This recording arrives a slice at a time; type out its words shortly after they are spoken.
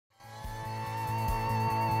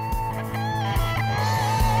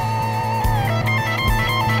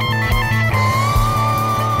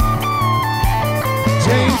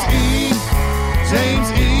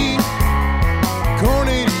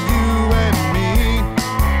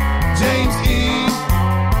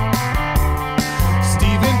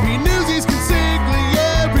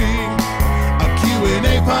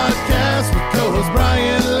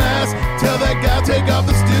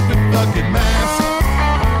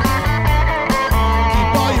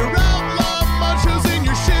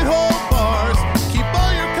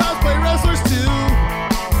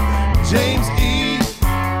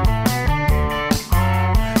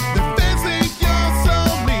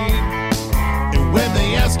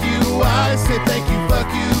I say thank you, fuck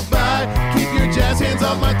you, bye. Keep your jazz hands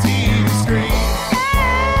off my TV screen.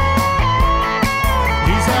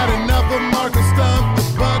 He's had enough of Marco Stunt, the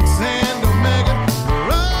Bucks, and Omega.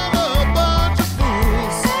 You're all a bunch of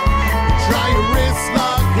fools. Try your wrist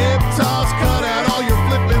lock, hip toss, cut out all your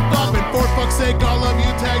flipping, flopping. For fuck's sake, all of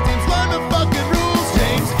you tag teams, learn the fucking rules.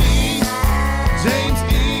 James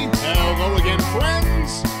E. Hello again,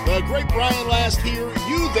 friends. The great Brian Last here,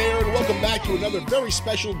 you there, and welcome back to another very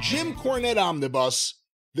special Jim Cornette Omnibus.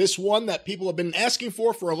 This one that people have been asking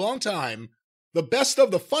for a long time. The Best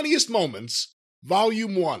of the Funniest Moments,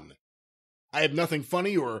 Volume 1. I have nothing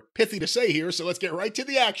funny or pithy to say here, so let's get right to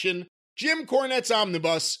the action. Jim Cornette's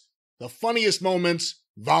Omnibus, The Funniest Moments,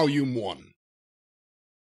 Volume 1.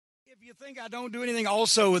 If you think I don't do anything,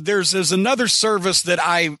 also, there's another service that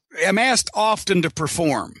I am asked often to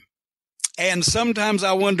perform. And sometimes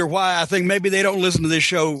I wonder why. I think maybe they don't listen to this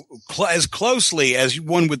show as closely as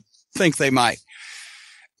one would think they might.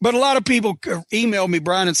 But a lot of people email me,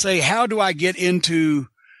 Brian, and say, how do I get into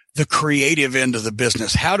the creative end of the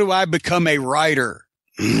business? How do I become a writer?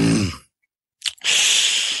 And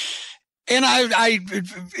I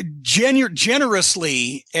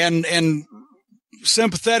generously and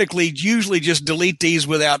sympathetically usually just delete these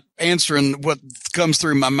without answering what comes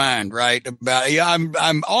through my mind, right? About, yeah,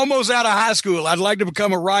 I'm almost out of high school. I'd like to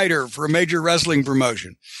become a writer for a major wrestling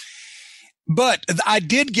promotion. But I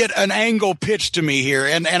did get an angle pitched to me here,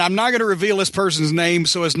 and I'm not going to reveal this person's name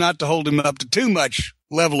so as not to hold him up to too much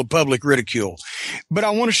level of public ridicule. But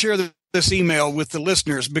I want to share this email with the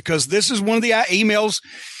listeners because this is one of the emails,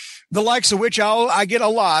 the likes of which I get a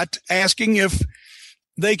lot, asking if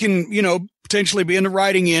they can, potentially be in the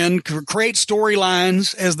writing end, create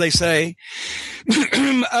storylines, as they say.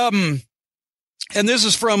 And this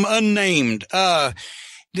is from Unnamed. Hello,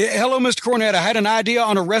 Mr. Cornette. I had an idea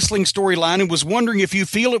on a wrestling storyline and was wondering if you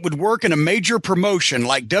feel it would work in a major promotion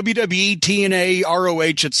like WWE, TNA,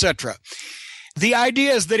 ROH, etc. The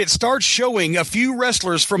idea is that it starts showing a few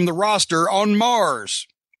wrestlers from the roster on Mars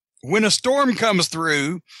when a storm comes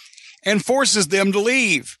through and forces them to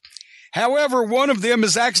leave. However, one of them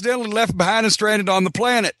is accidentally left behind and stranded on the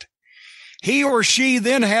planet. He or she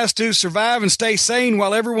then has to survive and stay sane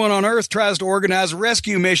while everyone on Earth tries to organize a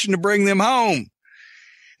rescue mission to bring them home.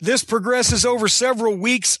 This progresses over several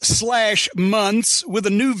weeks/months with a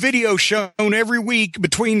new video shown every week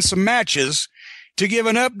between some matches to give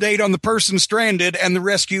an update on the person stranded and the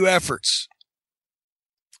rescue efforts.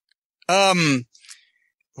 What do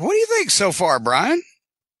you think so far, Brian?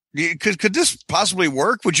 Could this possibly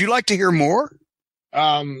work? Would you like to hear more?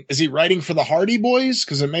 Is he writing for the Hardy Boys?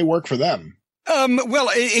 Because it may work for them. Well,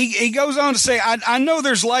 he goes on to say, I know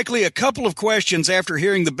there's likely a couple of questions after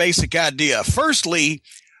hearing the basic idea. Firstly,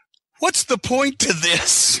 what's the point to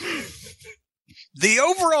this? The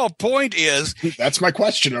overall point is... That's my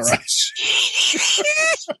question, all right.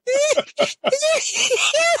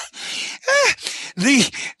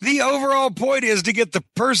 The overall point is to get the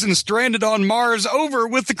person stranded on Mars over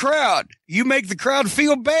with the crowd. You make the crowd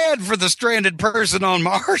feel bad for the stranded person on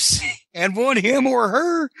Mars and want him or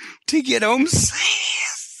her to get home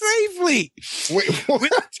safely. Wait,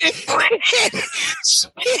 what?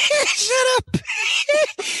 Shut up.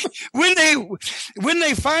 When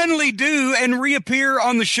they finally do and reappear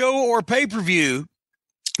on the show or pay-per-view,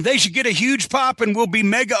 they should get a huge pop and will be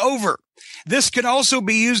mega over. This can also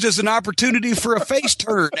be used as an opportunity for a face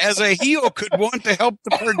turn, as a heel could want to help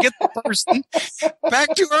get the person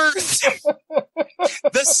back to Earth.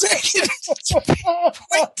 The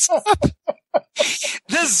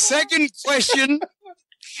second question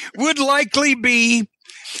would likely be,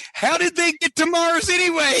 how did they get to Mars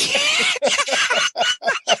anyway?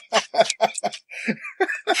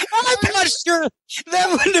 I'm not sure that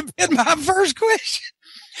would have been my first question.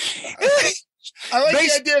 I like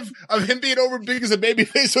the idea of him being over big as a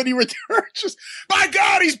babyface when he returns. Just, my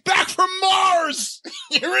God, he's back from Mars.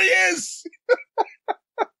 Here he is.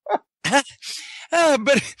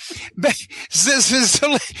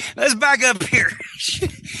 So let's back up here.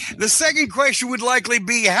 The second question would likely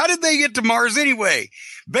be, how did they get to Mars anyway?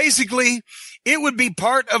 Basically, it would be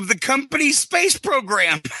part of the company's space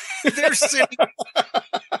program.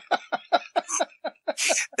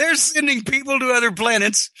 They're sending people to other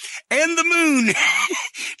planets and the moon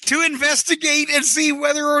to investigate and see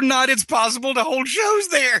whether or not it's possible to hold shows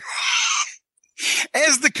there.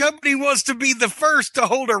 As the company wants to be the first to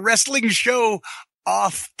hold a wrestling show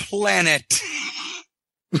off planet.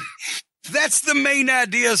 That's the main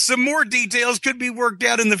idea. Some more details could be worked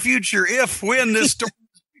out in the future when this story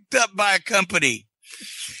is picked up by a company.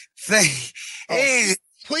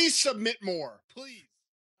 Please submit more, please.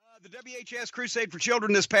 The WHS Crusade for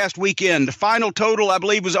Children this past weekend. The final total, I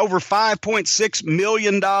believe, was over $5.6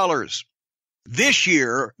 million this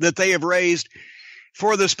year that they have raised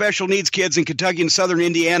for the special needs kids in Kentucky and southern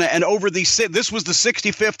Indiana. And this was the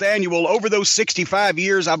 65th annual. Over those 65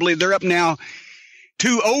 years, I believe they're up now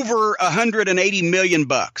to over $180 million.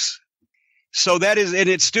 So that is, and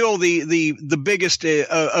it's still the biggest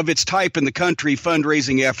of its type in the country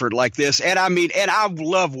fundraising effort like this. And I mean, and I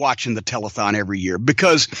love watching the telethon every year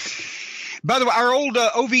because, by the way, our old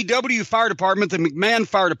OVW fire department, the McMahon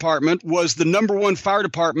Fire Department, was the #1 fire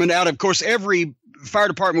department out of course, every fire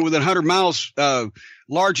department within 100 miles,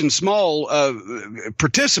 large and small,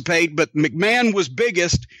 participate. But McMahon was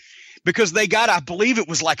biggest because they got, I believe it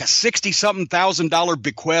was like a $60-something thousand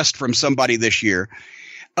bequest from somebody this year.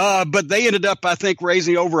 But they ended up, I think,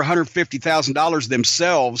 raising over $150,000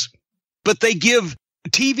 themselves. But they give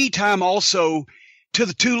TV time also to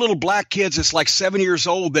the two little black kids that's like 7 years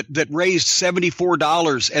old that raised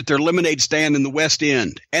 $74 at their lemonade stand in the West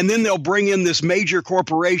End. And then they'll bring in this major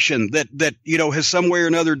corporation that you know has some way or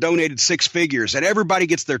another donated six figures, and everybody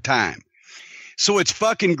gets their time. So it's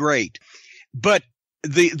fucking great. But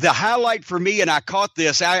the highlight for me, and I caught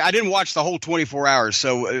this, I didn't watch the whole 24 hours,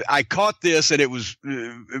 so I caught this and it was,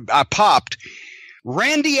 I popped.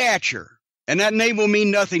 Randy Atcher, and that name will mean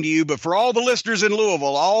nothing to you, but for all the listeners in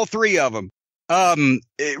Louisville, all three of them,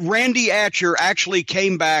 Randy Atcher actually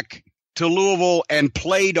came back to Louisville and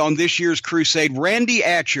played on this year's Crusade. Randy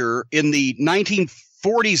Atcher in the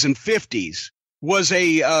 1940s and 50s was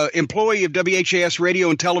a employee of WHAS Radio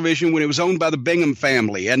and Television when it was owned by the Bingham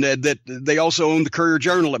family, and that they also owned the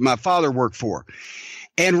Courier-Journal that my father worked for.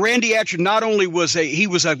 And Randy Atcher not only was he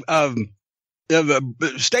was a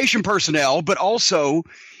station personnel, but also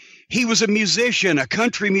he was a musician, a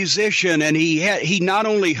country musician, and he not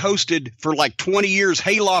only hosted for like 20 years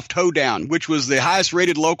Hayloft Hoedown, which was the highest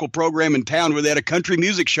rated local program in town where they had a country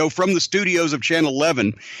music show from the studios of Channel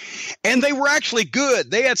 11. And they were actually good.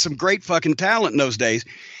 They had some great fucking talent in those days.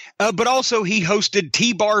 But also he hosted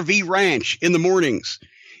T-Bar V Ranch in the mornings,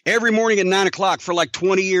 every morning at 9 o'clock for like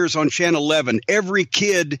 20 years on Channel 11. Every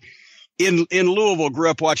kid in Louisville grew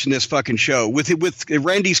up watching this fucking show. With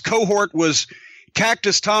Randy's cohort was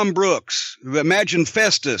Cactus Tom Brooks, imagine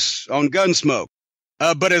Festus on Gunsmoke,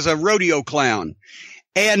 but as a rodeo clown.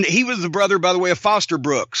 And he was the brother, by the way, of Foster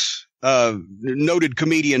Brooks, noted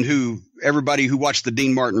comedian who everybody who watched the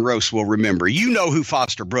Dean Martin roast will remember. You know who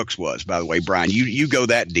Foster Brooks was, by the way, Brian. You go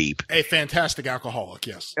that deep. A fantastic alcoholic,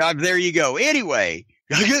 yes. There you go. Anyway,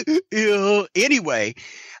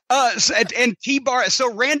 and T-Bar.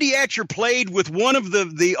 So Randy Atcher played with one of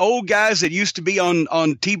the old guys that used to be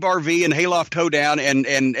on T-Bar V and Hayloft Hoedown,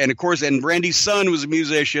 and of course, and Randy's son was a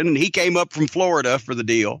musician, and he came up from Florida for the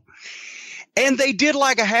deal. And they did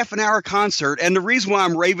like a half an hour concert. And the reason why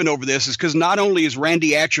I'm raving over this is because not only is Randy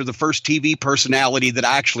Atcher the first TV personality that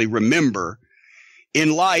I actually remember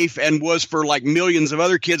in life and was for like millions of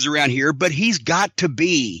other kids around here, but he's got to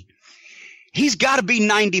be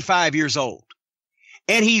 95 years old.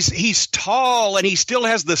 And he's tall, and he still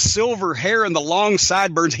has the silver hair and the long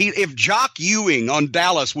sideburns. If Jock Ewing on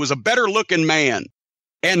Dallas was a better looking man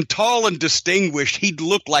and tall and distinguished, he'd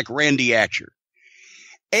look like Randy Atcher.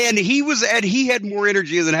 And he had more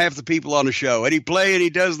energy than half the people on the show. And he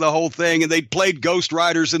does the whole thing. And they played Ghost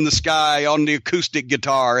Riders in the Sky on the acoustic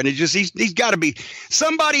guitar. And he's got to be,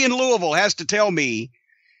 somebody in Louisville has to tell me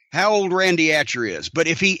how old Randy Atcher is. But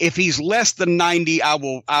if he's less than 90, I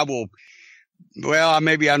will. Well,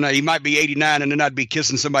 maybe I'm not. He might be 89, and then I'd be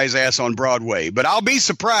kissing somebody's ass on Broadway. But I'll be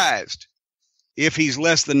surprised if he's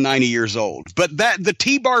less than 90 years old. But the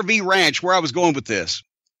T-Bar V Ranch, where I was going with this,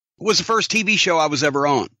 was the first TV show I was ever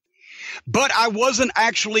on. But I wasn't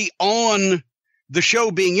actually on the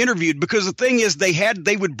show being interviewed, because the thing is they had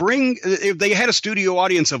a studio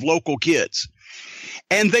audience of local kids.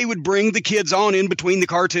 And they would bring the kids on in between the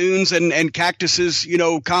cartoons and Cactus's,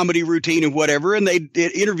 comedy routine and whatever. And they'd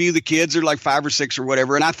interview the kids. They're like 5 or 6 or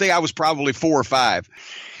whatever. And I think I was probably 4 or 5.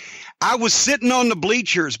 I was sitting on the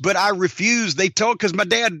bleachers, but I refused. They told, because my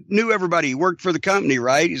dad knew everybody. He worked for the company,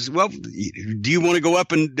 right? He said, well, do you want to go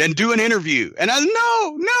up and do an interview? And I said,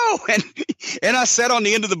 no. And I sat on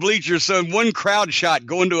the end of the bleachers. So in one crowd shot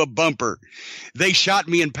going to a bumper, they shot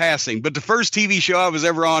me in passing. But the first TV show I was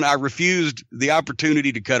ever on, I refused the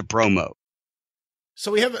opportunity to cut a promo.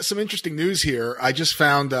 So we have some interesting news here. I just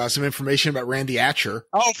found some information about Randy Atcher.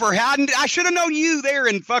 Oh, I should have known you there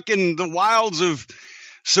in fucking the wilds of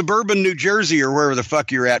suburban New Jersey or wherever the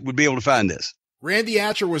fuck you're at would be able to find this. Randy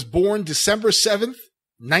Atcher was born December 7th,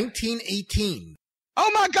 1918.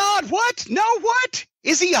 Oh my God. What? No, what?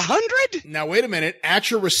 Is he 100? Now, wait a minute.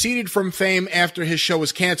 Atcher receded from fame after his show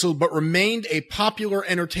was canceled, but remained a popular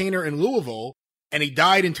entertainer in Louisville, and he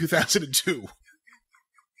died in 2002.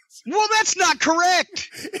 Well, that's not correct.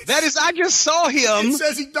 That is, I just saw him. It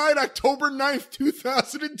says he died October 9th,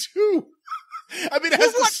 2002. I mean, it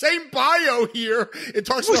has the same bio here. It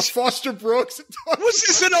talks about Foster Brooks. Was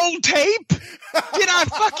this an old tape? Did I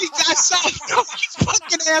saw you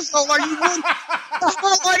fucking asshole. Are you one?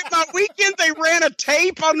 Right at my weekend, they ran a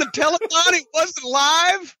tape on the telethon. It wasn't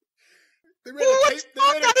live. They ran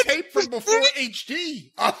a tape from before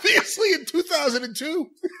HD, obviously in 2002.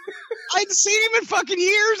 I hadn't seen him in fucking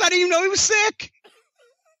years. I didn't even know he was sick.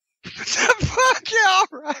 Fuck yeah, all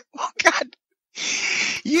right. Oh, God.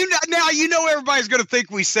 You know everybody's going to think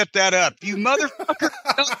we set that up. You motherfucker.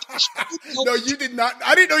 No, you did not.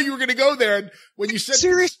 I didn't know you were going to go there. And when you said...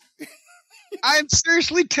 Serious? I'm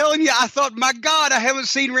seriously telling you, I thought, my God, I haven't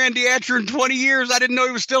seen Randy Atcher in 20 years. I didn't know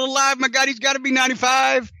he was still alive. My God, he's got to be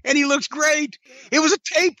 95, and he looks great. It was a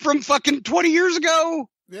tape from fucking 20 years ago.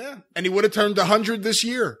 Yeah, and he would have turned 100 this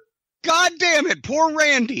year. God damn it, poor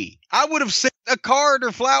Randy. I would have sent a card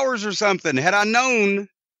or flowers or something had I known.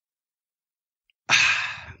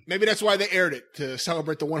 Maybe that's why they aired it, to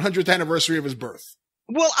celebrate the 100th anniversary of his birth.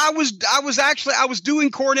 Well, I was doing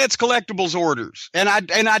Cornette's collectibles orders, and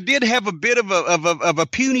I did have a bit of a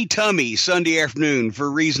puny tummy Sunday afternoon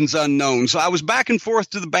for reasons unknown. So I was back and forth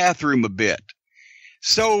to the bathroom a bit.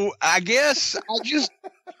 So I guess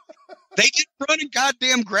they didn't run a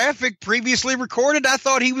goddamn graphic previously recorded. I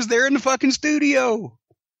thought he was there in the fucking studio.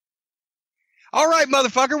 All right,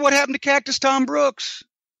 motherfucker, what happened to Cactus Tom Brooks?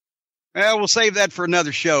 Well, we'll save that for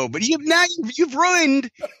another show. But you've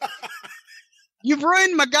ruined. You've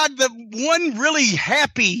ruined, my God, the one really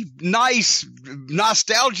happy, nice,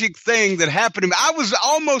 nostalgic thing that happened to me. I was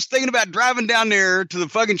almost thinking about driving down there to the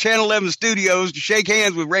fucking Channel 11 studios to shake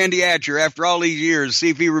hands with Randy Atcher after all these years, see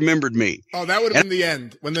if he remembered me. Oh, that would have been the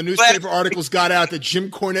end. When the newspaper articles got out that Jim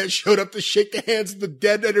Cornette showed up to shake the hands of the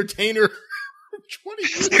dead entertainer 20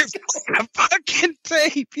 years ago. A fucking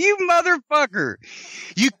tape, you motherfucker.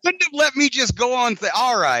 You couldn't have let me just go on.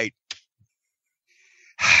 All right.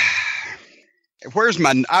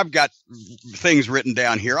 I've got things written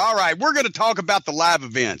down here. All right, we're going to talk about the live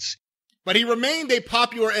events. But he remained a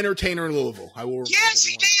popular entertainer in Louisville. Yes,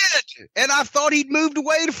 he did. And I thought he'd moved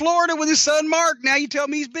away to Florida with his son, Mark. Now you tell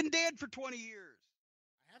me he's been dead for 20 years.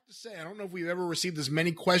 I have to say, I don't know if we've ever received as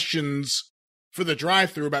many questions for the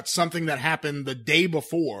drive-thru about something that happened the day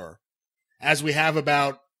before as we have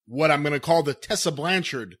about what I'm going to call the Tessa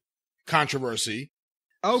Blanchard controversy.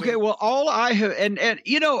 Okay, well, all I have, and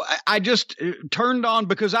you know, I just turned on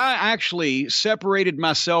because I actually separated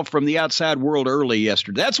myself from the outside world early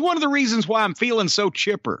yesterday. That's one of the reasons why I'm feeling so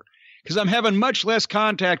chipper, because I'm having much less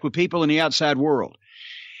contact with people in the outside world.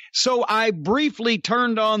 So I briefly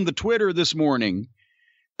turned on the Twitter this morning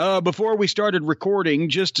before we started recording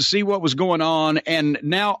just to see what was going on. And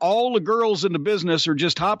now all the girls in the business are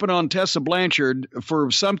just hopping on Tessa Blanchard for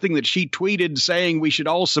something that she tweeted saying we should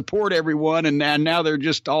all support everyone. And now they're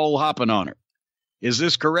just all hopping on her. Is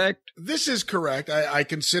this correct? This is correct. I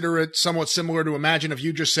consider it somewhat similar to imagine if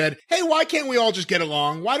you just said, hey, why can't we all just get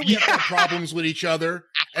along? Why do we have to have problems with each other?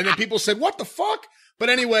 And then people said, what the fuck? But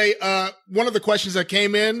anyway, one of the questions that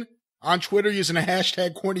came in on Twitter using a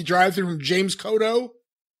hashtag corny drive-thru from James Cotto.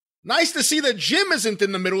 Nice to see that Jim isn't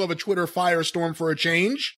in the middle of a Twitter firestorm for a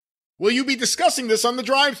change. Will you be discussing this on the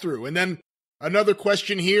drive-thru? And then another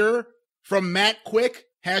question here from Matt Quick,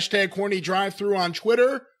 hashtag corny drive-thru on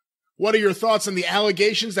Twitter. What are your thoughts on the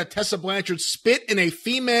allegations that Tessa Blanchard spit in a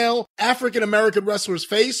female African-American wrestler's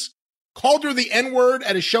face, called her the N-word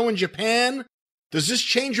at a show in Japan? Does this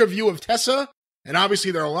change your view of Tessa? And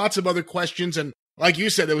obviously there are lots of other questions. And like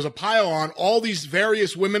you said, there was a pile on all these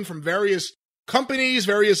various women from various companies,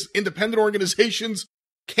 various independent organizations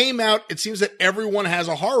came out. It seems that everyone has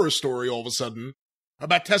a horror story all of a sudden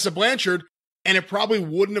about Tessa Blanchard, and it probably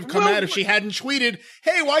wouldn't have come out if she hadn't tweeted,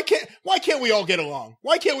 hey, why can't we all get along?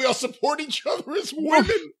 Why can't we all support each other as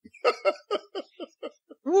women?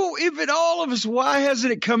 Well, if it all of us, why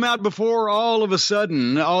hasn't it come out before all of a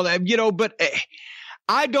sudden? All that, you know, but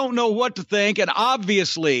I don't know what to think. And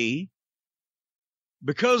obviously,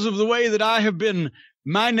 because of the way that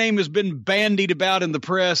my name has been bandied about in the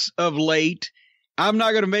press of late, I'm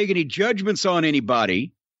not going to make any judgments on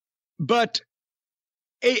anybody. But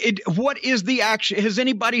what is the actual? Has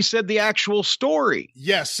anybody said the actual story?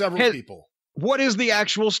 Yes, several people. What is the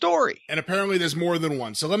actual story? And apparently there's more than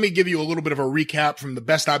one. So let me give you a little bit of a recap from the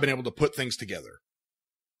best I've been able to put things together.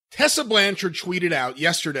 Tessa Blanchard tweeted out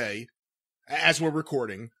yesterday, as we're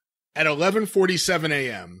recording, at 11:47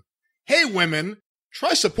 a.m., hey, women,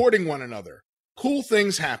 Try supporting one another. Cool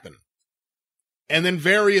things happen. And then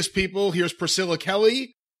various people, here's Priscilla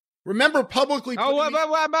Kelly. Remember publicly... now,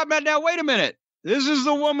 wait a minute. This is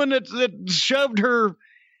the woman that shoved her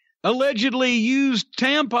allegedly used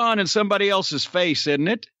tampon in somebody else's face, isn't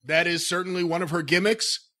it? That is certainly one of her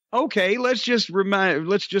gimmicks. Okay, let's just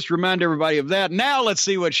remind everybody of that. Now let's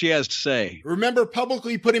see what she has to say. Remember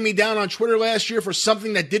publicly putting me down on Twitter last year for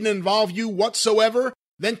something that didn't involve you whatsoever,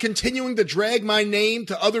 then continuing to drag my name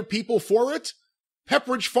to other people for it?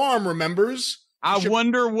 Pepperidge Farm remembers. I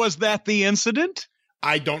wonder, was that the incident?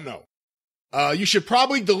 I don't know. You should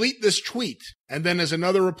probably delete this tweet. And then as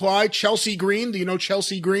another reply, Chelsea Green. Do you know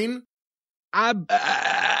Chelsea Green?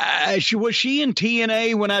 Was she in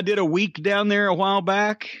TNA when I did a week down there a while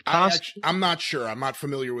back? I'm not sure. I'm not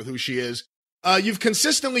familiar with who she is. You've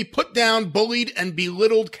consistently put down, bullied, and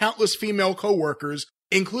belittled countless female coworkers,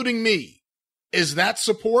 including me. Is that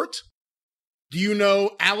support? Do you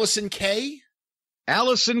know Allison Kay?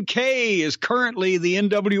 Allison Kay is currently the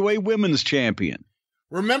NWA Women's Champion.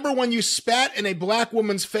 Remember when you spat in a black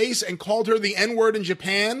woman's face and called her the N-word in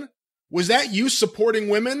Japan? Was that you supporting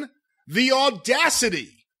women? The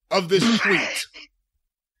audacity of this tweet.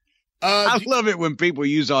 I love it when people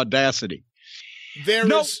use audacity.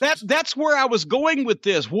 That's where I was going with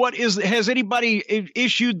this. Has anybody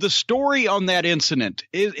issued the story on that incident?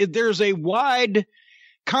 There's a wide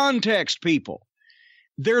context, people.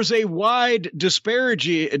 There's a wide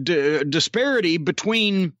disparity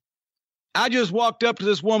between, I just walked up to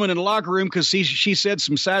this woman in the locker room because she said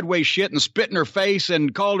some sideways shit and spit in her face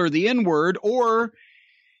and called her the N-word, or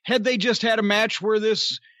had they just had a match where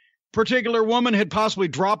this particular woman had possibly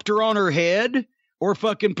dropped her on her head or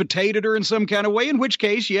fucking potatoed her in some kind of way, in which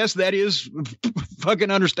case, yes, that is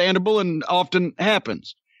fucking understandable and often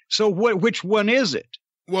happens. So which one is it?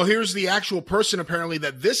 Well, here's the actual person apparently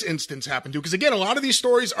that this instance happened to, because again, a lot of these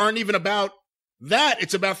stories aren't even about that.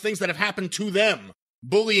 It's about things that have happened to them,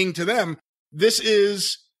 bullying to them. This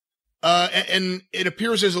is, and it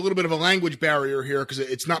appears there's a little bit of a language barrier here because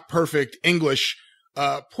it's not perfect English.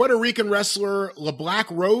 Puerto Rican wrestler La Black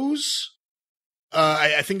Rose.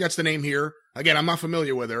 I think that's the name here. Again, I'm not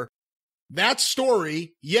familiar with her. That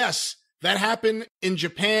story, yes, that happened in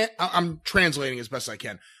Japan. I'm translating as best I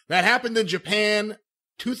can. That happened in Japan,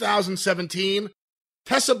 2017.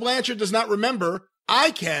 Tessa Blanchard does not remember.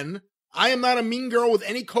 I can. I am not a mean girl with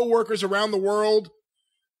any coworkers around the world.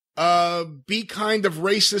 Be kind of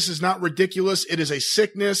racist is not ridiculous. It is a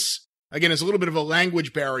sickness. Again, it's a little bit of a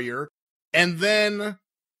language barrier. And then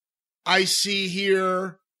I see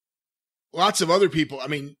here lots of other people. I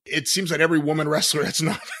mean, it seems like every woman wrestler that's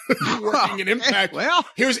not working in Impact. Well,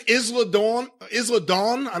 here's Isla Dawn.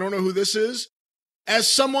 I don't know who this is. As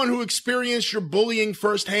someone who experienced your bullying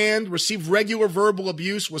firsthand, received regular verbal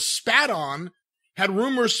abuse, was spat on, had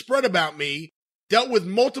rumors spread about me, dealt with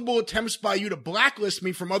multiple attempts by you to blacklist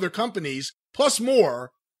me from other companies, plus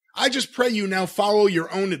more, I just pray you now follow your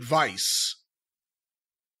own advice.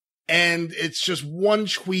 And it's just one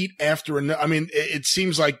tweet after another. I mean, it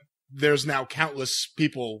seems like there's now countless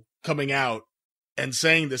people coming out and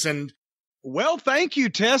saying this. And well, thank you,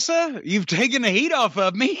 Tessa. You've taken the heat off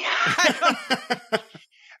of me.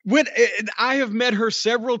 I have met her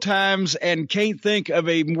several times and can't think of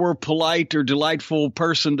a more polite or delightful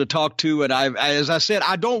person to talk to. And as I said,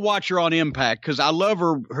 I don't watch her on Impact because I love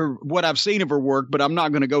her what I've seen of her work, but I'm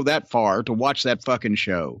not going to go that far to watch that fucking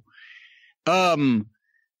show.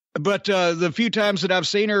 But the few times that I've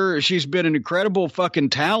seen her, she's been an incredible fucking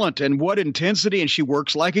talent, and what intensity, and she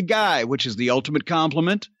works like a guy, which is the ultimate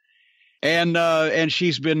compliment. And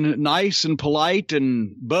she's been nice and polite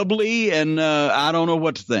and bubbly, and I don't know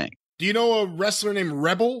what to think. Do you know a wrestler named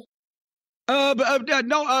Rebel? A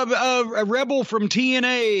Rebel from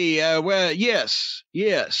TNA. Well, yes.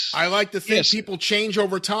 I like to think people change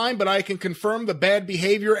over time, but I can confirm the bad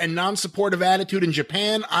behavior and non-supportive attitude in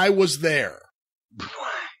Japan. I was there.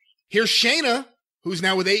 Here's Shayna, who's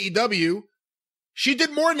now with AEW. She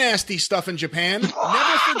did more nasty stuff in Japan.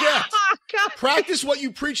 Never forget. Practice what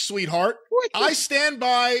you preach, sweetheart. I stand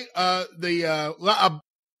by the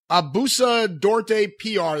Abusa Dorte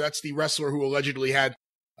PR. That's the wrestler who allegedly had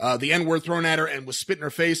the N-word thrown at her and was spit in her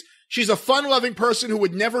face. She's a fun-loving person who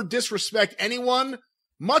would never disrespect anyone.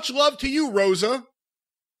 Much love to you, Rosa.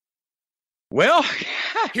 Well,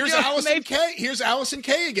 here's Allison Kay. Here's Allison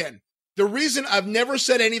Kay again. The reason I've never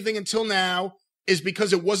said anything until now is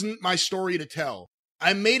because it wasn't my story to tell.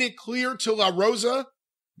 I made it clear to La Rosa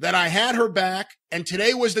that I had her back, and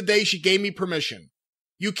today was the day she gave me permission.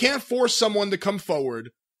 You can't force someone to come forward,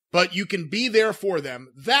 but you can be there for them.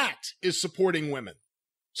 That is supporting women.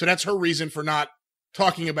 So that's her reason for not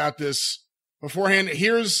talking about this beforehand.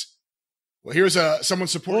 Here's someone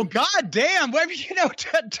supporting. Well, goddamn. Well,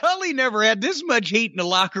 Tully never had this much heat in the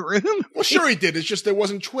locker room. Well, sure he did. It's just there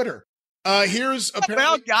wasn't Twitter. Here's apparently.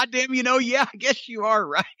 Well, goddamn, yeah, I guess you are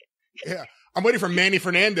right. Yeah. I'm waiting for Manny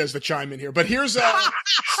Fernandez to chime in here. But here's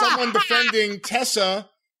someone defending Tessa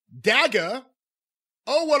Daga.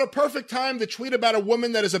 Oh, what a perfect time to tweet about a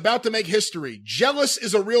woman that is about to make history. Jealous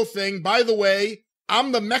is a real thing. By the way,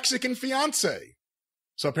 I'm the Mexican fiance.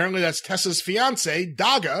 So apparently that's Tessa's fiance,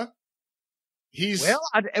 Daga.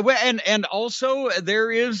 And also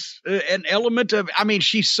there is an element of,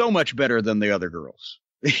 she's so much better than the other girls.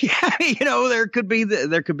 There could be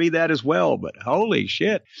that as well, but holy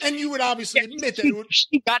shit. And you would obviously admit that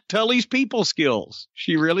she got Tully's people skills.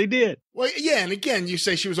 She really did. Well, yeah. And again, you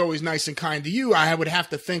say she was always nice and kind to you. I would have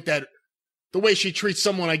to think that the way she treats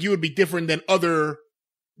someone like you would be different than other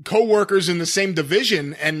co-workers in the same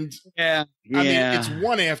division. And I mean, it's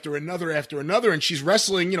one after another. And she's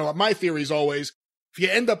wrestling, my theory is always, if you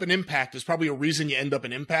end up in Impact, there's probably a reason you end up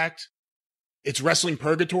in Impact. It's wrestling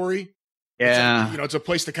purgatory. Yeah. It's a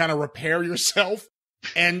place to kind of repair yourself.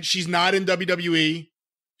 And she's not in WWE.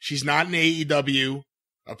 She's not in AEW.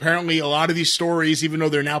 Apparently, a lot of these stories, even though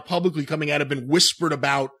they're now publicly coming out, have been whispered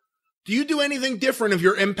about. Do you do anything different if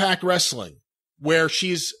you're Impact Wrestling, where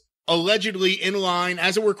she's allegedly in line,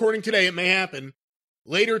 as we're recording today, it may happen,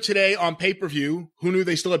 later today on pay-per-view, who knew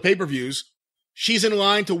they still had pay-per-views, she's in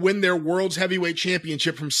line to win their World's Heavyweight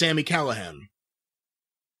Championship from Sami Callihan.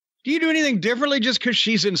 Do you do anything differently just because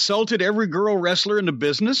she's insulted every girl wrestler in the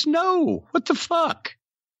business? No. What the fuck?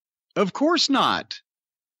 Of course not.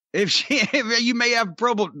 If you may have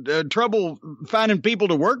trouble finding people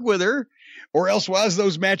to work with her, or elsewise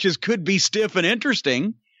those matches could be stiff and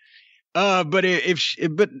interesting. No.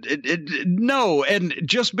 And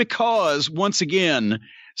just because, once again,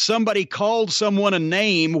 somebody called someone a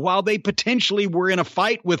name while they potentially were in a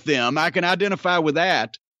fight with them, I can identify with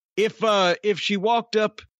that. If she walked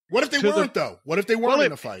up. What if they weren't, though? What if they weren't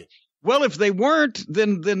in a fight? Well, if they weren't,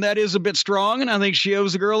 then that is a bit strong, and I think she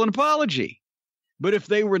owes the girl an apology. But if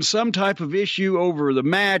they were in some type of issue over the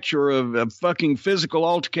match or a fucking physical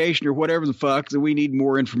altercation or whatever the fuck, then we need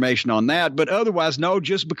more information on that. But otherwise, no,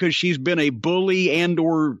 just because she's been a bully and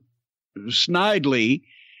or snidely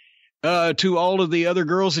to all of the other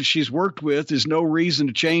girls that she's worked with is no reason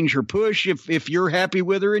to change her push if you're happy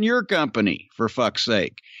with her in your company, for fuck's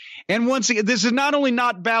sake. And once again, this is not only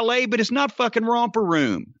not ballet, but it's not fucking romper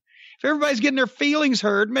room. If everybody's getting their feelings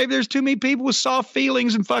hurt, maybe there's too many people with soft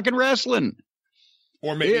feelings in fucking wrestling.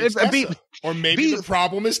 Or maybe it's Tessa. Or maybe the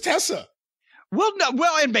problem is Tessa.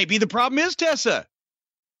 And maybe the problem is Tessa.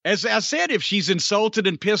 As I said, if she's insulted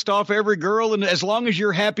and pissed off every girl, and as long as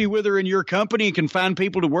you're happy with her in your company and can find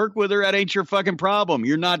people to work with her, that ain't your fucking problem.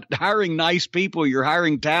 You're not hiring nice people. You're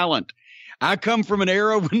hiring talent. I come from an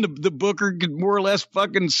era when the booker could more or less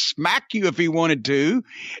fucking smack you if he wanted to,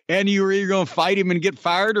 and you were either going to fight him and get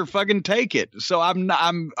fired or fucking take it. So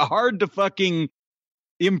I'm hard to fucking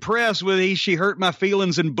impress with she hurt my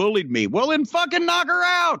feelings and bullied me. Well, then fucking knock her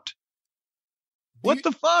out. What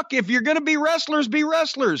the fuck? If you're going to be wrestlers, be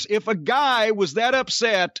wrestlers. If a guy was that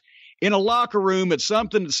upset in a locker room at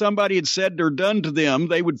something that somebody had said or done to them,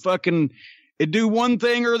 they would fucking do one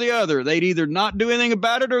thing or the other. They'd either not do anything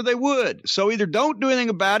about it or they would. So either don't do anything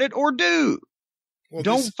about it or do. Well,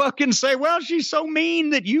 don't fucking say, well, she's so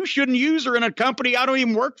mean that you shouldn't use her in a company I don't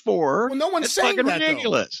even work for. Well, no one's saying that,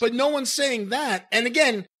 ridiculous. But no one's saying that. And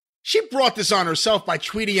again, she brought this on herself by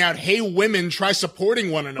tweeting out, hey, women, try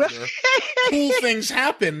supporting one another. Cool things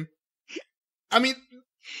happen. I mean,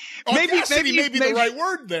 audacity may be the right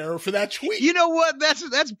word there for that tweet. You know what?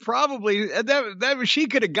 That's probably that she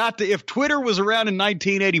could have got to, if Twitter was around in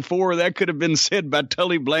 1984, that could have been said by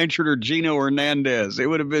Tully Blanchard or Gino Hernandez. It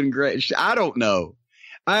would have been great. I don't know.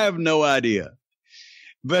 I have no idea.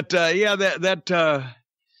 But well,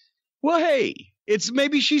 hey, it's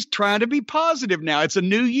maybe she's trying to be positive now. It's a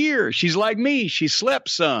new year. She's like me. She slept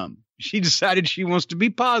some. She decided she wants to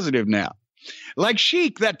be positive now. Like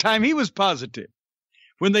Sheik, that time he was positive.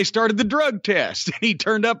 When they started the drug test, and he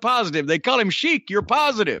turned up positive. They call him Sheik, you're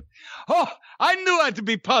positive. Oh, I knew I had to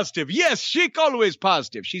be positive. Yes, Sheik always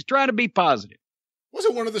positive. She's trying to be positive. Was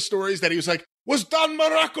it one of the stories that he was like, was Don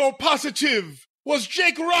Morocco positive? Was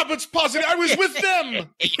Jake Roberts positive? I was with them.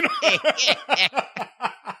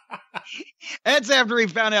 That's after he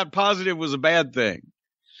found out positive was a bad thing.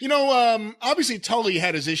 Obviously Tully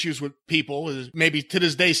had his issues with people. Maybe to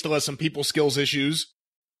this day still has some people skills issues.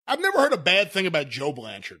 I've never heard a bad thing about Joe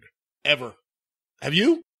Blanchard, ever. Have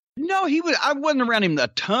you? No, I wasn't around him a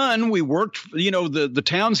ton. We worked, the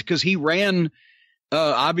towns, because he ran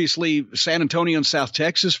Obviously, San Antonio and South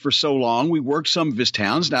Texas for so long. We worked some of his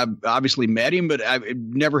towns, and I obviously met him, but I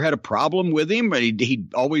never had a problem with him. He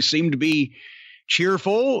always seemed to be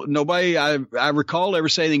cheerful. Nobody I recall ever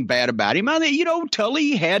say anything bad about him.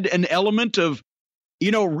 Tully had an element of,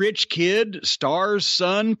 rich kid, star's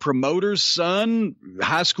son, promoter's son,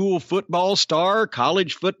 high school football star,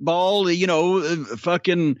 college football,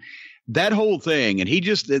 fucking that whole thing. And he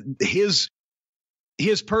just, his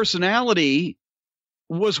personality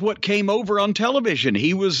was what came over on television.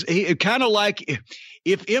 He kind of like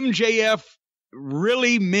if MJF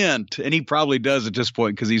really meant, and he probably does at this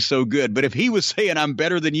point because he's so good, but if he was saying I'm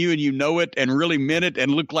better than you and you know it and really meant it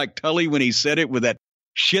and looked like Tully when he said it with that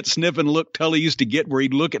shit sniffing look Tully used to get where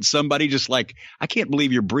he'd look at somebody just like, I can't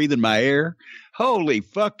believe you're breathing my air. Holy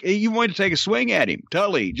fuck. You wanted to take a swing at him.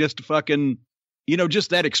 Tully, just fucking, just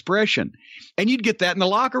that expression. And you'd get that in the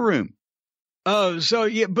locker room.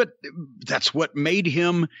 But that's what made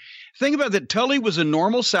him. Think about that. Tully was a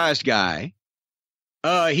normal sized guy.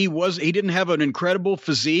 He didn't have an incredible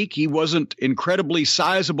physique. He wasn't incredibly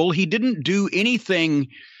sizable. He didn't do anything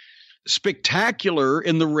spectacular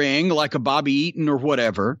in the ring like a Bobby Eaton or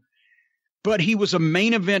whatever. But he was a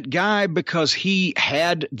main event guy because he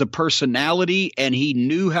had the personality and he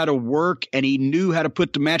knew how to work and he knew how to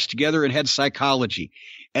put the match together and had psychology.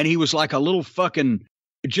 And he was like a little fucking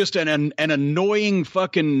just an annoying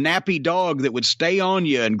fucking nappy dog that would stay on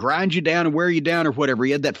you and grind you down and wear you down or whatever.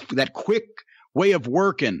 He had that quick way of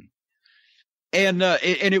working. And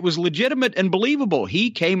it was legitimate and believable.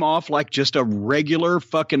 He came off like just a regular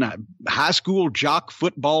fucking high school jock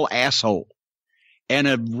football asshole and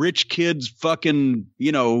a rich kid's fucking,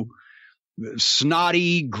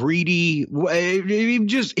 snotty, greedy.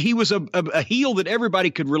 He was a heel that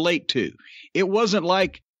everybody could relate to. It wasn't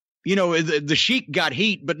like, the Sheik got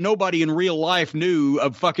heat, but nobody in real life knew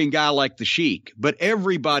a fucking guy like the Sheik. But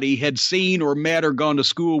everybody had seen or met or gone to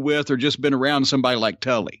school with or just been around somebody like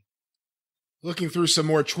Tully. Looking through some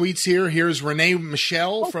more tweets here. Here's Renee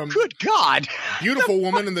Michelle from Good God. Beautiful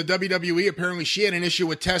woman in the WWE. Apparently she had an issue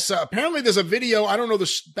with Tessa. Apparently there's a video. I don't know the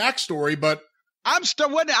backstory, but I'm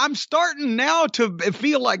starting now to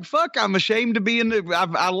feel like, fuck, I'm ashamed to be in the,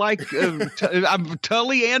 I like I'm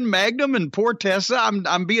Tully and Magnum and poor Tessa.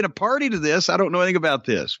 I'm being a party to this. I don't know anything about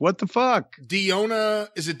this. What the fuck? Is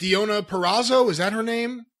it Diona Perazzo? Is that her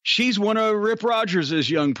name? She's one of Rip Rogers'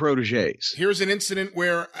 young proteges. Here's an incident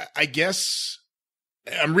where I guess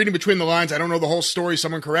I'm reading between the lines. I don't know the whole story.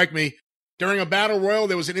 Someone correct me. During a battle royal,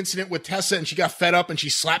 there was an incident with Tessa and she got fed up and she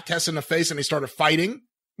slapped Tessa in the face and they started fighting.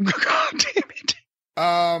 God damn it.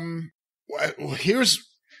 Here's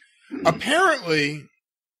apparently,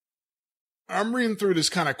 I'm reading through this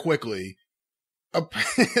kind of quickly.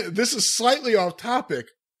 This is slightly off topic.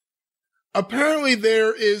 Apparently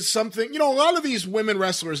there is something, a lot of these women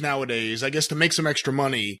wrestlers nowadays, I guess to make some extra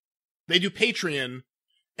money, they do Patreon.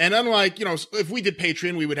 And unlike, if we did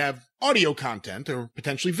Patreon, we would have audio content or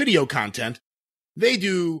potentially video content. They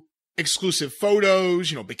do exclusive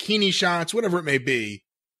photos, bikini shots, whatever it may be.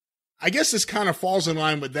 I guess this kind of falls in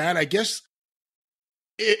line with that. I guess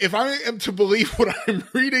if I am to believe what I'm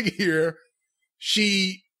reading here,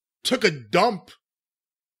 she took a dump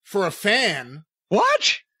for a fan.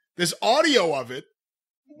 What? There's audio of it.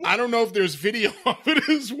 I don't know if there's video of it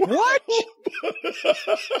as well. What?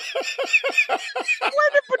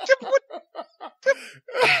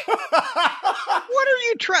 What are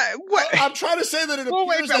you trying? What? I'm trying to say that it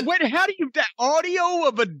appears wait, how do you audio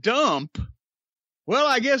of a dump? Well,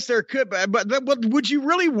 I guess there could be, but would you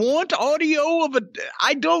really want audio of a?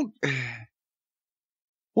 I don't.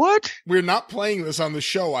 What? We're not playing this on the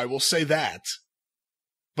show. I will say that.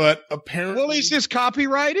 But apparently, well, is this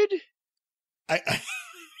copyrighted? I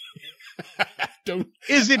don't.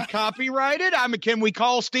 Is it copyrighted? Can we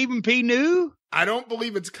call Stephen P. New? I don't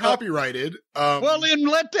believe it's copyrighted. Well, then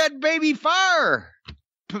let that baby fire,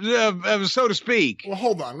 so to speak. Well,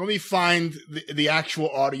 hold on. Let me find the actual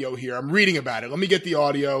audio here. I'm reading about it. Let me get the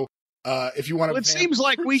audio. If you want to. Well, it seems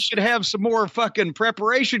like we should have some more fucking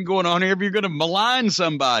preparation going on here if you're going to malign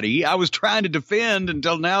somebody. I was trying to defend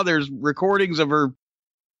until now there's recordings of her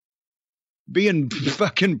being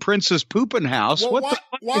fucking Princess Poopenhouse. Well,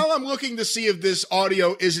 while I'm looking to see if this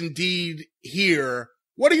audio is indeed here,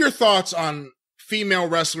 what are your thoughts on female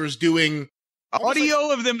wrestlers doing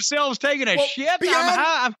audio of themselves taking a shit?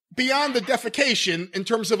 Beyond the defecation, in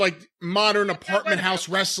terms of like modern apartment house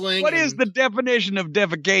wrestling. What is the definition of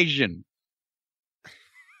defecation?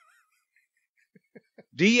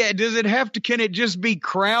 Does it have to? Can it just be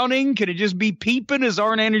crowning? Can it just be peeping? As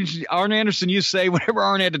Arn Anderson used to say, whenever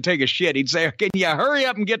Arn had to take a shit, he'd say, "Can you hurry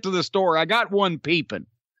up and get to the store? I got one peeping."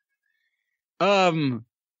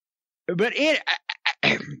 But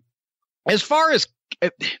as far as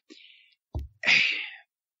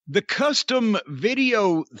the custom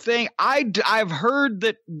video thing, I've heard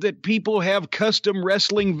that people have custom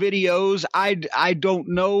wrestling videos. I don't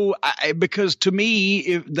know, because to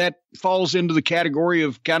me, that falls into the category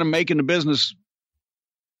of kind of making the business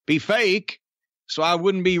be fake. So I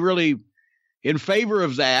wouldn't be really in favor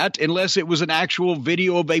of that unless it was an actual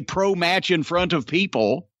video of a pro match in front of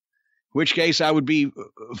people, in which case I would be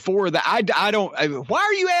for that. I don't. Why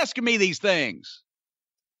are you asking me these things?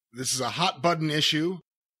 This is a hot button issue.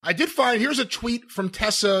 I did find, here's a tweet from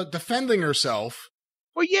Tessa defending herself.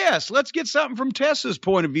 Well, yes, let's get something from Tessa's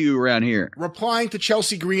point of view around here. Replying to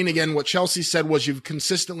Chelsea Green again, what Chelsea said was, you've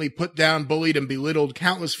consistently put down, bullied, and belittled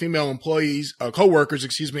countless female employees, co-workers,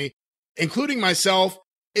 including myself.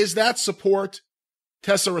 Is that support?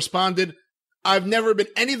 Tessa responded, I've never been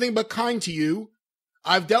anything but kind to you.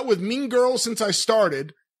 I've dealt with mean girls since I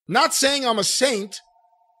started. Not saying I'm a saint.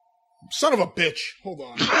 Son of a bitch. Hold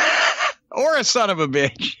on. Or a son of a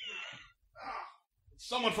bitch.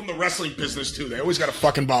 Someone from the wrestling business, too. They always got to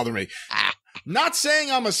fucking bother me. Not saying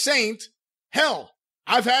I'm a saint. Hell,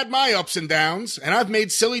 I've had my ups and downs, and I've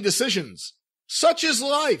made silly decisions. Such is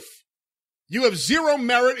life. You have zero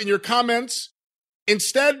merit in your comments.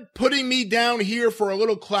 Instead, putting me down here for a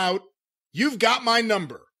little clout, you've got my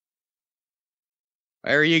number.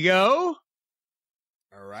 There you go.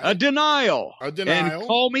 All right. A denial. And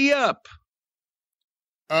call me up.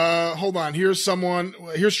 Hold on. Here's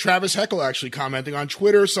Travis Heckle actually commenting on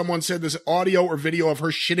Twitter. Someone said there's audio or video of her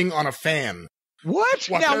shitting on a fan. What?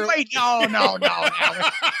 Now, wait. No.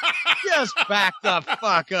 Just back the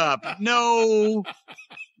fuck up. No.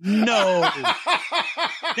 Now,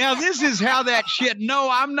 this is how that shit. No,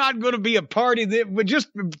 I'm not going to be a party that. But just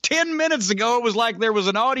 10 minutes ago, it was like there was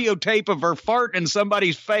an audio tape of her farting in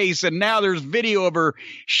somebody's face, and now there's video of her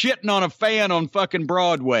shitting on a fan on fucking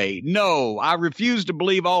Broadway. No, I refuse to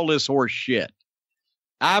believe all this horse shit.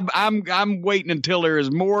 I'm waiting until there is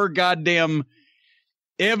more goddamn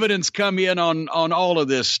evidence come in on all of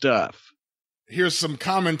this stuff. Here's some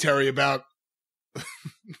commentary about.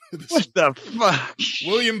 What the fuck?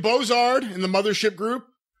 William Bozard in the Mothership group.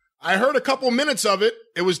 I heard a couple minutes of it.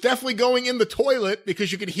 It was definitely going in the toilet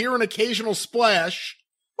because you could hear an occasional splash.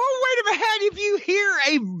 Well, wait a minute. If you hear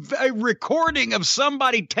a recording of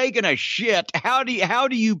somebody taking a shit, how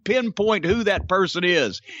do you pinpoint who that person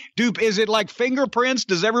is? Is it like fingerprints?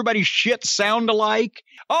 Does everybody's shit sound alike?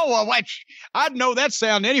 Oh, well, I'd know that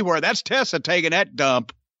sound anywhere. That's Tessa taking that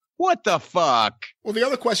dump. What the fuck? Well, the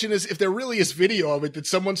other question is, if there really is video of it, did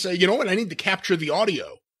someone say, you know what, I need to capture the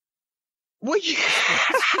audio? Well,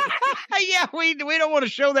 yeah, we don't want to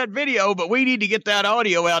show that video, but we need to get that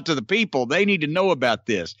audio out to the people. They need to know about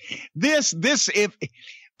this. If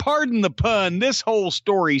pardon the pun, this whole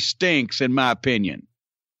story stinks, in my opinion.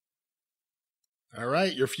 All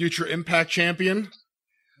right, your future Impact champion,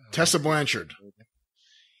 Tessa Blanchard.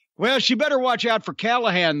 Well, she better watch out for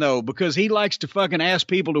Callahan, though, because he likes to fucking ask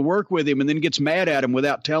people to work with him and then gets mad at him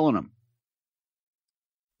without telling them.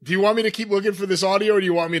 Do you want me to keep looking for this audio, or do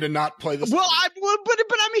you want me to not play this? Well, but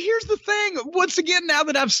I mean, here's the thing. Once again, now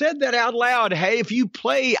that I've said that out loud, hey, if you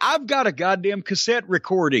play, I've got a goddamn cassette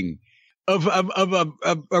recording of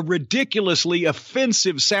a ridiculously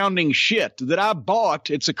offensive sounding shit that I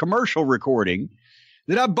bought. It's a commercial recording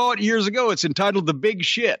that I bought years ago. It's entitled The Big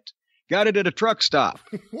Shit. Got it at a truck stop.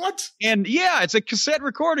 What? And yeah, it's a cassette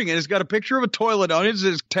recording, and it's got a picture of a toilet on it.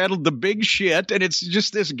 It's titled The Big Shit, and it's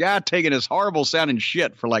just this guy taking his horrible sounding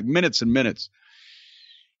shit for like minutes and minutes.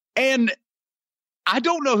 And I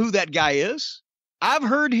don't know who that guy is. I've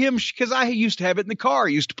heard him, because I used to have it in the car. I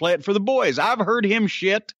used to play it for the boys. I've heard him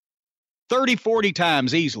shit 30, 40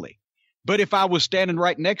 times easily. But if I was standing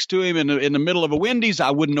right next to him in the middle of a Wendy's,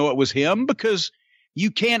 I wouldn't know it was him, because you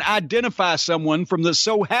can't identify someone from the.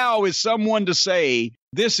 So how is someone to say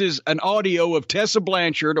this is an audio of Tessa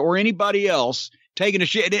Blanchard or anybody else taking a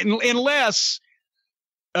shit unless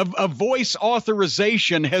a voice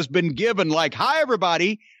authorization has been given? Like, hi,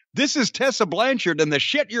 everybody, this is Tessa Blanchard, and the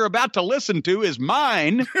shit you're about to listen to is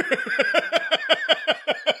mine.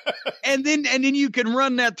 And then you can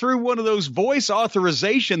run that through one of those voice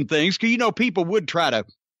authorization things, because people would try to.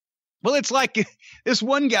 Well, it's like this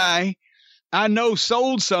one guy I know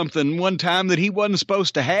sold something one time that he wasn't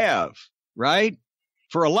supposed to have, right?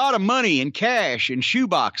 For a lot of money in cash and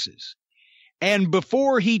shoeboxes. And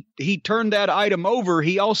before he turned that item over,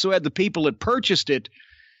 he also had the people that purchased it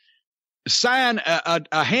sign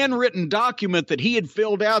a handwritten document that he had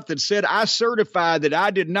filled out that said, I certify that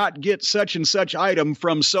I did not get such and such item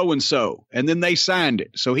from so-and-so. And then they signed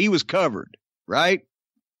it. So he was covered, right?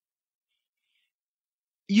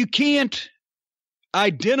 you can't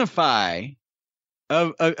identify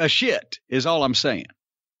a shit is all I'm saying.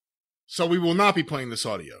 So we will not be playing this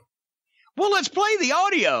audio. Well, let's play the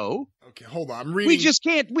audio. Okay, hold on. I'm reading. We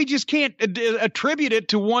just can't attribute it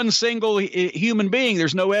to one single human being.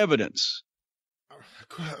 There's no evidence.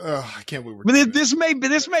 I can't believe we're doing this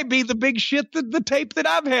may be the big shit the tape that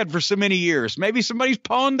I've had for so many years. Maybe somebody's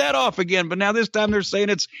pawned that off again, but now this time they're saying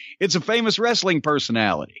it's a famous wrestling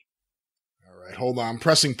personality. All right, hold on. I'm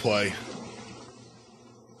pressing play.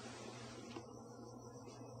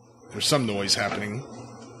 There's some noise happening.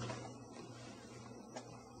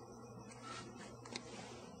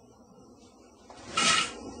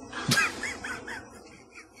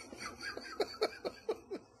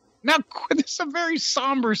 Now, this is a very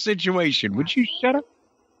somber situation. Would you shut up?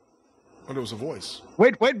 Oh, there was a voice.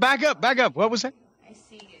 Wait, back up. What was that? I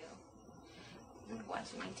see you. You're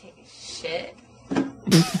watching me take a shit.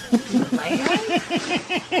 Like that?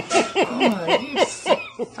 Oh, you sick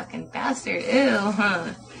fucking bastard. Ew,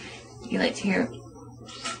 huh? You like to hear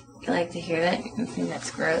that? You think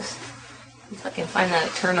that's gross? You fucking find that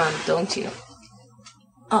a turn on, don't you?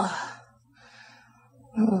 Oh.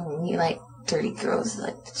 You like dirty girls that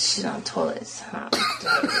like to shit on toilets, huh?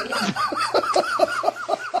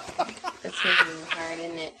 That's making it hard,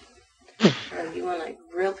 isn't it? Or you want like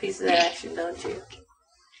real piece of that action, don't you?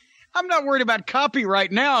 I'm not worried about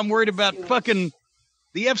copyright now. I'm worried about fucking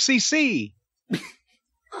the FCC.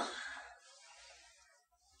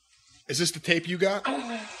 Is this the tape you got?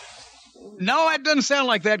 No, it doesn't sound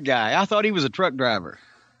like that guy. I thought he was a truck driver.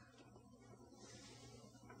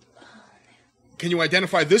 Can you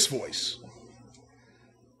identify this voice?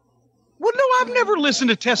 Well, no, I've never listened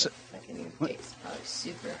to Tessa. Fucking your dick's probably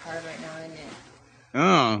super hard right now, isn't it?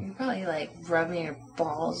 Oh. You're probably like rubbing your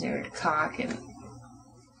balls and your cock and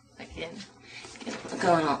fucking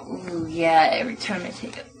going all, ooh, yeah, every time I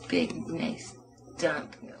take a big, nice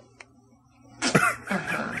dump.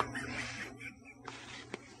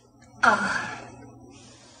 Uh-huh.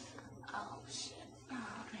 Oh, shit.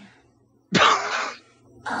 Oh, man.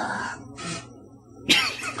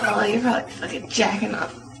 Oh, you're probably fucking jacking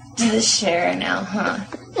off to the shit right now, huh?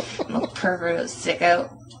 I'm a pervert, a sicko.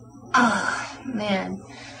 Oh, man.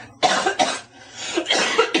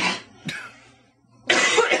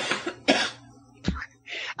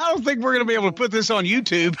 I don't think we're going to be able to put this on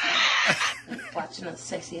YouTube. Watching a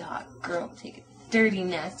sexy hot girl take a dirty,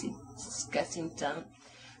 nasty, disgusting dump.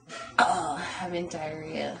 Oh, having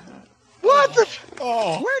diarrhea. What the?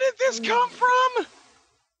 Oh. Where did this come from?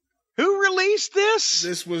 Who released this?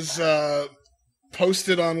 This was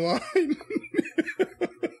posted online.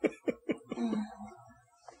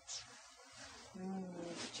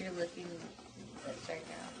 You're looking at right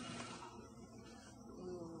now.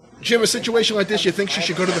 Jim, a situation like this, you think she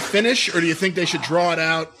should go to the finish, or do you think they should draw it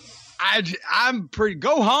out? I'm pretty.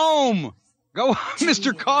 Go home. Go home.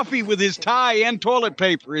 Mr. Coffee with his tie and toilet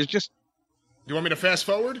paper is just. Do you want me to fast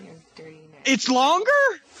forward? It's longer?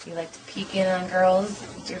 You like to peek in on girls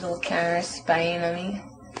with your little camera spying on me?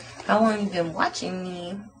 How long have you been watching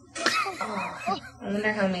me? Oh, I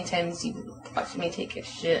wonder how many times you've watched me take a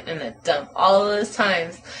shit in a dump. All those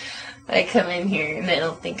times I come in here and I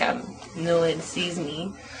don't think no one sees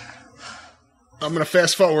me. I'm going to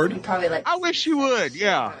fast forward. You probably like. I wish you would,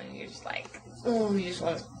 yeah. You're just like, oh, you just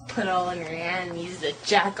want to put it all in your hand and use the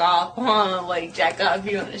jack off. Oh, like jack off,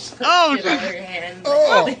 you want to just put it all in your hand.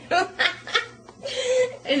 Oh.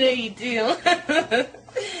 I know you do.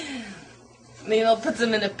 Maybe I'll put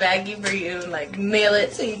them in a baggie for you and like mail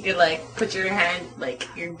it so you can like put your hand, like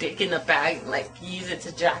your dick in a bag and like use it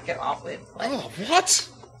to jack it off with. Like, oh, what?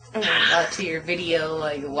 To your video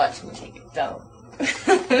while you watch me take a dump.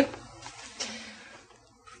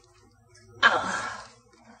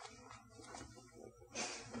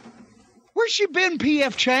 Where's she been,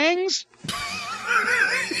 P.F. Chang's?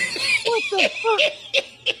 What the fuck?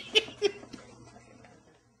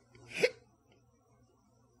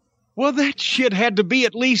 Well, that shit had to be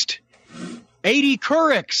at least 80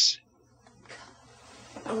 Courics.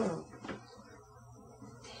 Oh.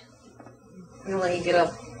 I'm gonna let you get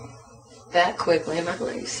up that quickly. I'm not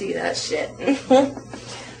gonna let you see that shit.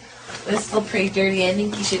 It's still pretty dirty. I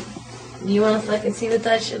think you wanna fucking see what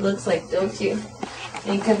that shit looks like, don't you?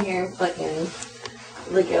 And you come here and fucking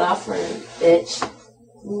lick it off for a bitch.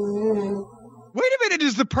 Mm. Wait a minute,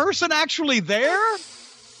 is the person actually there?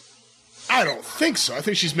 I don't think so. I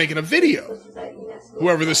think she's making a video.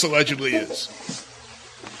 Whoever this allegedly is.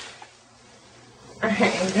 Alright,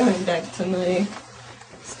 I'm going back to my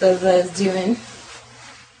stuff that I was doing.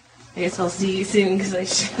 I guess I'll see you soon because I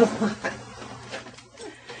shit a lot.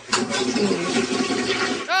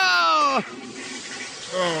 Oh!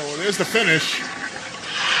 Oh, there's the finish.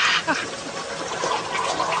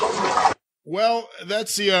 Well,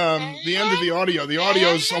 that's the end of the audio. The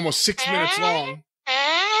audio's almost 6 minutes long.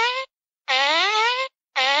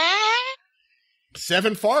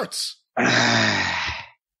 7 farts.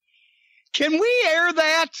 Can we air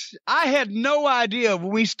that? I had no idea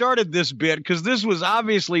when we started this bit because this was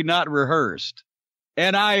obviously not rehearsed.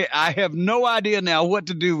 And I have no idea now what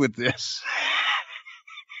to do with this.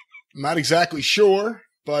 Not exactly sure,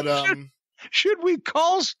 but should we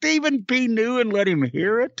call Stephen P. New and let him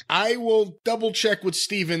hear it? I will double check with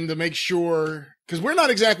Stephen to make sure, because we're not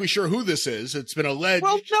exactly sure who this is. It's been alleged.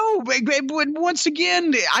 Well, no, but once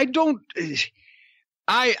again, I don't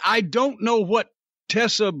know what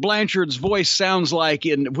Tessa Blanchard's voice sounds like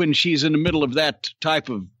when she's in the middle of that type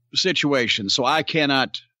of situation. So I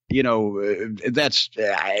cannot, but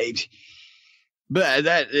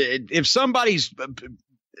that if somebody's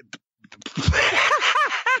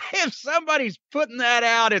if somebody's putting that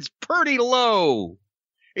out, it's pretty low.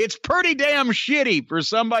 It's pretty damn shitty for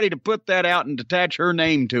somebody to put that out and attach her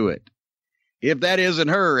name to it. If that isn't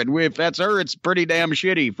her, and if that's her, it's pretty damn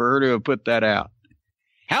shitty for her to have put that out.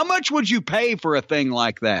 How much would you pay for a thing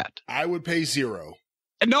like that? I would pay $0.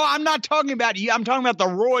 No, I'm not talking about you. I'm talking about the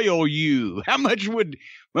royal you. How much would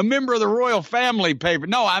a member of the royal family pay for?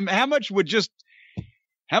 No, how much would that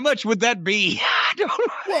be? I don't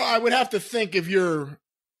know. Well, I would have to think if you're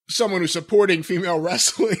someone who's supporting female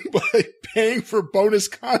wrestling by paying for bonus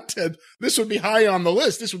content, this would be high on the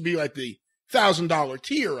list. This would be like the $1,000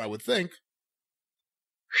 tier, I would think.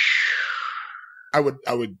 I would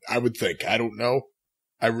think. I don't know.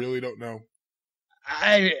 I really don't know.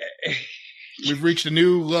 We've reached a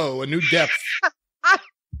new low, a new depth.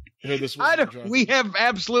 We have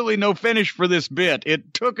absolutely no finish for this bit.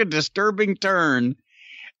 It took a disturbing turn,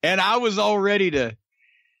 and I was all ready to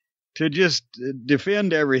just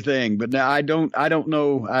defend everything, but now I don't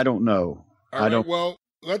know. All right, well,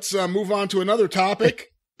 let's move on to another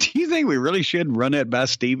topic. Do you think we really should run that by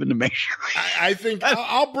Steven to make sure? I think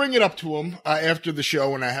I'll bring it up to him after the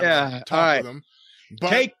show when I have a talk with him.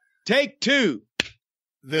 But take 2.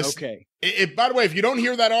 Okay. By the way, if you don't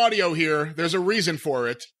hear that audio here, there's a reason for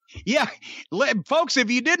it. Yeah, folks, if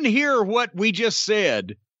you didn't hear what we just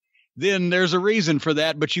said, then there's a reason for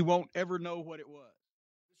that, but you won't ever know what it was.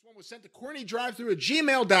 This one was sent to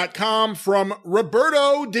cornydrivethrue@gmail.com from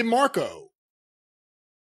Roberto DeMarco,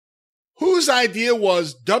 whose idea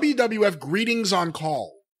was WWF Greetings on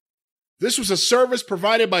Call. This was a service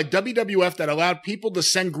provided by WWF that allowed people to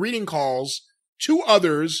send greeting calls to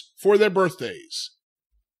others for their birthdays.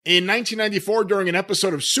 In 1994, during an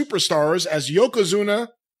episode of Superstars, as Yokozuna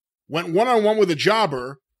went one-on-one with a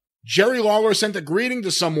jobber, Jerry Lawler sent a greeting to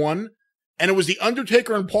someone, and it was The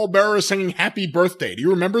Undertaker and Paul Bearer singing Happy Birthday. Do you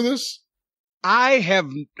remember this? I have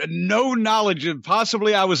no knowledge of,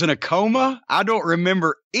 possibly I was in a coma. I don't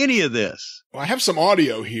remember any of this. Well, I have some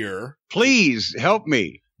audio here. Please help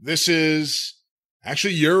me. This is,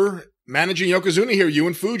 actually, you're managing Yokozuna here, you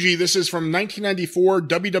and Fuji. This is from 1994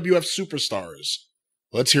 WWF Superstars.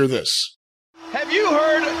 Let's hear this. Have you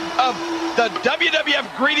heard of the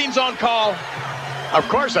WWF Greetings on Call? Of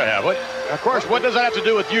course I have. Of course, what does that have to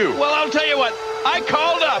do with you? Well, I'll tell you what. I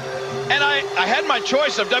called up, and I had my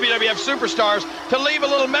choice of WWF Superstars to leave a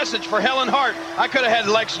little message for Helen Hart. I could have had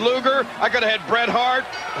Lex Luger. I could have had Bret Hart.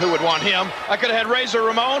 Who would want him? I could have had Razor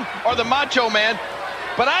Ramon or the Macho Man.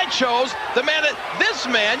 But I chose the man that this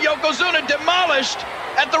man, Yokozuna, demolished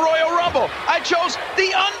at the Royal Rumble. I chose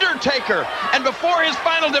The Undertaker. And before his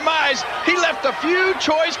final demise, he left a few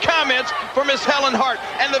choice comments for Miss Helen Hart.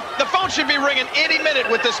 And the phone should be ringing any minute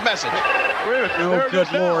with this message. Oh,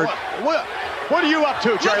 good Lord. What are you up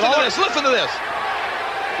to, Jerry Lawler? Listen to this.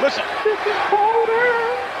 Listen. This is Calder.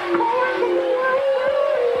 Calling from the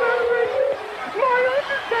My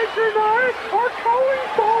Undertaker and I are calling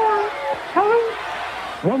for. Hello?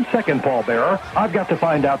 1 second, Paul Bearer. I've got to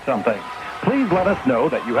find out something. Please let us know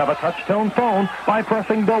that you have a touch-tone phone by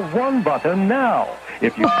pressing the 1 button now.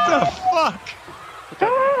 If you... What the fuck?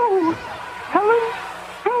 Hello? Helen?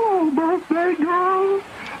 Hello, birthday girl.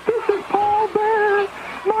 This is Paul Bear.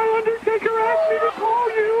 My Undertaker asked me to call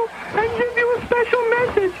you and give you a special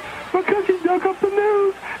message because he dug up the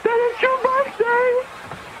news that it's your birthday.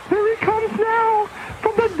 Here he comes now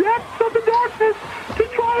from the depths of the darkness to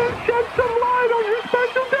try and shed some light on your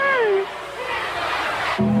special day.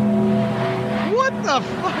 What the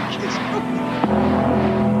fuck is going on?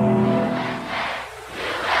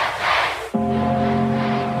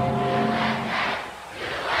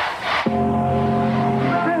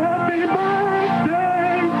 Happy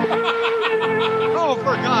birthday to you. Oh,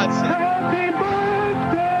 for God's sake. Happy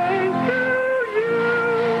birthday to you.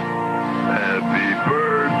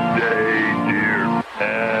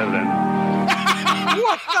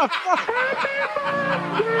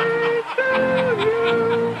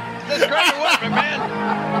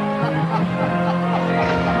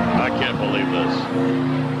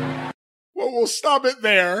 we'll stop it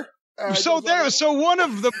there. So one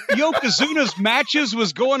of the Yokozuna's matches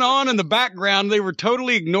was going on in the background. They were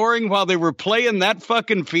totally ignoring while they were playing that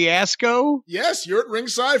fucking fiasco. Yes, you're at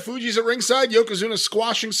ringside. Fuji's at ringside. Yokozuna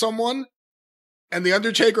squashing someone. And The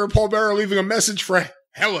Undertaker and Paul Bearer are leaving a message for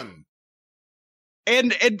Helen.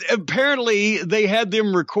 And apparently they had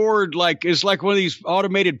them record it's like one of these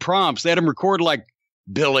automated prompts. They had them record like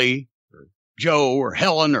Billy or Joe or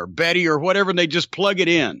Helen or Betty or whatever, and they just plug it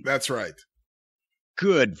in. That's right.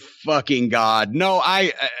 Good fucking God. No,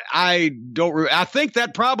 I don't. I think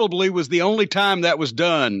that probably was the only time that was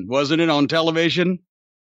done, wasn't it, on television?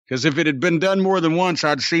 Because if it had been done more than once,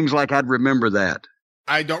 it seems like I'd remember that.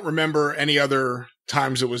 I don't remember any other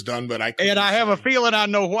times it was done, but I have a feeling I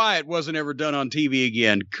know why it wasn't ever done on TV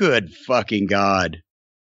again. Good fucking God.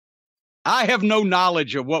 I have no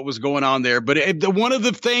knowledge of what was going on there, but one of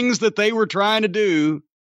the things that they were trying to do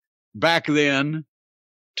back then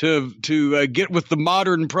to get with the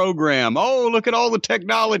modern program. Oh, look at all the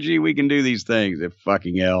technology. We can do these things. If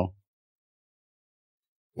fucking hell.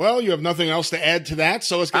 Well, you have nothing else to add to that,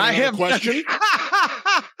 so let's get another question.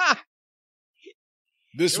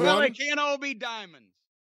 It can't all be diamonds.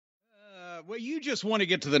 Well, you just want to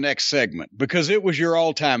get to the next segment because it was your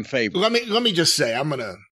all-time favorite. Let me just say, I'm going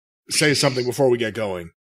to say something before we get going.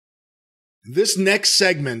 This next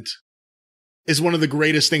segment is one of the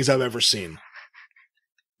greatest things I've ever seen.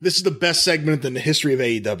 This is the best segment in the history of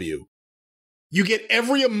AEW. You get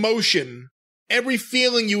every emotion, every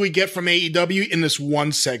feeling you would get from AEW in this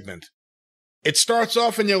one segment. It starts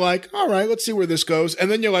off and you're like, all right, let's see where this goes. And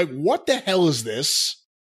then you're like, what the hell is this?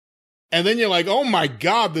 And then you're like, oh my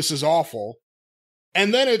God, this is awful.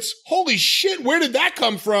 And then it's, holy shit, where did that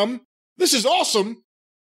come from? This is awesome.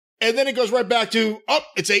 And then it goes right back to,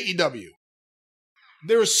 it's AEW.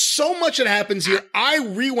 There is so much that happens here. I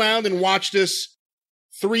rewound and watched this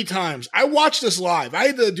 3 times. I watched this live. I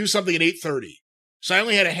had to do something at 8:30. So I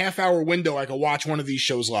only had a half-hour window I could watch one of these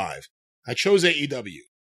shows live. I chose AEW.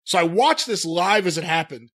 So I watched this live as it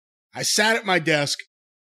happened. I sat at my desk.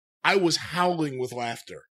 I was howling with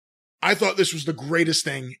laughter. I thought this was the greatest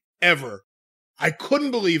thing ever. I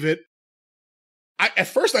couldn't believe it. At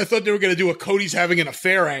first, I thought they were going to do a Cody's having an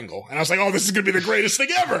affair angle. And I was like, oh, this is going to be the greatest thing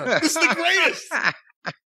ever. This is the greatest.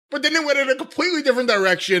 But then it went in a completely different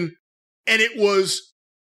direction. And it was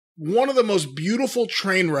one of the most beautiful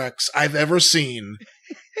train wrecks I've ever seen.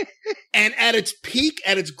 And at its peak,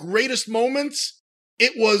 at its greatest moments,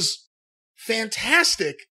 it was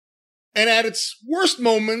fantastic. And at its worst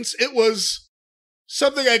moments, it was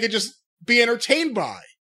something I could just be entertained by.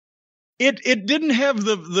 It didn't have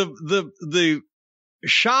the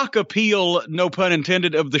shock appeal, no pun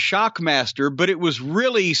intended, of the Shockmaster, but it was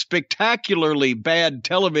really spectacularly bad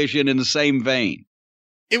television in the same vein.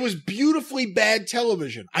 It was beautifully bad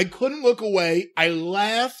television. I couldn't look away. I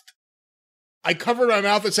laughed. I covered my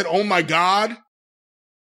mouth and said, oh my God.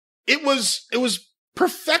 It was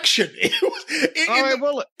perfection. In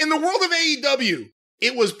the world of AEW,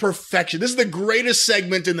 it was perfection. This is the greatest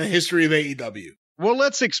segment in the history of AEW. Well,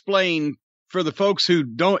 let's explain for the folks who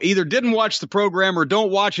didn't watch the program or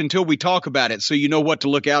don't watch until we talk about it so you know what to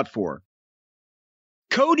look out for.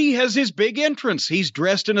 Cody has his big entrance. He's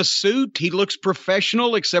dressed in a suit. He looks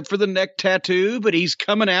professional except for the neck tattoo, but he's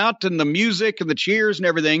coming out and the music and the cheers and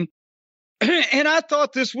everything. And I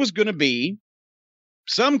thought this was going to be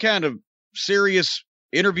some kind of serious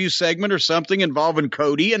interview segment or something involving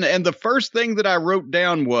Cody. And the first thing that I wrote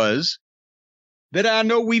down was that I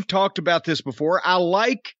know we've talked about this before. I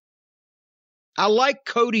like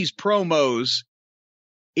Cody's promos,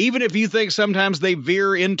 even if you think sometimes they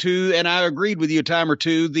veer into, and I agreed with you a time or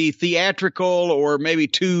two, the theatrical or maybe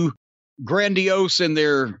too grandiose in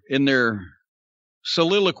their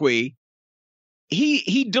soliloquy.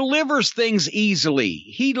 He delivers things easily.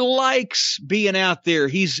 He likes being out there.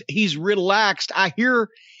 He's relaxed. I hear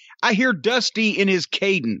Dusty in his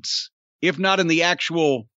cadence, if not in the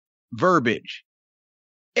actual verbiage.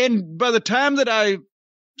 And by the time that I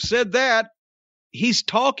said that, he's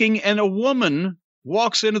talking and a woman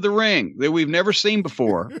walks into the ring that we've never seen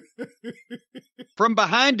before from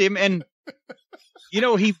behind him. And,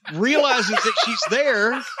 he realizes that she's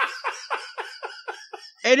there.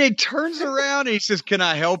 And he turns around and he says, can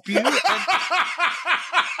I help you? I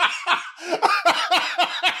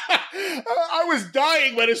was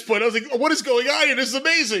dying by this point. I was like, what is going on here? This is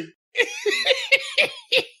amazing.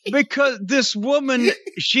 Because this woman,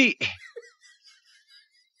 she's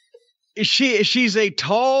a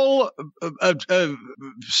tall,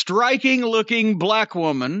 striking looking black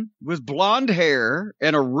woman with blonde hair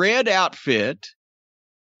and a red outfit.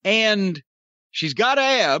 And she's got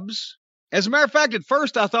abs. As a matter of fact, at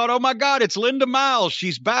first I thought, oh my God, it's Linda Miles.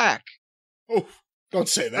 She's back. Oh, don't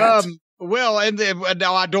say that. Well, and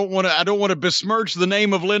now I don't want to besmirch the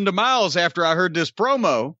name of Linda Miles after I heard this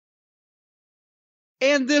promo.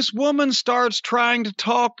 And this woman starts trying to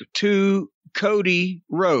talk to Cody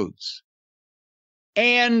Rhodes.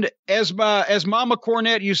 And as Mama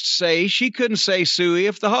Cornette used to say, she couldn't say suey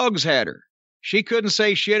if the hogs had her. She couldn't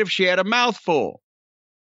say shit if she had a mouthful.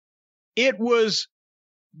 It was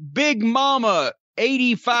Big Mama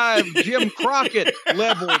 85 Jim Crockett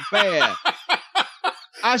level bad.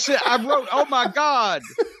 I wrote, oh my God.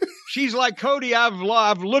 She's like, Cody, I've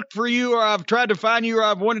looked for you, or I've tried to find you, or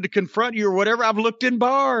I've wanted to confront you, or whatever. I've looked in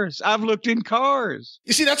bars. I've looked in cars.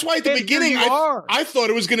 You see, that's why at the beginning I thought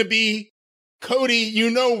it was going to be, Cody,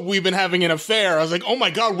 we've been having an affair. I was like, oh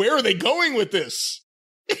my God, where are they going with this?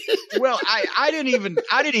 Well, I didn't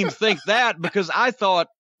even think that, because I thought,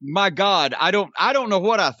 my God, I don't know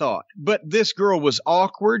what I thought, but this girl was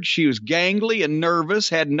awkward. She was gangly and nervous,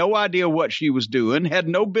 had no idea what she was doing, had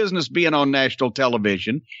no business being on national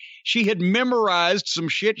television. She had memorized some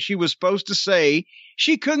shit she was supposed to say.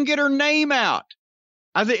 She couldn't get her name out.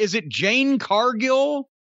 Is it Jane Cargill?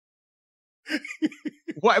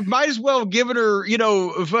 Well, might as well have given her,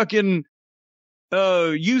 fucking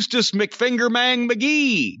Eustace McFingermang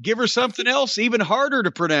McGee. Give her something else even harder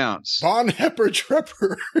to pronounce. Von Hepper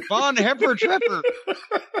Trepper. Von Hepper Trepper.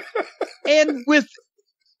 And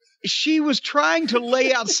she was trying to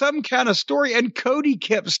lay out some kind of story, and Cody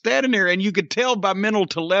kept standing there, and you could tell by mental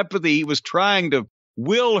telepathy he was trying to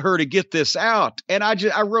will her to get this out. And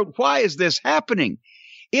I wrote, why is this happening?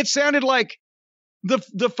 It sounded like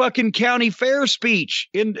the fucking county fair speech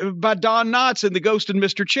by Don Knotts in The Ghost and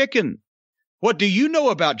Mr. Chicken. What do you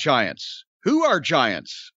know about giants? Who are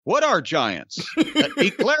giants? What are giants? Let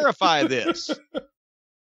me clarify this.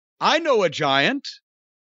 I know a giant.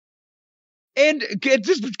 And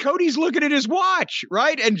Cody's looking at his watch,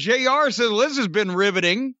 right? And JR says, this has been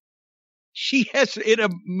riveting. She has, in a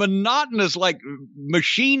monotonous, like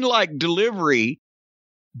machine-like delivery,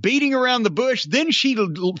 beating around the bush. Then she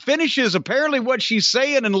finishes apparently what she's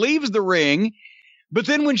saying and leaves the ring. But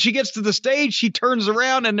then when she gets to the stage, she turns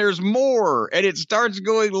around and there's more, and it starts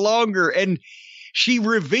going longer. And she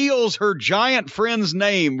reveals her giant friend's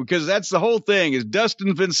name, because that's the whole thing. Is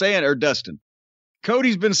Dustin's been saying, or Dustin,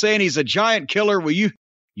 Cody's been saying he's a giant killer. Well,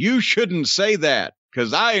 you shouldn't say that,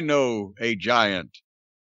 because I know a giant.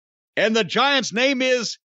 And the giant's name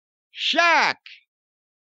is Shaq.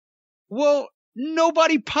 Well,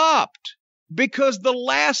 nobody popped, because the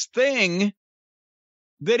last thing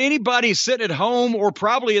that anybody sitting at home or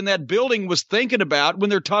probably in that building was thinking about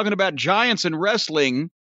when they're talking about giants in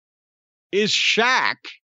wrestling is Shaq.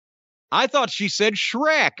 I thought she said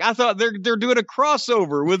Shrek. I thought they're doing a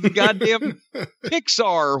crossover with the goddamn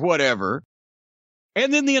Pixar or whatever.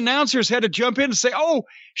 And then the announcers had to jump in and say, oh,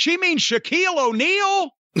 she means Shaquille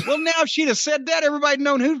O'Neal? Well, now if she'd have said that, everybody'd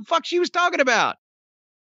known who the fuck she was talking about.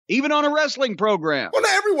 Even on a wrestling program. Well,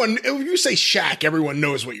 not everyone, if you say Shaq, everyone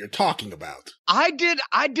knows what you're talking about. I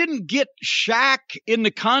didn't get Shaq in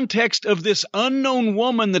the context of this unknown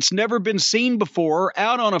woman that's never been seen before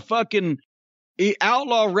out on a fucking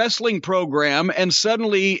outlaw wrestling program, and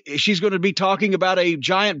suddenly she's going to be talking about a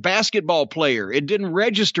giant basketball player. It didn't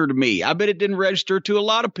register to me. I bet it didn't register to a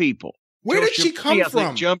lot of people. Where did she come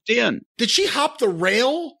from? Jumped in. Did she hop the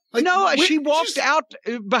rail? Like, no, she walked out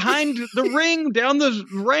behind the ring down the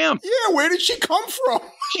ramp. Yeah, where did she come from?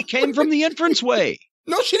 She came from the entranceway.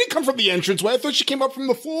 No, she didn't come from the entranceway. I thought she came up from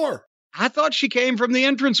the floor. I thought she came from the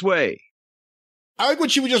entranceway. I like when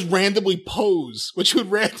she would just randomly pose, when she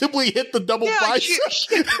would randomly hit the double bicep.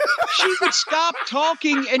 She would stop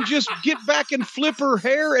talking and just get back and flip her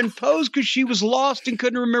hair and pose because she was lost and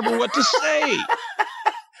couldn't remember what to say.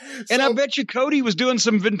 And I bet you Cody was doing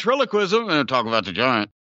some ventriloquism and talk about the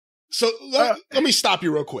giant. So let me stop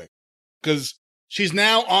you real quick, because she's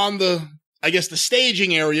now on the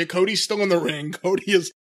staging area. Cody's still in the ring. Cody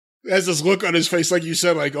has this look on his face, like you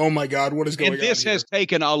said, like, oh my God, what is going on? And this has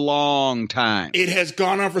taken a long time. It has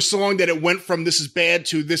gone on for so long that it went from this is bad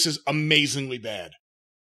to this is amazingly bad.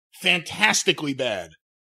 Fantastically bad.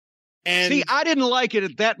 And see, I didn't like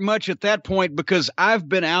it that much at that point, because I've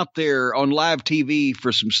been out there on live TV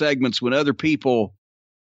for some segments when other people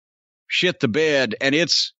shit the bed, and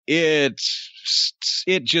it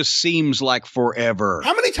just seems like forever.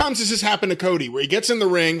 How many times has this happened to Cody, where he gets in the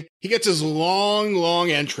ring, he gets his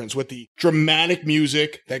long entrance with the dramatic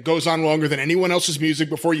music that goes on longer than anyone else's music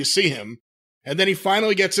before you see him, and then he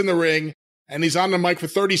finally gets in the ring, and he's on the mic for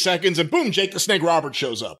 30 seconds, and boom, Jake the Snake Roberts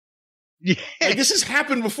shows up. Yeah. Like, this has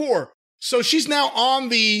happened before. So she's now on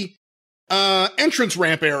the entrance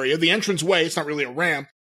ramp area, the entrance way. It's not really a ramp.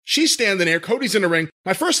 She's standing there. Cody's in the ring.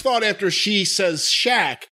 My first thought after she says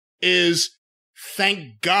Shaq is,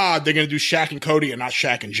 thank God they're going to do Shaq and Cody and not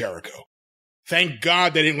Shaq and Jericho. Thank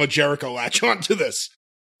God they didn't let Jericho latch onto this.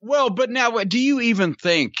 Well, but now, do you even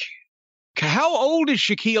think, how old is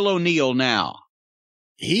Shaquille O'Neal now?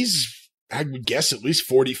 He's, I would guess, at least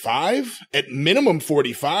 45. At minimum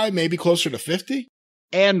 45, maybe closer to 50.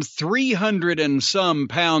 And 300 and some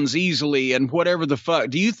pounds easily and whatever the fuck.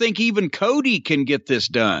 Do you think even Cody can get this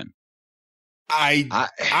done?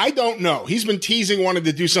 I don't know. He's been teasing wanting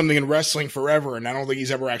to do something in wrestling forever, and I don't think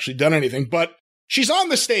he's ever actually done anything. But she's on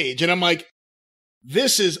the stage, and I'm like,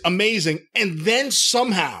 this is amazing. And then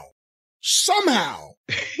somehow,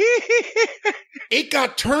 it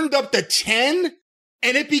got turned up to 10,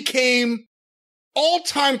 and it became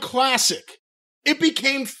all-time classic. It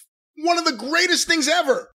became one of the greatest things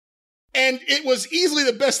ever. And it was easily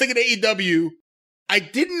the best thing in AEW. I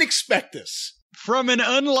didn't expect this. From an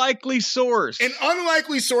unlikely source. An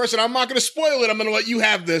unlikely source, and I'm not going to spoil it. I'm going to let you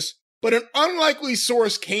have this. But an unlikely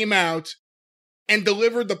source came out and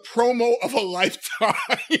delivered the promo of a lifetime.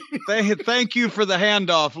 Thank you for the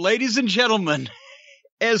handoff. Ladies and gentlemen,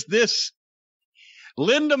 as this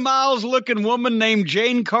Linda Miles-looking woman named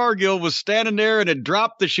Jane Cargill was standing there and had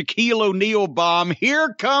dropped the Shaquille O'Neal bomb,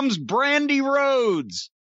 here comes Brandy Rhodes.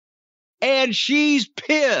 And she's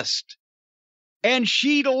pissed. And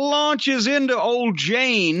she launches into old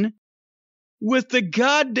Jane with the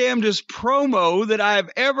goddamnedest promo that I've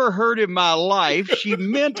ever heard in my life. She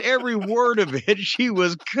meant every word of it. She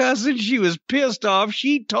was cussing. She was pissed off.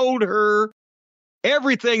 She told her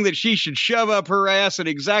everything that she should shove up her ass and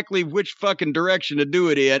exactly which fucking direction to do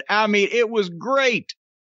it in. I mean, it was great.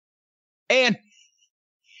 And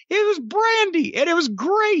it was Brandy, and it was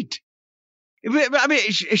great. I mean,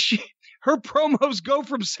 her promos go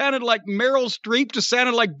from sounding like Meryl Streep to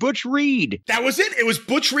sounding like Butch Reed. That was it. It was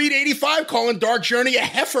Butch Reed 85 calling Dark Journey a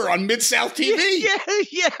heifer on Mid-South TV.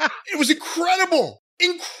 Yeah. It was incredible.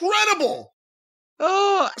 Incredible.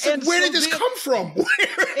 Oh, and where did this come from?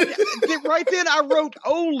 Right then, I wrote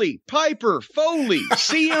Ole, Piper, Foley,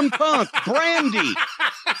 CM Punk, Brandy.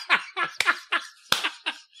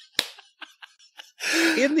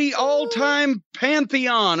 In the all-time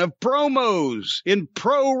pantheon of promos in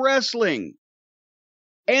pro wrestling.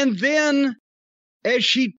 And then, as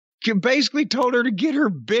she basically told her to get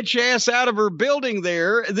her bitch ass out of her building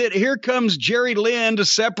there, that here comes Jerry Lynn to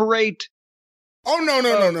separate. Oh,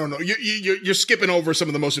 no. You're skipping over some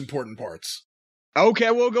of the most important parts.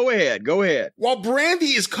 Okay, well, go ahead. While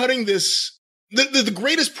Brandy is cutting this, the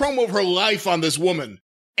greatest promo of her life on this woman,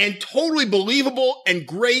 and totally believable and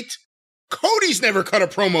great, Cody's never cut a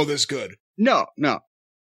promo this good. No.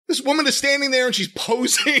 This woman is standing there and she's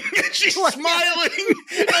posing and she's smiling.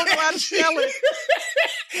 You don't know how to sell it.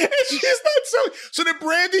 And she's not selling. So then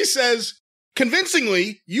Brandy says,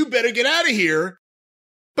 convincingly, you better get out of here.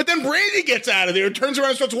 But then Brandy gets out of there and turns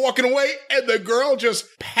around and starts walking away, and the girl just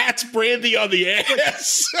pats Brandy on the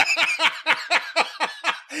ass.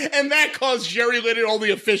 And that caused Jerry Lynn and all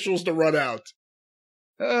the officials to run out.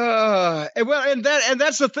 And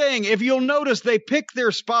that's the thing. If you'll notice, they pick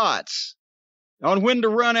their spots on when to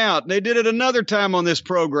run out. They did it another time on this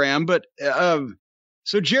program, but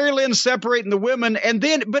so Jerry Lynn's separating the women, and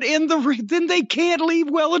then they can't leave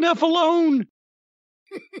well enough alone.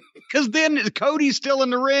 Because then Cody's still in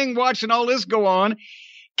the ring watching all this go on.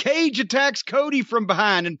 Cage attacks Cody from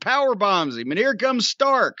behind and power bombs him. And here comes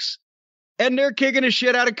Starks. And they're kicking the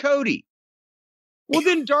shit out of Cody. Well,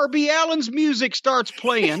 then Darby Allin's music starts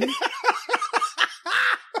playing.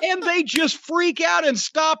 And they just freak out and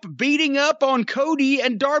stop beating up on Cody.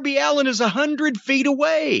 And Darby Allin is 100 feet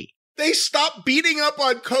away. They stop beating up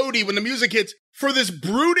on Cody when the music hits for this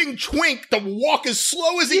brooding twink to walk as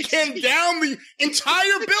slow as he can down the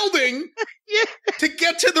entire building to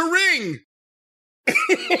get to the ring.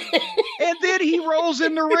 And then he rolls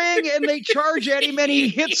in the ring and they charge at him and he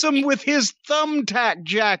hits him with his thumbtack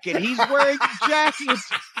jacket. He's wearing a jacket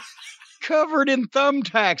covered in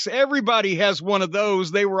thumbtacks. Everybody has one of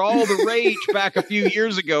those. They were all the rage back a few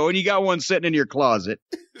years ago, and you got one sitting in your closet.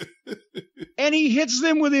 And he hits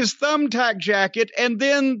them with his thumbtack jacket, and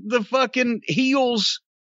then the fucking heels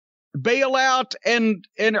bail out and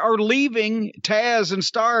are leaving Taz and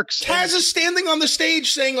Starks. Taz is standing on the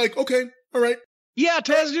stage saying, like, okay, all right. Yeah,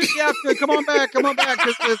 Taz, come on back.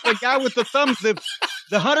 The guy with the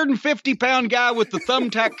 150-pound guy with the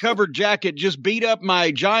thumbtack covered jacket just beat up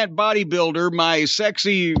my giant bodybuilder, my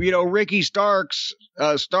sexy, Ricky Starks,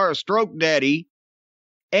 stroke daddy.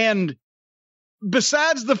 And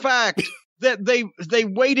besides the fact that they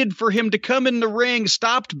waited for him to come in the ring,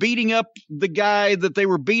 stopped beating up the guy that they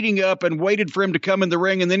were beating up, and waited for him to come in the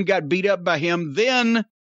ring, and then got beat up by him. Then,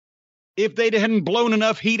 if they hadn't blown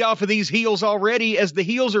enough heat off of these heels already, as the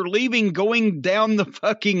heels are leaving, going down the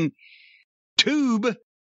fucking tube,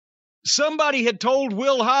 somebody had told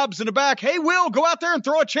Will Hobbs in the back, "Hey, Will, go out there and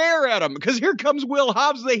throw a chair at him," because here comes Will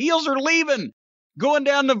Hobbs. The heels are leaving, going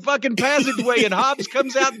down the fucking passageway, and Hobbs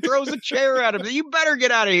comes out and throws a chair at him. You better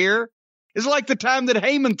get out of here. It's like the time that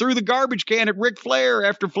Heyman threw the garbage can at Ric Flair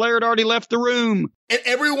after Flair had already left the room. And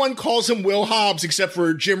everyone calls him Will Hobbs except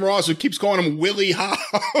for Jim Ross, who keeps calling him Willie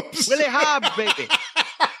Hobbs. Willie Hobbs, baby.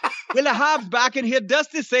 Willie Hobbs, back in here,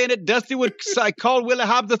 Dusty saying it. Dusty would call Willie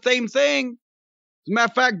Hobbs the same thing. As a matter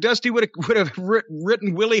of fact, Dusty would have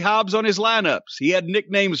written Willie Hobbs on his lineups. He had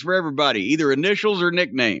nicknames for everybody, either initials or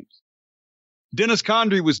nicknames. Dennis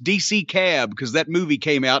Condrey was DC Cab because that movie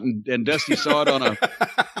came out and Dusty saw it on a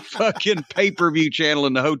fucking pay-per-view channel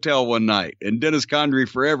in the hotel one night. And Dennis Condrey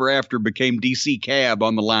forever after became DC Cab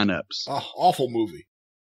on the lineups. Oh, awful movie.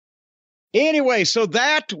 Anyway, so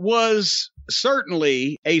that was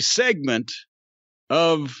certainly a segment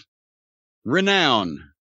of renown.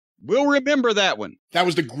 We'll remember that one. That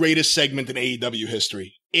was the greatest segment in AEW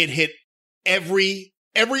history. It hit every,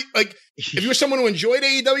 like, if you're someone who enjoyed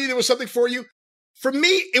AEW, there was something for you. For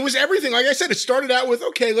me, it was everything. Like I said, it started out with,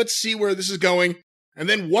 okay, let's see where this is going. And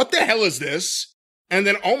then, what the hell is this? And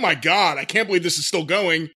then, oh my God, I can't believe this is still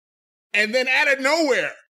going. And then out of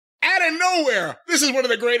nowhere, this is one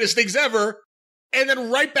of the greatest things ever. And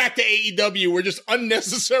then right back to AEW where just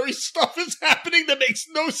unnecessary stuff is happening that makes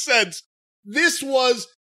no sense. This was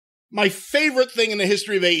my favorite thing in the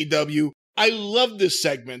history of AEW. I love this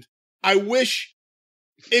segment. I wish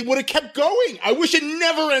it would have kept going. I wish it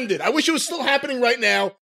never ended. I wish it was still happening right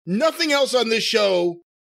now. Nothing else on this show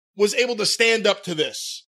was able to stand up to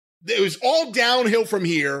this. It was all downhill from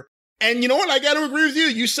here. And you know what? I got to agree with you.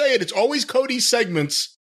 You say it. It's always Cody's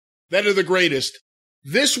segments that are the greatest.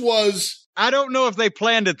 This was... I don't know if they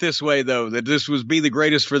planned it this way, though, that this was be the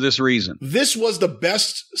greatest for this reason. This was the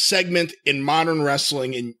best segment in modern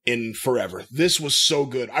wrestling in forever. This was so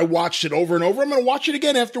good. I watched it over and over. I'm going to watch it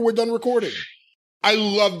again after we're done recording. I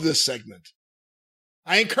love this segment.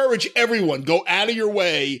 I encourage everyone, go out of your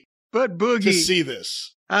way but Boogie, to see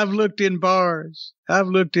this. I've looked in bars. I've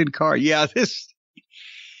looked in cars. Yeah, this...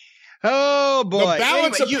 Oh, boy. The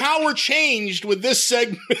balance of power changed with this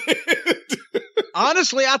segment.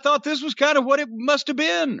 Honestly, I thought this was kind of what it must have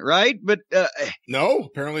been, right? But no,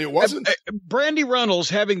 apparently it wasn't. Brandy Runnels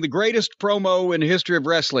having the greatest promo in the history of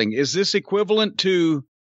wrestling. Is this equivalent to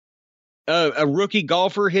a rookie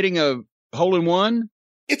golfer hitting a hole-in-one?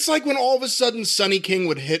 It's like when all of a sudden Sonny King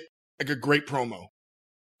would hit like a great promo.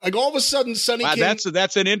 Like all of a sudden Sonny King.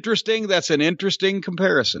 That's an interesting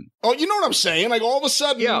comparison. Oh, you know what I'm saying? Like all of a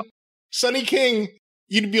sudden, Sonny King,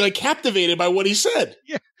 you'd be like captivated by what he said.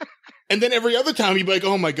 Yeah. And then every other time you'd be like,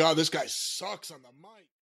 oh my God, this guy sucks on the mic.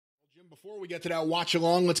 Well, Jim, before we get to that watch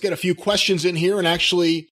along, let's get a few questions in here. And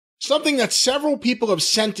actually, something that several people have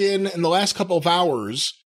sent in the last couple of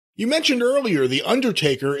hours. You mentioned earlier, The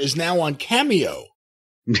Undertaker is now on Cameo.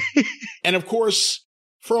 And of course,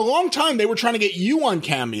 for a long time, they were trying to get you on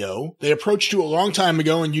Cameo. They approached you a long time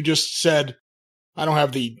ago and you just said, I don't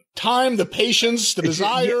have the time, the patience, the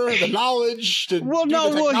desire, the knowledge to do the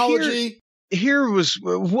technology. Here was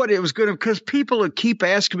what it was going to, because people would keep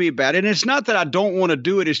asking me about it. And it's not that I don't want to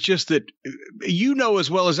do it. It's just that, you know,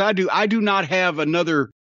 as well as I do not have another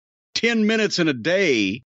 10 minutes in a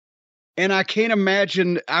day. And I can't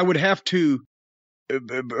imagine I would have to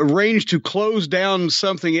arrange to close down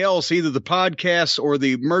something else, either the podcast or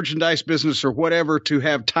the merchandise business or whatever, to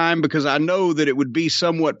have time, because I know that it would be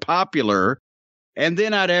somewhat popular. And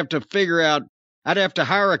then I'd have to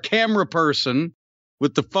hire a camera person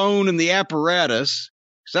with the phone and the apparatus,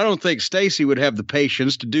 because I don't think Stacy would have the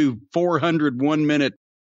patience to do 400 1-minute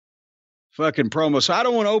fucking promos. So I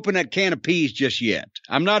don't want to open that can of peas just yet.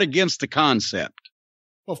 I'm not against the concept.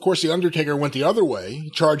 Well, of course, The Undertaker went the other way. He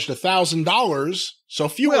charged $1,000, so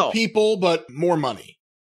fewer people, but more money.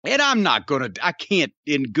 And I can't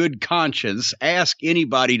in good conscience ask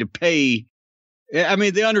anybody to pay. I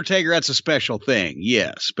mean, The Undertaker, that's a special thing,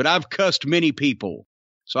 yes. But I've cussed many people.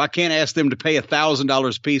 So I can't ask them to pay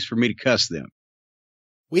 $1,000 a piece for me to cuss them.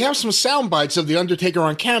 We have some sound bites of The Undertaker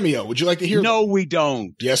on Cameo. Would you like to hear them? No, we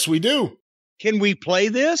don't. Yes, we do. Can we play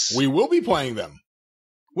this? We will be playing them.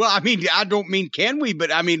 Well, I mean, I don't mean can we, but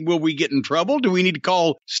I mean, will we get in trouble? Do we need to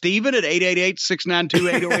call Steven at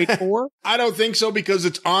 888-692-8084? I don't think so, because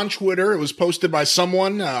it's on Twitter. It was posted by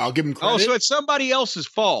someone. I'll give him credit. Oh, so it's somebody else's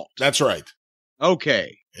fault. That's right.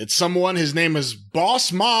 Okay. It's someone. His name is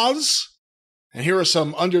Boss Maz. And here are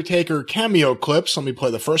some Undertaker cameo clips. Let me play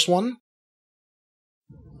the first one.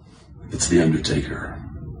 It's the Undertaker.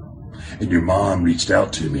 And your mom reached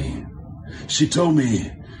out to me. She told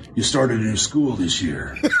me you started a new school this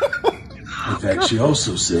year. In fact, she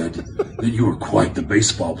also said that you were quite the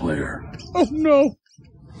baseball player. Oh, no. All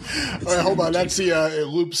right, hold on. That's the, it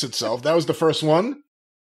loops itself. That was the first one.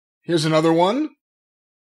 Here's another one.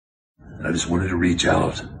 I just wanted to reach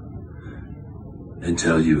out and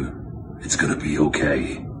tell you it's going to be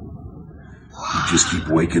okay. You just keep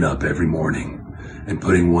waking up every morning and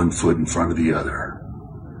putting one foot in front of the other.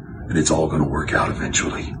 And it's all going to work out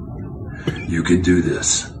eventually. You can do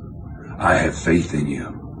this. I have faith in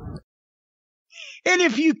you. And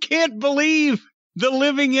if you can't believe the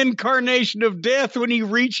living incarnation of death when he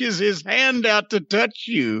reaches his hand out to touch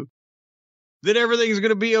you, that everything's going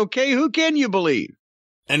to be okay, who can you believe?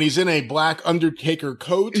 And he's in a black Undertaker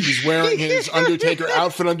coat. He's wearing his Undertaker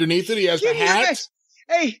outfit underneath it. He has the hat.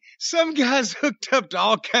 Hey, some guy's hooked up to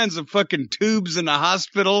all kinds of fucking tubes in the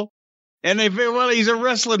hospital. And they feel, well, he's a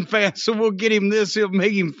wrestling fan, so we'll get him this. It'll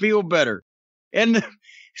make him feel better. And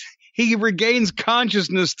he regains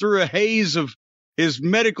consciousness through a haze of his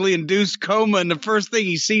medically induced coma. And the first thing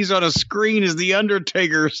he sees on a screen is the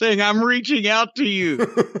Undertaker saying, I'm reaching out to you.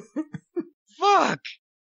 Fuck.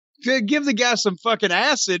 To give the guy some fucking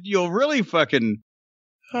acid, you'll really fucking...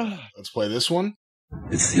 Let's play this one.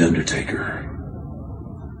 It's the Undertaker.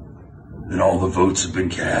 And all the votes have been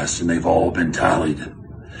cast, and they've all been tallied.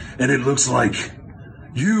 And it looks like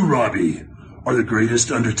you, Robbie, are the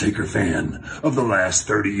greatest Undertaker fan of the last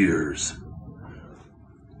 30 years.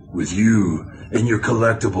 With you and your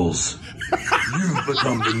collectibles, you've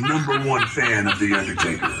become the #1 fan of the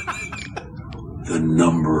Undertaker. The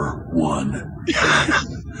 #1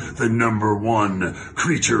 fan. The #1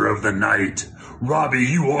 creature of the night. Robbie,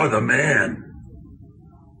 you are the man.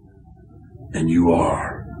 And you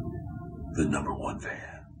are the #1 fan.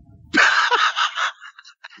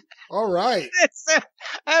 All right.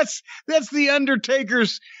 That's the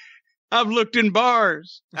Undertaker's. I've looked in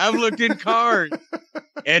bars. I've looked in cars.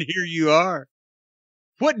 And here you are.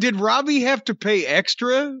 What, did Robbie have to pay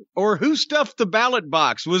extra? Or who stuffed the ballot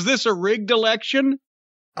box? Was this a rigged election?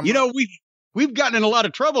 We've gotten in a lot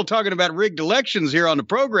of trouble talking about rigged elections here on the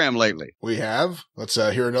program lately. We have. Let's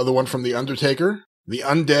hear another one from the Undertaker. The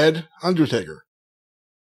undead Undertaker.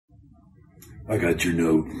 I got your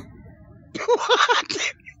note.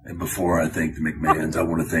 What? And before I thank the McMahons, I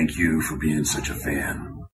want to thank you for being such a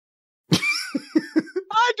fan.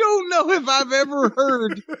 I don't know if I've ever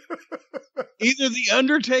heard either the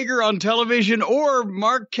Undertaker on television or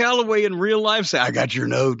Mark Calloway in real life say, I got your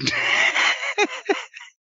note.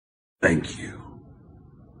 Thank you.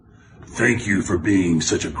 Thank you for being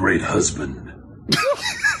such a great husband.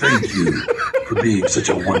 Thank you for being such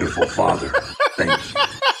a wonderful father. Thank you.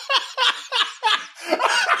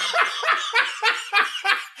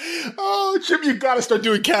 Oh, Jim, you got to start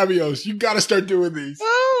doing cameos. You got to start doing these.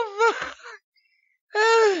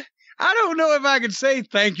 I don't know if I could say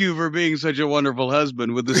thank you for being such a wonderful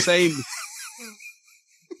husband with the same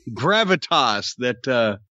gravitas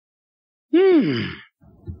that, You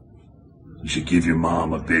should give your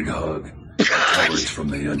mom a big hug. Tell her it's from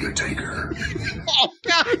the Undertaker. Oh,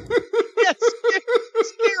 God. Yes,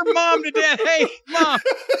 scare Mom to death. Hey, Mom.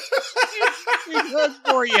 Here's a big hug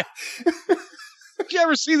for you. Did you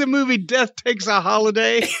ever see the movie Death Takes a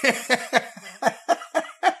Holiday?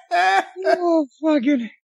 Oh, fucking.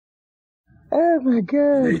 Oh, my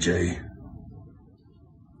God. AJ,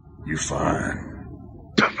 you're fine.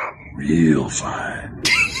 Real fine.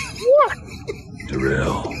 What?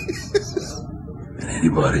 Darrell. And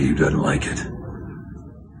anybody who doesn't like it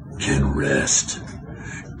can rest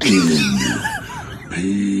in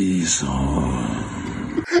peace.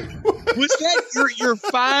 Was that you're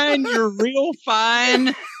fine? You're real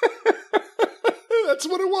fine? That's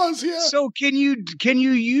what it was, yeah. So can you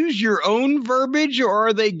use your own verbiage, or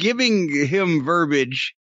are they giving him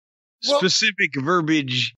verbiage? Well, specific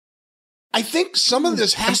verbiage? I think some of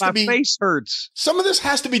this has to be... My face hurts. Some of this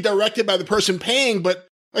has to be directed by the person paying, but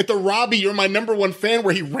like the Robbie, you're my #1 fan,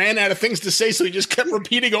 where he ran out of things to say, so he just kept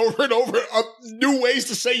repeating over and over new ways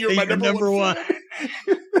to say you're my number one fan.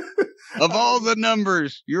 Of all the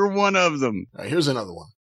numbers, you're one of them. All right, here's another one.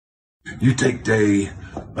 You take day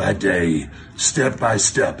by day, step by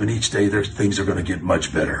step, and each day things are going to get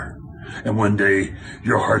much better. And one day,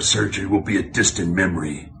 your heart surgery will be a distant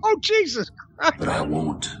memory. Oh, Jesus Christ. But I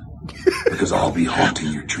won't, because I'll be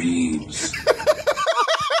haunting your dreams.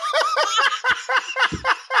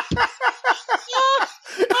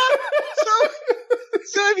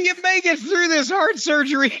 So if you make it through this heart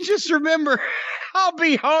surgery, just remember, I'll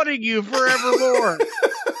be haunting you forevermore.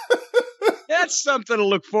 That's something to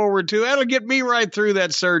look forward to. That'll get me right through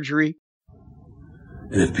that surgery.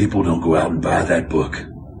 And if people don't go out and buy that book,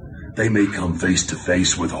 they may come face to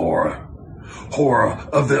face with horror. Horror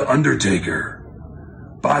of the Undertaker.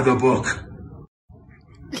 Buy the book.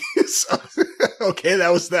 Okay,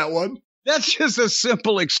 that was that one. That's just a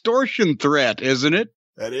simple extortion threat, isn't it?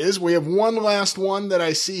 That is. We have one last one that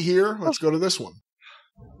I see here. Let's go to this one.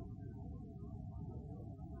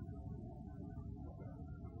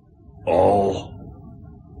 All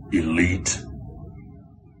elite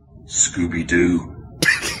Scooby-Doo.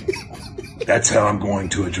 That's how I'm going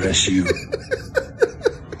to address you.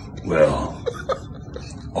 Well,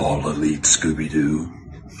 all elite Scooby-Doo.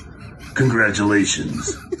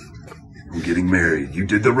 Congratulations on getting married. You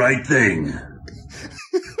did the right thing.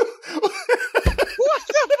 What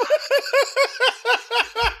the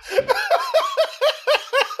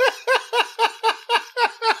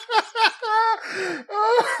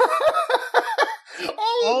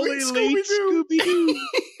All elite Scooby-Doo.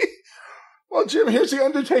 Well, Jim, here's the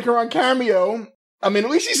Undertaker on Cameo. I mean,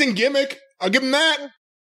 at least he's in gimmick. I'll give him that.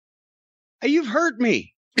 Hey, you've hurt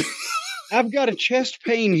me. I've got a chest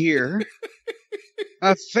pain here.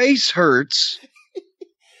 My face hurts.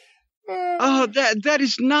 Oh, that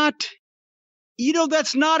is not... You know,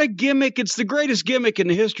 that's not a gimmick. It's the greatest gimmick in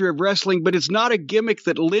the history of wrestling, but it's not a gimmick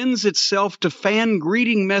that lends itself to fan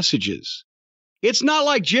greeting messages. It's not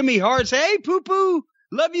like Jimmy Hart's, hey, poo-poo,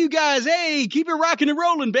 love you guys, hey, keep it rocking and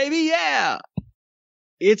rolling, baby, yeah.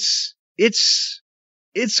 It's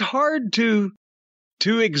hard to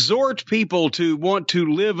exhort people to want to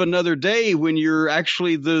live another day when you're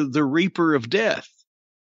actually the reaper of death.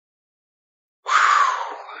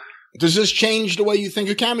 Does this change the way you think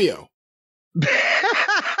of Cameo?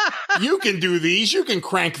 You can do these. You can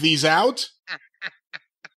crank these out.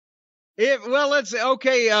 Let's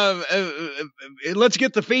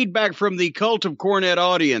get the feedback from the Cult of Cornette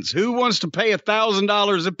audience. Who wants to pay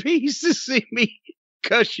 $1,000 a piece to see me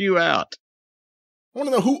cuss you out? I want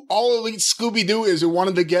to know who All Elite Scooby-Doo is who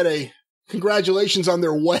wanted to get a congratulations on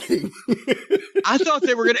their wedding. I thought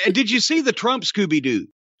they were going to... Did you see the Trump Scooby-Doo?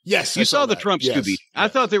 Yes, you saw the Trump yes, Scooby. Yes. I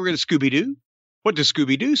thought they were going to Scooby-Doo. What does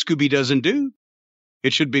Scooby do? Scooby doesn't do.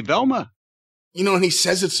 It should be Velma. You know, and he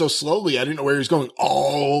says it so slowly, I didn't know where he was going.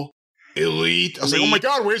 All elite. I was like, oh my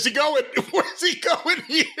God, where's he going? Where's he going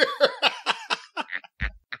here?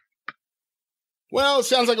 Well, it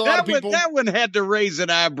sounds like a lot of people. That one had to raise an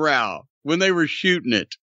eyebrow when they were shooting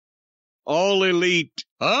it. All elite.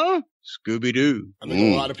 Huh? Scooby-Doo. I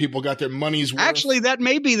think a lot of people got their money's worth. Actually, that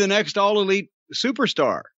may be the next All Elite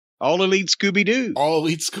superstar. All Elite Scooby-Doo. All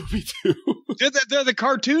Elite Scooby-Doo. They're the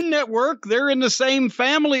Cartoon Network. They're in the same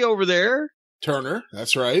family over there. Turner,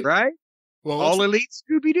 that's right. Right? Well, All Elite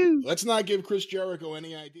Scooby-Doo. Let's not give Chris Jericho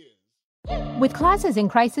any ideas. With classes in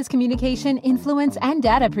crisis communication, influence, and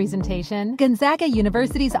data presentation, Gonzaga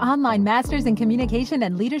University's online Masters in Communication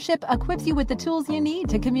and Leadership equips you with the tools you need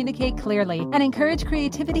to communicate clearly and encourage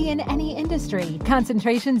creativity in any industry.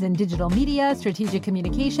 Concentrations in digital media, strategic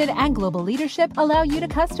communication, and global leadership allow you to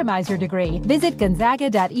customize your degree. Visit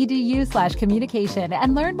gonzaga.edu/communication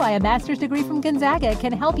and learn why a master's degree from Gonzaga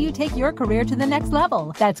can help you take your career to the next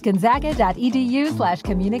level. That's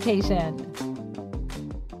gonzaga.edu/communication.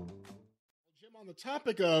 The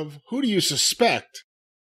topic of who do you suspect?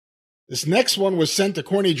 This next one was sent to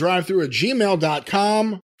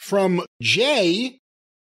cornydrivethrough@gmail.com from Jay.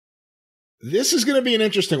 This is going to be an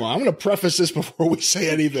interesting one. I'm going to preface this before we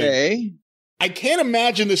say anything. Okay. I can't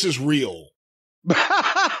imagine this is real. But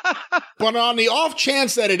on the off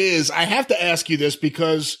chance that it is, I have to ask you this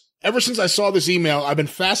because ever since I saw this email, I've been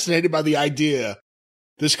fascinated by the idea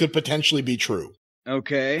this could potentially be true.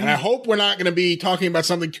 Okay. And I hope we're not going to be talking about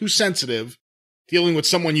something too sensitive, dealing with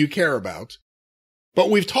someone you care about. But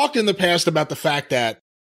we've talked in the past about the fact that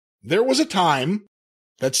there was a time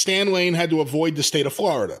that Stan Lane had to avoid the state of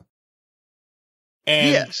Florida.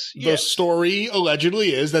 And the story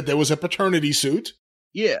allegedly is that there was a paternity suit.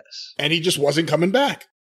 Yes. And he just wasn't coming back.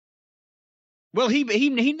 Well,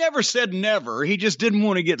 he never said never. He just didn't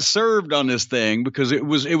want to get served on this thing because it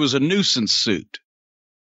was a nuisance suit.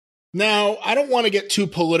 Now, I don't want to get too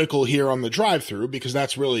political here on the drive-through because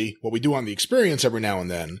that's really what we do on the Experience every now and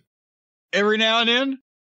then. Every now and then?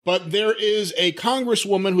 But there is a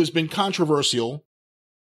congresswoman who's been controversial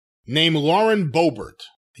named Lauren Boebert.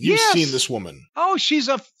 You've seen this woman. Oh, she's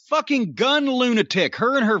a fucking gun lunatic.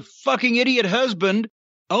 Her and her fucking idiot husband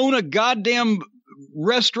own a goddamn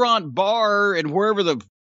restaurant bar and wherever the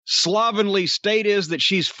slovenly state is that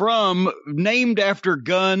she's from, named after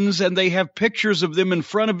guns, and they have pictures of them in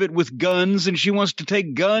front of it with guns, and she wants to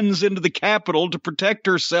take guns into the Capitol to protect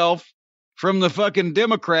herself from the fucking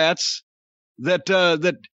Democrats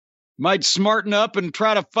that might smarten up and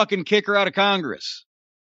try to fucking kick her out of Congress.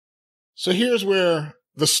 So here's where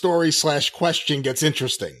the story/question gets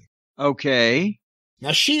interesting. Okay.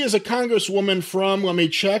 Now, she is a congresswoman from, let me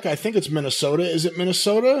check, I think it's Minnesota. Is it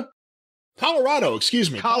Minnesota? Colorado, excuse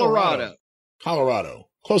me. Colorado.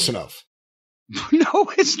 Close enough.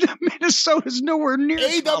 No, it's not. Minnesota's nowhere near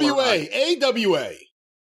AWA.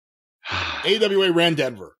 AWA ran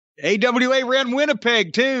Denver. AWA ran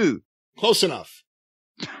Winnipeg, too. Close enough.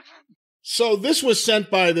 So this was sent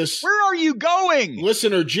by this... Where are you going?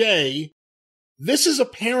 Listener Jay. This is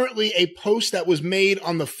apparently a post that was made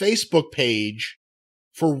on the Facebook page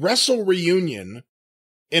for Wrestle Reunion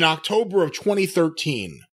in October of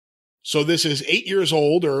 2013. So this is 8 years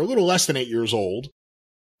old, or a little less than 8 years old.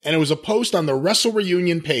 And it was a post on the Wrestle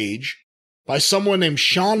Reunion page by someone named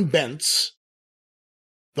Sean Bentz.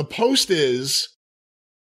 The post is,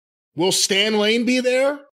 will Stan Lane be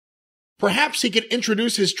there? Perhaps he could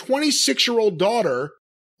introduce his 26-year-old daughter,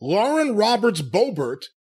 Lauren Roberts Boebert,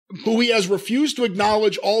 who he has refused to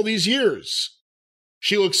acknowledge all these years.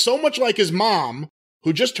 She looks so much like his mom,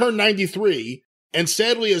 who just turned 93, and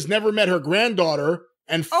sadly has never met her granddaughter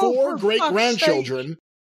and 4 great-grandchildren.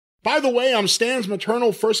 By the way, I'm Stan's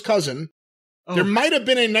maternal first cousin. There might have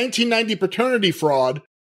been a 1990 paternity fraud,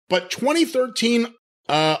 but 2013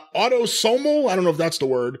 autosomal, I don't know if that's the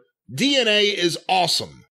word, DNA is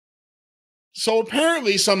awesome. So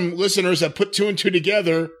apparently some listeners have put 2 and 2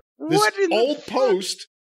 together. This old post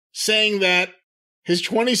saying that his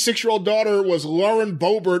 26-year-old daughter was Lauren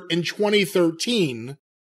Boebert in 2013.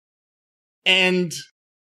 And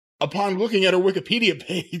upon looking at her Wikipedia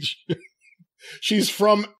page, she's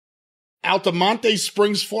from Altamonte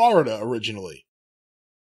Springs, Florida, originally.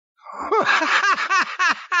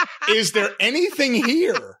 Is there anything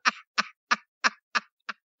here?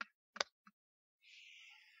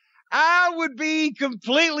 I would be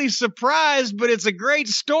completely surprised, but it's a great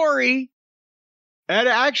story. And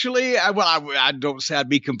actually, I don't say I'd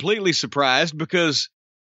be completely surprised because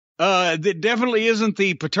that definitely isn't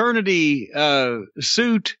the paternity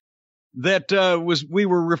suit that we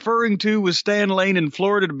were referring to with Stan Lane in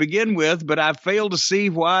Florida to begin with. But I fail to see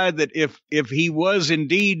why that if he was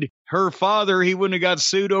indeed her father, he wouldn't have got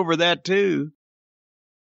sued over that too.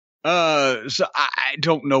 So I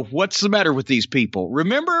don't know what's the matter with these people.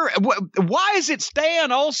 Remember, why is it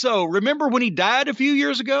Stan also? Remember when he died a few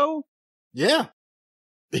years ago? Yeah.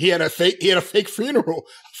 He had a fake funeral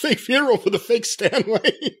for the fake Stan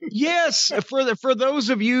Lane. Yes. For those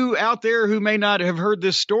of you out there who may not have heard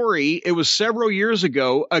this story, it was several years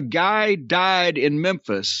ago. A guy died in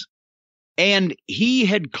Memphis and he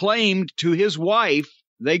had claimed to his wife,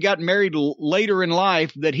 they got married later in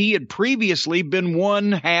life, that he had previously been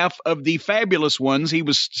one half of the Fabulous Ones.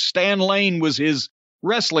 Stan Lane was his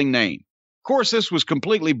wrestling name. Of course, this was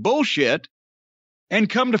completely bullshit. And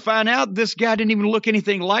come to find out, this guy didn't even look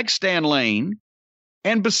anything like Stan Lane.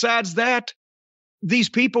 And besides that, these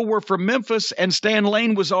people were from Memphis, and Stan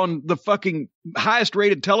Lane was on the fucking highest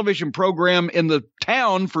rated television program in the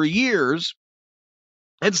town for years.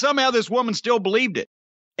 And somehow this woman still believed it.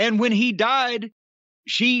 And when he died,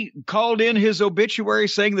 she called in his obituary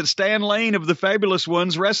saying that Stan Lane of the Fabulous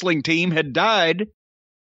Ones wrestling team had died.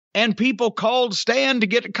 And people called Stan to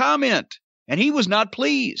get a comment, and he was not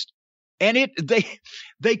pleased. And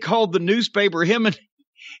they called the newspaper, him and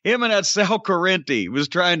that Sal Corrente was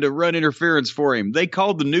trying to run interference for him. They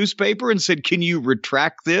called the newspaper and said, "Can you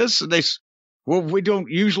retract this?" And they said, "Well, we don't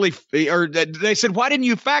usually," or they said, "Why didn't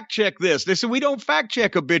you fact check this?" They said, "We don't fact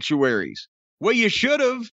check obituaries." Well, you should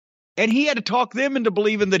have. And he had to talk them into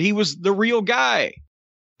believing that he was the real guy.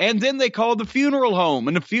 And then they called the funeral home,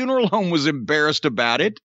 and the funeral home was embarrassed about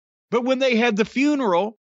it. But when they had the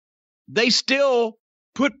funeral, they still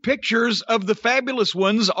put pictures of the Fabulous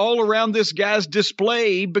Ones all around this guy's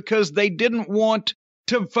display because they didn't want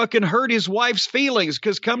to fucking hurt his wife's feelings.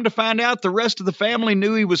 Because come to find out, the rest of the family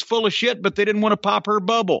knew he was full of shit, but they didn't want to pop her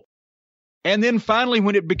bubble. And then finally,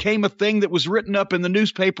 when it became a thing that was written up in the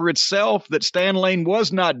newspaper itself that Stan Lane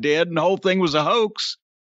was not dead and the whole thing was a hoax,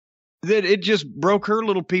 that it just broke her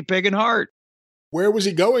little pea-pegging heart. Where was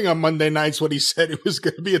he going on Monday nights when he said he was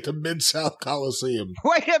going to be at the Mid-South Coliseum?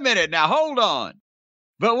 Wait a minute now, hold on.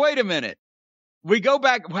 But wait a minute. We go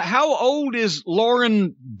back. How old is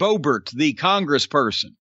Lauren Boebert, the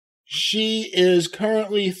congressperson? She is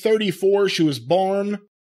currently 34. She was born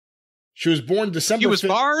December. She was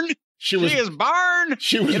born? She is born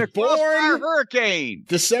in a crossfire hurricane.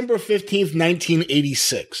 December 15th,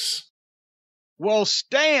 1986. Well,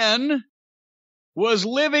 Stan was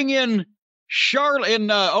living in Charlotte.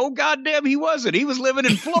 Goddamn, he wasn't. He was living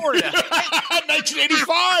in Florida.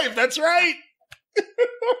 1985. That's right.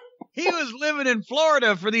 He was living in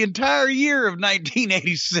Florida for the entire year of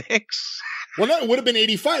 1986. Well, no, it would have been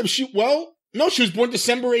 85. She was born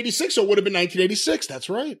December 86, so it would have been 1986. That's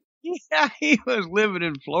right. Yeah, he was living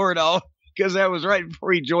in Florida because that was right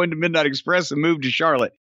before he joined the Midnight Express and moved to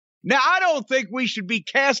Charlotte. Now, I don't think we should be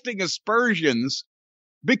casting aspersions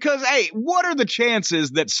because, hey, what are the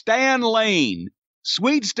chances that Stan Lane,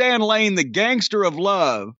 Sweet Stan Lane, the gangster of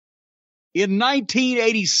love, in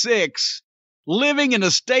 1986, living in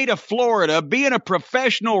the state of Florida, being a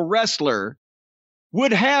professional wrestler,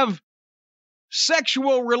 would have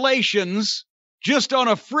sexual relations just on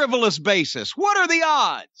a frivolous basis? What are the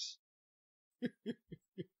odds?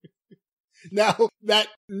 Now, that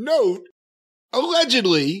note,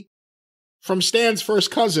 allegedly, from Stan's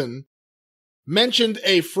first cousin, mentioned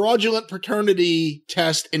a fraudulent paternity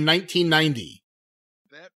test in 1990.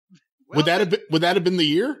 Would that have been the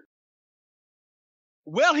year?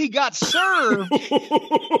 Well, he got served in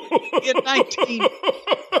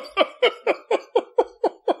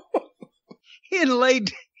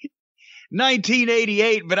late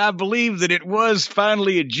 1988, but I believe that it was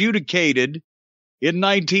finally adjudicated in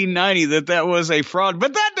 1990 that was a fraud.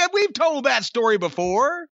 But that we've told that story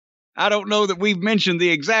before. I don't know that we've mentioned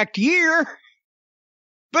the exact year,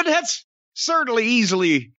 but that's certainly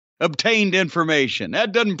easily obtained information.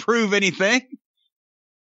 That doesn't prove anything.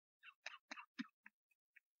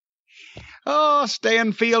 Oh,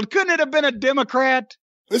 Stanfield, couldn't it have been a Democrat?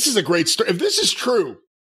 This is a great story. If this is true,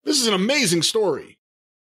 this is an amazing story.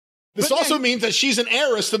 This also means that she's an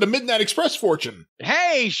heiress to the Midnight Express fortune.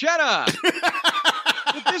 Hey, shut up.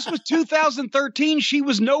 But this was 2013. She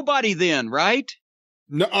was nobody then, right?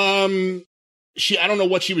 No, I don't know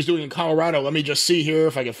what she was doing in Colorado. Let me just see here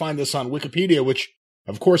if I can find this on Wikipedia, which,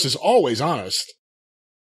 of course, is always honest.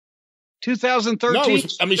 2013? No,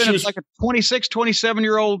 she was like a 26,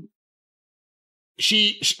 27-year-old.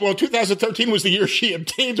 2013 was the year she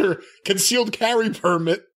obtained her concealed carry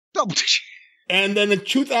permit. Oh. And then in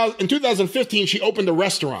 2015, she opened a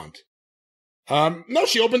restaurant.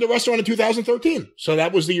 She opened a restaurant in 2013. So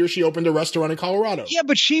that was the year she opened a restaurant in Colorado. Yeah,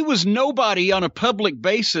 but she was nobody on a public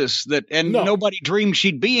basis nobody dreamed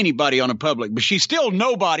she'd be anybody on a public, but she's still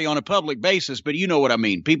nobody on a public basis. But you know what I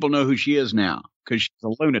mean. People know who she is now because she's a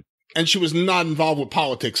lunatic. And she was not involved with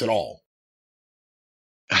politics at all.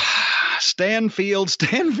 Stanfield. I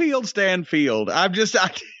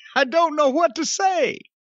don't know what to say.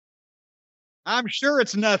 I'm sure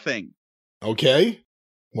it's nothing. Okay.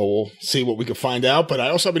 Well, we'll see what we can find out. But I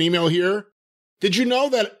also have an email here. Did you know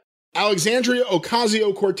that Alexandria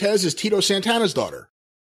Ocasio-Cortez is Tito Santana's daughter?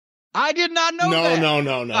 I did not know that. No.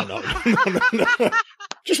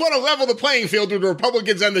 Just want to level the playing field with the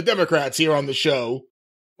Republicans and the Democrats here on the show.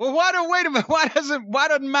 Well, wait a minute. Why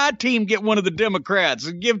doesn't my team get one of the Democrats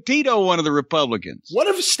and give Tito one of the Republicans? What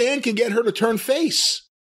if Stan can get her to turn face?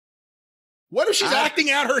 What if she's acting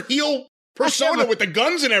out her heel persona with the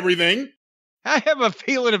guns and everything? I have a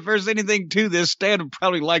feeling if there's anything to this, Stan would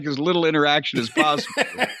probably like as little interaction as possible.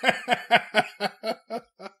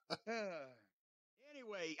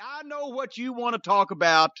 Anyway, I know what you want to talk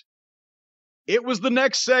about. It was the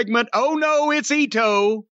next segment. Oh, no, it's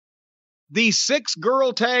Ito. The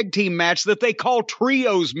 6-girl tag team match that they call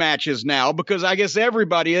trios matches now because I guess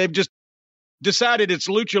they've just decided it's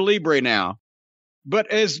Lucha Libre now.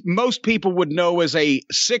 But as most people would know as a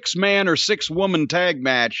 6-man or 6-woman tag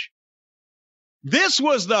match, this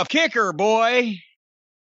was the kicker, boy.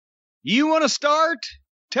 You want to start?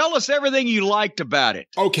 Tell us everything you liked about it.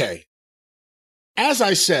 Okay. As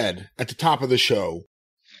I said at the top of the show,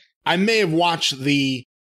 I may have watched the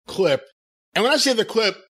clip. And when I say the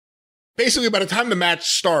clip, basically by the time the match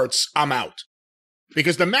starts, I'm out.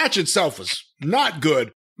 Because the match itself was not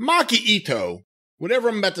good. Maki Ito, whatever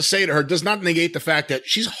I'm about to say to her, does not negate the fact that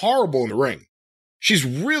she's horrible in the ring. She's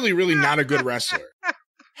really, really not a good wrestler.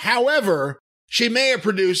 However, she may have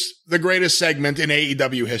produced the greatest segment in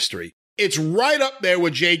AEW history. It's right up there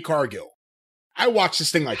with Jade Cargill. I watched this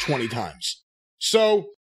thing like 20 times.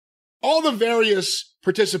 So, all the various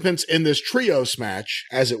participants in this trios match,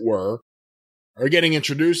 as it were, are getting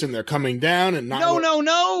introduced and they're coming down and not... No.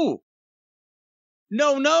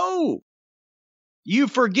 You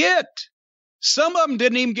forget. Some of them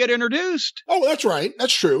didn't even get introduced. Oh, that's right.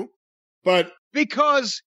 That's true. But...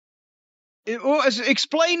 Because...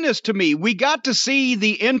 explain this to me. We got to see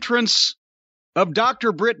the entrance of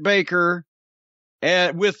Dr. Britt Baker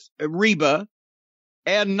with Reba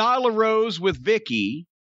and Nyla Rose with Vicky.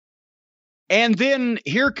 And then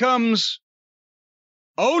here comes,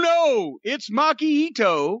 oh no, it's Maki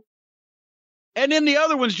Ito. And then the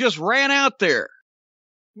other ones just ran out there.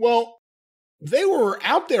 Well, they were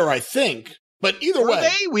out there, I think. But either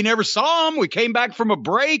way. We never saw them. We came back from a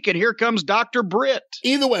break, and here comes Dr. Britt.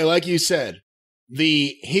 Either way, like you said,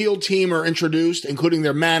 the heel team are introduced, including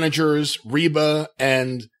their managers, Reba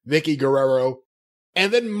and Vicky Guerrero.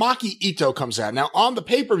 And then Maki Ito comes out. Now, on the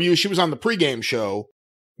pay-per-view, she was on the pregame show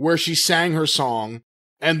where she sang her song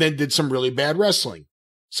and then did some really bad wrestling.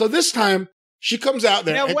 So this time, she comes out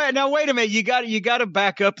there. Now wait a minute. You got to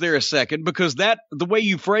back up there a second, because the way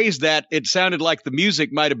you phrased that, it sounded like the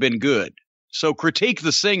music might have been good. So critique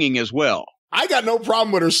the singing as well. I got no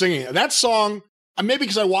problem with her singing. That song, maybe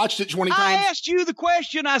because I watched it 20 times. I asked you the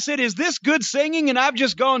question. I said, is this good singing and I've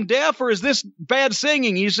just gone deaf, or is this bad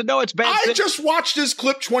singing? You said, no, it's bad singing. I just watched this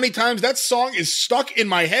clip 20 times. That song is stuck in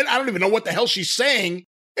my head. I don't even know what the hell she's saying.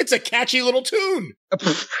 It's a catchy little tune.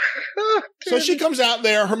 So she comes out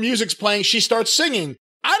there. Her music's playing. She starts singing.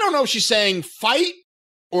 I don't know if she's saying fight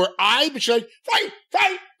or but she's like, fight,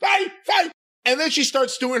 fight, fight, fight. And then she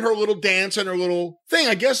starts doing her little dance and her little thing.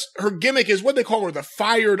 I guess her gimmick is what they call her, the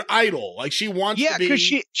fired idol. Like she wants to be. Yeah,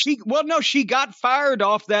 because she got fired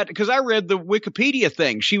off that, because I read the Wikipedia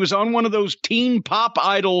thing. She was on one of those teen pop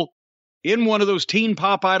idol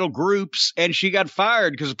groups, and she got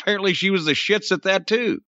fired because apparently she was the shits at that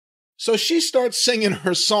too. So she starts singing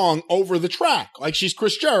her song over the track, like she's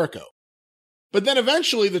Chris Jericho. But then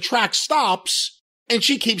eventually the track stops and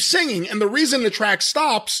she keeps singing. And the reason the track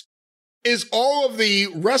stops is all of the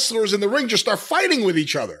wrestlers in the ring just start fighting with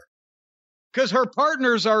each other. Because her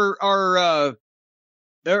partners are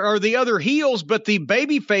the other heels, but the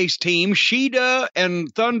babyface team, Shida and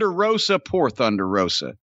Thunder Rosa, poor Thunder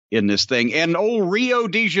Rosa in this thing, and old Rio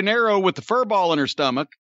de Janeiro with the fur ball in her stomach,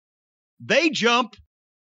 they jump.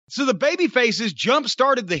 So the babyfaces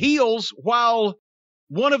jump-started the heels while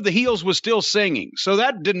one of the heels was still singing. So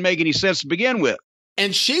that didn't make any sense to begin with.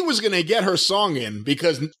 And she was going to get her song in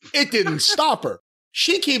because it didn't stop her.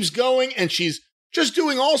 She keeps going and she's just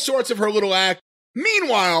doing all sorts of her little act.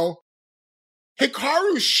 Meanwhile,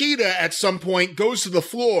 Hikaru Shida at some point goes to the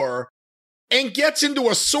floor and gets into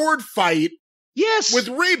a sword fight with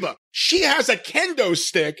Reba. She has a kendo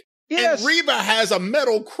stick and Reba has a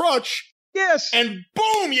metal crutch. Yes. And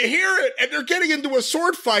boom, you hear it. And they're getting into a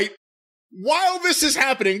sword fight. While this is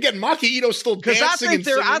happening, again, Maki Ito's still dancing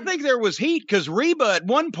I think there was heat, because Reba at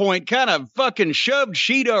one point kind of fucking shoved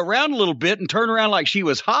Shida around a little bit and turned around like she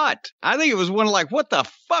was hot. I think it was one like, what the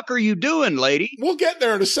fuck are you doing, lady? We'll get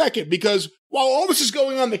there in a second, because while all this is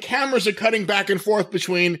going on, the cameras are cutting back and forth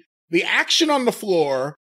between the action on the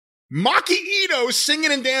floor, Maki Ito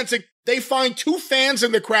singing and dancing. They find two fans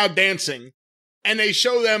in the crowd dancing, and they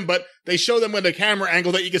show them with a camera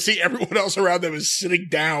angle that you can see everyone else around them is sitting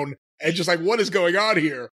down. And just like, what is going on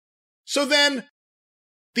here? So then,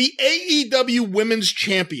 the AEW Women's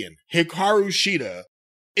Champion, Hikaru Shida,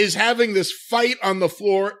 is having this fight on the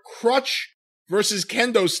floor, crutch versus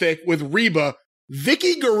kendo stick with Reba.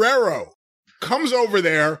 Vicky Guerrero comes over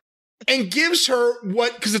there and gives her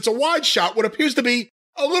because it's a wide shot, what appears to be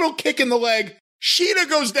a little kick in the leg. Shida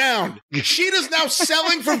goes down. Shida's now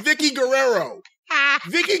selling for Vicky Guerrero.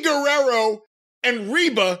 Vicky Guerrero and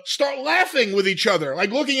Reba start laughing with each other, like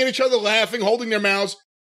looking at each other, laughing, holding their mouths.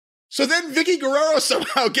 So then Vicky Guerrero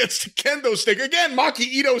somehow gets the kendo stick. Again, Maki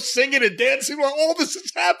Ito singing and dancing while all this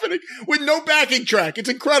is happening with no backing track. It's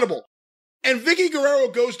incredible. And Vicky Guerrero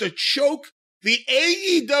goes to choke the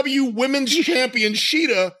AEW Women's Champion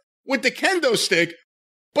Shida with the kendo stick,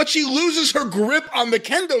 but she loses her grip on the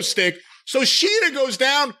kendo stick, so Shida goes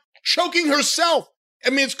down, choking herself. I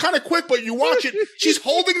mean, it's kind of quick, but you watch it. She's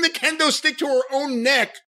holding the kendo stick to her own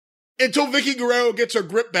neck until Vicky Guerrero gets her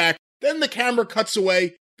grip back. Then the camera cuts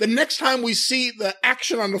away. The next time we see the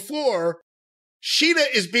action on the floor, Shida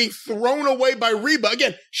is being thrown away by Reba.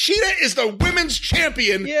 Again, Shida is the women's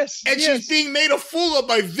champion. And she's being made a fool of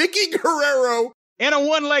by Vicky Guerrero. And a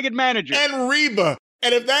one-legged manager. And Reba.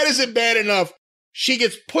 And if that isn't bad enough, she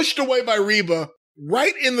gets pushed away by Reba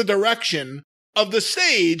right in the direction of the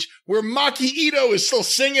stage where Maki Ito is still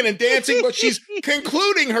singing and dancing, but she's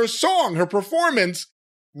concluding her song, her performance,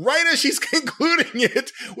 right as she's concluding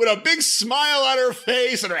it with a big smile on her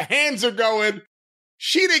face and her hands are going.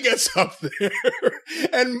 Shida gets up there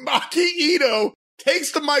and Maki Ito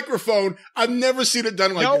takes the microphone. I've never seen it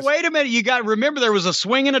done like this. No, wait a minute. You got to remember there was a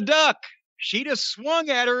swing and a duck. Shida swung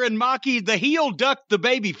at her and Maki, the heel, ducked the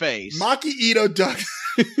baby face. Maki Ito ducked.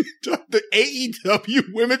 the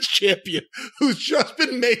AEW Women's Champion, who's just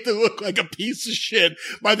been made to look like a piece of shit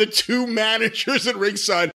by the two managers at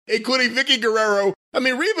ringside, including Vicky Guerrero. I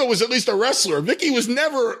mean, Reva was at least a wrestler. Vicky was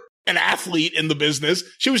never an athlete in the business.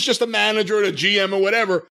 She was just a manager and a GM or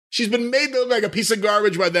whatever. She's been made to look like a piece of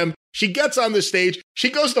garbage by them. She gets on the stage. She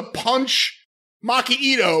goes to punch Maki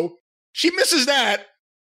Ito. She misses that.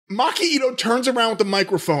 Maki Ito turns around with the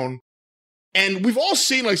microphone. And we've all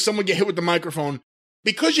seen like someone get hit with the microphone.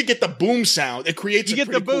 Because you get the boom sound, it creates you a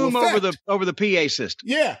get the boom cool over the PA system.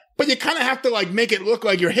 Yeah, but you kind of have to like make it look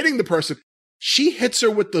like you're hitting the person. She hits her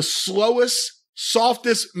with the slowest,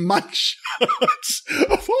 softest mic shots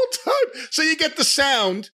of all time. So you get the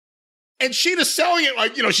sound. And Sheeta's selling it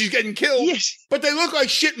like, she's getting killed. Yes. But they look like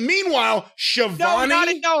shit. Meanwhile, Shivani...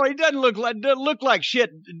 No, it doesn't look like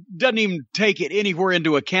shit. Doesn't even take it anywhere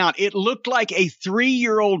into account. It looked like a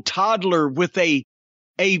 3-year-old toddler with an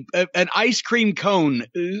ice cream cone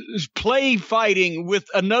play fighting with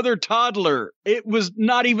another toddler. It was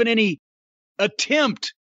not even any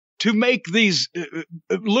attempt to make these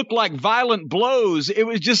look like violent blows. It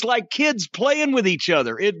was just like kids playing with each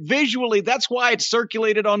other. It visually, that's why it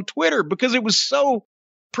circulated on Twitter, because it was so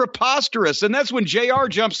preposterous. And that's when JR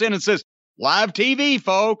jumps in and says, live TV,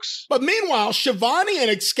 folks. But meanwhile, Shivani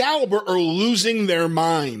and Excalibur are losing their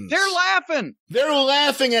minds. They're laughing. They're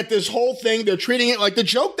laughing at this whole thing. They're treating it like the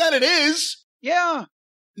joke that it is. Yeah.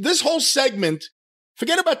 This whole segment,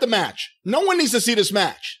 forget about the match. No one needs to see this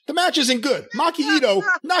match. The match isn't good. Maki Ito,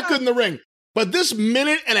 not good in the ring. But this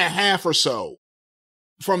minute and a half or so,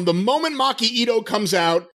 from the moment Maki Ito comes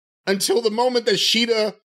out until the moment that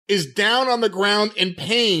Shida is down on the ground in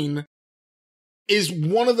pain, is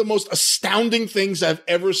one of the most astounding things I've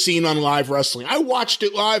ever seen on live wrestling. I watched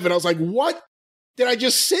it live and I was like, what did I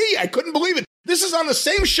just see? I couldn't believe it. This is on the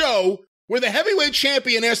same show where the heavyweight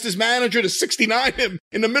champion asked his manager to 69 him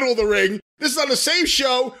in the middle of the ring. This is on the same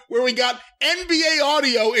show where we got NBA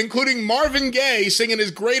audio, including Marvin Gaye singing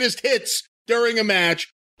his greatest hits during a match.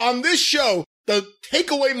 On this show, the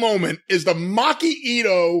takeaway moment is the Maki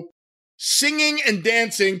Ito singing and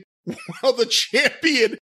dancing while the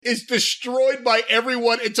champion is destroyed by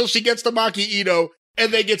everyone until she gets to Maki Ito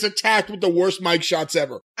and then gets attacked with the worst mic shots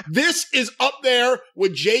ever. This is up there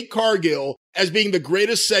with Jade Cargill as being the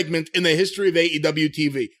greatest segment in the history of AEW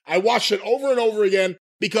TV. I watched it over and over again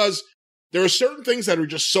because there are certain things that are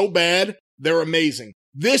just so bad, they're amazing.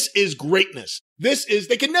 This is greatness. They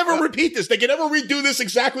can never repeat this. They can never redo this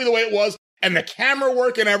exactly the way it was. And the camera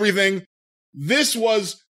work and everything. This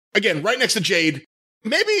was, again, right next to Jade.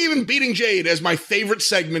 Maybe even beating Jade as my favorite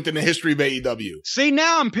segment in the history of AEW. See,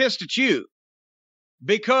 now I'm pissed at you.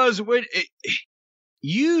 Because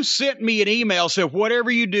you sent me an email, said, whatever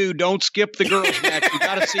you do, don't skip the girls' match. You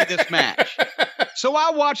got to see this match. So I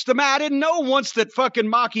watched the match. I didn't know once that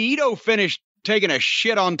fucking Maki Ito finished taking a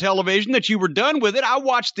shit on television that you were done with it. I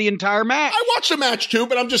watched the entire match. I watched the match too,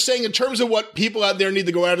 but I'm just saying in terms of what people out there need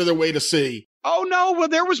to go out of their way to see. Oh, no. Well,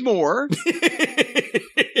 there was more.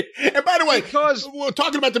 And by the way, because we're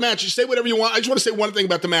talking about the match, you say whatever you want. I just want to say one thing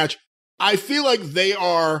about the match. I feel like they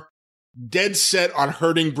are dead set on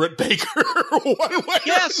hurting Britt Baker one way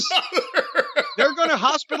yes. or another. They're going to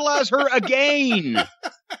hospitalize her again.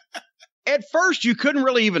 At first, you couldn't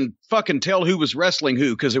really even fucking tell who was wrestling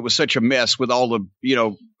who because it was such a mess with all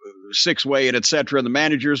the, six-way and et cetera, and the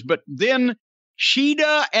managers. But then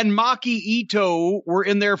Shida and Maki Ito were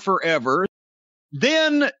in there forever.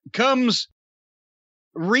 Then comes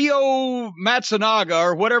Ryo Matsunaga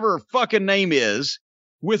or whatever her fucking name is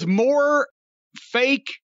with more fake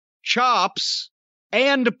chops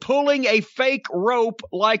and pulling a fake rope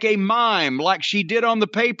like a mime, like she did on the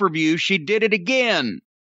pay-per-view. She did it again.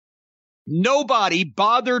 Nobody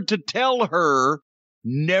bothered to tell her,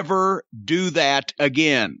 never do that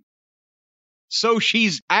again. So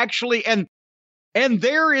she's actually, and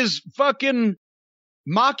there is fucking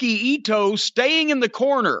Maki Ito staying in the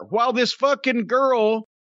corner while this fucking girl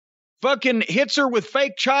fucking hits her with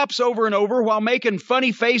fake chops over and over while making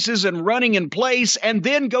funny faces and running in place, and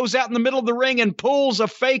then goes out in the middle of the ring and pulls a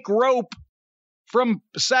fake rope from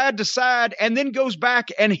side to side and then goes back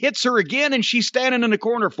and hits her again, and she's standing in the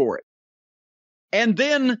corner for it. And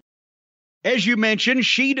then, as you mentioned,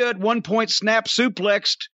 Shida at one point snap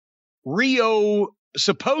suplexed Ryo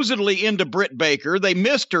supposedly into Britt Baker. They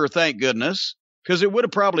missed her, thank goodness, because it would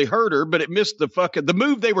have probably hurt her, but it missed the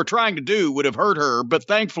move they were trying to do would have hurt her, but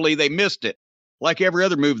thankfully they missed it, like every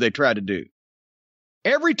other move they tried to do.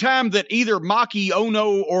 Every time that either Maki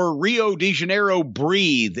Ono or Rio de Janeiro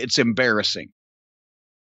breathe, it's embarrassing.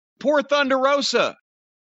 Poor Thunder Rosa.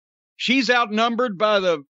 She's outnumbered by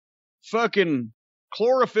the fucking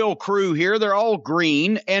chlorophyll crew here. They're all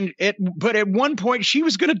green. But at one point, she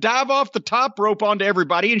was going to dive off the top rope onto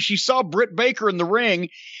everybody, and she saw Britt Baker in the ring.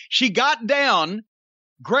 She got down,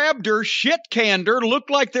 grabbed her, shit-canned her, looked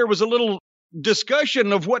like there was a little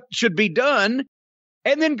discussion of what should be done,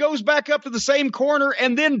 and then goes back up to the same corner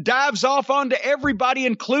and then dives off onto everybody,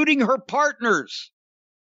 including her partners.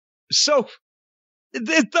 So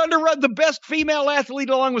the Thunder Rosa, the best female athlete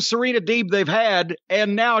along with Serena Deeb they've had,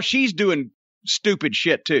 and now she's doing stupid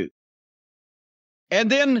shit too. And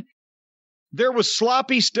then there was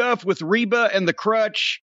sloppy stuff with Reba and the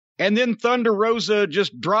crutch, and then Thunder Rosa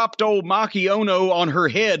just dropped old Maki Ono on her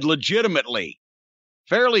head legitimately,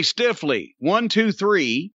 fairly stiffly. 1, 2,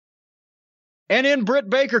 3. And then Britt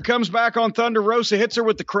Baker comes back on Thunder Rosa, hits her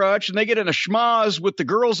with the crutch, and they get in a schmoz with the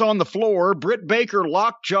girls on the floor. Britt Baker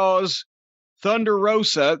lockjaws Thunder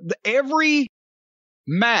Rosa. Every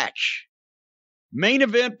match, main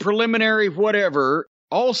event, preliminary, whatever,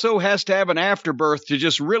 also has to have an afterbirth to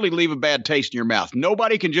just really leave a bad taste in your mouth.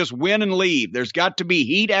 Nobody can just win and leave. There's got to be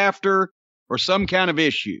heat after or some kind of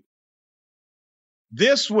issue.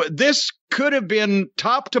 This could have been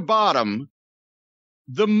top to bottom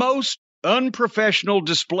the most unprofessional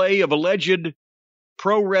display of alleged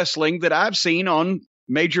pro wrestling that I've seen on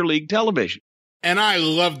Major League television. And I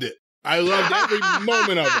loved it. I loved every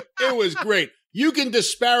moment of it. It was great. You can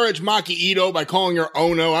disparage Maki Ito by calling her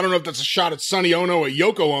Ono. I don't know if that's a shot at Sonny Ono or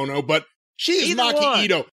Yoko Ono, but she is Maki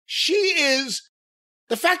Ito. She is,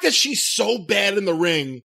 the fact that she's so bad in the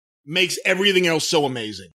ring makes everything else so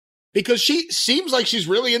amazing. Because she seems like she's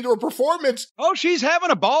really into her performance. Oh, she's having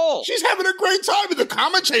a ball. She's having a great time, and the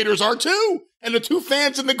commentators are too. And the two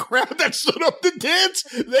fans in the crowd that stood up to dance,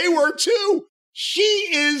 they were too. She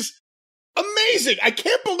is amazing. I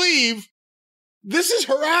can't believe this is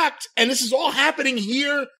her act, and this is all happening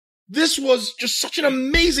here. This was just such an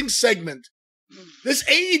amazing segment. This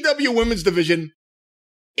AEW women's division,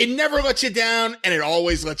 it never lets you down, and it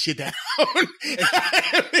always lets you down.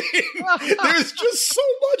 I mean, there's just so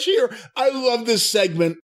much here. I love this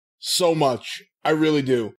segment so much. I really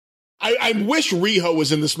do. I wish Riho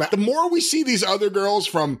was in this match. The more we see these other girls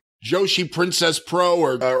from Joshi Princess Pro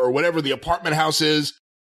or whatever the apartment house is,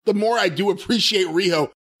 the more I do appreciate Riho.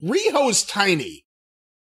 Riho is tiny.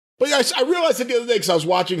 But I realized it the other day because I was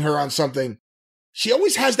watching her on something. She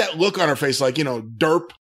always has that look on her face like, derp.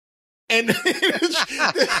 And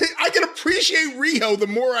I can appreciate Riho the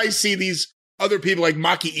more I see these other people like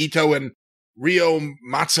Maki Ito and Rio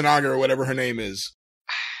Matsunaga or whatever her name is.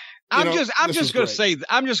 I'm just going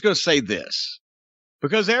to say this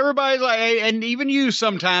because everybody's like, and even you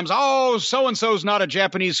sometimes, oh, so-and-so's not a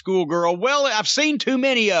Japanese schoolgirl. Well, I've seen too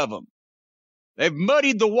many of them. They've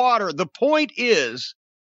muddied the water. The point is,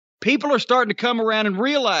 people are starting to come around and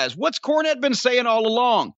realize what's Cornette been saying all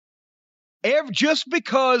along. Just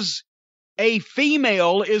because a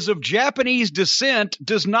female is of Japanese descent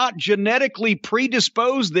does not genetically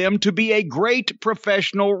predispose them to be a great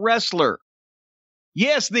professional wrestler.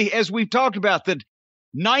 Yes, as we've talked about, the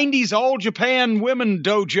 90s All Japan Women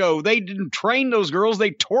Dojo, they didn't train those girls,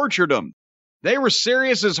 they tortured them. They were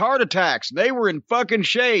serious as heart attacks. They were in fucking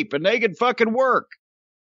shape, and they could fucking work.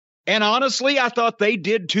 And honestly, I thought they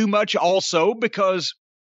did too much also because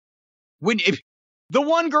if the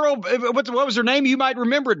one girl, what was her name? You might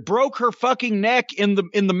remember it, broke her fucking neck in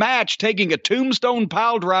the match, taking a tombstone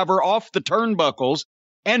pile driver off the turnbuckles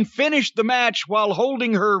and finished the match while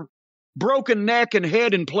holding her broken neck and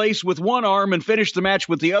head in place with one arm and finished the match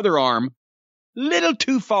with the other arm. Little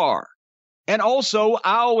too far. And also,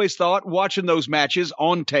 I always thought, watching those matches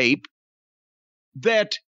on tape,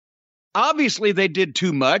 that obviously they did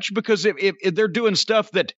too much because if they're doing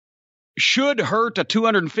stuff that should hurt a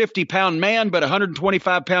 250-pound man, but a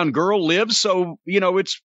 125-pound girl lives, so,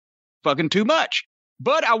 it's fucking too much.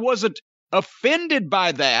 But I wasn't offended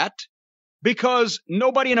by that because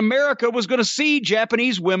nobody in America was going to see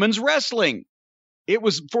Japanese women's wrestling. It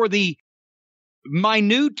was for the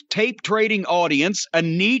minute tape trading audience, a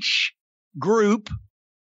niche group,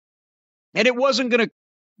 and it wasn't going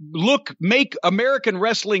to make American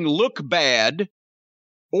wrestling look bad,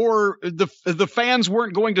 or the fans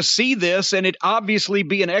weren't going to see this and it obviously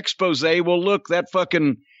be an expose. Well, look, that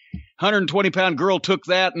fucking 120-pound girl took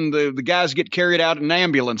that and the guys get carried out in an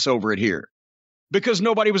ambulance over it here because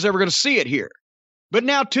nobody was ever going to see it here. But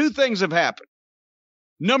now two things have happened.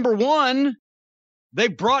 Number one, they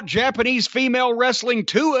brought Japanese female wrestling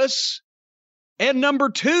to us. And number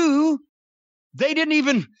two, they didn't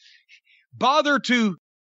even bother to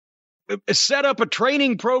set up a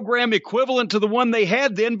training program equivalent to the one they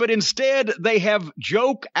had then, but instead they have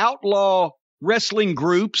joke outlaw wrestling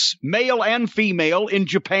groups, male and female, in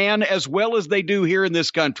Japan as well as they do here in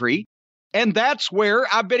this country. And that's where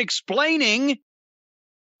I've been explaining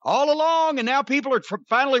all along, and now people are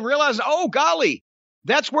finally realizing, oh, golly,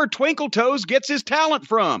 that's where Twinkle Toes gets his talent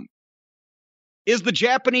from, is the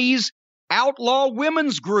Japanese outlaw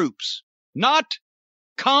women's groups, not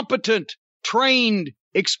competent, trained,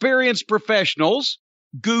 experienced professionals,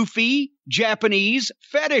 goofy Japanese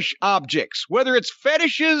fetish objects, whether it's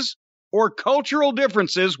fetishes or cultural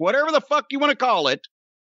differences, whatever the fuck you want to call it.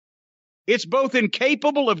 It's both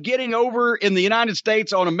incapable of getting over in the United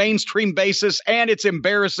States on a mainstream basis, and it's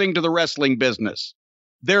embarrassing to the wrestling business.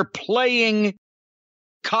 They're playing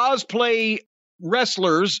cosplay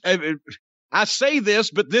wrestlers. I say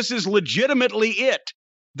this, but this is legitimately it.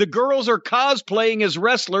 The girls are cosplaying as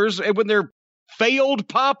wrestlers when they're failed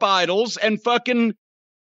pop idols and fucking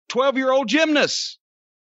 12-year-old gymnasts.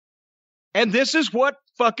 And this is what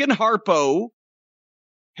fucking Harpo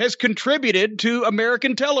has contributed to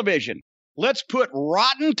American television. Let's put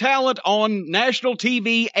rotten talent on national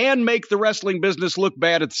TV and make the wrestling business look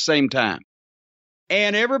bad at the same time.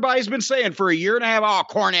 And everybody's been saying for a year and a half, oh,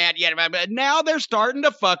 Cornette, yeah, but now they're starting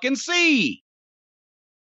to fucking see.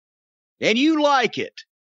 And you like it.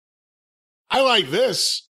 I like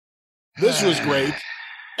this. This was great.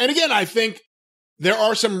 And again, I think there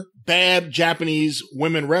are some bad Japanese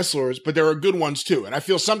women wrestlers, but there are good ones too. And I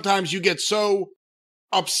feel sometimes you get so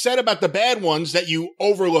upset about the bad ones that you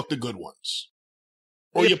overlook the good ones.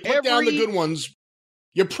 Or you put down the good ones.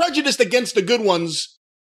 You're prejudiced against the good ones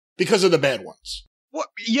because of the bad ones. What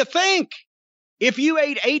you think? If you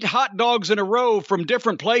ate 8 hot dogs in a row from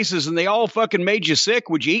different places and they all fucking made you sick,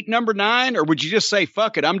 would you eat number 9, or would you just say,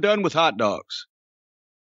 fuck it, I'm done with hot dogs?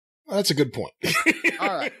 Well, that's a good point. All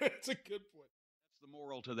right. That's a good point. That's the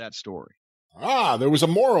moral to that story. Ah, there was a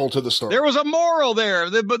moral to the story. There was a moral there.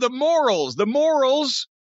 The morals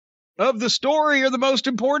of the story are the most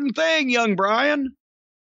important thing, young Brian.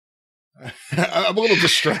 I'm a little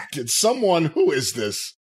distracted. Who is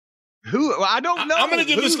this? Who? I don't know. I'm going to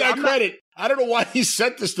give this guy credit. I don't know why he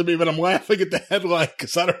sent this to me, but I'm laughing at the headline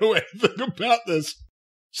because I don't know anything about this.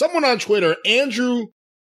 Someone on Twitter, Andrew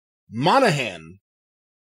Monahan,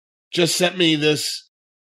 just sent me this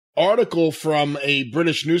article from a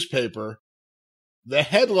British newspaper. The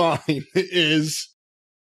headline is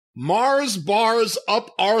Mars Bar's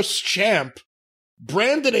Up Arse Champ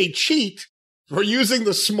branded a cheat for using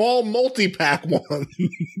the small multi-pack one.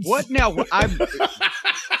 What now?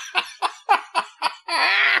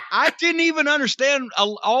 I didn't even understand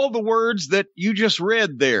all the words that you just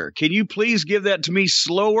read there. Can you please give that to me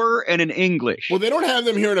slower and in English? Well, they don't have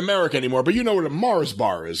them here in America anymore, but you know what a Mars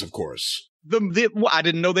bar is, of course. I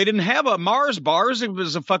didn't know they didn't have a Mars bars. It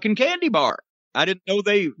was a fucking candy bar. I didn't know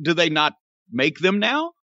do they not make them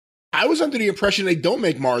now? I was under the impression they don't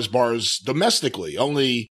make Mars bars domestically,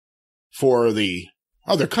 only for the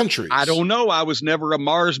other countries. I don't know. I was never a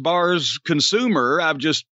Mars bars consumer. I've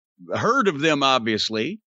just heard of them,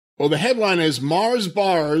 obviously. Well, the headline is Mars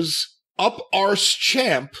Bar's Up Arse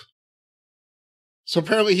Champ. So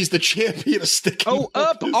apparently he's the champion of sticking. Oh,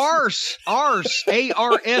 up arse,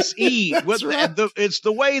 A-R-S-E. That's right. It's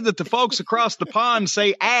the way that the folks across the pond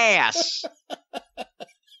say ass.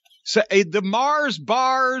 So the Mars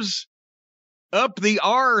Bars up the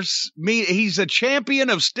arse, he's a champion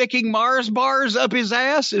of sticking Mars bars up his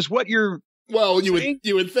ass, is what you're saying?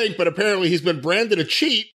 You would think, but apparently he's been branded a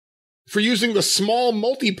cheat for using the small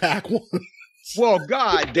multi-pack one. Well,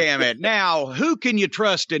 God damn it. Now, who can you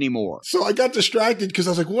trust anymore? So I got distracted because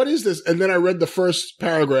I was like, what is this? And then I read the first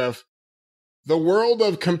paragraph. The world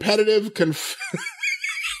of competitive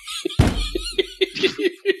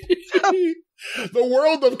The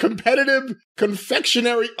world of competitive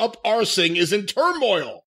confectionery up-arsing is in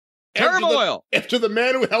turmoil. After the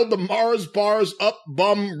man who held the Mars Bars Up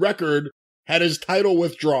Bum record had his title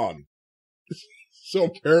withdrawn. So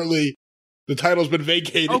apparently the title's been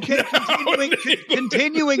vacated. Okay,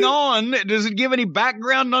 continuing on, does it give any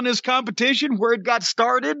background on this competition, where it got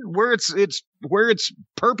started, where it's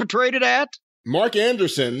perpetrated at? Mark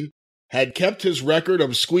Anderson had kept his record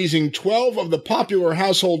of squeezing 12 of the popular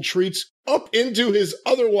household treats up into his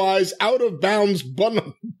otherwise out-of-bounds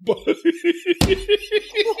bun.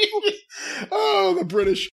 Oh, the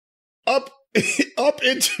British. Up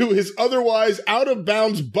into his otherwise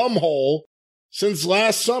out-of-bounds bumhole since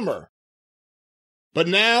last summer. But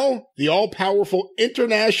now, the all-powerful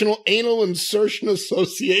International Anal Insertion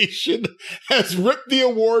Association has ripped the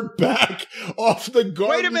award back off the Garden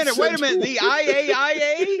Wait a minute. The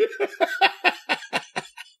IAIA?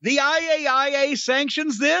 The IAIA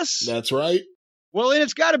sanctions this? That's right. Well, then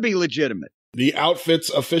it's got to be legitimate. The outfit's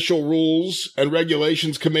official rules and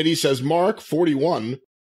regulations committee says Mark, 41,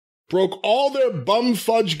 broke all their bum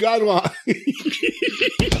fudge guidelines.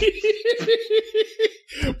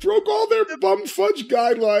 Broke all their bum fudge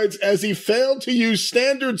guidelines as he failed to use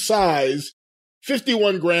standard size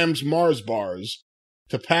 51 grams Mars bars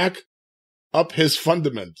to pack up his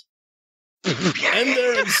fundament. And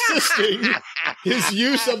they're insisting his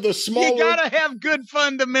use of the smaller... You gotta have good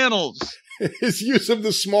fundamentals. His use of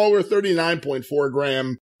the smaller 39.4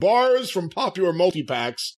 gram bars from popular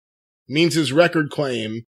multi-packs means his record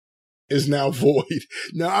claim is now void.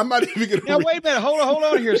 Now, I'm not even going to... Now, wait a minute. Hold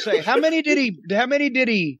on here. Say, how many did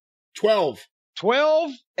he... 12.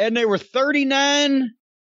 12? And they were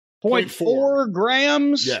 39.4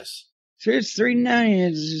 grams? Yes. So it's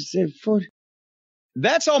 39.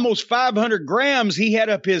 That's almost 500 grams he had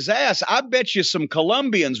up his ass. I bet you some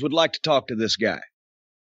Colombians would like to talk to this guy.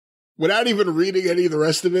 Without even reading any of the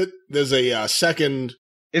rest of it, there's a second...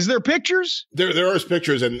 Is there pictures? There are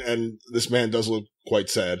pictures, and this man does look quite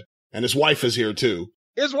sad. And his wife is here, too.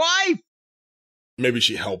 His wife? Maybe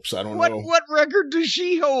she helps. I don't know. What record does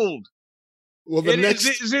she hold? Well,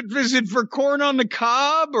 is it for corn on the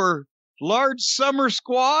cob or large summer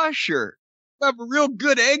squash or have a real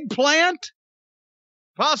good eggplant?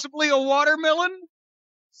 Possibly a watermelon?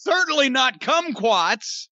 Certainly not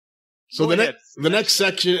kumquats. So the next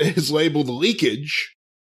section is labeled leakage.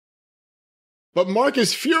 But Mark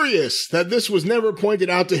is furious that this was never pointed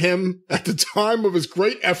out to him at the time of his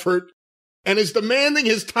great effort and is demanding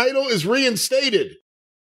his title is reinstated.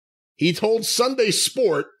 He told Sunday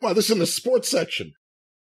Sport, well, this is in the sports section,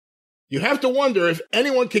 you have to wonder if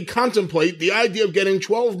anyone can contemplate the idea of getting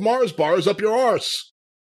 12 Mars bars up your arse.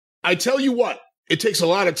 I tell you what, it takes a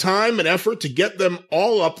lot of time and effort to get them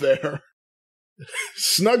all up there,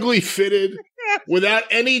 snugly fitted, without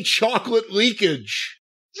any chocolate leakage.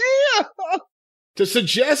 Yeah. To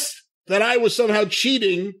suggest that I was somehow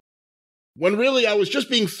cheating when really I was just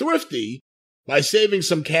being thrifty by saving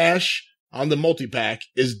some cash on the multi-pack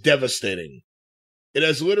is devastating. It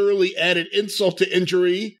has literally added insult to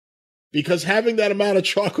injury because having that amount of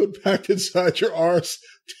chocolate packed inside your arse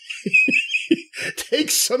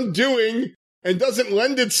takes some doing and doesn't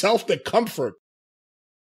lend itself to comfort.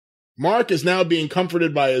 Mark is now being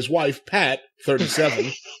comforted by his wife, Pat,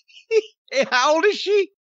 37. How old is she?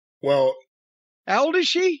 Well... How old is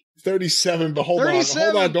she? 37, but hold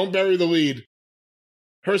 37? on, don't bury the lead.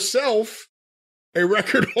 Herself, a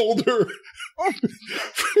record holder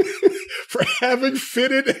for having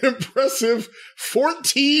fitted an impressive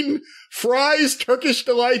 14 Fry's Turkish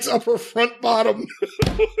Delights up her front bottom.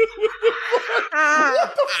 What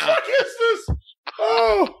the fuck is this?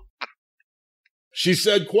 Oh. She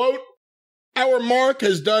said, quote, "Our Mark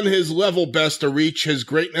has done his level best to reach his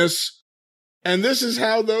greatness, and this is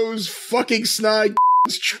how those fucking snide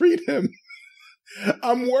treat him.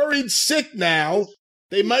 I'm worried sick now.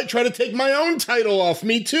 They might try to take my own title off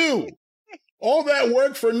me, too. All that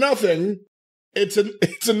work for nothing. It's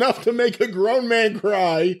enough to make a grown man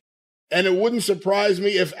cry, and it wouldn't surprise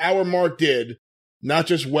me if our Mark did, not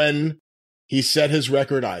just when he set his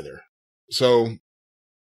record either." So,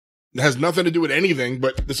 it has nothing to do with anything,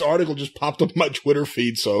 but this article just popped up my Twitter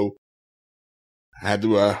feed, so I had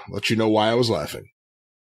to let you know why I was laughing.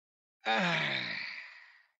 All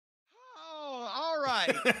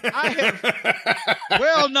right.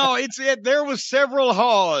 Well, no, there was several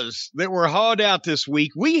haws that were hawed out this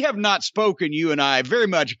week. We have not spoken, you and I, very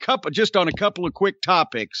much, just on a couple of quick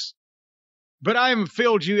topics. But I haven't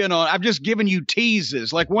filled you in on, I've just given you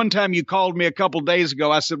teases. Like one time you called me a couple days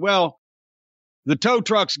ago, I said, well, the tow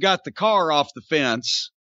truck's got the car off the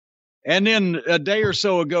fence. And then a day or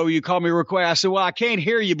so ago, you called me real quick. I said, well, I can't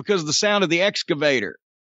hear you because of the sound of the excavator.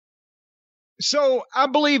 So I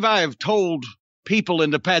believe I have told people in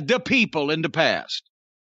the past,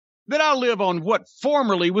 that I live on what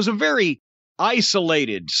formerly was a very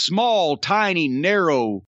isolated, small, tiny,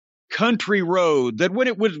 narrow country road that when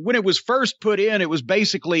it was first put in, it was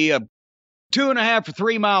basically a 2.5 or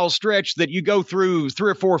 3 mile stretch that you go through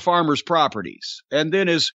 3 or 4 farmers' properties. And then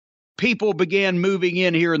as people began moving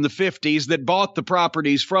in here in the 50s that bought the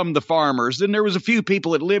properties from the farmers. Then there was a few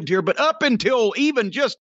people that lived here, but up until even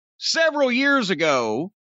just several years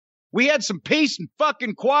ago, we had some peace and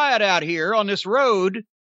fucking quiet out here on this road.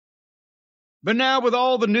 But now with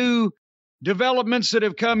all the new developments that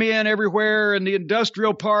have come in everywhere and the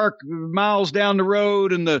industrial park miles down the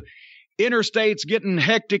road and the interstates getting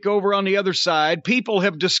hectic over on the other side, people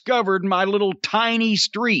have discovered my little tiny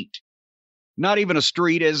street. Not even a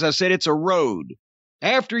street, as I said, it's a road.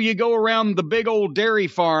 After you go around the big old dairy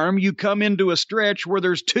farm, you come into a stretch where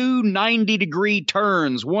there's two 90-degree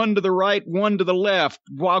turns, one to the right, one to the left,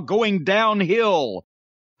 while going downhill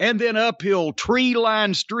and then uphill,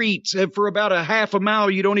 tree-lined streets. And for about a half a mile,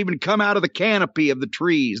 you don't even come out of the canopy of the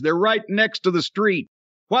trees. They're right next to the street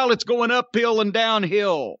while it's going uphill and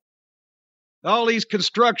downhill. All these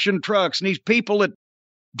construction trucks and these people that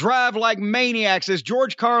drive like maniacs. As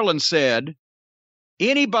George Carlin said,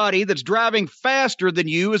 anybody that's driving faster than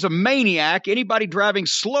you is a maniac. Anybody driving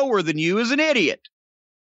slower than you is an idiot.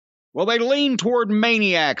 Well, they lean toward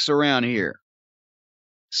maniacs around here.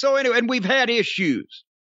 So anyway, and we've had issues.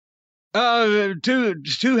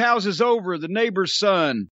 Two houses over, the neighbor's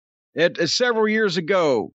son, several years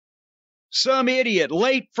ago, some idiot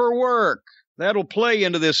late for work. That'll play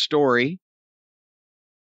into this story.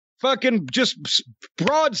 Fucking just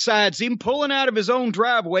broadsides him, pulling out of his own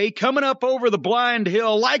driveway, coming up over the blind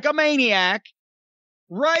hill like a maniac,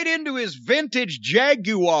 right into his vintage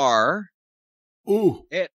Jaguar. Ooh.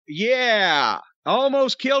 Yeah.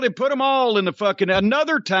 Almost killed him, put them all in the fucking...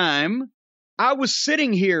 Another time, I was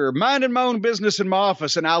sitting here minding my own business in my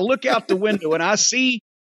office, and I look out the window and I see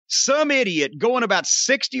some idiot going about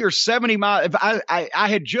 60 or 70 miles. I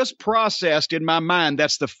had just processed in my mind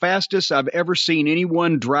that's the fastest I've ever seen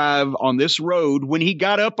anyone drive on this road when he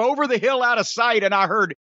got up over the hill out of sight, and I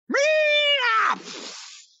heard,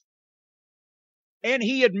 and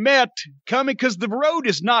he had met coming because the road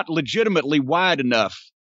is not legitimately wide enough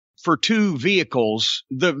for two vehicles.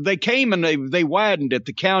 They came and they widened it.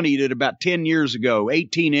 The county did about 10 years ago,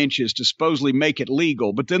 18 inches to supposedly make it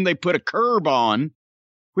legal. But then they put a curb on,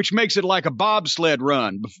 which makes it like a bobsled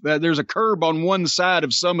run. There's a curb on one side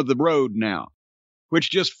of some of the road now,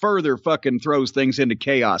 which just further fucking throws things into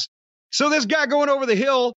chaos. So this guy going over the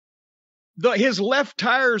hill, his left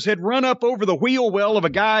tires had run up over the wheel well of a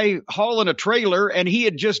guy hauling a trailer, and he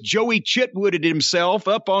had just Joey Chitwooded himself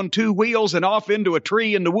up on two wheels and off into a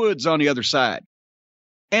tree in the woods on the other side.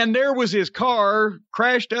 And there was his car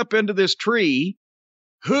crashed up into this tree,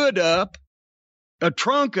 hood up, a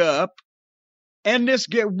trunk up, and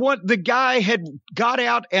the guy had got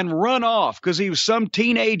out and run off because he was some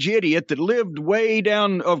teenage idiot that lived way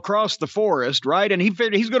down across the forest, right? And he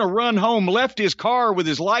figured he's going to run home, left his car with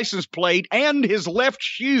his license plate and his left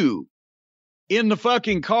shoe in the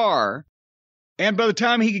fucking car. And by the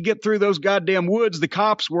time he could get through those goddamn woods, the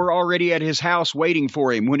cops were already at his house waiting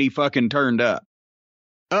for him when he fucking turned up.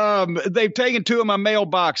 They've taken two of my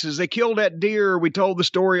mailboxes. They killed that deer. We told the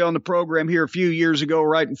story on the program here a few years ago,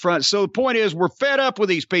 right in front. So the point is, we're fed up with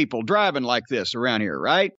these people driving like this around here,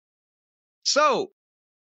 right? So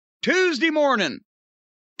Tuesday morning,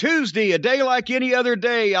 a day like any other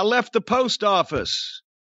day, I left the post office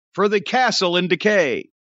for the castle in Decay.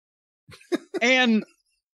 And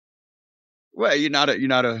well, you're not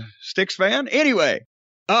a Styx fan? Anyway,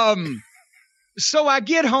 so I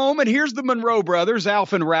get home, and here's the Monroe brothers.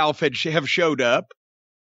 Alf and Ralph have showed up,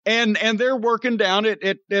 and they're working down at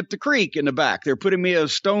the creek in the back. They're putting me a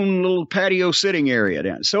stone little patio sitting area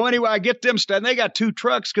down. So anyway, I get them started. They got two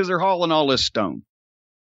trucks because they're hauling all this stone.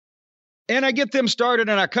 And I get them started,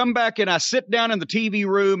 and I come back, and I sit down in the TV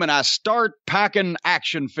room, and I start packing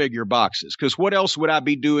action figure boxes, because what else would I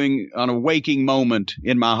be doing on a waking moment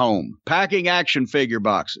in my home? Packing action figure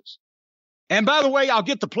boxes. And by the way, I'll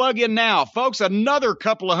get the plug in now. Folks, another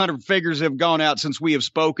couple of hundred figures have gone out since we have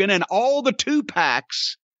spoken, and all the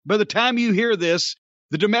 2-packs, by the time you hear this,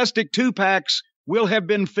 the domestic 2-packs will have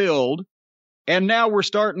been filled. And now we're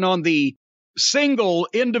starting on the single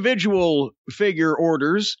individual figure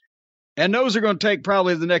orders, and those are going to take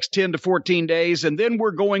probably the next 10 to 14 days. And then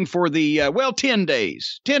we're going for the, 10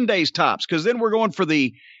 days tops, because then we're going for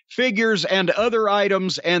the figures and other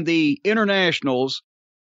items and the internationals.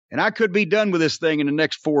 And I could be done with this thing in the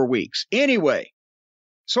next 4 weeks. Anyway,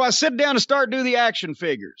 so I sit down and start doing the action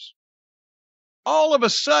figures. All of a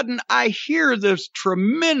sudden, I hear this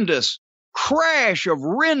tremendous crash of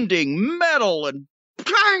rending metal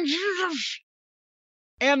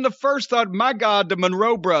and the first thought, my God, the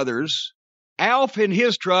Monroe brothers, Alf in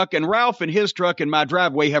his truck and Ralph in his truck in my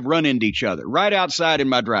driveway have run into each other right outside in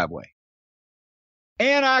my driveway.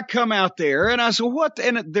 And I come out there and I said, what?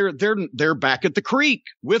 And they're back at the creek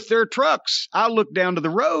with their trucks. I look down to the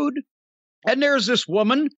road, and there's this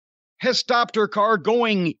woman has stopped her car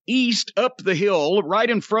going east up the hill right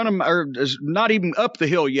in front of or not even up the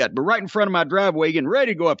hill yet, but right in front of my driveway, getting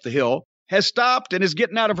ready to go up the hill, has stopped and is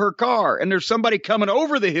getting out of her car. And there's somebody coming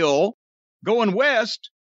over the hill going west.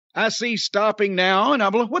 I see stopping now, and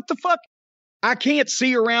I'm like, what the fuck? I can't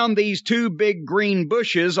see around these two big green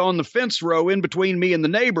bushes on the fence row in between me and the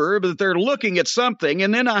neighbor, but they're looking at something.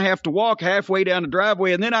 And then I have to walk halfway down the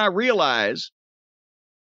driveway. And then I realize,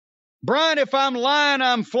 Brian, if I'm lying,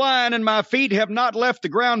 I'm flying, and my feet have not left the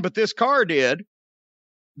ground, but this car did.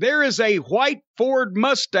 There is a white Ford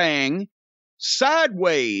Mustang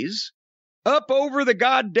sideways up over the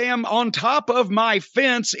goddamn on top of my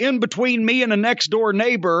fence in between me and a next door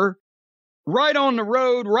neighbor, right on the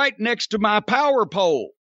road, right next to my power pole.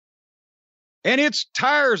 And its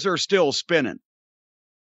tires are still spinning.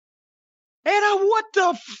 And what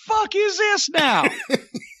the fuck is this now?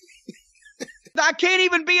 I can't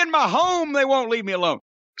even be in my home. They won't leave me alone.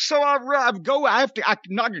 So I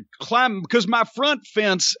not climb, because my front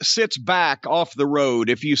fence sits back off the road.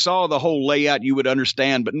 If you saw the whole layout, you would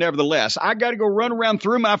understand. But nevertheless, I got to go run around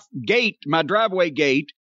through my gate, my driveway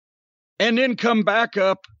gate, and then come back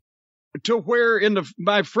up to where in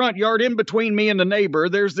my front yard, in between me and the neighbor,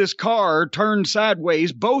 there's this car turned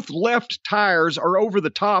sideways. Both left tires are over the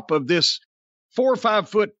top of this 4 or 5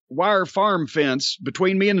 foot wire farm fence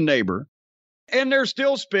between me and the neighbor. And they're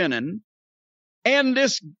still spinning. And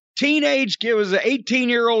this teenage kid, was an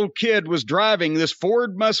 18-year-old kid, was driving this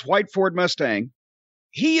white Ford Mustang.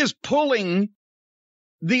 He is pulling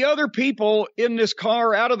the other people in this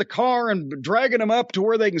car out of the car and dragging them up to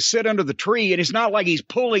where they can sit under the tree. And it's not like he's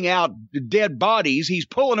pulling out dead bodies. He's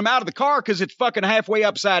pulling them out of the car because it's fucking halfway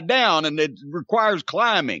upside down and it requires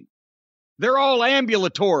climbing. They're all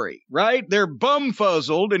ambulatory, right? They're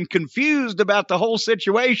bumfuzzled and confused about the whole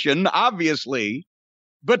situation, obviously,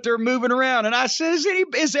 but they're moving around. And I said,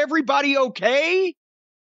 is everybody okay?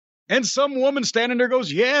 And some woman standing there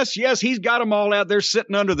goes, yes, he's got them all out there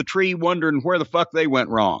sitting under the tree wondering where the fuck they went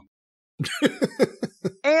wrong.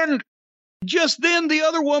 And just then the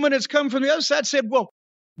other woman that's come from the other side said, well,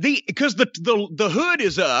 because the hood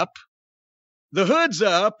is up. The hood's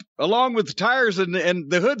up along with the tires and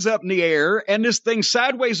the hood's up in the air, and this thing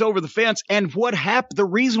sideways over the fence. And what happened? The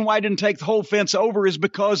reason why I didn't take the whole fence over is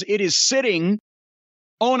because it is sitting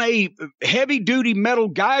on a heavy duty metal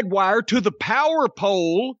guide wire to the power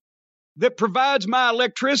pole that provides my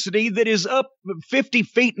electricity, that is up 50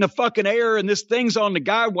 feet in the fucking air. And this thing's on the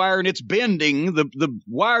guide wire and it's bending. The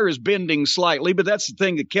wire is bending slightly, but that's the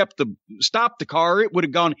thing that stopped the car. It would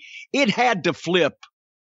have gone, it had to flip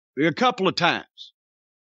a couple of times.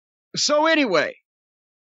 So anyway,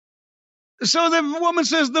 so the woman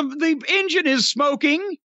says the engine is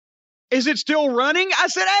smoking. Is it still running? I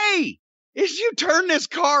said, hey, is you turn this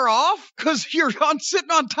car off? Because you're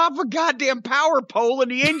sitting on top of a goddamn power pole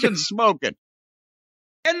and the engine's smoking.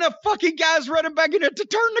 And the fucking guy's running back in it to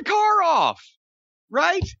turn the car off.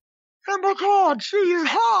 Right? Oh my God, geez,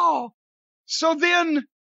 how? So then,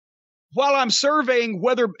 while I'm surveying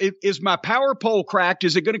whether is my power pole cracked,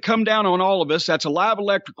 is it going to come down on all of us? That's a live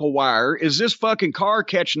electrical wire. Is this fucking car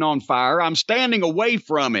catching on fire? I'm standing away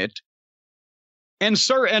from it. And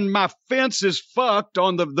my fence is fucked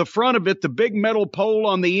on the front of it. The big metal pole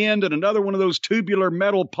on the end and another one of those tubular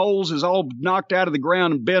metal poles is all knocked out of the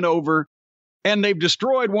ground and bent over. And they've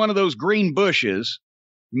destroyed one of those green bushes.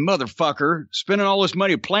 Motherfucker, spending all this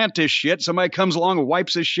money to plant this shit. Somebody comes along and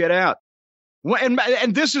wipes this shit out. Well,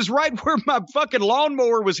 and this is right where my fucking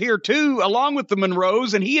lawnmower was here too, along with the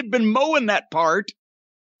Monroes, and he had been mowing that part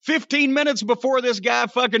 15 minutes before this guy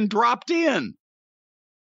fucking dropped in.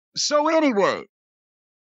 So anyway,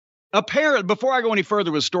 before I go any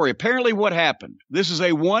further with the story, apparently what happened, this is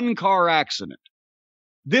a one-car accident.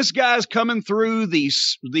 This guy's coming through the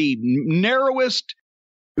narrowest,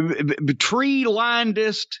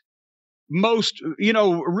 tree-linedest, most,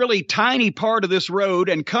 really tiny part of this road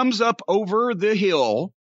and comes up over the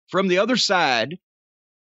hill from the other side.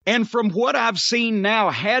 And from what I've seen now,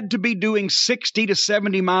 had to be doing 60 to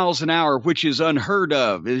 70 miles an hour, which is unheard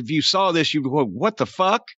of. If you saw this, you'd go, what the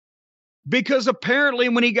fuck? Because apparently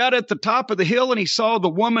when he got at the top of the hill and he saw the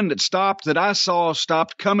woman that I saw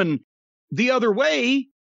stopped coming the other way,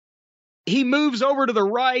 he moves over to the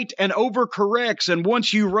right and overcorrects. And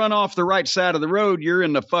once you run off the right side of the road, you're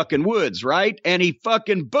in the fucking woods, right? And he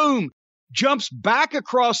fucking, boom, jumps back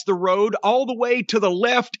across the road all the way to the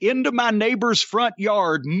left into my neighbor's front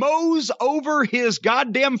yard, mows over his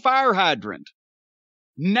goddamn fire hydrant.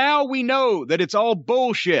 Now we know that it's all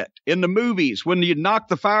bullshit in the movies when you knock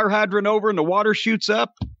the fire hydrant over and the water shoots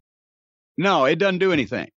up. No, it doesn't do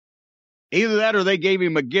anything. Either that or they gave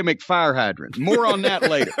him a gimmick fire hydrant. More on that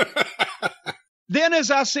later. Then,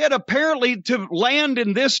 as I said, apparently to land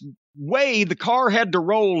in this way, the car had to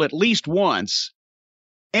roll at least once.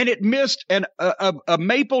 and it missed a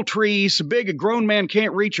maple tree so big a grown man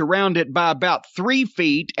can't reach around it by about 3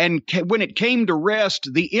 feet. And when it came to rest,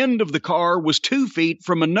 the end of the car was 2 feet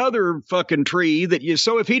from another fucking tree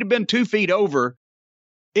so if he'd have been 2 feet over,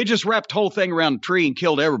 it just wrapped the whole thing around the tree and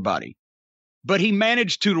killed everybody. But he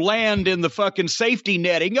managed to land in the fucking safety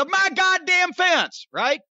netting of my goddamn fence,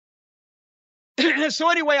 right? So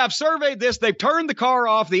anyway, I've surveyed this. They've turned the car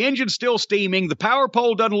off. The engine's still steaming. The power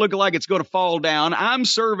pole doesn't look like it's going to fall down. I'm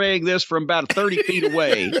surveying this from about 30 feet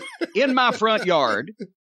away in my front yard.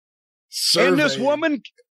 And this woman,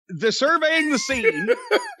 surveying the scene.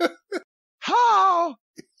 How?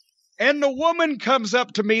 And the woman comes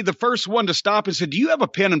up to me, the first one to stop, and said, do you have a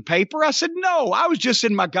pen and paper? I said, no, I was just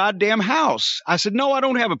in my goddamn house. I said, no, I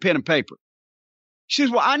don't have a pen and paper. She says,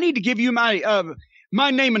 well, I need to give you my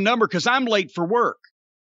name and number because I'm late for work.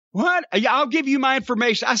 What? Yeah, I'll give you my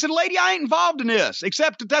information. I said, lady, I ain't involved in this,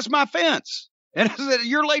 except that's my fence. And I said,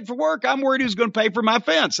 you're late for work. I'm worried who's going to pay for my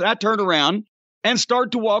fence. And I turned around and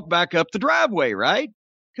start to walk back up the driveway, right?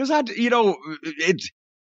 Because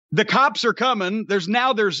the cops are coming. There's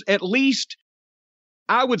at least,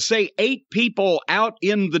 I would say, 8 people out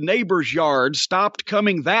in the neighbor's yard stopped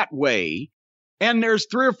coming that way. And there's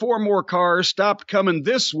 3 or 4 more cars stopped coming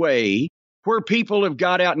this way where people have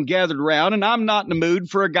got out and gathered around. And I'm not in the mood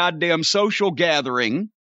for a goddamn social gathering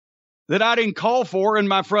that I didn't call for in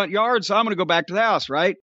my front yard. So I'm going to go back to the house,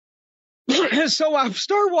 right? So I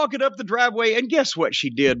started walking up the driveway. And guess what she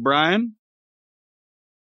did, Brian?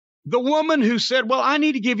 The woman who said, well, I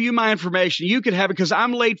need to give you my information. You can have it because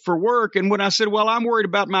I'm late for work. And when I said, well, I'm worried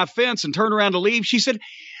about my fence and turned around to leave, she said,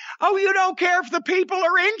 oh, you don't care if the people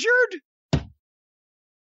are injured?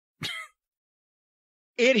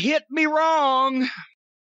 It hit me wrong.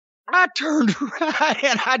 I turned around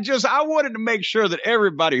and I wanted to make sure that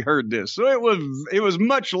everybody heard this. So it was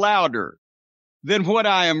much louder than what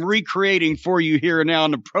I am recreating for you here now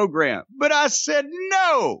in the program. But I said,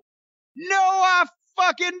 no, I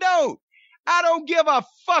fucking don't. I don't give a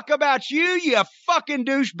fuck about you fucking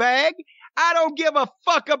douchebag. I don't give a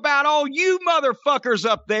fuck about all you motherfuckers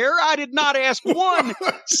up there. I did not ask one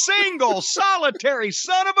single solitary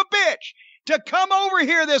son of a bitch to come over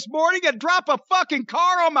here this morning and drop a fucking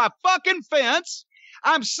car on my fucking fence.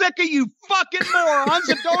 I'm sick of you fucking morons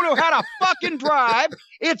that don't know how to fucking drive.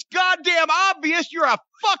 It's goddamn obvious you're a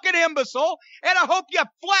fucking imbecile, and I hope you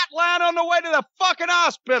flatline on the way to the fucking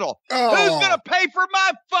hospital. Oh. Who's gonna pay for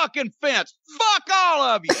my fucking fence? Fuck all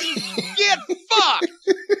of you. Get fucked.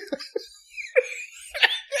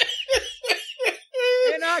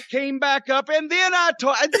 And I came back up, and then I'm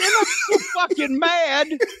so fucking mad.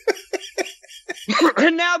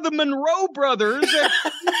 And now the Monroe brothers,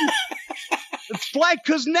 it's like,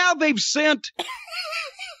 because now they've sent,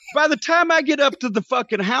 by the time I get up to the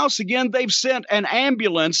fucking house again, they've sent an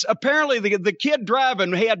ambulance. Apparently the kid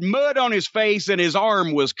driving had mud on his face and his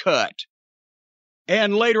arm was cut.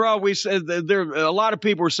 And later on, we said a lot of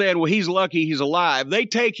people were saying, well, he's lucky he's alive. They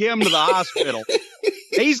take him to the hospital.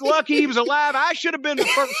 He's lucky he was alive. I should have been the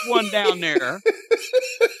first one down there.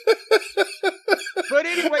 But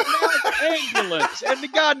anyway, now the ambulance and the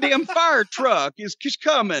goddamn fire truck is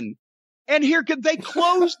coming. And here they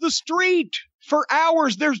close the street for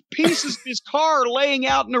hours. There's pieces of his car laying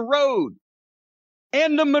out in the road.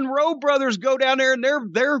 And the Monroe brothers go down there and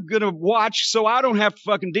they're going to watch so I don't have to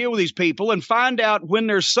fucking deal with these people and find out when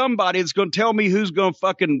there's somebody that's going to tell me who's going to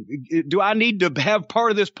fucking, do I need to have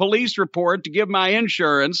part of this police report to give my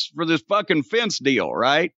insurance for this fucking fence deal,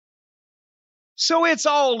 right? So it's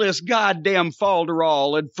all this goddamn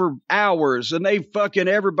falderall and for hours, and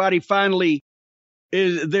everybody finally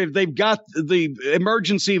they've got the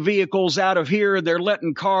emergency vehicles out of here. They're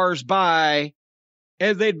letting cars by.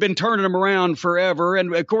 And they'd been turning them around forever.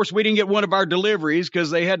 And of course, we didn't get one of our deliveries because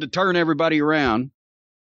they had to turn everybody around.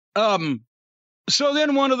 So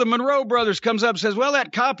then one of the Monroe brothers comes up and says, well,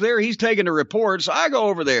 that cop there, he's taking a report. So I go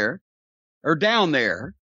over there or down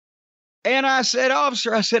there. And I said,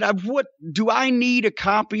 officer, what do I need a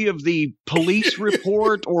copy of the police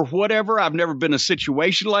report or whatever? I've never been in a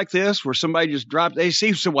situation like this where somebody just dropped. They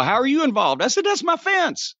said, well, how are you involved? I said, that's my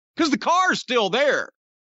fence because the car's still there.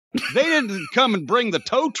 They didn't come and bring the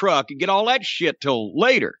tow truck and get all that shit till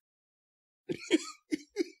later.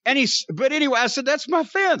 But anyway, I said, that's my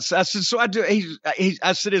fence. I said, so I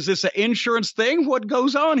said, is this an insurance thing? What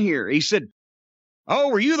goes on here? He said, oh,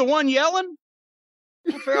 were you the one yelling?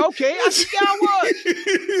 I said, okay. I said, yeah, I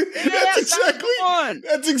was.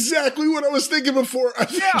 That's exactly what I was thinking before. I'm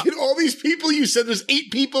thinking all these people, you said there's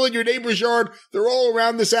 8 people in your neighbor's yard. They're all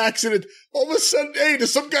around this accident. All of a sudden, hey,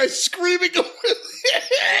 there's some guy screaming. Yeah,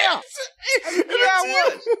 I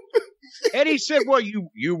was. And he said, well,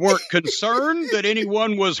 you weren't concerned that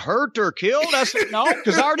anyone was hurt or killed? I said, no,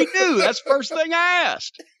 because I already knew. That's the first thing I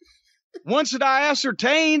asked. Once that I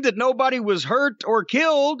ascertained that nobody was hurt or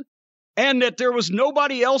killed and that there was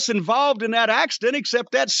nobody else involved in that accident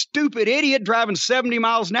except that stupid idiot driving 70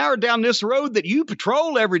 miles an hour down this road that you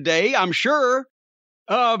patrol every day, I'm sure,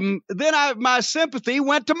 then my sympathy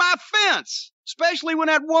went to my fence, especially when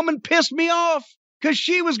that woman pissed me off because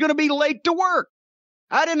she was going to be late to work.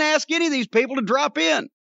 I didn't ask any of these people to drop in.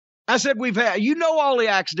 I said, you know all the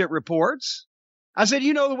accident reports. I said,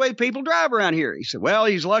 you know the way people drive around here. He said, well,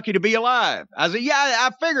 he's lucky to be alive. I said, yeah,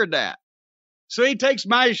 I figured that. So he takes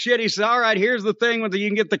my shit. He said, all right, here's the thing you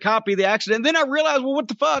can get the copy of the accident. And then I realized, well, what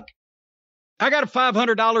the fuck? I got a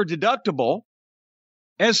 $500 deductible.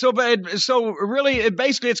 And so really,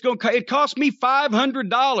 it cost me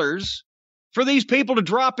 $500 for these people to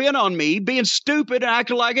drop in on me being stupid and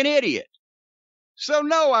acting like an idiot. So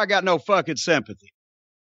no, I got no fucking sympathy.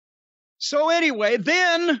 So anyway,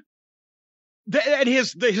 then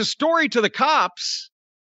his story to the cops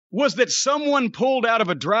was that someone pulled out of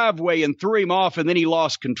a driveway and threw him off, and then he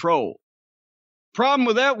lost control. Problem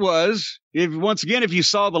with that was, if you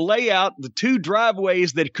saw the layout, the two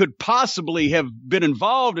driveways that could possibly have been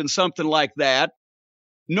involved in something like that,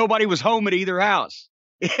 nobody was home at either house.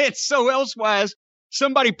 And so elsewise,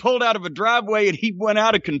 somebody pulled out of a driveway and he went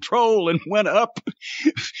out of control and went up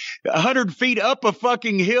 100 feet up a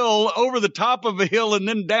fucking hill, over the top of a hill, and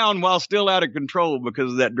then down while still out of control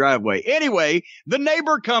because of that driveway. Anyway, the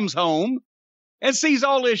neighbor comes home and sees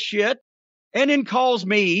all this shit and then calls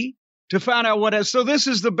me to find out so this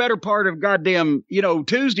is the better part of goddamn,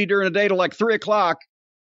 Tuesday during the day to like 3:00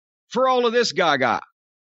 for all of this gaga.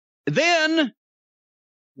 Then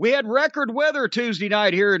we had record weather Tuesday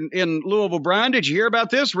night here in Louisville. Brian, did you hear about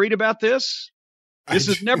this? Read about this? This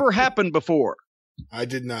has never happened before. I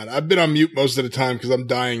did not. I've been on mute most of the time because I'm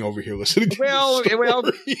dying over here listening to Well,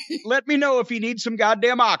 let me know if you need some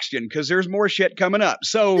goddamn oxygen because there's more shit coming up.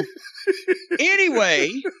 So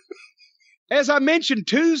anyway, as I mentioned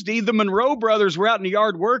Tuesday, the Monroe brothers were out in the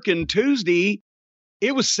yard working Tuesday.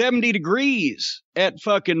 It was 70 degrees at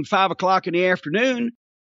fucking 5:00 in the afternoon.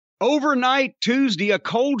 Overnight Tuesday, a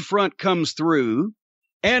cold front comes through,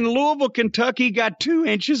 and Louisville, Kentucky got 2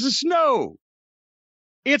 inches of snow.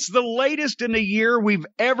 It's the latest in a year we've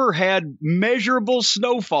ever had measurable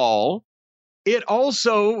snowfall. It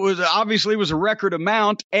also was a record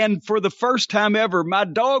amount, and for the first time ever, my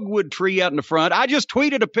dogwood tree out in the front, I just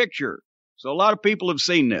tweeted a picture. So a lot of people have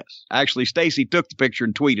seen this. Actually, Stacy took the picture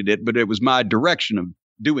and tweeted it, but it was my direction of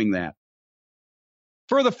doing that.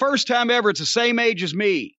 For the first time ever, it's the same age as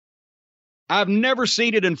me. I've never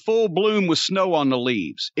seen it in full bloom with snow on the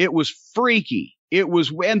leaves. It was freaky.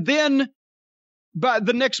 And then by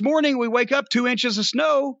the next morning, we wake up 2 inches of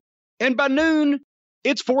snow, and by noon,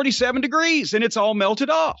 it's 47 degrees, and it's all melted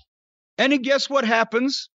off. And then guess what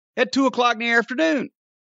happens at 2:00 in the afternoon?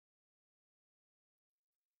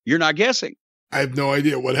 You're not guessing. I have no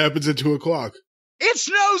idea what happens at 2:00. It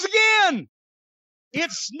snows again. It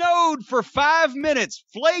snowed for 5 minutes.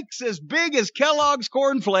 Flakes as big as Kellogg's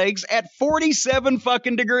cornflakes at 47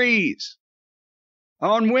 fucking degrees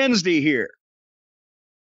on Wednesday here.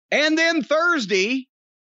 And then Thursday,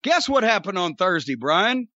 guess what happened on Thursday,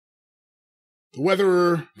 Brian? The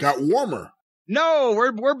weather got warmer. No,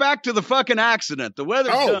 we're back to the fucking accident. The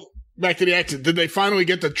weather's done. Back to the accident. Did they finally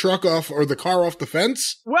get the truck off or the car off the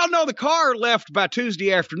fence? Well, no, the car left by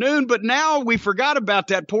Tuesday afternoon, but now we forgot about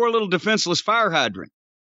that poor little defenseless fire hydrant.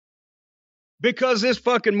 Because this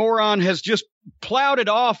fucking moron has just plowed it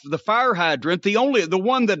off the fire hydrant. The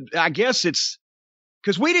one that I guess it's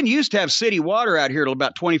because we didn't used to have city water out here till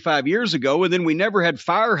about 25 years ago, and then we never had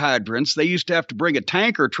fire hydrants. They used to have to bring a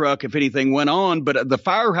tanker truck if anything went on, but the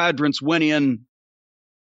fire hydrants went in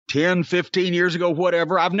 10, 15 years ago,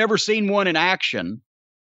 whatever. I've never seen one in action,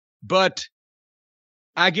 but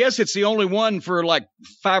I guess it's the only one for like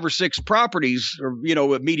 5 or 6 properties, or,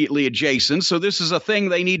 immediately adjacent. So this is a thing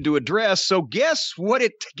they need to address. So guess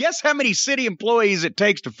how many city employees it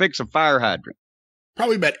takes to fix a fire hydrant?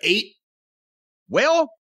 Probably about 8.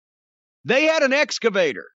 Well, they had an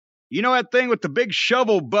excavator. You know that thing with the big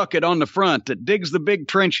shovel bucket on the front that digs the big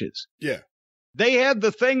trenches? Yeah. They had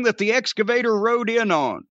the thing that the excavator rode in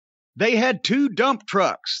on. They had 2 dump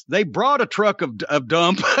trucks. They brought a truck of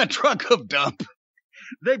dump.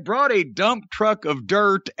 They brought a dump truck of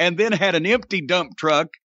dirt and then had an empty dump truck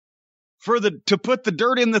to put the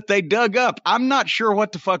dirt in that they dug up. I'm not sure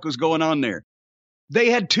what the fuck was going on there. They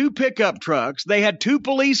had 2 pickup trucks. They had 2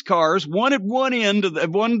 police cars, one at one end,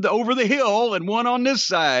 one over the hill and one on this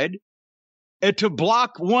side. to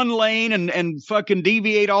block one lane and fucking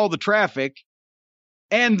deviate all the traffic.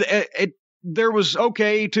 And there was,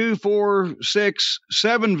 2, 4, 6,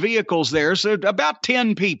 7 vehicles there. So about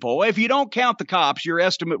 10 people. If you don't count the cops, your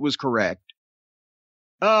estimate was correct.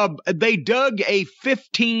 They dug a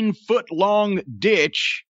 15-foot long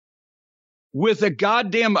ditch with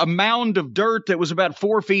a mound of dirt that was about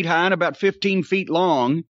 4 feet high and about 15 feet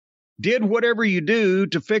long, did whatever you do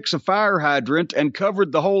to fix a fire hydrant and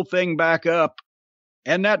covered the whole thing back up.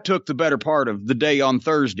 And that took the better part of the day on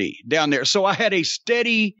Thursday down there. So I had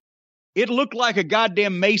it looked like a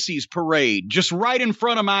goddamn Macy's parade just right in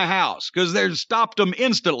front of my house because they stopped them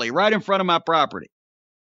instantly right in front of my property.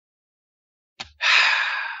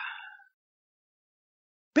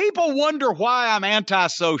 People wonder why I'm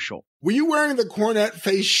antisocial. Were you wearing the Cornette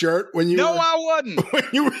face shirt when you No, I wasn't. When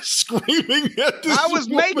you were screaming at this I was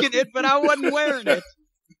woman? making it, but I wasn't wearing it.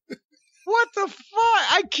 What the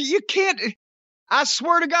fuck? You can't. I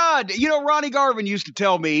swear to God. You know, Ronnie Garvin used to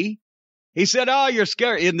tell me, he said, you're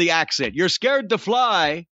scared, in the accent, you're scared to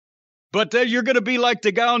fly, but then you're going to be like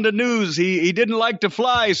the guy on the news. He didn't like to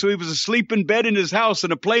fly, so he was asleep in bed in his house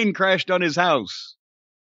and a plane crashed on his house.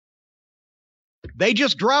 They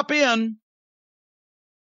just drop in.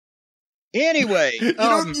 Anyway, you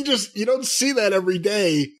don't see that every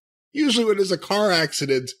day. Usually when there's a car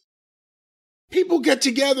accident, people get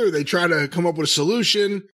together. They try to come up with a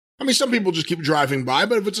solution. I mean, some people just keep driving by,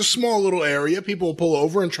 but if it's a small little area, people will pull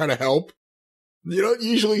over and try to help. You don't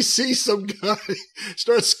usually see some guy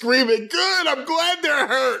start screaming, "Good, I'm glad they're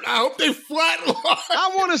hurt. I hope they flatline."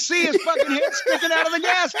 I want to see his fucking head sticking out of the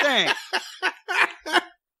gas tank.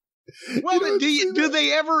 Well, do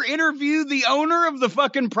they ever interview the owner of the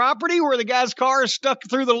fucking property where the guy's car is stuck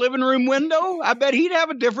through the living room window? I bet he'd have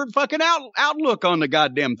a different fucking outlook on the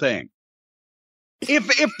goddamn thing.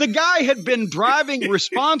 If the guy had been driving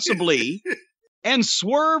responsibly and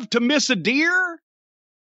swerved to miss a deer,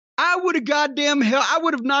 I would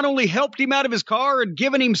have not only helped him out of his car and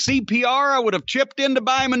given him CPR, I would have chipped in to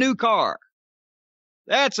buy him a new car.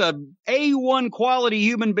 That's a A1 quality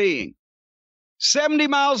human being. 70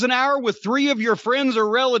 miles an hour with 3 of your friends or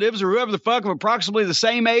relatives or whoever the fuck of approximately the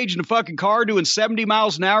same age in a fucking car doing 70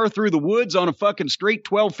 miles an hour through the woods on a fucking street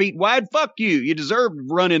 12 feet wide. Fuck you. You deserve to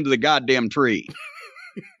run into the goddamn tree.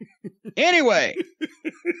 Anyway,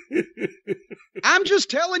 I'm just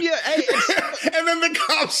telling you. Hey, and then the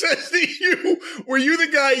cop says to you, "Were you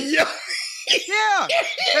the guy yelling?" Yeah.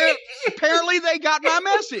 Apparently they got my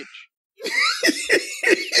message.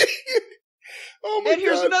 Oh my and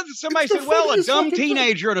here's God. another. Somebody said, "Well, a dumb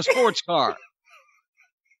teenager in a sports car."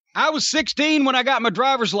 I was 16 when I got my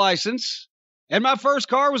driver's license, and my first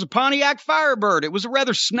car was a Pontiac Firebird. It was a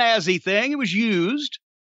rather snazzy thing. It was used,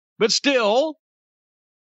 but still,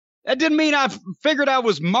 that didn't mean I figured I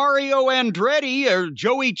was Mario Andretti or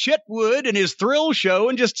Joey Chitwood in his thrill show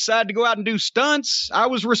and just decided to go out and do stunts. I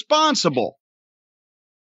was responsible.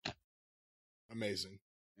 Amazing.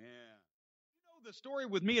 Yeah. You know, the story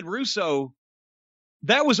with me and Russo,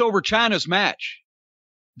 that was over China's match.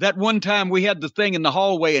 That one time we had the thing in the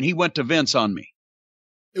hallway and he went to Vince on me.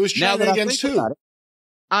 It was China against who?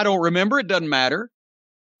 I don't remember. It doesn't matter.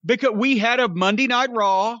 Because we had a Monday Night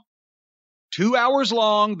Raw, 2 hours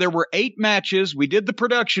long. There were 8 matches. We did the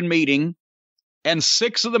production meeting, and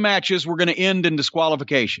 6 of the matches were going to end in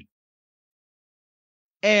disqualification.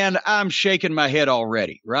 And I'm shaking my head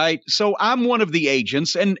already, right? So I'm one of the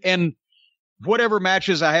agents, and whatever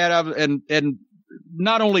matches I had, and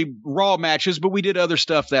not only Raw matches, but we did other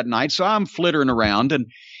stuff that night. So I'm flittering around.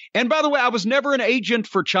 And by the way, I was never an agent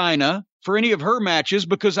for China for any of her matches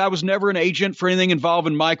because I was never an agent for anything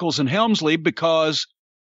involving Michaels and Helmsley because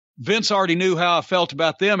Vince already knew how I felt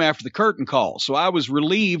about them after the curtain call. So I was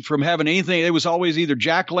relieved from having anything. It was always either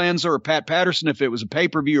Jack Lanza or Pat Patterson if it was a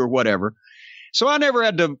pay-per-view or whatever. So I never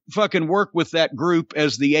had to fucking work with that group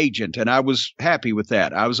as the agent, and I was happy with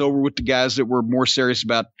that. I was over with the guys that were more serious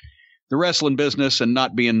about the wrestling business and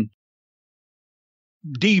not being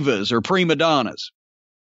divas or prima donnas.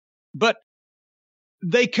 But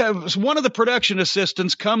one of the production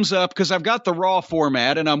assistants comes up because I've got the Raw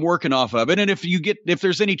format and I'm working off of it. And if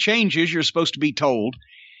there's any changes, you're supposed to be told.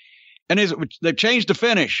 And they've changed the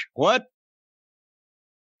finish. What?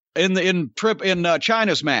 In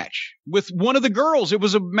China's match with one of the girls. It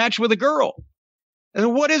was a match with a girl.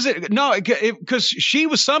 And what is it? No, because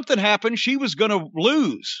something happened. She was going to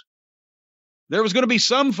lose. There was going to be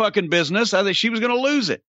some fucking business. I think she was going to lose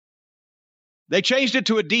it. They changed it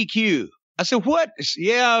to a DQ. I said, what?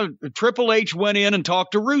 Yeah, Triple H went in and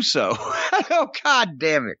talked to Russo. Oh, God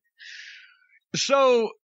damn it.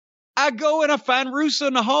 So I go and I find Russo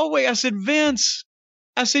in the hallway. I said, Vince,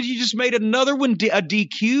 I said, you just made another one a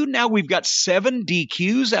DQ. Now we've got 7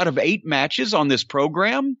 DQs out of 8 matches on this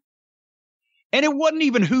program. And it wasn't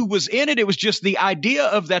even who was in it. It was just the idea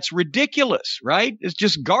of that's ridiculous, right? It's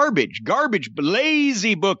just garbage,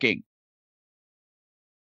 lazy booking.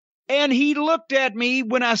 And he looked at me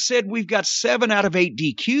when I said, we've got 7 out of 8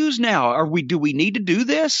 DQs now. Do we need to do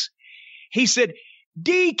this? He said,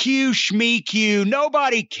 DQ, schmeeq,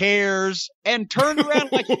 nobody cares, and turned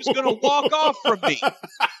around like he was going to walk off from me.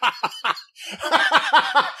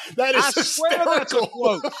 That is I swear that's a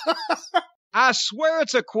quote. I swear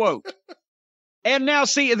it's a quote. And now,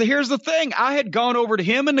 see, here's the thing. I had gone over to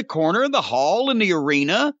him in the corner, in the hall, in the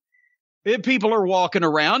arena. People are walking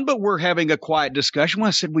around, but we're having a quiet discussion. Well,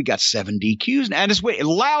 I said, we got 7 DQs. And just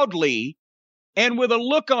loudly, and with a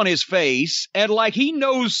look on his face, and like he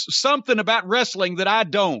knows something about wrestling that I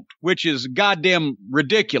don't, which is goddamn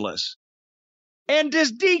ridiculous. And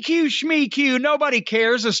this DQ, schmeeq, nobody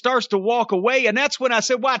cares, and starts to walk away. And that's when I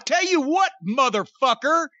said, well, I tell you what,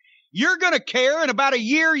 motherfucker, you're going to care in about a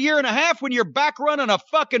year and a half when you're back running a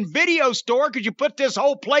fucking video store because you put this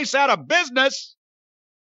whole place out of business.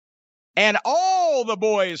 And all the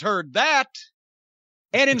boys heard that.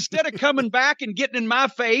 And instead of coming back and getting in my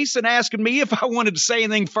face and asking me if I wanted to say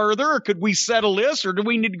anything further, or could we settle this, or do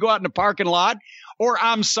we need to go out in the parking lot, or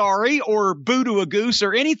I'm sorry, or boo to a goose,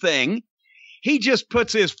 or anything, he just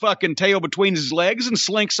puts his fucking tail between his legs and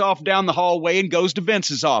slinks off down the hallway and goes to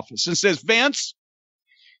Vince's office and says, Vince,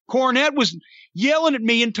 Cornette was yelling at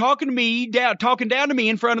me and talking down to me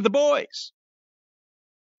in front of the boys.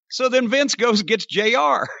 So then Vince goes and gets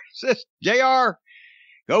JR. Says, JR,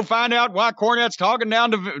 go find out why Cornette's talking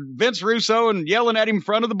down to Vince Russo and yelling at him in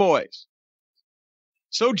front of the boys.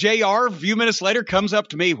 So JR, a few minutes later, comes up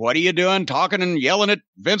to me. What are you doing, talking and yelling at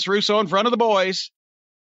Vince Russo in front of the boys?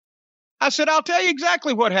 I said, I'll tell you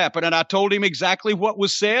exactly what happened. And I told him exactly what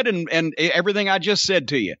was said and everything I just said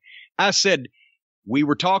to you. I said, we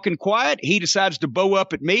were talking quiet. He decides to bow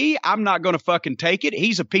up at me. I'm not going to fucking take it.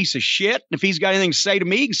 He's a piece of shit. If he's got anything to say to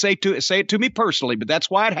me, he can say it to me personally. But that's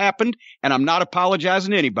why it happened, and I'm not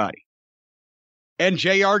apologizing to anybody. And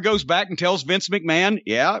JR goes back and tells Vince McMahon,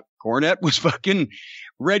 yeah, Cornette was fucking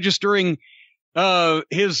registering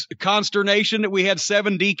his consternation that we had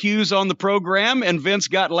 7 DQs on the program, and Vince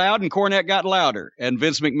got loud and Cornette got louder. And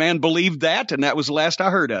Vince McMahon believed that, and that was the last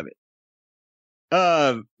I heard of it.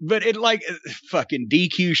 But it like fucking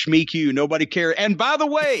DQ, schmeeq, nobody cared. And by the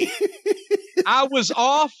way, I was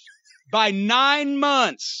off by 9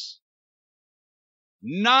 months.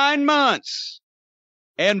 9 months.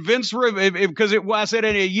 And Vince, because I said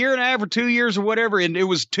in a year and a half or 2 years or whatever, and it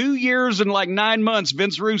was 2 years and like 9 months,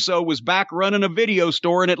 Vince Russo was back running a video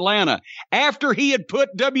store in Atlanta after he had put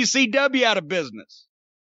WCW out of business.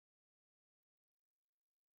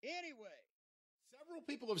 Anyway. Several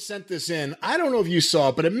people have sent this in. I don't know if you saw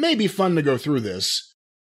it, but it may be fun to go through this.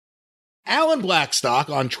 Alan Blackstock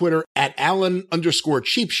on Twitter at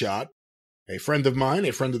Alan_cheapshot, a friend of mine,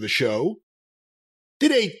 a friend of the show,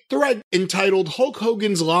 did a thread entitled Hulk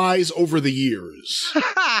Hogan's Lies Over the Years.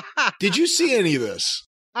 Did you see any of this?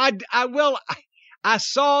 I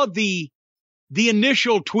saw the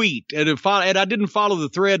initial tweet, and I didn't follow the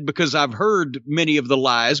thread because I've heard many of the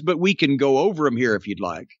lies, but we can go over them here if you'd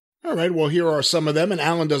like. All right, well, here are some of them, and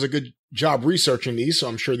Alan does a good job researching these, so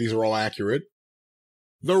I'm sure these are all accurate.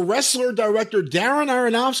 The wrestler director Darren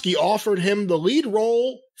Aronofsky offered him the lead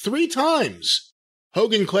role 3 times.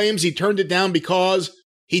 Hogan claims he turned it down because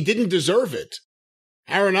he didn't deserve it.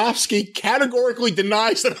 Aronofsky categorically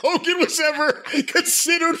denies that Hogan was ever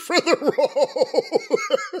considered for the role.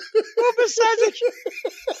 Well, besides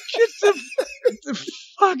the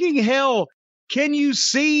fucking hell. Can you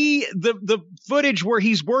see the footage where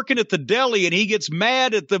he's working at the deli and he gets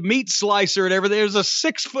mad at the meat slicer and everything? There's a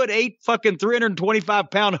 6'8" fucking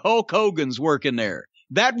 325-pound Hulk Hogan's working there.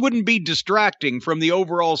 That wouldn't be distracting from the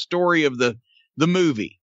overall story of the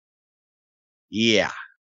movie. Yeah.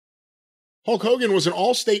 Hulk Hogan was an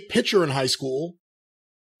all-state pitcher in high school,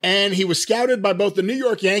 and he was scouted by both the New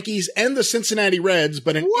York Yankees and the Cincinnati Reds,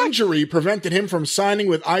 but an injury prevented him from signing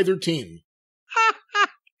with either team.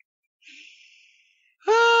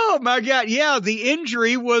 Oh my God. Yeah. The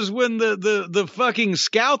injury was when the fucking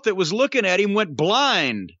scout that was looking at him went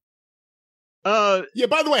blind. Yeah,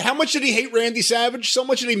 by the way, how much did he hate Randy Savage? So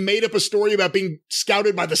much that he made up a story about being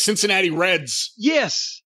scouted by the Cincinnati Reds.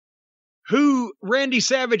 Yes. Who Randy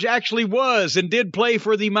Savage actually was and did play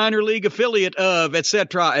for the minor league affiliate of, et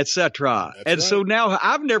cetera, et cetera. And right. So now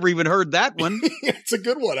I've never even heard that one. It's a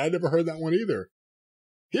good one. I never heard that one either.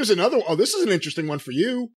 Here's another one. Oh, this is an interesting one for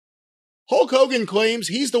you. Hulk Hogan claims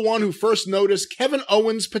he's the one who first noticed Kevin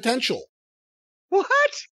Owens' potential.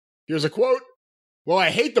 What? Here's a quote. Well,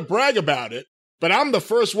 I hate to brag about it, but I'm the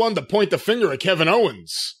first one to point the finger at Kevin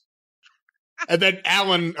Owens. And then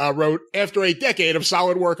Allen wrote, after a decade of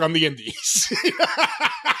solid work on the indies.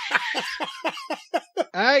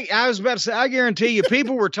 I was about to say, I guarantee you,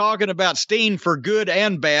 people were talking about Steen for good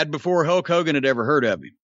and bad before Hulk Hogan had ever heard of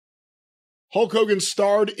him. Hulk Hogan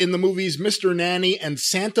starred in the movies Mr. Nanny and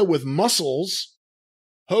Santa with Muscles.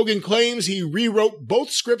 Hogan claims he rewrote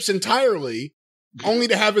both scripts entirely, only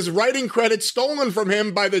to have his writing credit stolen from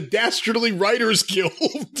him by the Dastardly Writers Guild.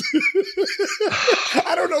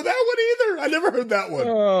 I don't know that one either. I never heard that one.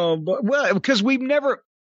 Oh, well, because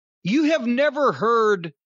you have never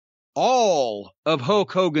heard all of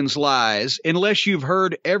Hulk Hogan's lies unless you've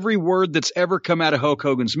heard every word that's ever come out of Hulk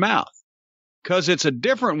Hogan's mouth, because it's a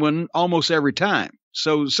different one almost every time.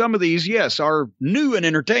 So some of these, yes, are new and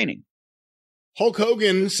entertaining. Hulk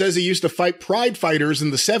Hogan says he used to fight Pride fighters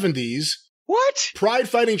in the 70s. What? Pride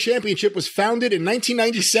Fighting Championship was founded in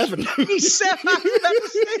 1997. He said there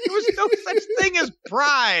was no such thing as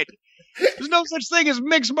Pride. There's no such thing as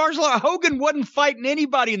mixed martial art. Hogan wasn't fighting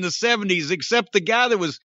anybody in the 70s except the guy that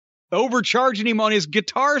was overcharging him on his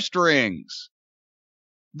guitar strings.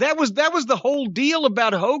 That was the whole deal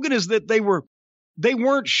about Hogan, is that they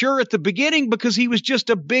weren't sure at the beginning because he was just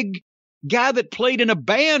a big guy that played in a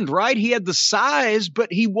band, right? He had the size,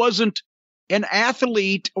 but he wasn't an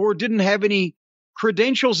athlete or didn't have any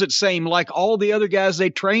credentials at same like all the other guys they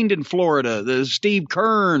trained in Florida. The Steve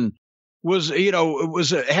Kern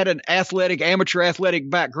had an amateur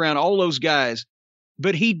athletic background, all those guys.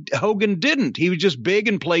 But Hogan didn't. He was just big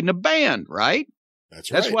and played in a band, right?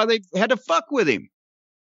 That's right. That's why they had to fuck with him.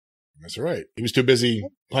 That's right. He was too busy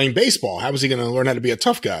playing baseball. How was he going to learn how to be a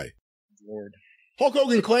tough guy? Lord. Hulk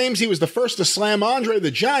Hogan claims he was the first to slam Andre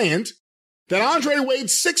the Giant, that Andre weighed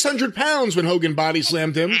 600 pounds when Hogan body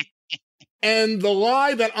slammed him, and the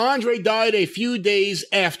lie that Andre died a few days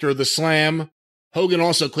after the slam. Hogan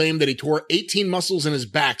also claimed that he tore 18 muscles in his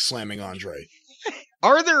back slamming Andre.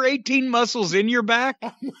 Are there 18 muscles in your back?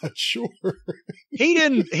 I'm not sure. He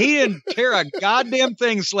didn't tear a goddamn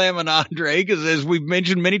thing slamming Andre, because as we've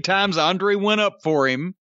mentioned many times, Andre went up for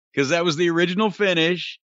him because that was the original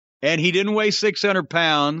finish, and he didn't weigh 600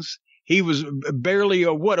 pounds. He was barely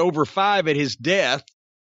over 5 at his death,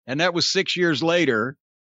 and that was 6 years later.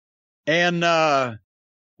 And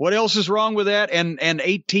what else is wrong with that? And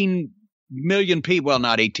 18 million people, well,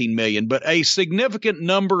 not 18 million, but a significant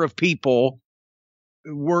number of people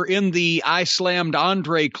were in the I Slammed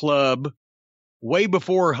Andre Club way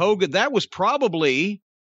before Hogan. That was probably,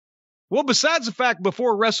 well, besides the fact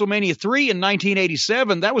before WrestleMania 3 in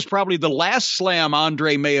 1987, that was probably the last slam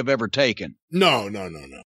Andre may have ever taken. No.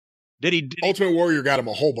 Did Ultimate Warrior got him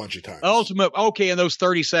a whole bunch of times. Okay, in those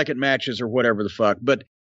 30-second matches or whatever the fuck. But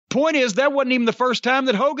point is, that wasn't even the first time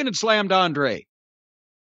that Hogan had slammed Andre.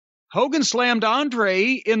 Hogan slammed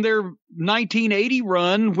Andre in their 1980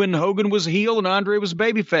 run when Hogan was a heel and Andre was a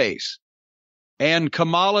babyface. And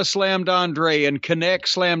Kamala slammed Andre, and Cornette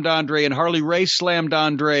slammed Andre, and Harley Race slammed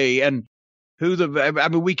Andre, and Inoki,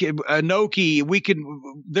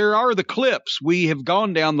 there are the clips. We have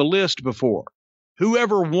gone down the list before.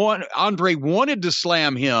 Whoever Andre wanted to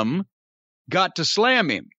slam him got to slam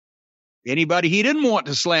him. Anybody he didn't want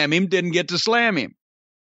to slam him didn't get to slam him.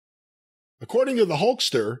 According to the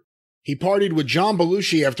Hulkster, he partied with John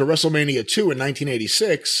Belushi after WrestleMania 2 in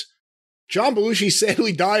 1986. John Belushi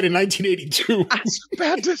sadly died in 1982. I was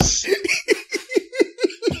about to say.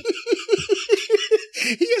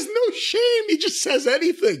 He has no shame. He just says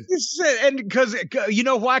anything. And because, you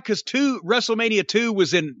know why? Because WrestleMania 2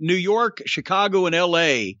 was in New York, Chicago, and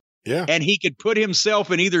L.A. Yeah. And he could put himself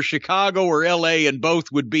in either Chicago or L.A., and both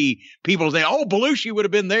would be people saying, oh, Belushi would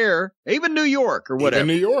have been there. Even New York or whatever.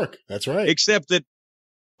 Even New York. That's right. Except that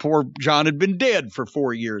poor John had been dead for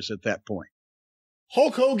 4 years at that point.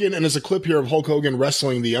 Hulk Hogan, and there's a clip here of Hulk Hogan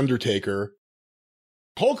wrestling The Undertaker.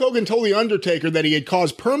 Hulk Hogan told The Undertaker that he had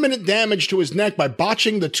caused permanent damage to his neck by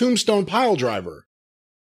botching the Tombstone piledriver.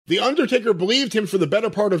 The Undertaker believed him for the better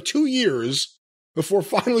part of 2 years before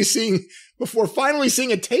finally seeing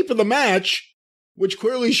a tape of the match, which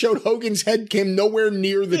clearly showed Hogan's head came nowhere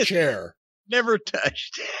near the chair. Never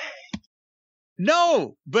touched.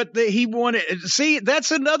 No, but he wanted. See,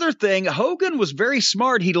 that's another thing. Hogan was very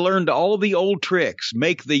smart. He learned all the old tricks.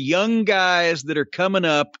 Make the young guys that are coming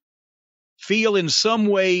up feel in some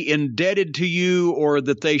way indebted to you, or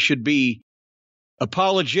that they should be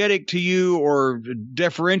apologetic to you or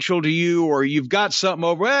deferential to you, or you've got something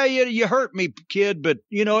over. Well, you hurt me, kid, but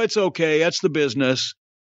it's okay. That's the business.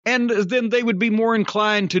 And then they would be more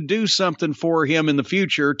inclined to do something for him in the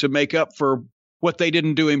future to make up for what they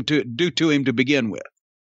didn't do to him to begin with.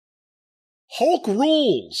 Hulk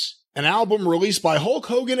Rules, an album released by Hulk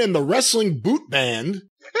Hogan and the Wrestling Boot Band.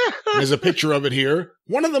 There's a picture of it here.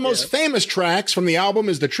 One of the most famous tracks from the album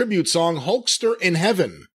is the tribute song Hulkster in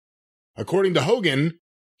Heaven. According to Hogan,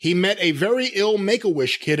 he met a very ill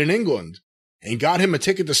Make-A-Wish kid in England and got him a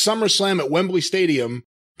ticket to SummerSlam at Wembley Stadium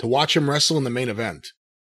to watch him wrestle in the main event.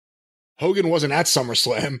 Hogan wasn't at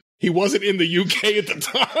SummerSlam. He wasn't in the UK at the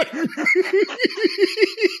time.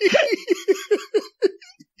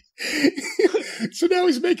 So now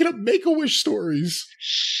he's making up Make-A-Wish stories.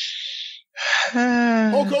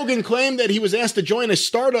 Hulk Hogan claimed that he was asked to join a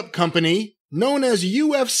startup company known as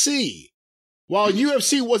UFC. While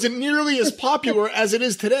UFC wasn't nearly as popular as it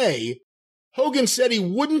is today, Hogan said he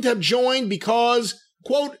wouldn't have joined because,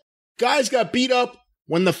 quote, guys got beat up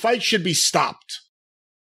when the fight should be stopped.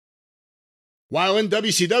 While in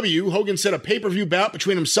WCW, Hogan said a pay-per-view bout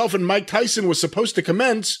between himself and Mike Tyson was supposed to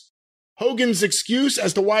commence. Hogan's excuse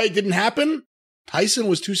as to why it didn't happen? Tyson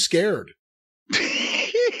was too scared.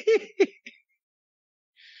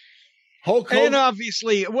 Hulk Hogan. And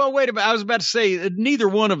obviously, well, wait a minute. I was about to say neither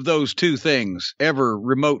one of those two things ever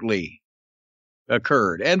remotely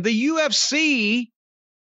occurred. And the UFC,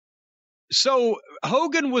 so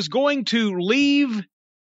Hogan was going to leave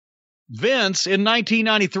Vince in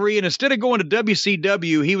 1993, and instead of going to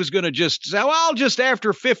WCW, he was going to just say, well,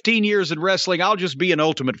 after 15 years in wrestling, I'll just be an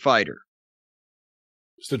Ultimate Fighter.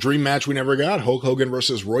 It's the dream match we never got. Hulk Hogan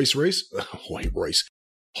versus Hulk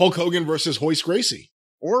Hogan versus Royce Gracie.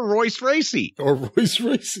 Or Royce Racy. Royce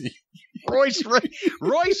Racy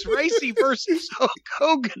versus Hulk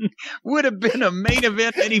Hogan would have been a main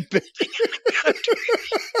event any building in the country.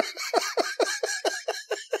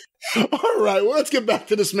 All right, well, let's get back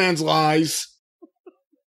to this man's lies.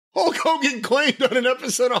 Hulk Hogan claimed on an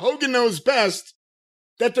episode of Hogan Knows Best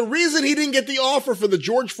that the reason he didn't get the offer for the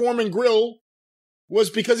George Foreman Grill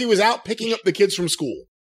was because he was out picking up the kids from school.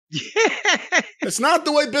 That's not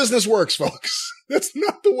the way business works, folks. That's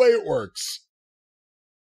not the way it works.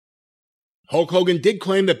 Hulk Hogan did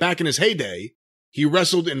claim that back in his heyday, he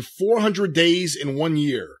wrestled in 400 days in 1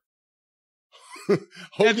 year.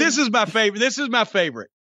 This is my favorite.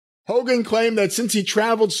 Hogan claimed that since he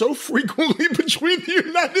traveled so frequently between the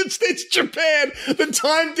United States and Japan, the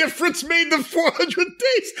time difference made the 400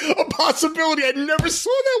 days a possibility. I never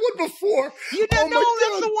saw that one before. You didn't know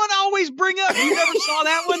that's the one I always bring up. You never saw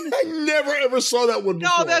that one? I never ever saw that one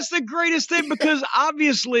before. No, that's the greatest thing because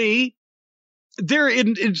obviously there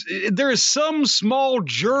is some small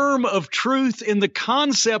germ of truth in the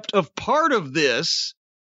concept of part of this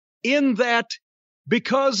in that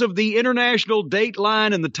because of the international date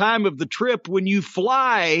line and the time of the trip, when you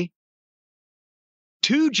fly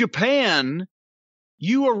to Japan,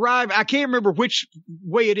 you arrive, I can't remember which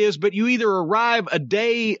way it is, but you either arrive a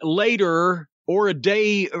day later or a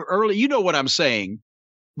day early. You know what I'm saying.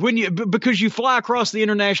 Because you fly across the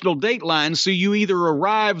international date line, so you either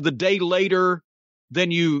arrive the day later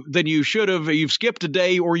than you should have, you've skipped a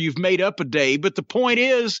day or you've made up a day. But the point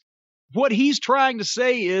is, what he's trying to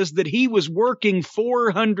say is that he was working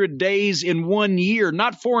 400 days in 1 year,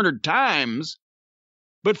 not 400 times,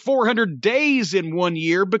 but 400 days in 1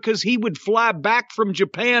 year because he would fly back from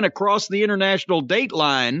Japan across the international date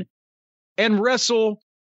line and wrestle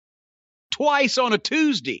twice on a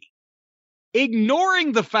Tuesday,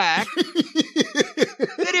 ignoring the fact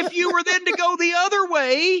that if you were then to go the other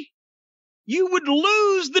way, you would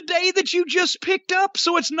lose the day that you just picked up,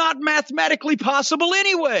 so it's not mathematically possible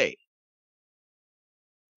anyway.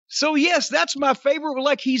 So, yes, that's my favorite.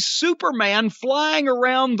 Like he's Superman flying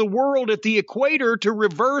around the world at the equator to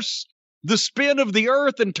reverse the spin of the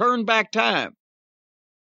earth and turn back time.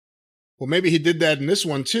 Well, maybe he did that in this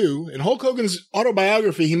one, too. In Hulk Hogan's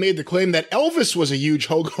autobiography, he made the claim that Elvis was a huge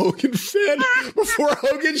Hulk Hogan fan before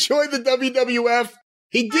Hogan joined the WWF.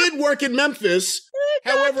 He did work in Memphis.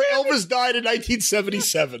 However, Elvis died in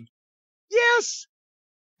 1977. Yes.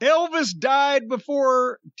 Elvis died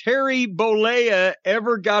before Terry Bollea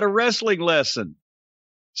ever got a wrestling lesson.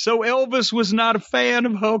 So Elvis was not a fan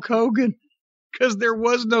of Hulk Hogan because there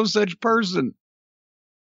was no such person.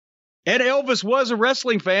 And Elvis was a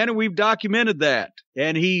wrestling fan, and we've documented that.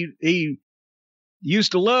 And he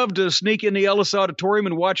used to love to sneak in the Ellis Auditorium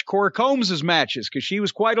and watch Cora Combs' matches because she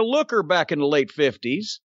was quite a looker back in the late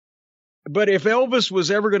 50s. But if Elvis was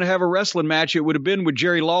ever going to have a wrestling match, it would have been with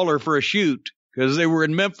Jerry Lawler for a shoot. Because they were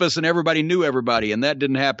in Memphis and everybody knew everybody, and that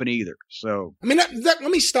didn't happen either. So, I mean, let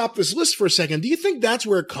me stop this list for a second. Do you think that's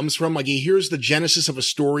where it comes from? Like, he hears the genesis of a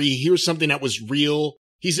story, he hears something that was real.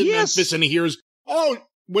 He's in Memphis and he hears, oh,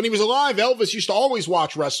 when he was alive, Elvis used to always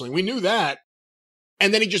watch wrestling. We knew that.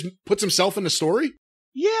 And then he just puts himself in the story?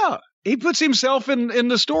 Yeah, he puts himself in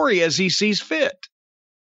the story as he sees fit.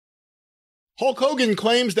 Hulk Hogan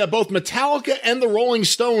claims that both Metallica and the Rolling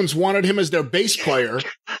Stones wanted him as their bass player.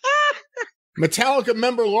 Metallica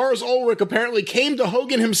member Lars Ulrich apparently came to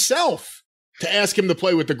Hogan himself to ask him to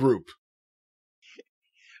play with the group.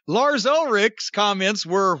 Lars Ulrich's comments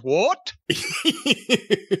were, what?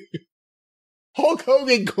 Hulk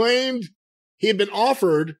Hogan claimed he had been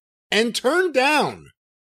offered and turned down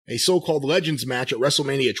a so-called Legends match at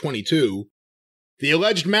WrestleMania 22. The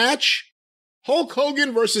alleged match, Hulk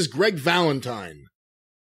Hogan versus Greg Valentine.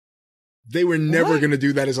 They were never going to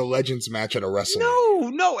do that as a Legends match at a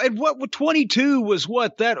WrestleMania. No. And what 22 was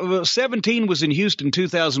what? 17 was in Houston,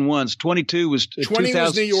 2001. 22 was 20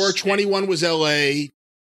 was New York, 21 was LA.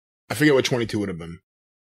 I forget what 22 would have been.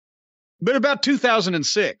 But about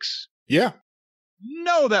 2006. Yeah.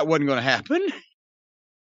 No, that wasn't going to happen.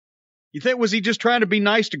 You think, was he just trying to be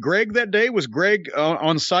nice to Greg that day? Was Greg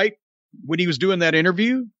on site when he was doing that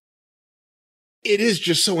interview? It is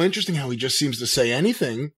just so interesting how he just seems to say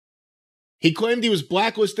anything. He claimed he was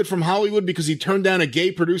blacklisted from Hollywood because he turned down a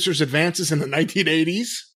gay producer's advances in the 1980s.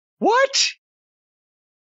 What?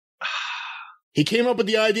 He came up with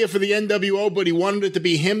the idea for the NWO, but he wanted it to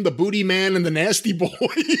be him, the Booty Man, and the Nasty Boys.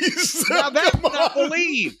 Now that I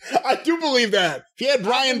believe. I do believe that. If he had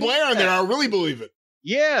Brian Blair in there, I really believe it.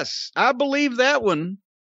 Yes, I believe that one.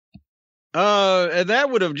 And that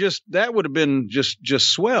would have been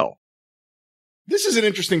just swell. This is an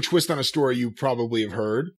interesting twist on a story you probably have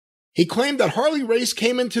heard. He claimed that Harley Race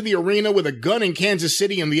came into the arena with a gun in Kansas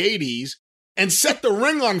City in the 80s and set the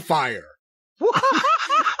ring on fire.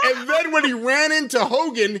 And then when he ran into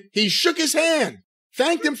Hogan, he shook his hand,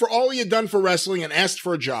 thanked him for all he had done for wrestling, and asked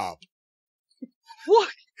for a job. What?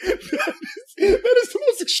 That is the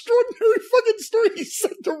most extraordinary fucking story. He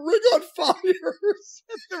set the ring on fire.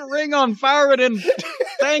 Set the ring on fire and then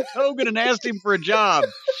thanked Hogan and asked him for a job.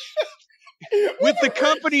 With the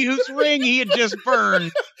company whose ring he had just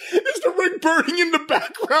burned. Is the ring burning in the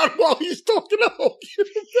background while he's talking to Hogan?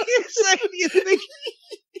 You think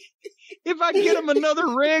if I get him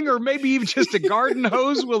another ring or maybe even just a garden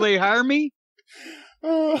hose, will they hire me?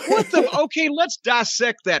 Okay, let's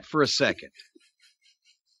dissect that for a second.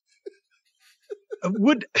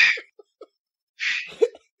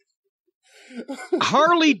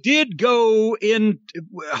 Harley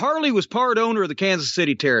was part owner of the Kansas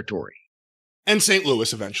City territory. And St.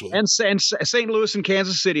 Louis eventually. And St. Louis and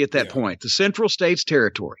Kansas City at that point, the Central States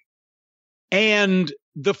territory. And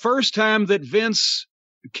the first time that Vince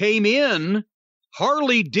came in,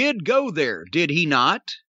 Harley did go there, did he not?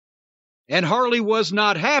 And Harley was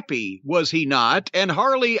not happy, was he not? And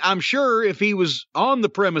Harley, I'm sure, if he was on the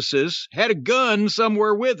premises, had a gun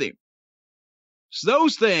somewhere with him. So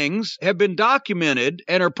those things have been documented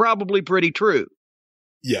and are probably pretty true.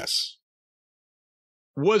 Yes.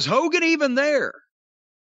 Was Hogan even there?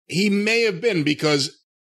 He may have been because,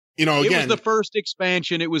 again. It was the first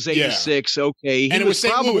expansion. It was 86. Yeah. Okay. And it was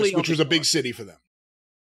St. Louis, which was a big city for them.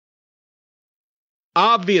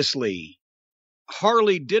 Obviously,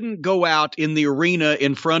 Harley didn't go out in the arena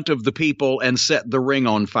in front of the people and set the ring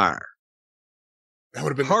on fire. That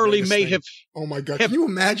would have been Harley may have. Oh my God! Can you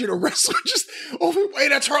imagine a wrestler just? Oh wait,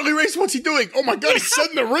 that's Harley Race. What's he doing? Oh my God! He's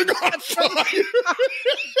setting the ring on fire.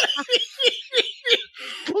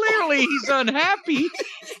 Clearly, he's unhappy.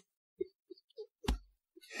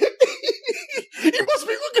 He must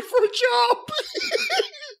be looking for a job.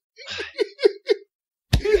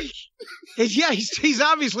 Yeah, he's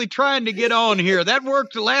obviously trying to get on here. That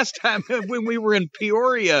worked the last time when we were in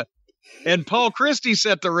Peoria. And Paul Christie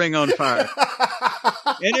set the ring on fire.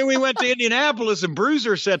 And then we went to Indianapolis and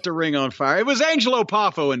Bruiser set the ring on fire. It was Angelo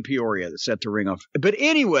Poffo in Peoria that set the ring on fire. But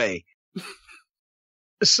anyway,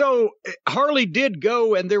 so Harley did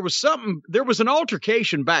go and there was an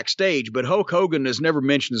altercation backstage, but Hulk Hogan is never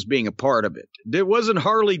mentioned as being a part of it. It wasn't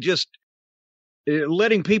Harley just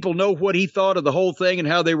letting people know what he thought of the whole thing and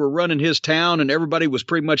how they were running his town and everybody was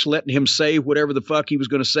pretty much letting him say whatever the fuck he was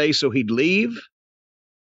going to say so he'd leave.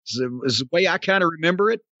 Is the way I kind of remember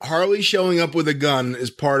it. Harley showing up with a gun is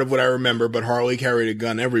part of what I remember, but Harley carried a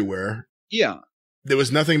gun everywhere. Yeah. There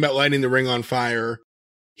was nothing about lighting the ring on fire.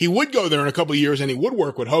 He would go there in a couple of years and he would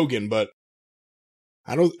work with Hogan, but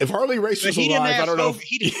if Harley Race was alive, I don't know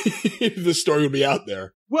if the story would be out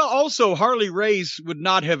there. Well, also, Harley Race would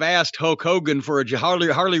not have asked Hulk Hogan for a job.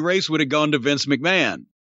 Harley Race would have gone to Vince McMahon.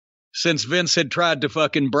 Since Vince had tried to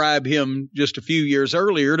fucking bribe him just a few years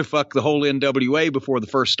earlier to fuck the whole NWA before the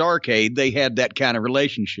first Starrcade, they had that kind of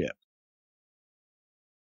relationship.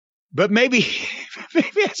 But maybe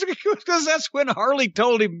it's because that's when Harley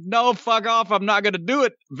told him, no, fuck off, I'm not going to do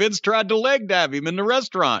it. Vince tried to leg dive him in the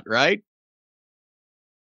restaurant, right?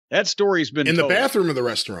 That story's been in told. the bathroom of the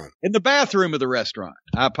restaurant. In the bathroom of the restaurant.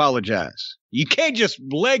 I apologize. You can't just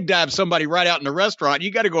leg dive somebody right out in the restaurant.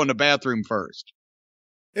 You got to go in the bathroom first.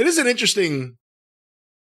 It is an interesting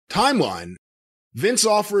timeline. Vince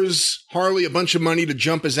offers Harley a bunch of money to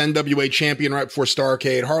jump as NWA champion right before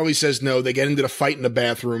Starrcade. Harley says no. They get into the fight in the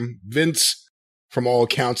bathroom. Vince, from all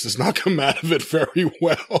accounts, does not come out of it very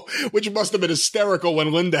well, which must have been hysterical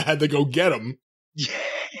when Linda had to go get him. Yeah.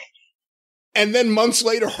 And then months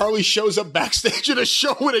later, Harley shows up backstage at a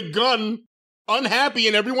show with a gun, unhappy,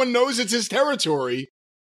 and everyone knows it's his territory.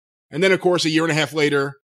 And then, of course, a year and a half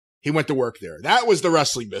later, he went to work there. That was the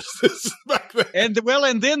wrestling business back then.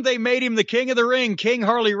 And then they made him the king of the ring, King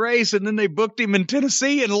Harley Race, and then they booked him in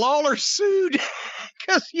Tennessee, and Lawler sued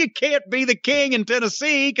because you can't be the king in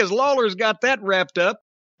Tennessee because Lawler's got that wrapped up.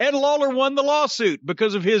 And Lawler won the lawsuit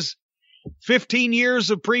because of his 15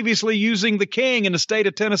 years of previously using the king in the state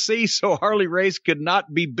of Tennessee, so Harley Race could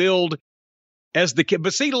not be billed as the king.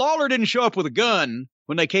 But see, Lawler didn't show up with a gun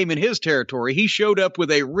when they came in his territory. He showed up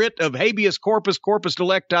with a writ of habeas corpus, corpus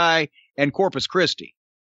delicti, and corpus Christi,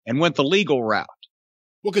 and went the legal route.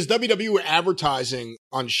 Well, because WWE were advertising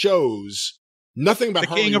on shows nothing about the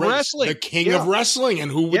Harley king of Race, wrestling. the king of wrestling,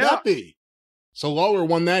 and who would that be? So Lawler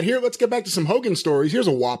won that. Here, let's get back to some Hogan stories. Here's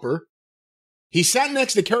a whopper. He sat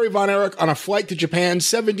next to Kerry Von Erich on a flight to Japan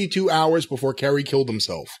 72 hours before Kerry killed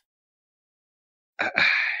himself.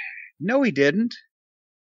 No, he didn't.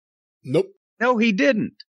 Nope. No, he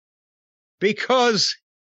didn't. Because,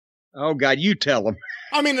 oh, God, you tell him.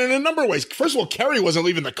 I mean, in a number of ways. First of all, Kerry wasn't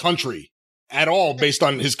leaving the country at all based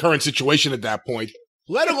on his current situation at that point.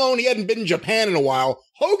 Let alone he hadn't been in Japan in a while.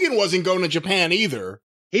 Hogan wasn't going to Japan either.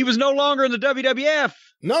 He was no longer in the WWF.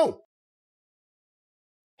 No.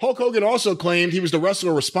 Hulk Hogan also claimed he was the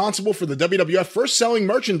wrestler responsible for the WWF first selling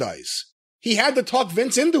merchandise. He had to talk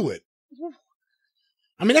Vince into it.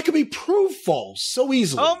 I mean, that could be proved false so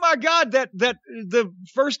easily. Oh my God, that the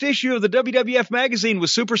first issue of the WWF magazine with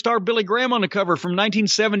Superstar Billy Graham on the cover from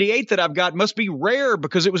 1978 that I've got must be rare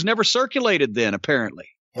because it was never circulated then, apparently.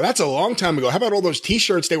 Well, that's a long time ago. How about all those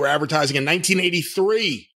T-shirts they were advertising in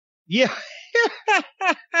 1983? Yeah.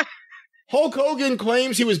 Hulk Hogan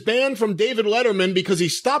claims he was banned from David Letterman because he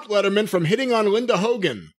stopped Letterman from hitting on Linda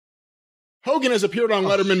Hogan. Hogan has appeared on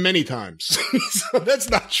Letterman many times. So that's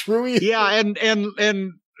not true either. Yeah,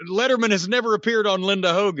 and Letterman has never appeared on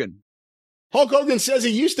Linda Hogan. Hulk Hogan says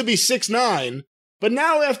he used to be 6'9", but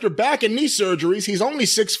now after back and knee surgeries, he's only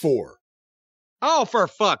 6'4". Oh, for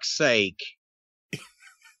fuck's sake.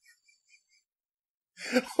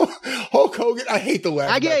 Hulk Hogan, I hate to laugh.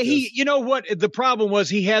 I get you know what the problem was?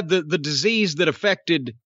 He had the disease that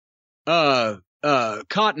affected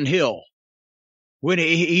Cotton Hill when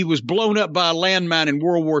he was blown up by a landmine in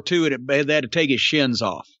World War II, and they had to take his shins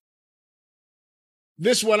off.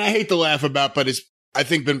 This one I hate to laugh about, but it's I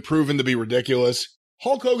think been proven to be ridiculous.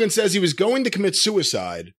 Hulk Hogan says he was going to commit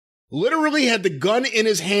suicide. Literally had the gun in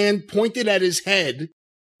his hand pointed at his head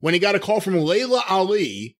when he got a call from Layla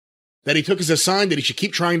Ali that he took as a sign that he should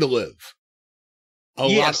keep trying to live. A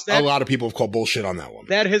lot of people have called bullshit on that one.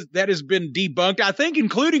 That has been debunked, I think,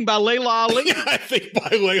 including by Layla Ali. Yeah, I think by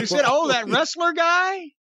Layla. He said, "Oh, that wrestler guy."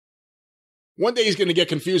 One day he's going to get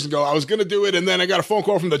confused and go, "I was going to do it, and then I got a phone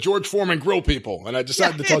call from the George Foreman Grill people, and I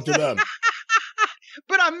decided to talk to them."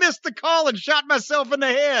 But I missed the call and shot myself in the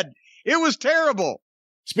head. It was terrible.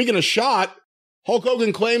 Speaking of shot, Hulk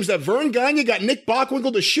Hogan claims that Vern Gagne got Nick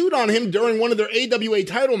Bockwinkel to shoot on him during one of their AWA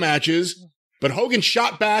title matches, but Hogan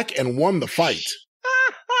shot back and won the fight.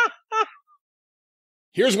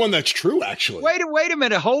 Here's one that's true, actually. Wait a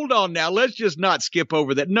minute. Hold on now. Let's just not skip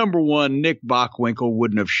over that. Number one, Nick Bockwinkel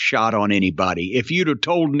wouldn't have shot on anybody. If you'd have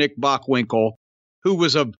told Nick Bockwinkel, who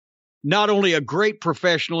was not only a great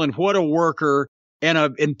professional and what a worker and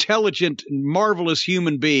an intelligent, marvelous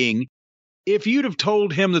human being, if you'd have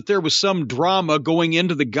told him that there was some drama going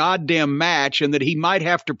into the goddamn match and that he might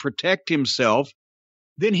have to protect himself,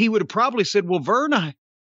 then he would have probably said, well, Vern,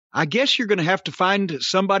 I guess you're going to have to find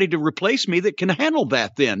somebody to replace me that can handle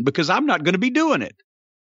that then, because I'm not going to be doing it.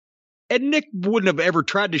 And Nick wouldn't have ever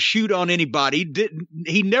tried to shoot on anybody.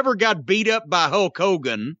 He never got beat up by Hulk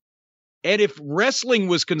Hogan. And if wrestling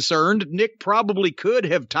was concerned, Nick probably could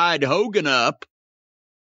have tied Hogan up,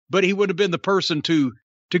 but he would have been the person to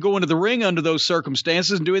go into the ring under those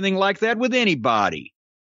circumstances and do anything like that with anybody.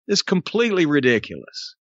 It's completely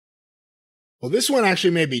ridiculous. Well, this one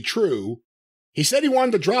actually may be true. He said he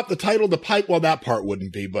wanted to drop the title to Piper. Well, that part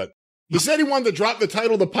wouldn't be, but he said he wanted to drop the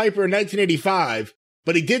title to Piper in 1985,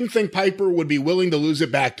 but he didn't think Piper would be willing to lose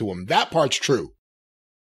it back to him. That part's true.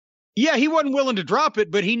 Yeah, he wasn't willing to drop it,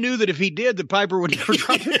 but he knew that if he did, the Piper would never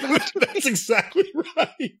drop it back. That's exactly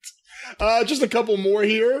right. Just a couple more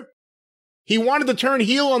here. He wanted to turn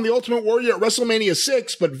heel on the Ultimate Warrior at WrestleMania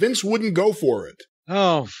 6, but Vince wouldn't go for it.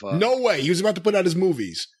 Oh, fuck. No way. He was about to put out his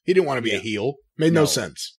movies. He didn't want to be a heel. Made no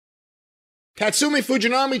sense. Tatsumi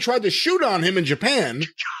Fujinami tried to shoot on him in Japan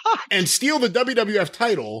and steal the WWF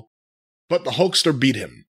title, but the Hulkster beat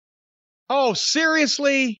him. Oh,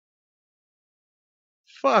 seriously?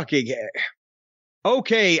 Fucking.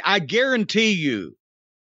 Okay, I guarantee you,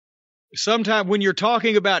 sometime when you're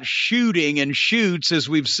talking about shooting and shoots, as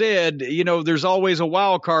we've said, you know, there's always a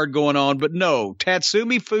wild card going on, but no,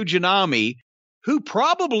 Tatsumi Fujinami, who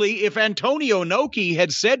probably, if Antonio Inoki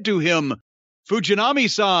had said to him,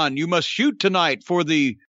 Fujinami-san, you must shoot tonight for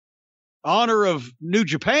the honor of New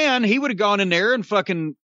Japan, he would have gone in there and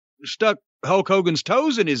fucking stuck Hulk Hogan's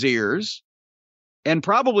toes in his ears and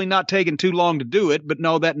probably not taken too long to do it, but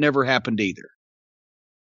no, that never happened either.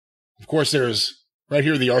 Of course, there's right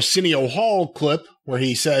here the Arsenio Hall clip where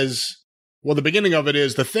he says, well, the beginning of it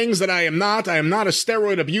is, the things that I am not a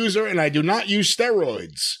steroid abuser and I do not use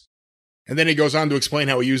steroids. And then he goes on to explain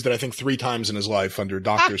how he used it, I think, 3 times in his life under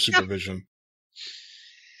doctor's supervision.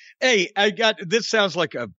 Hey, this sounds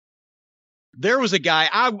like there was a guy,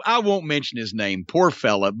 I won't mention his name, poor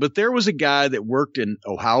fella, but there was a guy that worked in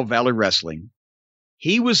Ohio Valley Wrestling.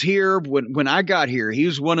 He was here when I got here. He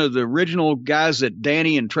was one of the original guys that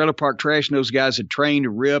Danny and Trailer Park Trash and those guys had trained to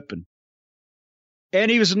rip. And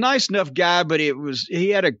he was a nice enough guy, but he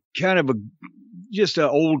had a kind of just an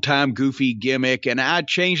old time goofy gimmick. And I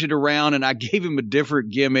changed it around and I gave him a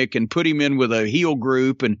different gimmick and put him in with a heel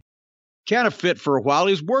group and kind of fit for a while.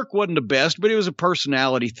 His work wasn't the best, but it was a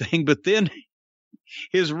personality thing. But then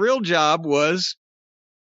his real job was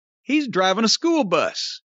he's driving a school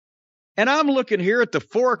bus. And I'm looking here at the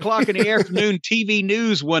 4:00 in the afternoon TV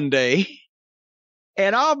news one day,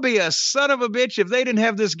 and I'll be a son of a bitch if they didn't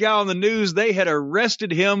have this guy on the news. They had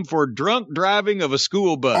arrested him for drunk driving of a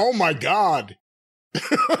school bus. Oh, my God.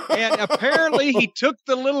 And apparently he took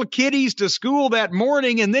the little kiddies to school that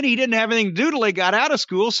morning, and then he didn't have anything to do till they got out of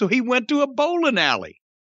school, so he went to a bowling alley.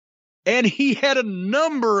 And he had a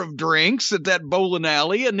number of drinks at that bowling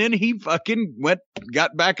alley, and then he fucking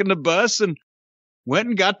got back in the bus and went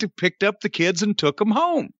and picked up the kids and took them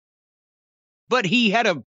home. But he had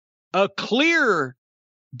a clear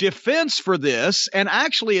defense for this, and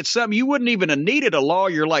actually it's something you wouldn't even have needed a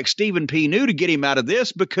lawyer like Stephen P. New to get him out of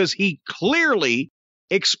this, because he clearly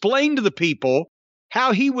explained to the people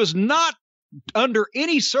how he was not under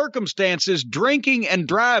any circumstances drinking and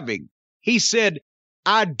driving. He said,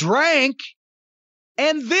 I drank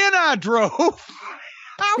and then I drove.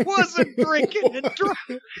 I wasn't drinking and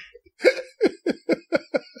driving.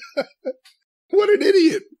 What an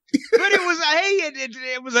idiot. But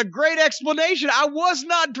it was a great explanation. I was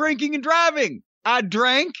not drinking and driving. I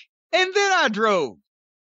drank and then I drove.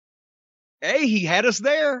 Hey, he had us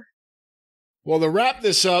there. Well, to wrap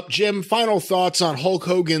this up, Jim, final thoughts on Hulk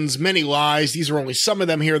Hogan's many lies. These are only some of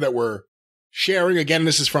them here that we're sharing. Again,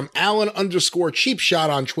 this is from Alan_Cheapshot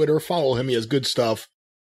on Twitter. Follow him. He has good stuff.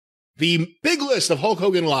 The big list of Hulk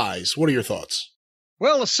Hogan lies. What are your thoughts?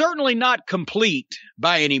 Well, it's certainly not complete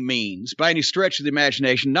by any means, by any stretch of the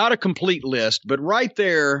imagination. Not a complete list, but right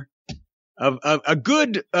there, a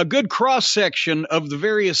good cross-section of the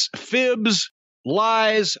various fibs,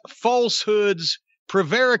 lies, falsehoods,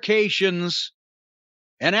 prevarications,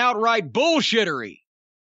 and outright bullshittery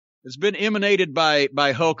that's been emanated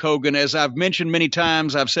by Hulk Hogan. As I've mentioned many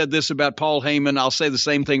times, I've said this about Paul Heyman. I'll say the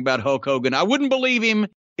same thing about Hulk Hogan. I wouldn't believe him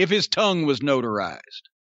if his tongue was notarized.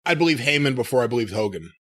 I'd believe Heyman before I believed Hogan.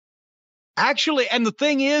 Actually, and the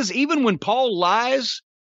thing is, even when Paul lies,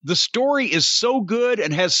 the story is so good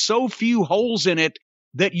and has so few holes in it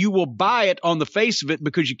that you will buy it on the face of it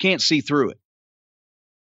because you can't see through it.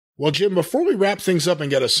 Well, Jim, before we wrap things up and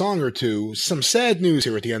get a song or two, some sad news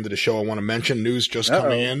here at the end of the show I want to mention. News just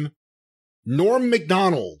coming in. Norm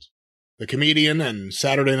Macdonald, the comedian and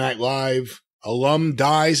Saturday Night Live alum,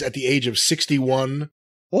 dies at the age of 61.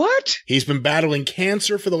 What? He's been battling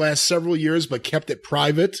cancer for the last several years, but kept it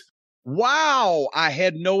private. Wow, I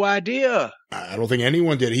had no idea. I don't think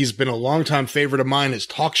anyone did. He's been a longtime favorite of mine. His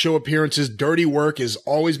talk show appearances, Dirty Work, has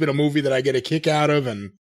always been a movie that I get a kick out of,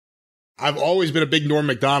 and I've always been a big Norm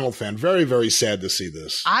Macdonald fan. Very, very sad to see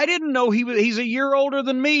this. I didn't know he's a year older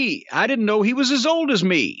than me. I didn't know he was as old as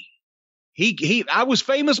me. I was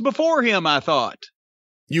famous before him, I thought.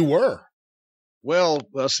 You were. Well,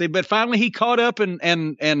 see, but finally he caught up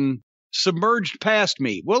and submerged past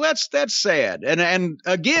me. Well, that's sad. And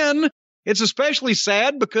again, It's especially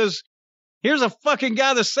sad because here's a fucking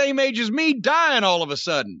guy the same age as me dying all of a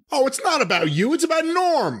sudden. Oh, it's not about you. It's about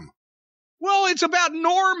Norm. Well, it's about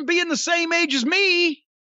Norm being the same age as me.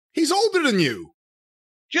 He's older than you.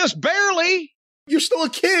 Just barely. You're still a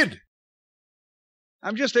kid.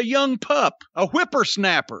 I'm just a young pup, a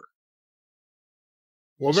whippersnapper.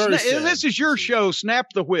 Well, very sad. This is your show, Snap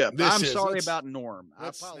the Whip. I'm sorry Let's- about Norm. I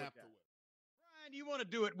let's apologize. snap the whip. Brian, you want to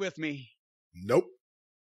do it with me? Nope.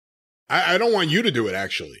 I don't want you to do it,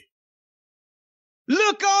 actually.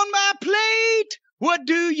 Look on my plate. What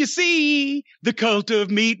do you see? The cult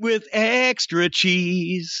of meat with extra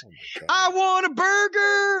cheese. Oh I want a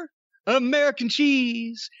burger, American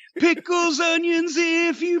cheese, pickles, onions,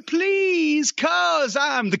 if you please, 'cause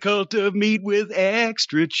I'm the cult of meat with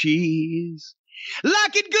extra cheese.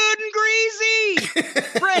 Like it good and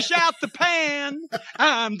greasy, fresh out the pan.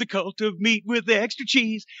 I'm the cult of meat with extra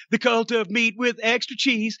cheese, the cult of meat with extra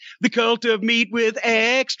cheese, the cult of meat with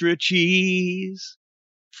extra cheese.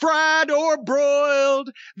 Fried or broiled,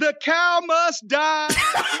 the cow must die.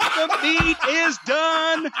 The meat is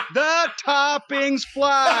done, the toppings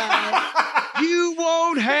fly. You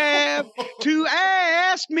won't have to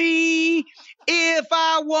ask me if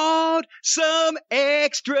I want some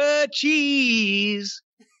extra cheese.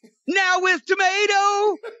 Now with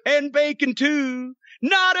tomato and bacon too.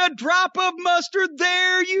 Not a drop of mustard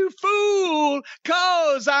there, you fool.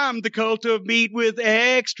 'Cause I'm the cult of meat with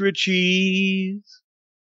extra cheese.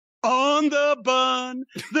 On the bun,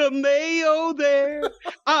 the mayo there,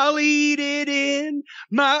 I'll eat it in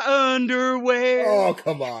my underwear. Oh,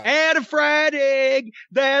 come on. Add a fried egg,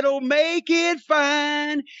 that'll make it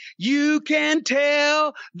fine. You can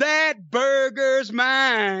tell that burger's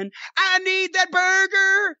mine. I need that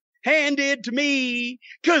burger handed to me,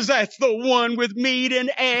 'cause that's the one with meat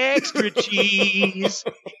and extra cheese.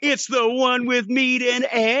 It's the one with meat and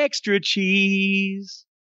extra cheese.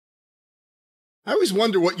 I always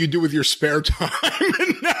wonder what you do with your spare time,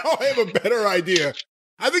 and now I have a better idea.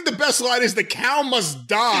 I think the best line is the cow must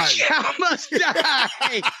die. The cow must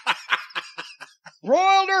die.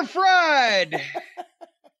 Roiled or fried? There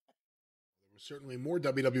was certainly more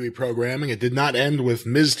WWE programming. It did not end with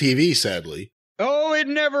Ms. TV, sadly. Oh, it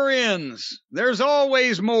never ends. There's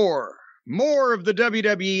always more. More of the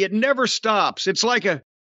WWE. It never stops. It's like a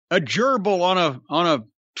gerbil on a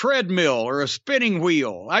treadmill or a spinning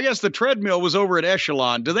wheel. I guess the treadmill was over at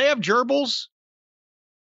Echelon. Do they have gerbils?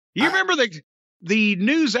 You remember the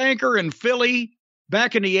news anchor in Philly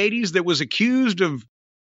back in the 80s that was accused of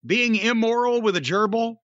being immoral with a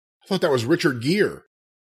gerbil? I thought that was Richard Gere.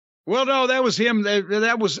 Well, no, that was him.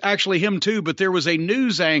 That was actually him too, but there was a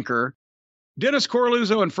news anchor. Dennis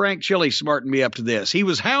Corluzzo and Frank Chili smartened me up to this. He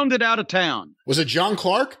was hounded out of town. Was it John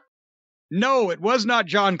Clark? No, it was not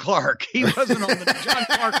John Clark. He wasn't on the John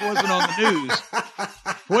Clark wasn't on the news.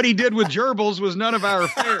 What he did with gerbils was none of our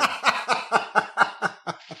affair.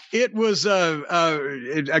 It was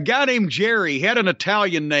a guy named Jerry. He had an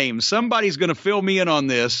Italian name. Somebody's going to fill me in on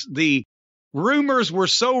this. The rumors were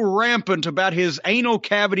so rampant about his anal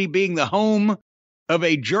cavity being the home of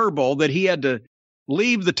a gerbil that he had to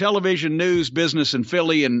leave the television news business in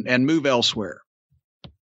Philly and move elsewhere.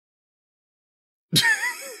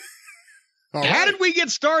 How did we get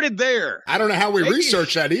started there? I don't know how we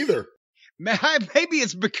researched that either. Maybe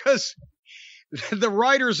it's because the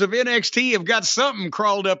writers of NXT have got something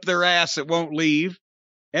crawled up their ass that won't leave,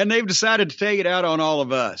 and they've decided to take it out on all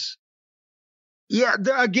of us. Yeah,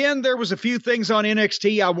 there was a few things on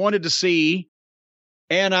NXT I wanted to see,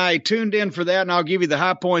 and I tuned in for that, and I'll give you the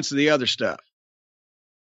high points of the other stuff.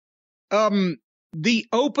 The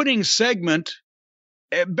opening segment,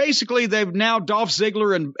 basically, they've now Dolph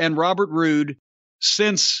Ziggler and Robert Roode,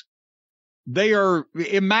 since they are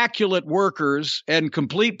immaculate workers and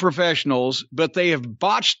complete professionals, but they have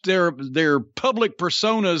botched their public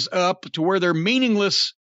personas up to where they're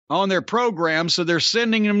meaningless on their program. So they're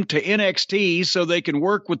sending them to NXT so they can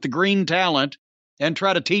work with the green talent and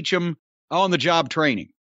try to teach them on the job training.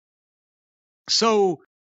 So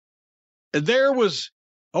there was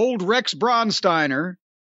old Rex Bronsteiner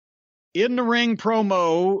in the ring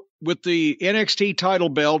promo with the NXT title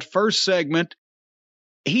belt, first segment.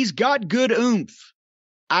 He's got good oomph.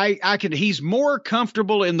 He's more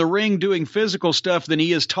comfortable in the ring doing physical stuff than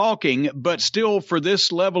he is talking, but still for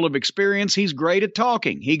this level of experience, he's great at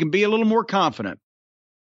talking. He can be a little more confident.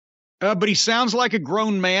 But he sounds like a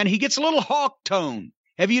grown man. He gets a little Hawk tone.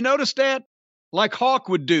 Have you noticed that? Like Hawk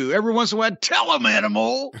would do every once in a while. Tell him,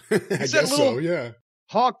 animal. I guess so, yeah.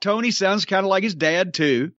 Hawk tone. He sounds kind of like his dad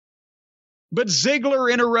too. But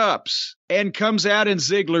Ziggler interrupts and comes out, and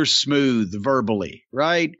Ziggler's smooth verbally,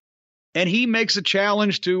 right? and he makes a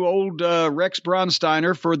challenge to old Rex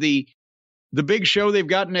Bronsteiner for the big show they've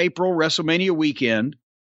got in April, WrestleMania weekend.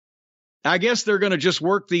 I guess they're going to just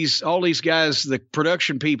work all these guys, the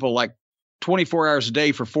production people, like 24 hours a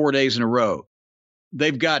day for 4 days in a row.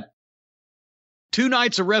 They've got 2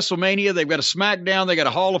 nights of WrestleMania. They've got a SmackDown. They got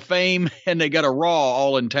a Hall of Fame, and they got a Raw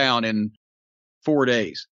all in town in 4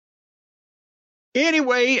 days.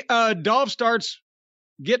 Anyway, Dolph starts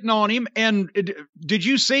getting on him. And did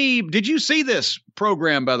you see this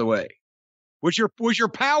program, by the way? Was your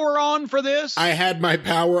power on for this? I had my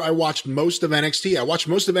power. I watched most of NXT. I watched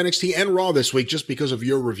most of NXT and Raw this week just because of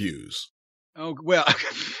your reviews. Oh, well,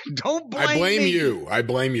 don't blame me. I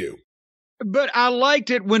blame you. But I liked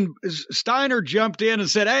it when Steiner jumped in and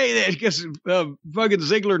said, hey, I guess fucking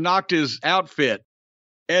Ziggler knocked his outfit.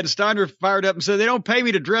 And Steiner fired up and said, they don't pay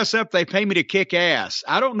me to dress up. They pay me to kick ass.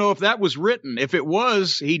 I don't know if that was written. If it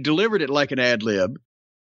was, he delivered it like an ad lib.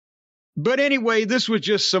 But anyway, this was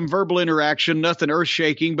just some verbal interaction, nothing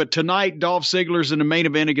earth-shaking. But tonight, Dolph Ziggler's in the main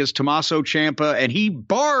event against Tommaso Ciampa, and he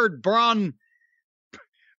barred Braun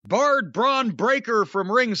Breaker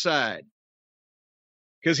from ringside.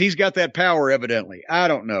 Because he's got that power, evidently. I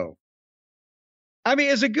don't know. I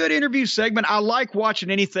mean, it's a good interview segment. I like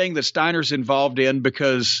watching anything that Steiner's involved in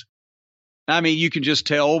because, I mean, you can just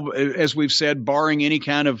tell, as we've said, barring any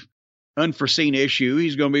kind of unforeseen issue,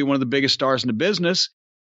 he's going to be one of the biggest stars in the business.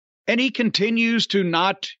 And he continues to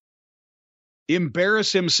not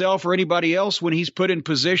embarrass himself or anybody else when he's put in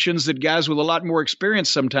positions that guys with a lot more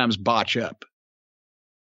experience sometimes botch up.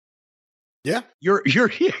 Yeah.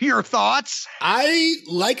 Your thoughts? I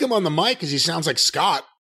like him on the mic because he sounds like Scott.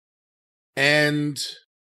 And,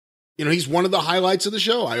 you know, he's one of the highlights of the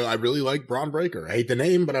show. I really like Braun Breaker. I hate the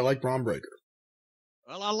name, but I like Braun Breaker.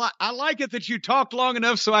 Well, I like it that you talked long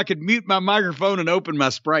enough so I could mute my microphone and open my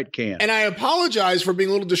Sprite can. And I apologize for being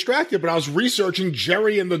a little distracted, but I was researching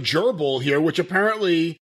Jerry and the Gerbil here, which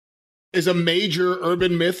apparently is a major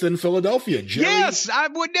urban myth in Philadelphia. Jerry, yes,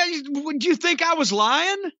 would you think I was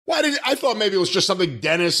lying? Well, I thought maybe it was just something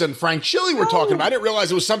Dennis and Frank Chili were talking about. I didn't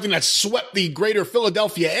realize it was something that swept the greater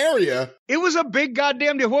Philadelphia area. It was a big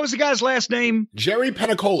goddamn deal. What was the guy's last name? Jerry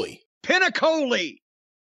Penacoli. Penacoli.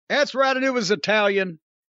 That's right, and it was Italian.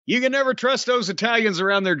 You can never trust those Italians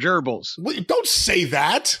around their gerbils. Wait, don't say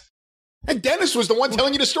that. And Dennis was the one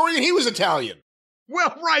telling you the story, and he was Italian.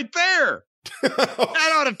 Well, right there.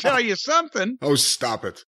 That ought to tell you something. Oh, stop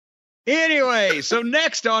it. Anyway, so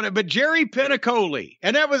next on it, but Jerry Penacoli.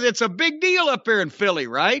 And it's a big deal up there in Philly,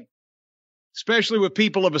 right? Especially with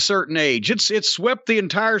people of a certain age. It swept the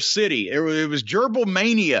entire city. It was gerbil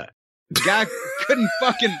mania. The guy couldn't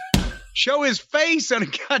fucking show his face,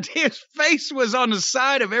 and his face was on the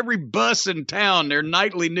side of every bus in town, their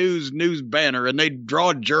nightly news banner, and they'd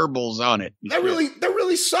draw gerbils on it. That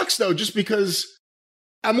really sucks, though, just because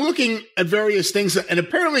I'm looking at various things, and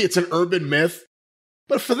apparently it's an urban myth,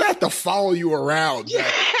 but for that to follow you around,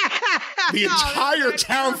 yeah. The entire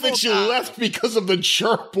town thinks you left because of the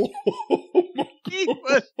gerbil.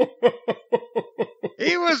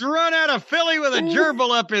 He was run out of Philly with a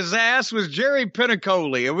gerbil up his ass, was Jerry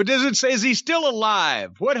Penacoli. Does it say, is he still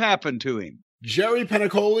alive? What happened to him? Jerry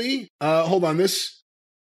Penacoli? Hold on, this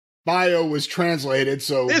bio was translated,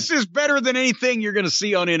 so... This is better than anything you're going to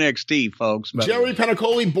see on NXT, folks. Jerry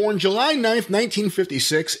Penacoli, born July 9th,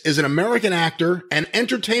 1956, is an American actor and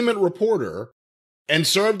entertainment reporter and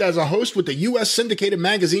served as a host with the U.S. syndicated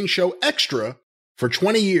magazine show Extra for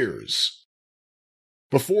 20 years.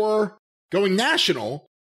 Before going national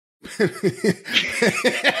with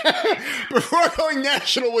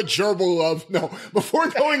Gerbil Love. No, before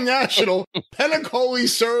going national, Penacoli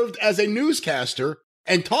served as a newscaster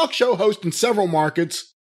and talk show host in several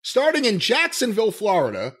markets, starting in Jacksonville,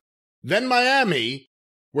 Florida, then Miami,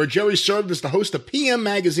 where Jerry served as the host of PM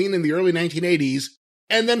Magazine in the early 1980s,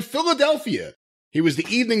 and then Philadelphia. He was the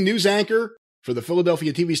evening news anchor for the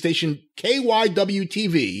Philadelphia TV station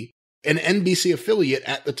KYW-TV, an NBC affiliate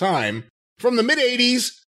at the time, from the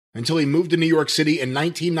mid-'80s until he moved to New York City in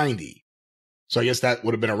 1990. So I guess that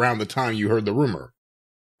would have been around the time you heard the rumor.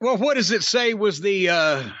 Well, what does it say was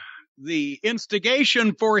the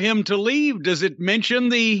instigation for him to leave? Does it mention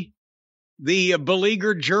the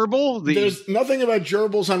beleaguered gerbil? There's nothing about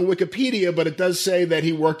gerbils on Wikipedia, but it does say that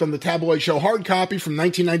he worked on the tabloid show Hard Copy from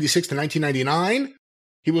 1996 to 1999.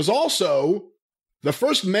 He was also the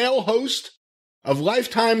first male host of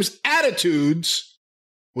Lifetime's Attitudes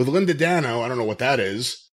with Linda Dano. I don't know what that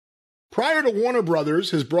is. Prior to Warner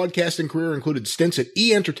Brothers, his broadcasting career included stints at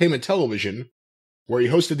E! Entertainment Television, where he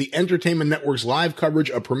hosted the Entertainment Network's live coverage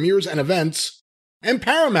of premieres and events, and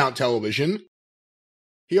Paramount Television.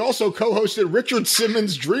 He also co-hosted Richard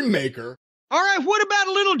Simmons' Dream Maker. All right, what about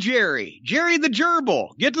little Jerry? Jerry the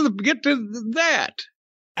Gerbil. Get to that.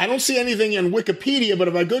 I don't see anything in Wikipedia, but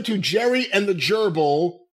if I go to Jerry and the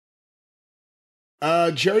Gerbil,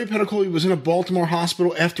 Jerry Penacoli was in a Baltimore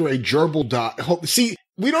hospital after a gerbil died. See,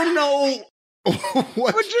 we don't know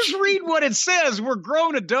what. But just read what it says. We're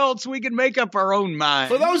grown adults. We can make up our own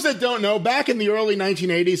mind. For those that don't know, back in the early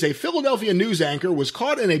 1980s, a Philadelphia news anchor was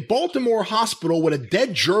caught in a Baltimore hospital with a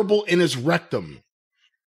dead gerbil in his rectum.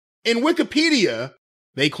 In Wikipedia,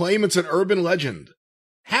 they claim it's an urban legend.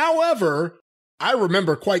 However, I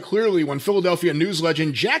remember quite clearly when Philadelphia news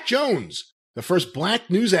legend Jack Jones, the first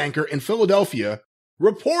black news anchor in Philadelphia,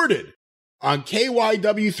 reported on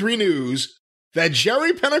KYW3 News that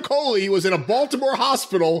Jerry Penacoli was in a Baltimore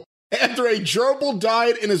hospital after a gerbil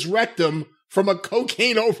died in his rectum from a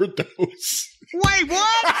cocaine overdose. Wait,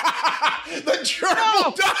 what? The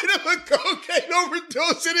gerbil died of a cocaine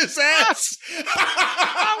overdose in his ass.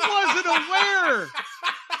 I wasn't aware.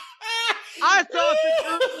 I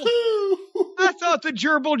thought the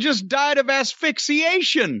gerbil just died of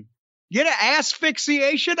asphyxiation. Get an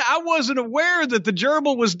asphyxiation? I wasn't aware that the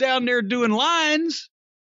gerbil was down there doing lines.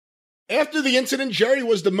 After the incident, Jerry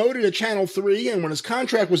was demoted to Channel 3, and when his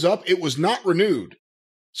contract was up, it was not renewed.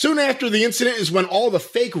 Soon after the incident is when all the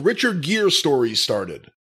fake Richard Gere stories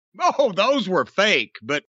started. Oh, those were fake,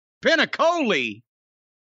 but Penacoli,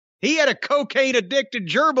 he had a cocaine-addicted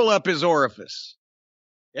gerbil up his orifice.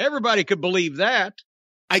 Everybody could believe that.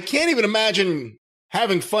 I can't even imagine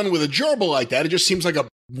having fun with a gerbil like that. It just seems like a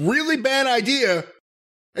really bad idea,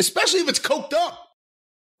 especially if it's coked up.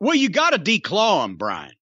 Well, you got to declaw him,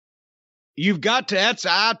 Brian. You've got to,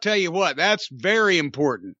 I'll tell you what, that's very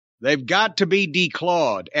important. They've got to be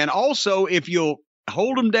declawed. And also, if you'll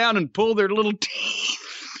hold them down and pull their little teeth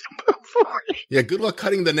before. Yeah, good luck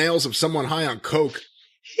cutting the nails of someone high on coke.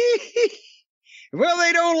 Well,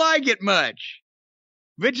 they don't like it much.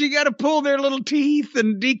 But you got to pull their little teeth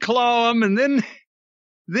and declaw them, and then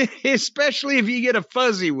especially if you get a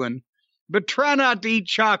fuzzy one. But try not to eat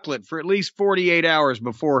chocolate for at least 48 hours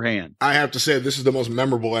beforehand. I have to say, this is the most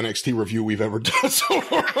memorable NXT review we've ever done so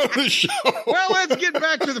far on the show. Well, let's get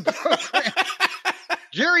back to the program.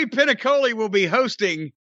 Jerry Penacoli will be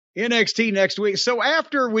hosting NXT next week. So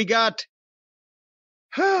after we got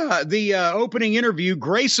the opening interview,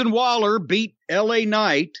 Grayson Waller beat LA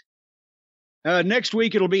Knight. Next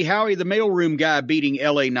week, it'll be Howie the mailroom guy beating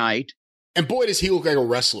LA Knight. And boy, does he look like a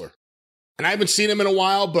wrestler. And I haven't seen him in a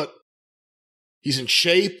while, but he's in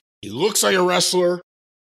shape. He looks like a wrestler.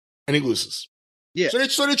 And he loses. Yeah. So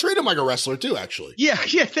they treat him like a wrestler, too, actually. Yeah,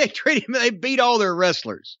 they treat him. They beat all their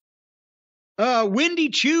wrestlers. Wendy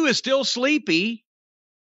Chu is still sleepy.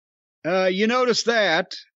 You notice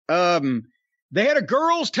that. They had a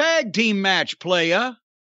girls' tag team match, playa.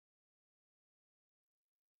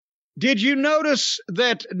 Did you notice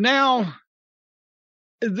that now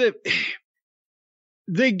the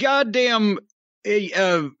goddamn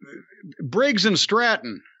Briggs and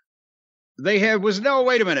Stratton, wait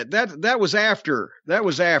a minute, that was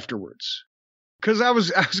afterwards. Because I was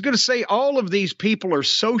going to say all of these people are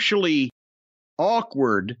socially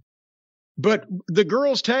awkward, but the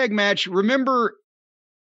girls' tag match, remember,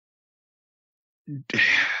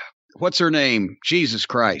 what's her name? Jesus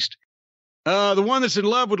Christ. The one that's in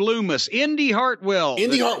love with Loomis, Indy Hartwell.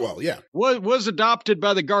 Indy Hartwell, yeah. Was adopted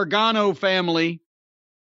by the Gargano family,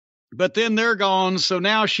 but then they're gone, so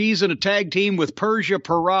now she's in a tag team with Persia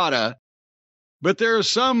Parada. But there's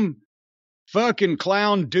some fucking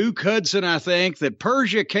clown, Duke Hudson, I think, that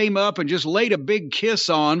Persia came up and just laid a big kiss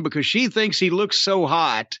on because she thinks he looks so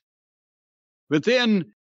hot. But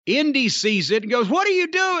then Indy sees it and goes, "What are you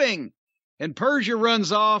doing?" And Persia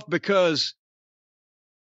runs off because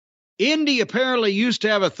Indy apparently used to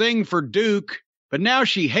have a thing for Duke, but now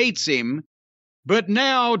she hates him. But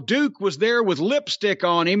now Duke was there with lipstick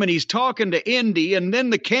on him, and he's talking to Indy, and then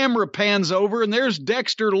the camera pans over, and there's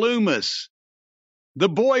Dexter Loomis, the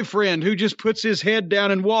boyfriend who just puts his head down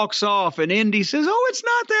and walks off, and Indy says, "Oh, it's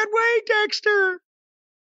not that way, Dexter."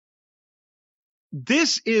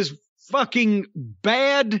 This is fucking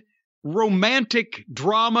bad romantic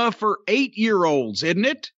drama for 8-year-olds, isn't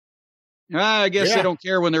it? I guess they don't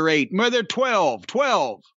care when they're 8. Well, they're 12,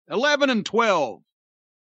 11 and 12.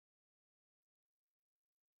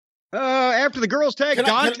 After the girls' tag,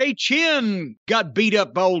 Dante Chin got beat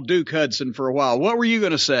up by old Duke Hudson for a while. What were you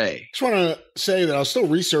going to say? I just want to say that I was still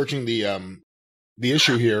researching the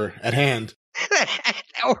issue here at hand.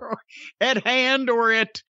 At hand or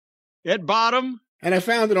at bottom? And I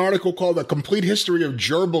found an article called "A Complete History of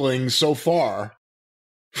Gerbling So Far."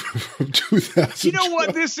 from 2000. You know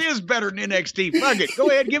what? This is better than NXT. Fuck it. Go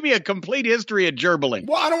ahead. Give me a complete history of gerbling.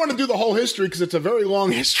 Well, I don't want to do the whole history because it's a very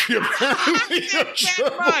long history, apparently.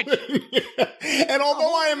 And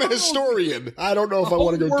although I am a historian, I don't know if I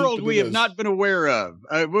want to go deep into we have not been aware of.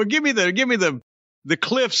 Well, give me the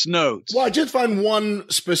Cliff's notes. Well, I did find one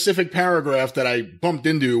specific paragraph that I bumped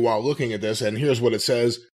into while looking at this, and here's what it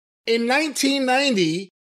says. In 1990,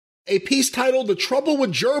 a piece titled "The Trouble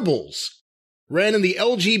with Gerbils" ran in the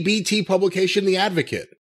LGBT publication The Advocate.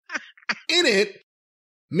 In it,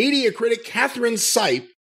 media critic Catherine Sipe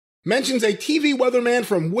mentions a TV weatherman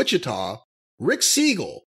from Wichita, Rick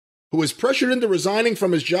Siegel, who was pressured into resigning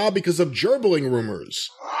from his job because of gerbling rumors.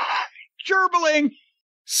 Gerbling!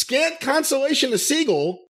 Scant consolation to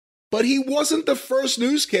Siegel, but he wasn't the first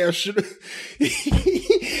newscaster.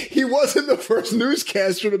 He wasn't the first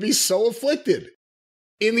newscaster to be so afflicted.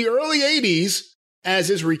 In the early 80s,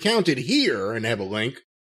 as is recounted here, and have a link,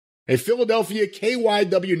 a Philadelphia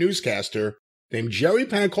KYW newscaster named Jerry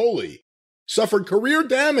Panicoli suffered career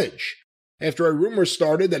damage after a rumor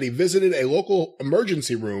started that he visited a local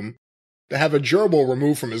emergency room to have a gerbil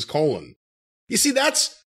removed from his colon. You see,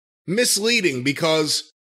 that's misleading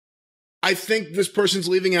because I think this person's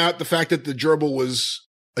leaving out the fact that the gerbil was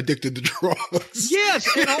addicted to drugs. Yes,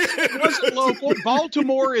 and it wasn't local.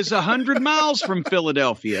 Baltimore is 100 miles from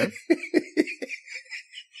Philadelphia.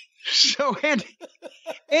 So, and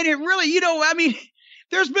it really, I mean,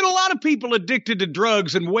 there's been a lot of people addicted to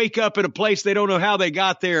drugs and wake up in a place they don't know how they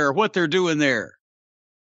got there or what they're doing there.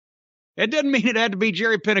 It doesn't mean it had to be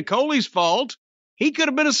Jerry Panicoli's fault. He could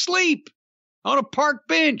have been asleep on a park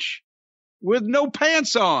bench with no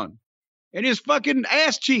pants on and his fucking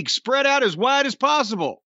ass cheeks spread out as wide as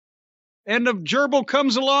possible. And the gerbil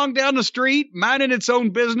comes along down the street, minding its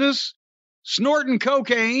own business, snorting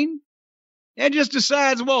cocaine, and just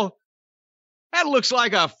decides, well, that looks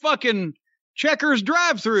like a fucking Checkers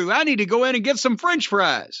drive-through. I need to go in and get some French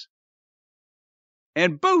fries.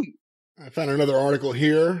 And boom. I found another article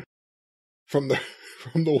here from the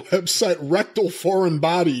website Rectal Foreign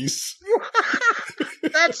Bodies.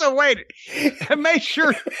 That's a wait. Make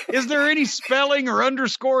sure, is there any spelling or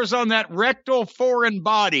underscores on that Rectal Foreign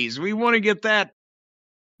Bodies? We want to get that,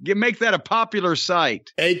 make that a popular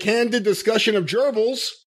site. A candid discussion of gerbils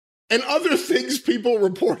and other things people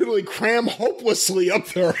reportedly cram hopelessly up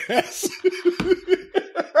their ass.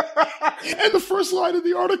 And the first line of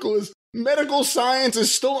the article is, medical science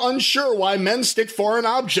is still unsure why men stick foreign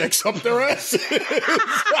objects up their asses.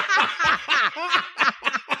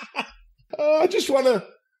 I just want to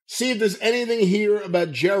see if there's anything here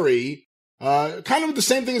about Jerry. Kind of the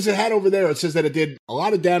same thing as it had over there. It says that it did a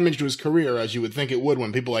lot of damage to his career, as you would think it would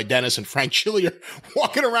when people like Dennis and Frank Chili are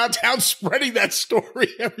walking around town spreading that story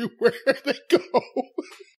everywhere they go.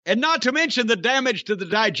 And not to mention the damage to the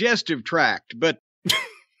digestive tract. But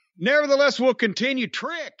nevertheless, we'll continue.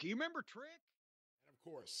 Trick. You remember Trick? Of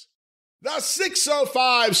course. The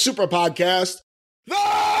 605 Super Podcast. The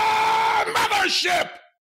Mothership!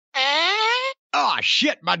 Oh,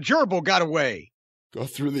 shit. My gerbil got away. Go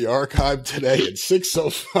through the archive today at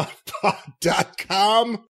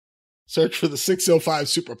 605pod.com. Search for the 605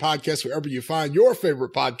 Super Podcast wherever you find your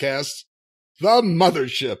favorite podcasts. The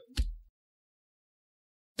Mothership.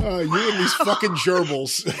 You and these fucking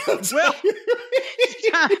gerbils. Well,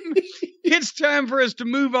 it's time for us to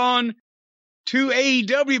move on to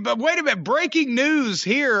AEW. But wait a minute. Breaking news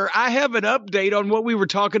here. I have an update on what we were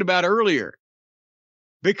talking about earlier.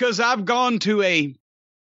 Because I've gone to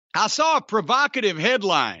I saw a provocative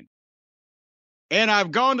headline, and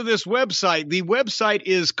I've gone to this website. The website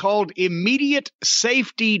is called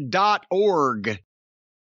immediatesafety.org.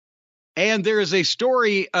 And there is a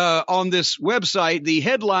story on this website. The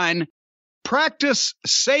headline, Practice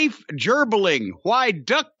Safe Gerbling, Why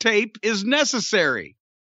Duct Tape is Necessary.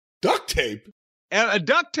 Duct tape?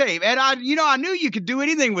 Duct tape. And I knew you could do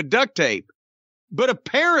anything with duct tape. But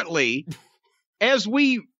apparently, as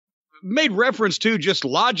we made reference to just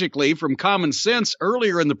logically from common sense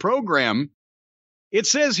earlier in the program, it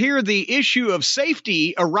says here the issue of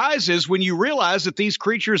safety arises when you realize that these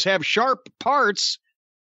creatures have sharp parts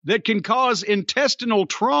that can cause intestinal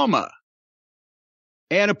trauma.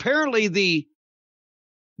 And apparently the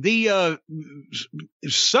illness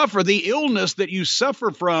that you suffer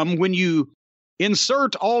from when you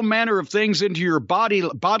insert all manner of things into your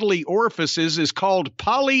bodily orifices is called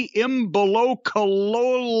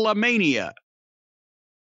polyembolocolomania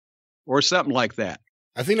or something like that.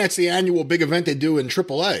 I think that's the annual big event they do in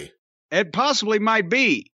AAA. It possibly might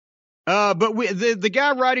be. But the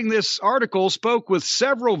guy writing this article spoke with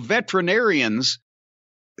several veterinarians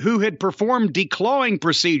who had performed declawing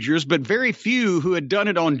procedures, but very few who had done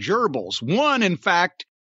it on gerbils. One, in fact,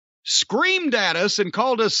 screamed at us and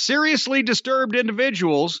called us seriously disturbed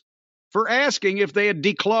individuals for asking if they had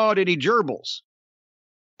declawed any gerbils.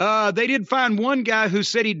 They did find one guy who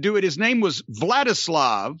said he'd do it. His name was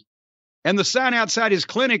Vladislav, and the sign outside his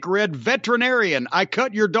clinic read, "Veterinarian, I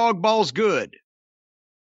cut your dog balls good."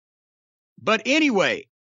 But anyway,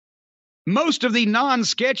 most of the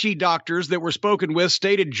non-sketchy doctors that were spoken with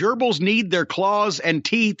stated gerbils need their claws and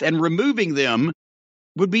teeth, and removing them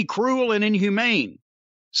would be cruel and inhumane.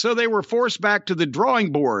 So they were forced back to the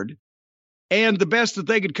drawing board, and the best that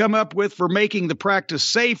they could come up with for making the practice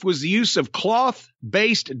safe was the use of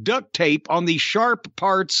cloth-based duct tape on the sharp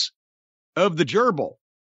parts of the gerbil.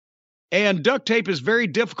 And duct tape is very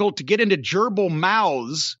difficult to get into gerbil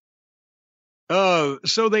mouths,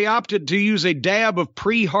 so they opted to use a dab of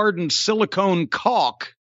pre-hardened silicone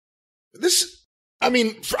caulk.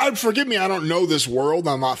 Forgive me, I don't know this world.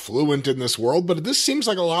 I'm not fluent in this world, but this seems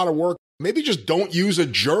like a lot of work. Maybe just don't use a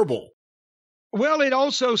gerbil. Well, it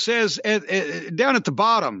also says down at the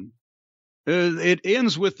bottom, it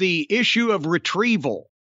ends with the issue of retrieval.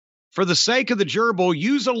 For the sake of the gerbil,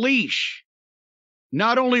 use a leash.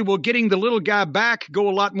 Not only will getting the little guy back go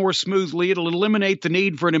a lot more smoothly, it'll eliminate the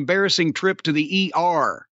need for an embarrassing trip to the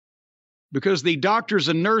ER. Because the doctors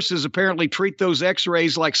and nurses apparently treat those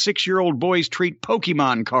x-rays like 6-year-old boys treat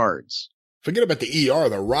Pokemon cards. Forget about the ER.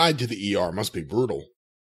 The ride to the ER must be brutal.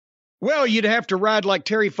 Well, you'd have to ride like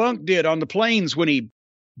Terry Funk did on the plains when he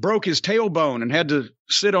broke his tailbone and had to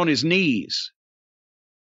sit on his knees.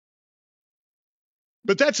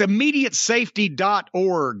 But that's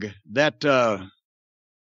immediatesafety.org, that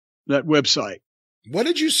website. What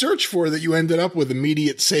did you search for that you ended up with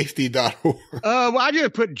immediatesafety.org? Well, I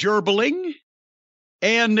just put gerbiling,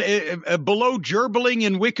 and below gerbiling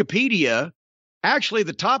in Wikipedia, actually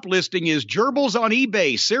the top listing is gerbils on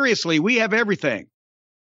eBay. Seriously, we have everything.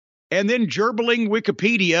 And then gerbiling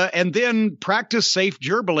Wikipedia, and then practice safe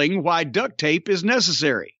gerbiling, why duct tape is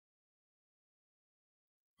necessary.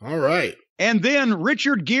 All right. And then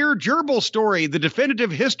Richard Gere gerbil story, the definitive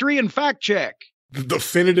history and fact check. The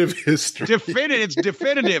definitive history. It's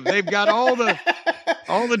definitive. They've got all the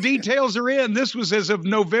details are in. This was as of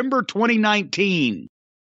November 2019.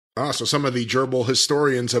 So some of the gerbil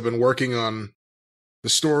historians have been working on the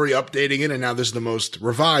story, updating it, and now this is the most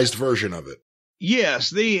revised version of it. Yes,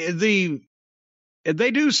 they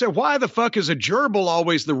do say, why the fuck is a gerbil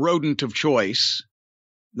always the rodent of choice?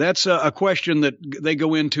 That's a question that they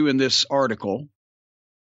go into in this article.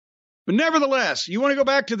 But nevertheless, you want to go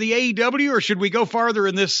back to the AEW, or should we go farther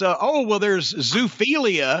in this? There's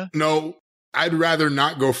zoophilia. No, I'd rather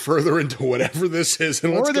not go further into whatever this is.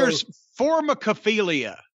 Or there's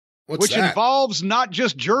formicophilia, which involves not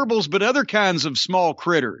just gerbils, but other kinds of small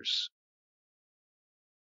critters.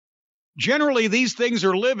 Generally, these things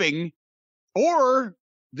are living, or,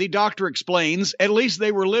 the doctor explains, at least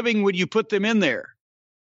they were living when you put them in there.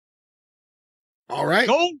 All right.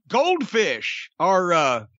 Goldfish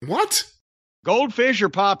are... What? Goldfish are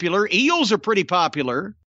popular. Eels are pretty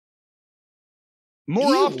popular.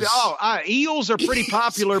 Eels are pretty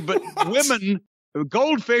popular, but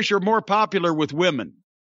goldfish are more popular with women.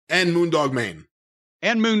 And Moondog Mane.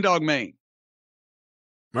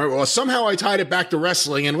 All right, well, somehow I tied it back to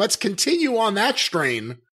wrestling, and let's continue on that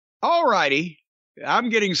strain. All righty. I'm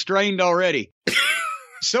getting strained already.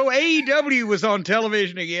 So AEW was on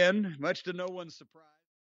television again, much to no one's surprise.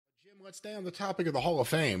 Jim, let's stay on the topic of the Hall of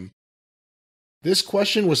Fame. This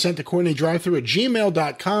question was sent to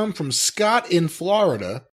CourtneyDriveThru@gmail.com from Scott in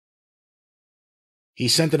Florida. He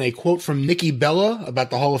sent in a quote from Nikki Bella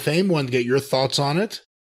about the Hall of Fame. Wanted to get your thoughts on it.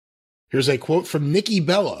 Here's a quote from Nikki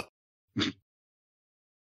Bella.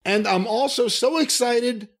 And I'm also so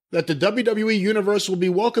excited that the WWE Universe will be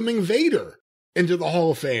welcoming Vader into the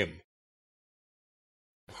Hall of Fame.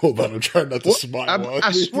 Hold on, I'm trying not to smile.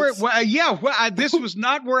 I swear, this was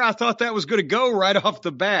not where I thought that was going to go right off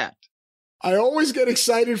the bat. I always get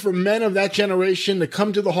excited for men of that generation to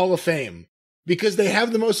come to the Hall of Fame because they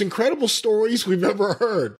have the most incredible stories we've ever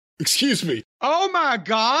heard. Excuse me. Oh my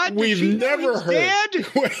God. We've never heard. Dead?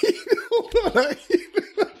 Wait,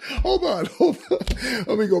 hold on.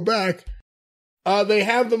 Let me go back. They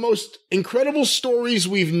have the most incredible stories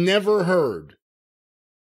we've never heard.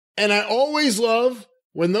 And I always love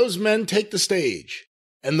when those men take the stage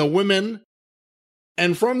and the women,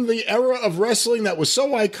 and from the era of wrestling that was so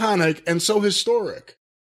iconic and so historic.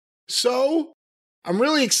 So, I'm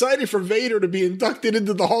really excited for Vader to be inducted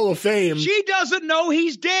into the Hall of Fame. She doesn't know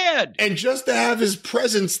he's dead. And just to have his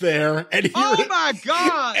presence there and hear my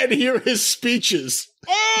God. and hear his speeches.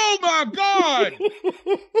 Oh my God.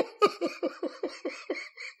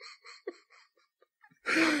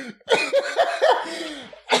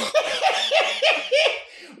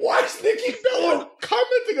 Why is Nikki Bella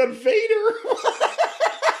commenting on Vader?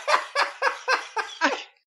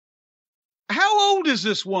 How old is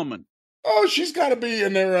this woman? Oh, she's got to be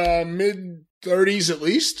in their mid-30s at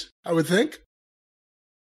least, I would think.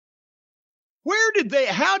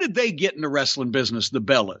 How did they get in the wrestling business, the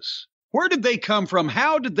Bellas? Where did they come from?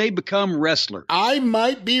 How did they become wrestlers? I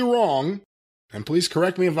might be wrong, and please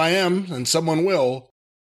correct me if I am, and someone will,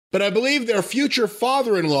 but I believe their future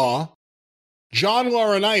father-in-law, John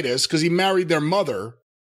Laurinaitis, because he married their mother,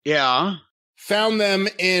 found them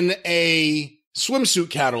in a swimsuit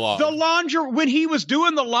catalog. When he was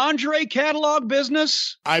doing the lingerie catalog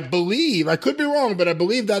business? I believe, I could be wrong, but I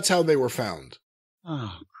believe that's how they were found.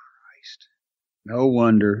 Oh, Christ. No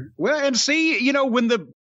wonder. Well, and see, when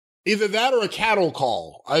either that or a cattle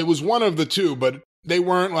call. I was one of the two, but they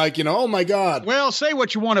weren't like, oh my God. Well, say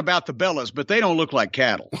what you want about the Bellas, but they don't look like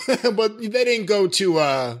cattle. But they didn't go to,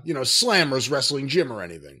 Slammers Wrestling Gym or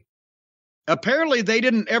anything. Apparently, they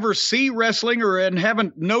didn't ever see wrestling and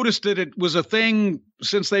haven't noticed that it was a thing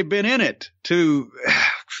since they've been in it.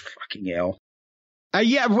 Fucking hell.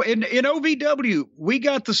 In OVW, we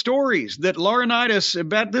got the stories that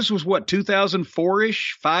Laurinaitis, this was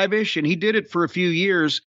 2004-ish, 5-ish, and he did it for a few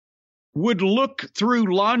years, would look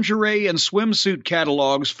through lingerie and swimsuit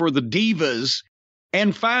catalogs for the divas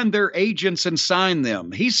and find their agents and sign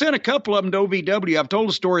them. He sent a couple of them to OVW. I've told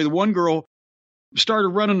a story. The one girl started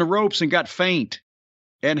running the ropes and got faint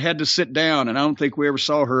and had to sit down, and I don't think we ever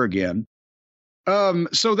saw her again.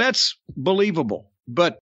 So that's believable.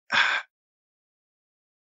 But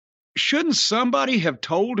shouldn't somebody have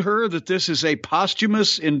told her that this is a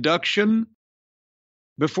posthumous induction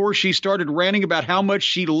before she started ranting about how much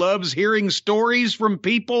she loves hearing stories from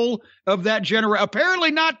people of that generation?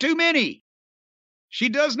 Apparently not too many. She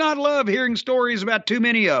does not love hearing stories about too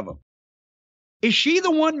many of them. Is she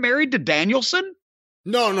the one married to Danielson?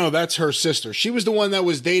 No, that's her sister. She was the one that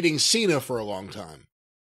was dating Cena for a long time.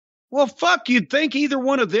 Well, fuck, you'd think either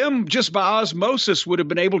one of them, just by osmosis, would have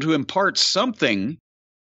been able to impart something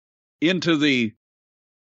into the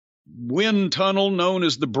wind tunnel known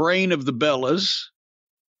as the brain of the Bellas.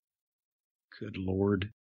 Good Lord.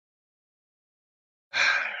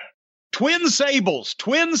 Twin Sables.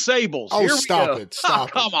 Oh, stop it.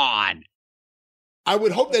 Come on. I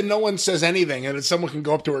would hope that no one says anything and that someone can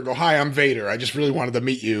go up to her and go, "Hi, I'm Vader. I just really wanted to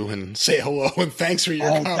meet you and say hello and thanks for your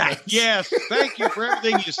comments." Yes, thank you for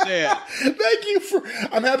everything you said.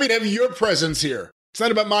 I'm happy to have your presence here. It's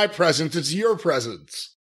not about my presence, it's your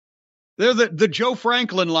presence. They're the Joe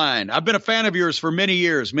Franklin line. I've been a fan of yours for many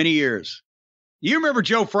years. You remember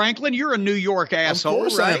Joe Franklin? You're a New York asshole, of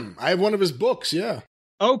course right? I am. I have one of his books, yeah.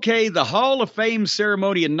 Okay, the Hall of Fame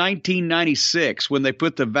ceremony in 1996 when they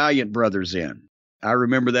put the Valiant brothers in. I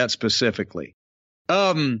remember that specifically.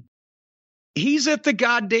 He's at the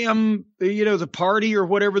goddamn, the party or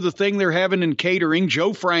whatever the thing they're having in catering,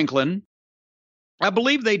 Joe Franklin. I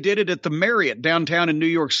believe they did it at the Marriott downtown in New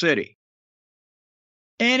York City.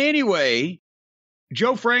 And anyway,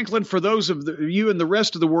 Joe Franklin, for those of you and the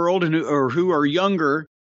rest of the world who are younger,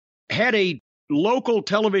 had a local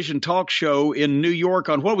television talk show in New York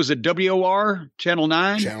on, what was it, WOR, Channel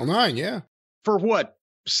 9? Channel 9, yeah. For what,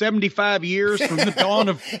 75 years from the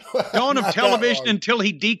dawn of television until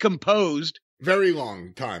he decomposed. Very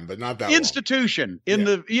long time, but not that institution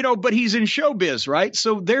long. But he's in showbiz, right?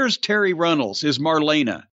 So there's Terry Runnels, is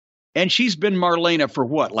Marlena. And she's been Marlena for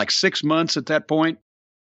what, like 6 months at that point?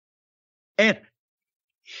 And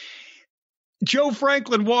Joe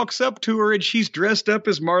Franklin walks up to her and she's dressed up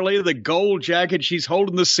as Marlena, the gold jacket. She's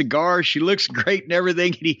holding the cigar. She looks great and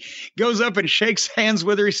everything. And he goes up and shakes hands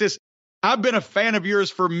with her. He says, "I've been a fan of yours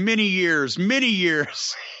for many years.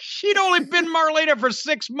 She'd only been Marlena for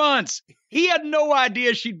 6 months. He had no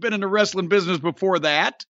idea she'd been in the wrestling business before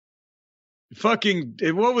that. Fucking,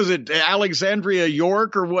 what was it, Alexandria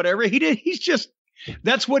York or whatever?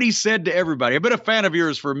 That's what he said to everybody. I've been a fan of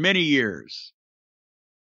yours for many years.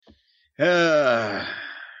 What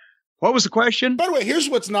was the question? By the way, here's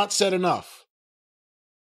what's not said enough.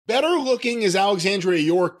 Better looking as Alexandria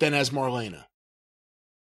York than as Marlena.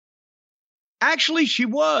 Actually, she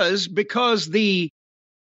was, because the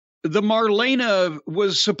Marlena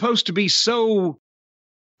was supposed to be so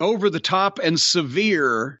over the top and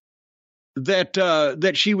severe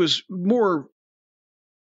that she was more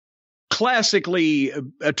classically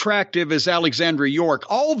attractive as Alexandria York.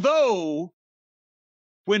 Although,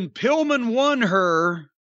 when Pillman won her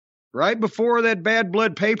right before that Bad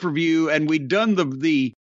Blood pay-per-view, and we'd done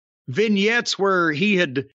the vignettes where he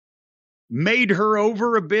had made her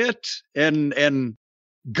over a bit and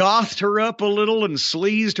gothed her up a little and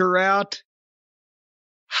sleazed her out.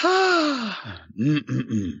 All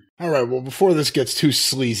right, well, before this gets too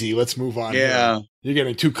sleazy, let's move on. Yeah. Here. You're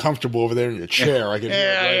getting too comfortable over there in your chair. I can hear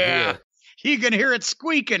it right here. You can hear it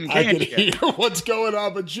squeaking, I can't can you? hear what's going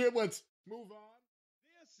on, but Jim, let's move on.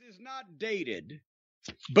 This is not dated,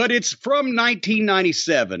 but it's from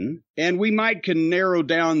 1997, and we can narrow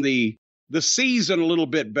down the season a little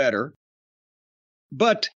bit better.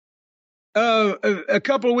 But a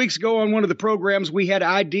couple of weeks ago on one of the programs, we had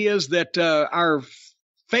ideas that our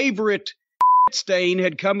favorite Stain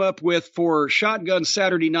had come up with for Shotgun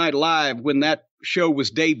Saturday Night Live when that show was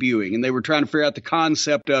debuting, and they were trying to figure out the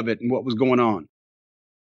concept of it and what was going on.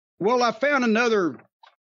 Well, I found another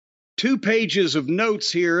 2 pages of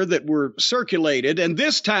notes here that were circulated, and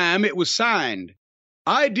this time it was signed,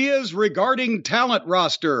 Ideas Regarding Talent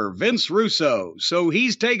Roster, Vince Russo. So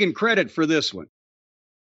he's taking credit for this one.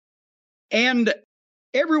 And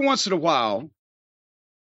every once in a while,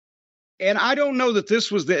 and I don't know that this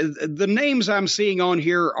was the names I'm seeing on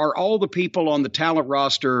here are all the people on the talent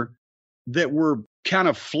roster that were kind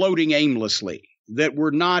of floating aimlessly, that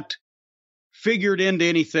were not figured into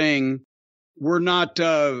anything, were not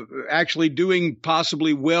actually doing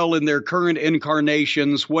possibly well in their current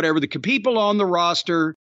incarnations, whatever. The people on the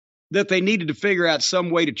roster that they needed to figure out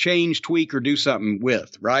some way to change, tweak, or do something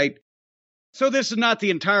with, right? So this is not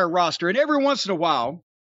the entire roster. And every once in a while,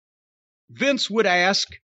 Vince would ask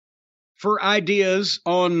for ideas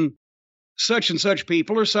on such and such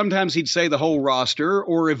people, or sometimes he'd say the whole roster,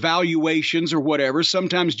 or evaluations or whatever.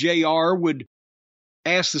 Sometimes JR would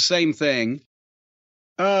ask the same thing.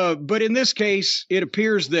 But in this case, it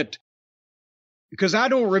appears that, because I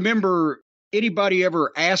don't remember anybody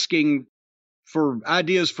ever asking for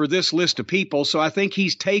ideas for this list of people, so I think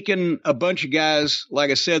he's taken a bunch of guys,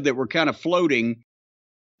 like I said, that were kind of floating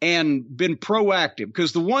and been proactive.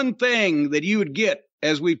 Because the one thing that you would get,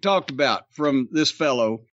 as we've talked about from this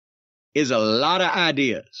fellow, is a lot of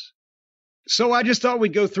ideas. So I just thought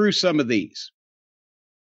we'd go through some of these.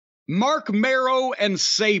 Mark Marrow and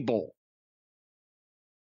Sable.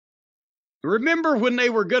 Remember when they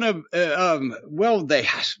were going to,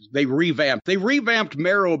 they revamped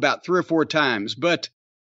Marrow about 3 or 4 times, but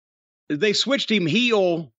they switched him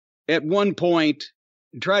heel at one point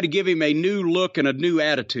and tried to give him a new look and a new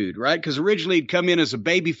attitude, right? Because originally he'd come in as a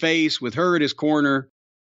baby face with her at his corner.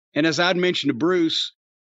 And as I'd mentioned to Bruce,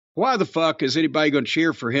 why the fuck is anybody going to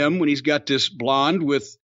cheer for him when he's got this blonde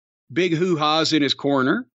with big hoo-has in his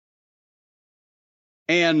corner?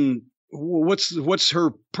 And what's her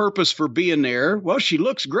purpose for being there? Well, she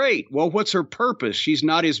looks great. Well, what's her purpose? She's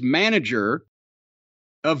not his manager.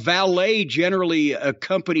 A valet generally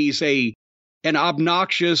accompanies an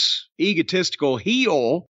obnoxious, egotistical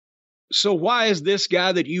heel. So why is this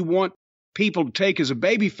guy that you want people to take as a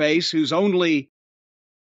babyface, whose only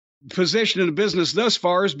position in the business thus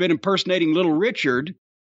far has been impersonating Little Richard,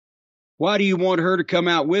 why do you want her to come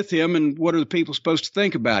out with him, and what are the people supposed to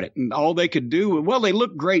think about it? And all they could do, well, they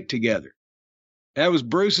look great together. That was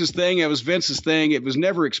Bruce's thing. That was Vince's thing. It was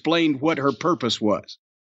never explained what her purpose was.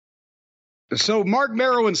 So Mark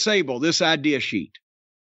Marrow and Sable, this idea sheet.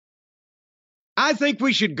 I think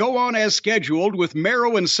we should go on as scheduled with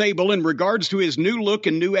Marrow and Sable in regards to his new look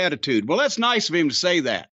and new attitude. Well, that's nice of him to say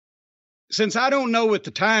that, since I don't know at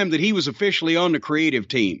the time that he was officially on the creative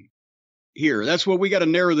team here. That's what we got to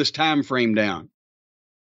narrow this time frame down.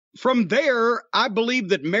 From there, I believe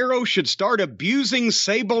that Marrow should start abusing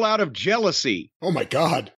Sable out of jealousy. Oh, my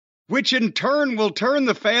God. Which in turn will turn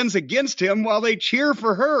the fans against him while they cheer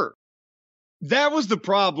for her. That was the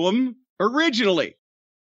problem originally.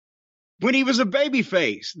 When he was a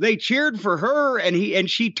babyface, they cheered for her, and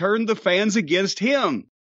she turned the fans against him.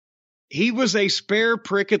 He was a spare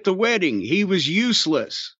prick at the wedding. He was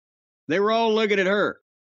useless. They were all looking at her.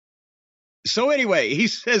 So anyway, he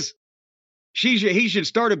says he should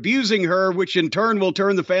start abusing her, which in turn will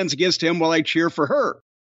turn the fans against him while they cheer for her.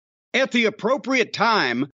 At the appropriate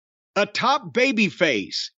time, a top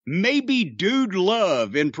babyface, maybe Dude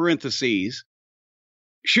Love in parentheses,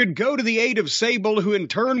 should go to the aid of Sable, who in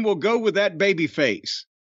turn will go with that babyface.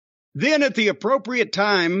 Then at the appropriate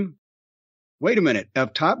time, wait a minute, a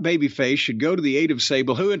top babyface should go to the aid of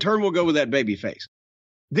Sable, who in turn will go with that babyface.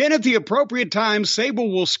 Then at the appropriate time, Sable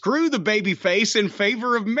will screw the babyface in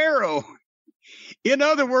favor of Marrow. In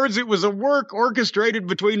other words, it was a work orchestrated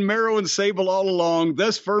between Marrow and Sable all along,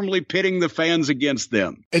 thus firmly pitting the fans against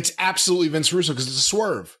them. It's absolutely Vince Russo because it's a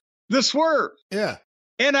swerve. The swerve. Yeah.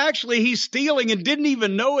 And actually, he's stealing and didn't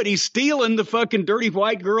even know it. He's stealing the fucking dirty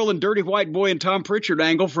white girl and dirty white boy and Tom Pritchard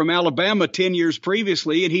angle from Alabama 10 years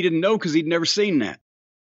previously, and he didn't know because he'd never seen that.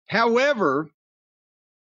 However,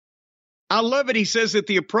 I love it. He says at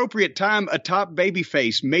the appropriate time, a top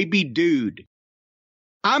babyface may be dude.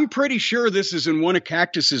 I'm pretty sure this is in one of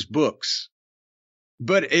Cactus's books.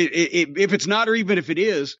 But if it's not, or even if it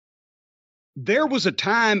is, there was a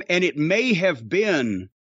time, and it may have been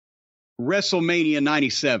WrestleMania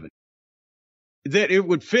 97, that it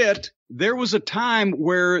would fit. There was a time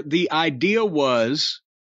where the idea was,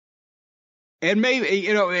 and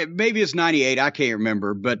maybe it's 98, I can't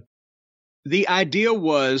remember, but the idea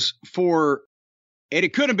was for, and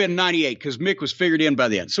it could have been 98 because Mick was figured in by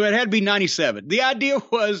then, so it had to be 97. The idea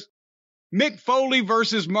was Mick Foley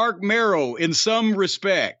versus Mark Merrow in some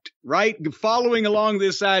respect, right? Following along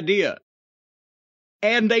this idea.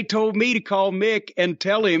 And they told me to call Mick and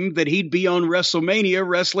tell him that he'd be on WrestleMania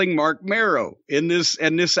wrestling Mark Merrow in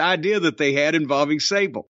this idea that they had involving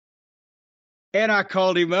Sable. And I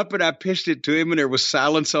called him up and I pitched it to him, and there was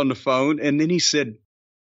silence on the phone. And then he said,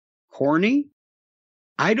 "Corny,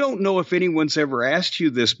 I don't know if anyone's ever asked you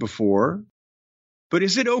this before, but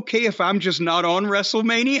is it okay if I'm just not on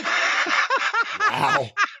WrestleMania?" Wow.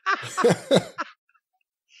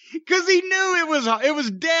 Because he knew it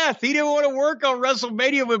was death. He didn't want to work on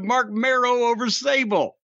WrestleMania with Mark Merrow over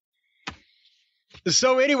Sable.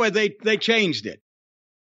 So anyway, they changed it.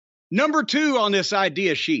 Number 2 on this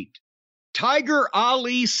idea sheet, Tiger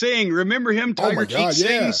Ali Singh. Remember him? Tiger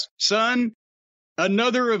Singh's son.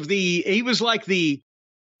 Another of he was like the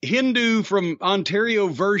Hindu from Ontario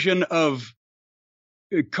version of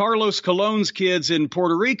Carlos Colon's kids in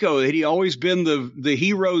Puerto Rico. He'd always been the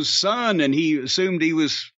hero's son, and he assumed he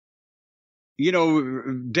was,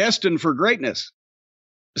 destined for greatness.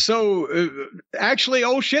 So actually,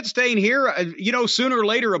 old shit stain here, sooner or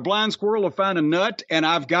later, a blind squirrel will find a nut. And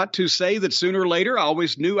I've got to say that sooner or later, I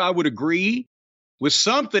always knew I would agree with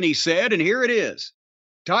something he said. And here it is.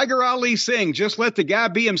 Tiger Ali Singh, just let the guy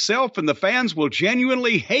be himself and the fans will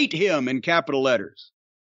genuinely hate him, in capital letters.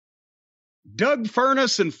 Doug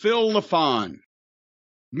Furnas and Phil LaFon.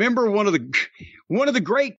 Remember one of the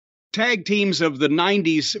great tag teams of the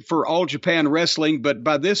 90s for All Japan Wrestling, but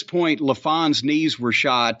by this point, LaFon's knees were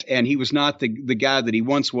shot, and he was not the guy that he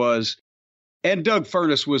once was. And Doug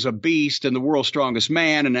Furnas was a beast and the world's strongest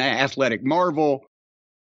man and an athletic marvel,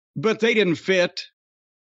 but they didn't fit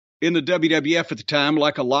in the WWF at the time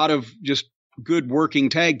like a lot of just good working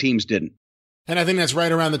tag teams didn't. And I think that's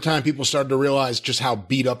right around the time people started to realize just how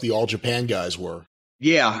beat up the All Japan guys were.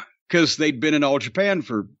 Yeah, because they'd been in All Japan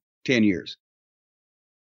for 10 years.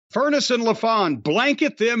 Furnas and LaFon,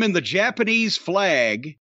 blanket them in the Japanese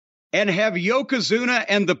flag and have Yokozuna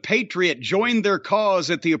and the Patriot join their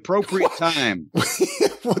cause at the appropriate time.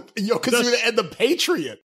 Yokozuna and the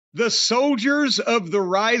Patriot? The soldiers of the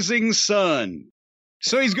rising sun.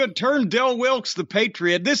 So he's going to turn Del Wilkes, the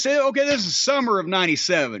Patriot. This is summer of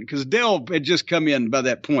 97, because Del had just come in by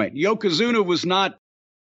that point. Yokozuna was not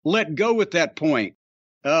let go at that point.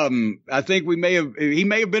 I think he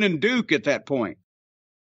may have been in Duke at that point.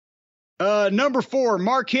 Number 4,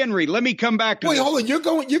 Mark Henry. Let me come back to Wait, hold on.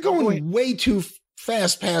 You're going way too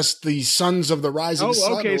fast past the Sons of the Rising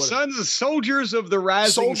Sun. Oh, okay. Soldiers of the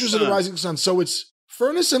Rising Sun. Soldiers of the Rising Sun. So it's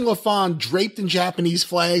Furnas and LaFon draped in Japanese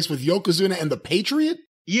flags with Yokozuna and the Patriot?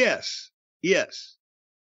 Yes.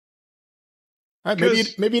 All right,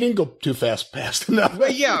 maybe you didn't go too fast past enough.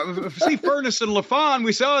 Well, yeah. See, Furnas and LaFon,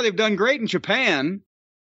 we saw they've done great in Japan.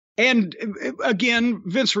 And again,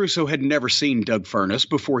 Vince Russo had never seen Doug Furnas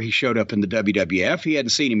before he showed up in the WWF. He hadn't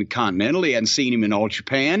seen him in Continental. He hadn't seen him in All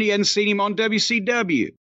Japan. He hadn't seen him on WCW.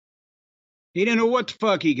 He didn't know what the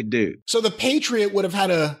fuck he could do. So the Patriot would have had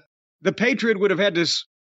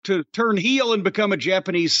to turn heel and become a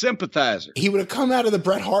Japanese sympathizer. He would have come out of the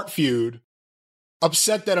Bret Hart feud,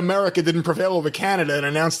 upset that America didn't prevail over Canada, and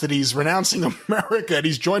announced that he's renouncing America and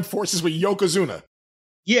he's joined forces with Yokozuna.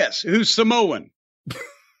 Yes, who's Samoan.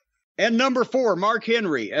 And number 4, Mark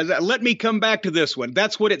Henry. Let me come back to this one.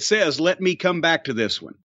 That's what it says. Let me come back to this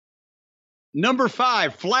one. Number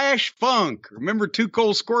 5, Flash Funk. Remember Too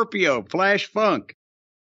Cold Scorpio, Flash Funk.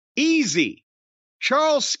 Easy.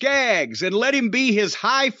 Charles Skaggs, and let him be his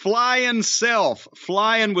high-flying self,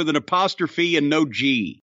 flying with an apostrophe and no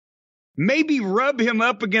G. Maybe rub him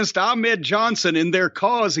up against Ahmed Johnson in their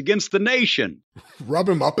cause against the nation. Rub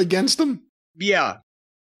him up against them? Yeah.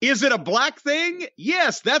 Is it a black thing?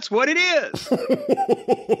 Yes, that's what it is.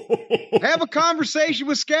 Have a conversation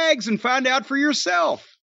with Skaggs and find out for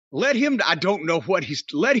yourself. Let him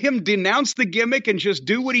denounce the gimmick and just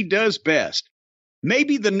do what he does best.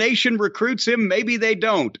 Maybe the nation recruits him, maybe they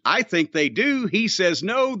don't. I think they do. He says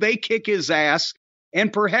no, they kick his ass,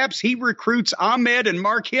 and perhaps he recruits Ahmed and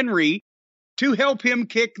Mark Henry to help him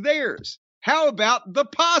kick theirs. How about the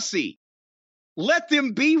posse? Let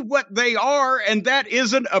them be what they are, and that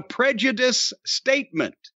isn't a prejudice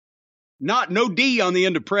statement. No D on the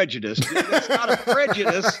end of prejudice. It's not a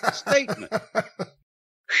prejudice statement.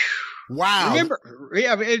 Wow.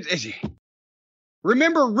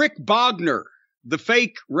 Remember Rick Bogner, the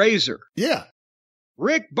fake razor? Yeah.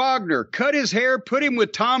 Rick Bogner cut his hair, put him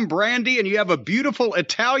with Tom Brandi, and you have a beautiful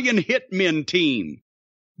Italian hitmen team.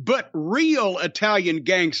 But real Italian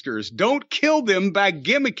gangsters don't kill them by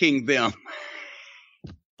gimmicking them.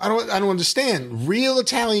 I don't understand. Real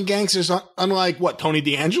Italian gangsters, unlike what, Tony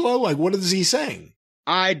D'Angelo? Like, what is he saying?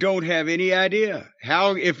 I don't have any idea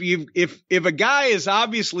how. If a guy is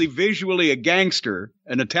obviously visually a gangster,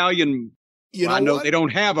 an Italian, I know they don't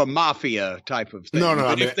have a mafia type of thing. No.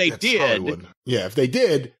 But if they did, if they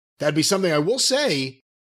did, that'd be something. I will say,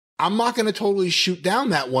 I'm not going to totally shoot down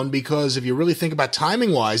that one, because if you really think about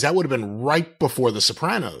timing wise, that would have been right before The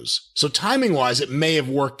Sopranos. So timing wise, it may have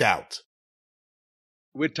worked out.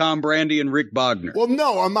 With Tom Brandi and Rick Bogner. Well,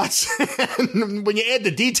 no, I'm not saying. When you add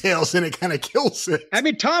the details, then it kind of kills it. I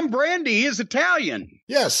mean, Tom Brandi is Italian.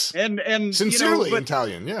 Yes. And sincerely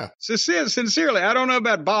Italian, yeah. Sincerely, I don't know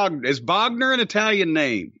about Bogner. Is Bogner an Italian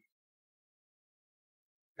name?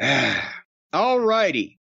 All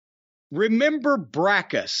righty. Remember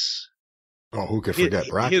Brackus. Oh, who could forget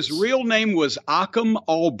Brackus? His real name was Achim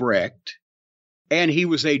Albrecht, and he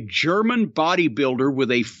was a German bodybuilder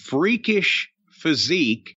with a freakish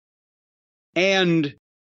physique, and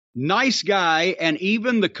nice guy, and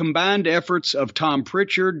even the combined efforts of Tom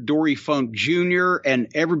Pritchard, Dory Funk Jr., and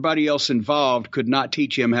everybody else involved could not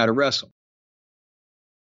teach him how to wrestle.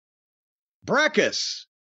 Brackus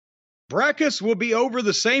will be over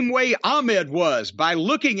the same way Ahmed was. By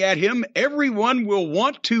looking at him, everyone will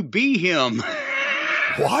want to be him.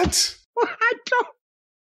 What? I don't.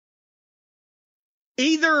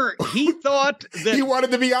 Either he thought that he wanted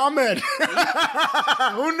to be Ahmed.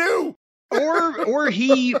 Who knew? Or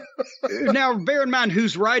he, now bear in mind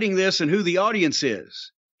who's writing this and who the audience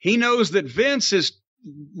is. He knows that Vince is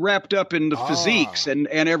wrapped up in the physiques and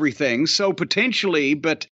everything. So potentially,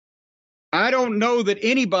 but I don't know that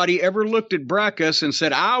anybody ever looked at Brackus and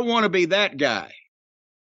said, I want to be that guy.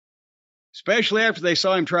 Especially after they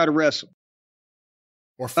saw him try to wrestle.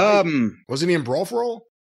 Or fight. Wasn't he in Brawl for All?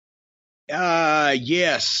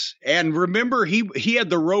 Yes. And remember, he had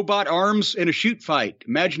the robot arms in a shoot fight.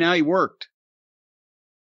 Imagine how he worked.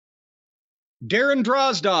 Darren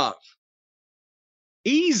Drozdov.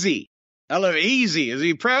 Easy. I love easy. Is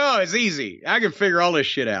he proud? Oh, it's easy. I can figure all this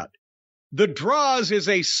shit out. The Droz is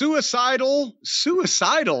a suicidal,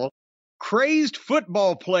 crazed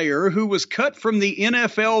football player who was cut from the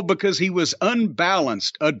NFL because he was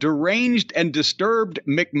unbalanced, a deranged and disturbed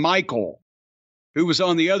McMichael, who was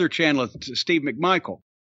on the other channel, Steve McMichael.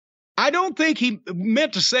 I don't think he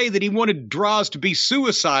meant to say that he wanted Droz to be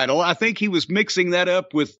suicidal. I think he was mixing that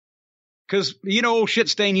up with, because, old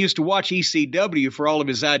Shitstain used to watch ECW for all of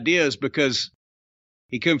his ideas because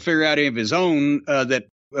he couldn't figure out any of his own that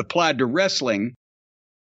applied to wrestling.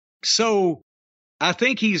 So I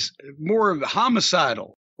think he's more of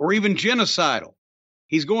homicidal or even genocidal.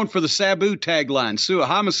 He's going for the Sabu tagline,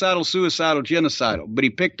 homicidal, suicidal, genocidal. But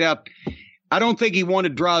he picked out, I don't think he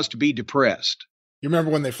wanted Droz to be depressed. You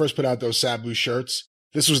remember when they first put out those Sabu shirts?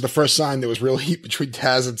 This was the first sign there was real heat between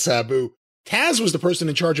Taz and Sabu. Taz was the person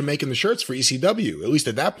in charge of making the shirts for ECW, at least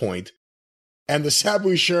at that point. And the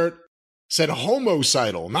Sabu shirt said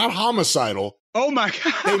homicidal, not homicidal. Oh my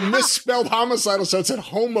God. They misspelled homicidal, so it said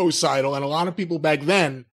homicidal. And a lot of people back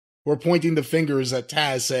then were pointing the fingers at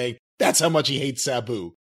Taz saying, that's how much he hates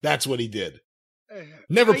Sabu. That's what he did.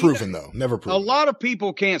 Never proven, though. Never proven. A lot of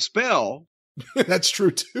people can't spell. That's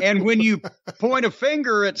true, too. And when you point a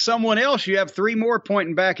finger at someone else, you have three more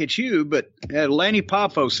pointing back at you. But Lanny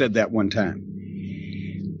Poffo said that one time.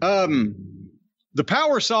 The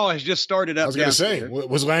power saw has just started up. I was going to say,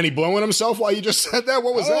 was Lanny blowing himself while you just said that?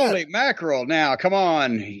 What was that? Holy mackerel. Now, come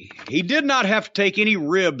on. He did not have to take any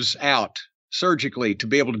ribs out surgically to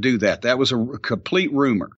be able to do that. That was a complete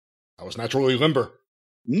rumor. I was naturally limber.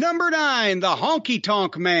 Number 9, the Honky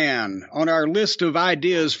Tonk Man on our list of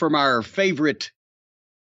ideas from our favorite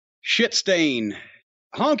shit stain.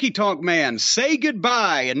 Honky Tonk Man, say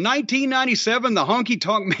goodbye. In 1997, the Honky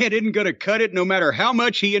Tonk Man isn't going to cut it no matter how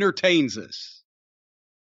much he entertains us.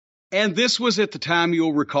 And this was at the time,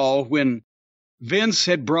 you'll recall, when Vince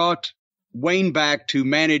had brought Wayne back to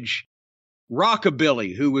manage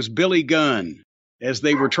Rockabilly, who was Billy Gunn, as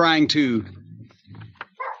they were trying to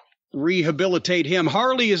rehabilitate him.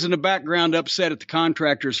 Harley is in the background upset at the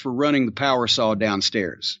contractors for running the power saw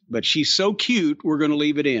downstairs. But she's so cute, we're going to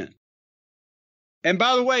leave it in. And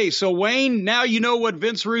by the way, so Wayne, now you know what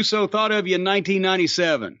Vince Russo thought of you in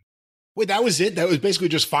 1997. Wait, that was it? That was basically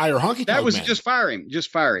just fire Honky Tonk That was Man. just fire him.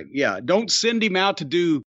 Just fire him. Yeah. Don't send him out to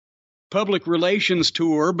do public relations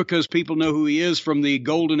tour because people know who he is from the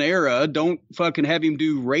golden era. Don't fucking have him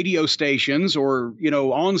do radio stations or,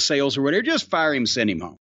 on sales or whatever. Just fire him, send him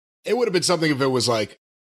home. It would have been something if it was like,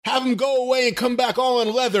 have him go away and come back all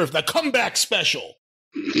in leather, the comeback special.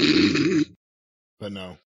 But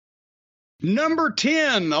no. Number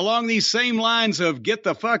 10, along these same lines of get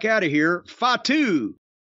the fuck out of here, Fatu.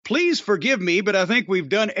 Please forgive me, but I think we've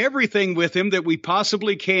done everything with him that we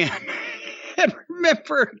possibly can. And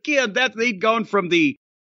remember, again, that he'd gone from the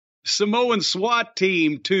Samoan SWAT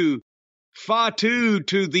team to Fatu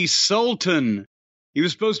to the Sultan. He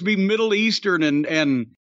was supposed to be Middle Eastern and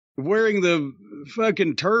wearing the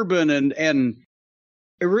fucking turban and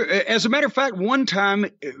as a matter of fact, one time,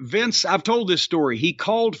 Vince, I've told this story, he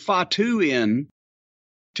called Fatu in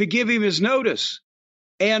to give him his notice.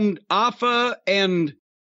 And Afa and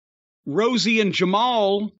Rosie and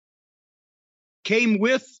Jamal came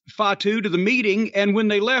with Fatu to the meeting, and when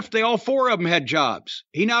they left, all four of them had jobs.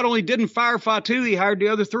 He not only didn't fire Fatu, he hired the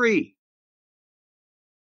other three.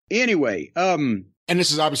 Anyway, and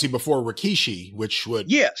this is obviously before Rikishi, which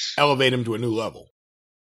would elevate him to a new level.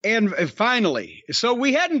 And finally, so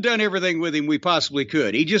we hadn't done everything with him we possibly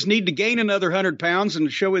could. He just needed to gain another 100 pounds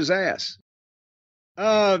and show his ass.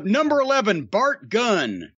 Number 11, Bart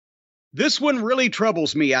Gunn. This one really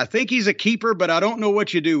troubles me. I think he's a keeper, but I don't know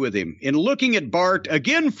what you do with him. In looking at Bart,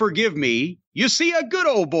 again, forgive me, you see a good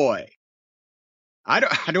old boy. I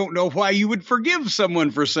don't know why you would forgive someone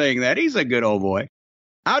for saying that. He's a good old boy.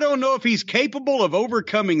 I don't know if he's capable of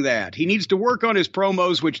overcoming that. He needs to work on his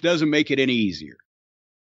promos, which doesn't make it any easier.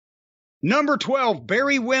 Number 12,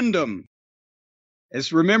 Barry Windham.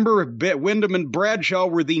 As remember, Windham and Bradshaw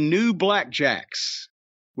were the new Blackjacks,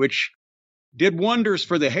 which did wonders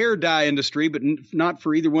for the hair dye industry, but not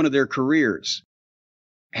for either one of their careers.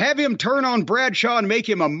 Have him turn on Bradshaw and make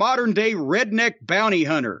him a modern-day redneck bounty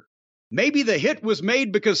hunter. Maybe the hit was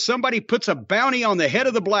made because somebody puts a bounty on the head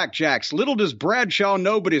of the Blackjacks. Little does Bradshaw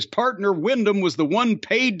know, but his partner Windham was the one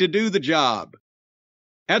paid to do the job.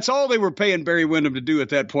 That's all they were paying Barry Windham to do at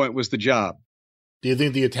that point was the job. Do you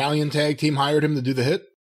think the Italian tag team hired him to do the hit?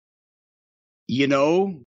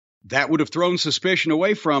 That would have thrown suspicion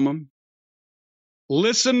away from him.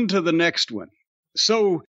 Listen to the next one.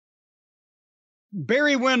 So,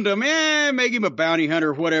 Barry Windham, make him a bounty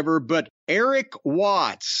hunter, whatever, but Eric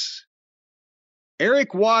Watts.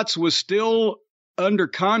 Eric Watts was still under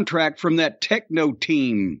contract from that Techno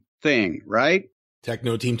Team thing, right?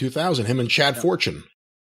 Techno Team 2000, him and Chad Fortune.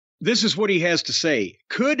 This is what he has to say.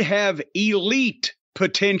 Could have elite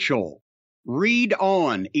potential. Read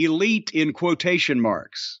on. Elite in quotation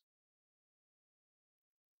marks.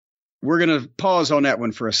 We're going to pause on that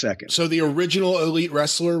one for a second. So the original elite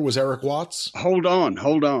wrestler was Eric Watts? Hold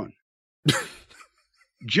on.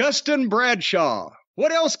 Justin Bradshaw.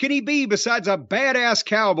 What else can he be besides a badass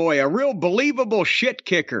cowboy, a real believable shit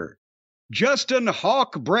kicker? Justin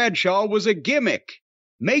Hawk Bradshaw was a gimmick.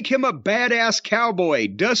 Make him a badass cowboy,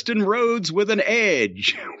 Dustin Rhodes with an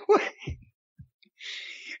edge.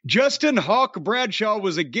 Justin Hawk Bradshaw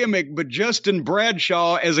was a gimmick, but Justin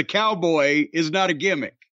Bradshaw as a cowboy is not a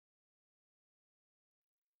gimmick.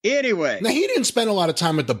 Anyway. Now, he didn't spend a lot of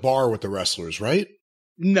time at the bar with the wrestlers, right?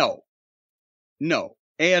 No.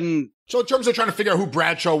 And so in terms of trying to figure out who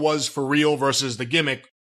Bradshaw was for real versus the gimmick,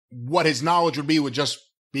 what his knowledge would be just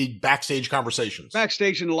be backstage conversations.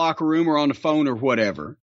 Backstage in the locker room or on the phone or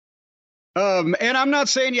whatever. And I'm not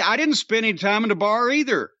saying I didn't spend any time in the bar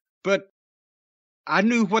either, but I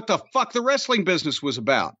knew what the fuck the wrestling business was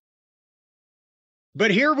about.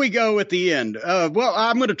 But here we go at the end. Well,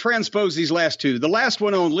 I'm going to transpose these last two. The last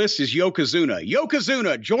one on the list is Yokozuna.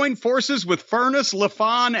 Yokozuna joined forces with Furnace,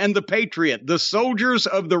 LaFon, and the Patriot, the soldiers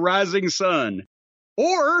of the rising sun.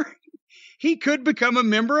 Or he could become a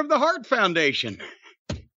member of the Hart Foundation.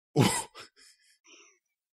 Are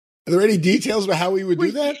there any details about how he would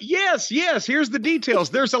do that? Yes. Here's the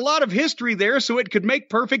details. There's a lot of history there, so it could make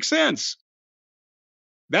perfect sense.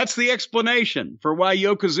 That's the explanation for why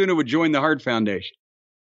Yokozuna would join the Hart Foundation.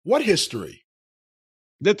 What history?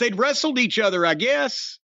 That they'd wrestled each other, I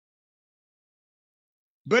guess.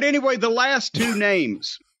 But anyway, the last two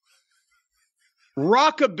names.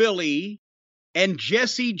 Rockabilly and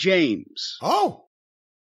Jesse James. Oh.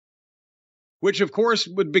 Which, of course,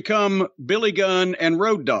 would become Billy Gunn and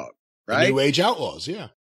Road Dogg, right? The New Age Outlaws, yeah.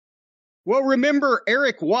 Well, remember,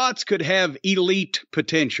 Eric Watts could have elite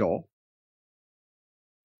potential.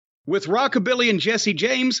 With Rockabilly and Jesse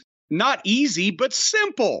James, not easy, but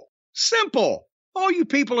simple. Simple. All you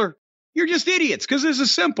people you're just idiots because this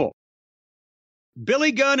is simple.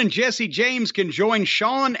 Billy Gunn and Jesse James can join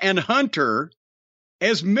Sean and Hunter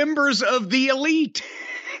as members of the Elite.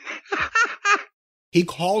 He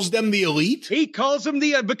calls them the Elite? He calls them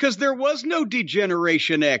because there was no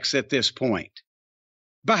Degeneration X at this point.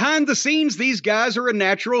 Behind the scenes, these guys are a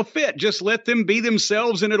natural fit. Just let them be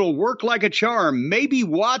themselves and it'll work like a charm. Maybe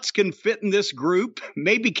Watts can fit in this group.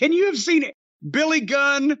 Maybe. Can you have seen it? Billy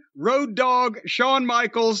Gunn, Road Dogg, Shawn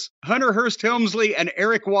Michaels, Hunter Hearst Helmsley, and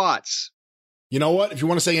Eric Watts. You know what? If you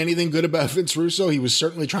want to say anything good about Vince Russo, he was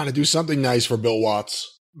certainly trying to do something nice for Bill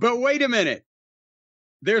Watts. But wait a minute.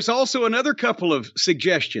 There's also another couple of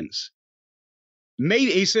suggestions.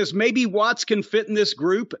 Maybe he says maybe Watts can fit in this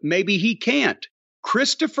group. Maybe he can't.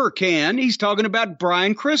 Christopher can. He's talking about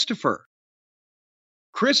Brian Christopher.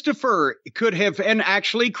 Christopher could have, and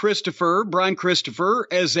actually Brian Christopher,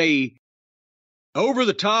 as a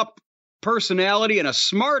over-the-top personality and a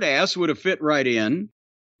smartass would have fit right in,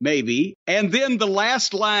 maybe. And then the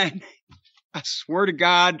last line, I swear to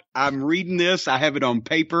God, I'm reading this. I have it on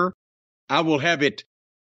paper. I will have it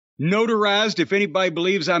notarized if anybody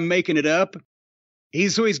believes I'm making it up.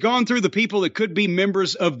 He's gone through the people that could be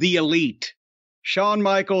members of the Elite. Shawn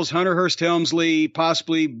Michaels, Hunter Hearst Helmsley,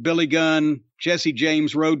 possibly Billy Gunn, Jesse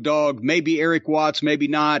James, Road Dogg, maybe Eric Watts, maybe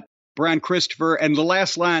not, Brian Christopher, and the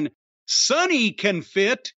last line, Sonny can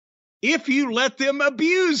fit if you let them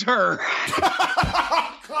abuse her.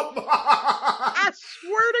 Come on! I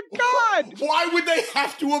swear to God! Why would they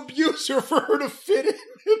have to abuse her for her to fit in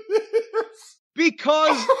this?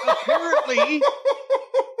 Because apparently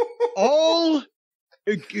all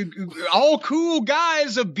cool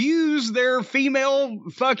guys abuse their female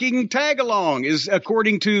fucking tag-along, is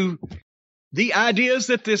according to the ideas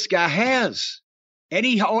that this guy has. And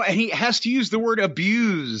he has to use the word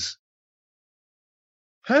abuse.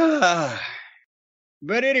 But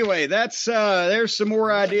anyway, that's there's some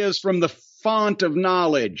more ideas from the font of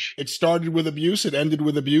knowledge. It started with abuse, it ended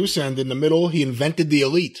with abuse, and in the middle, he invented the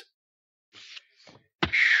Elite.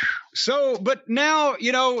 So, but now,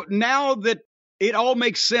 now that it all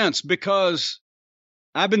makes sense, because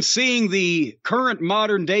I've been seeing the current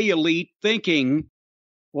modern day Elite thinking,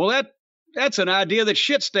 well, that's an idea that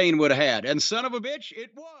Shitstain would have had, and son of a bitch,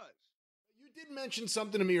 it was. You did mention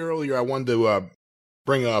something to me earlier I wanted to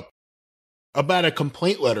bring up about a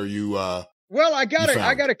complaint letter you well, I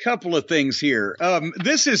got a couple of things here.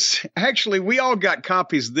 This is actually, we all got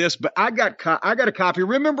copies of this, but I got a copy.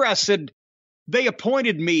 Remember I said they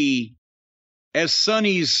appointed me as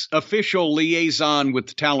Sonny's official liaison with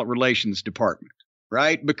the talent relations department,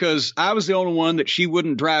 right? Because I was the only one that she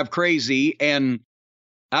wouldn't drive crazy, and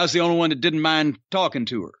I was the only one that didn't mind talking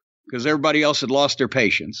to her because everybody else had lost their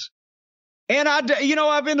patience. And I've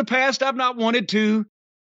in the past, I've not wanted to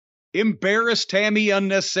embarrass Tammy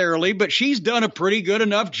unnecessarily, but she's done a pretty good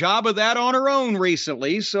enough job of that on her own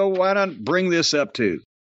recently, so why not bring this up too?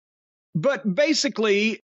 But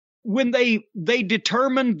basically, when they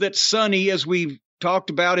determined that Sonny, as we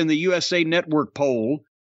talked about in the USA Network poll,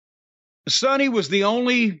 Sonny was the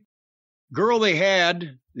only girl they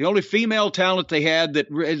had, the only female talent they had that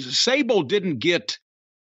Sable didn't get,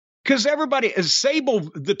 because Sable,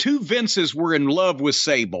 the two Vinces were in love with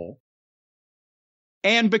Sable.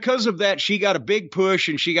 And because of that, she got a big push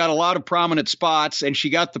and she got a lot of prominent spots, and she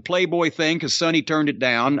got the Playboy thing because Sonny turned it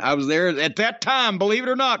down. I was there at that time, believe it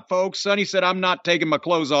or not, folks. Sonny said, I'm not taking my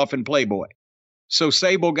clothes off in Playboy. So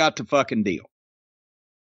Sable got the fucking deal.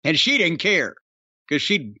 And she didn't care because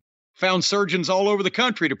she'd found surgeons all over the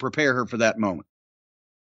country to prepare her for that moment.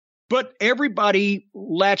 But everybody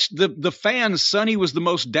latched, the fans, Sonny was the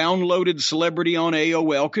most downloaded celebrity on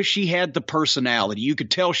AOL because she had the personality. You could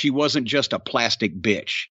tell she wasn't just a plastic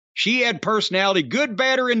bitch. She had personality, good,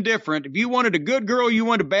 bad, or indifferent. If you wanted a good girl, you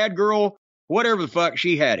wanted a bad girl, whatever the fuck,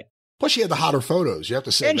 she had it. Plus, she had the hotter photos. You have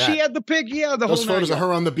to say and that. And she had the pic, those photos of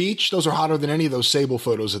her on the beach, those are hotter than any of those Sable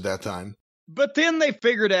photos at that time. But then they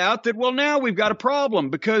figured out that, well, now we've got a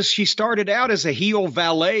problem because she started out as a heel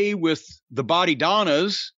valet with the Body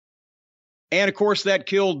Donnas. And, of course, that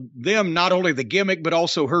killed them, not only the gimmick, but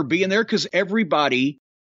also her being there, because everybody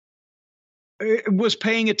was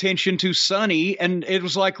paying attention to Sonny, and it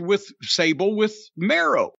was like with Sable, with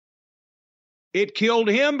Mero. It killed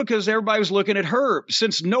him because everybody was looking at her.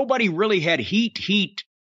 Since nobody really had heat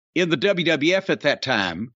in the WWF at that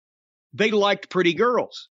time, they liked pretty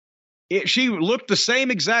girls. She looked the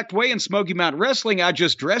same exact way in Smoky Mountain Wrestling. I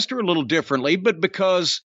just dressed her a little differently, but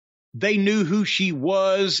because They knew who she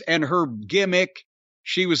was and her gimmick.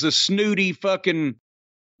 She was a snooty fucking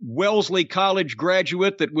Wellesley College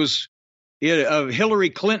graduate that was a Hillary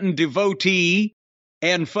Clinton devotee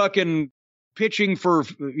and fucking pitching for,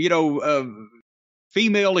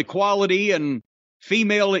 female equality and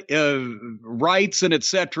female rights and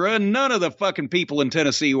etc. And none of the fucking people in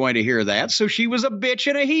Tennessee wanted to hear that. So she was a bitch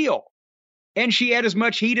and a heel. And she had as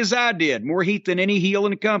much heat as I did, more heat than any heel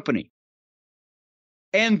in the company.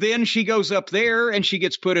 And then she goes up there and she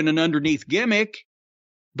gets put in an underneath gimmick.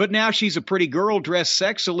 But now she's a pretty girl dressed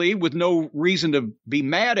sexily with no reason to be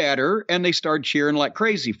mad at her. And they start cheering like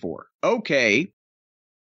crazy for her. Okay.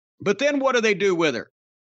 But then what do they do with her?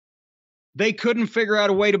 They couldn't figure out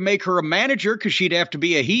a way to make her a manager because she'd have to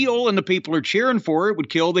be a heel and the people are cheering for her. It would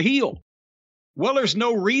kill the heel. Well, there's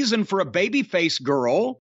no reason for a babyface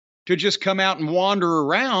girl to just come out and wander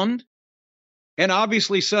around. And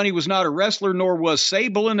obviously Sunny was not a wrestler, nor was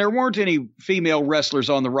Sable, and there weren't any female wrestlers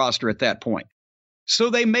on the roster at that point. So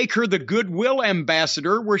they make her the goodwill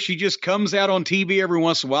ambassador, where she just comes out on TV every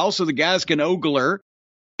once in a while so the guys can ogle her.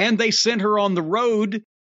 And they sent her on the road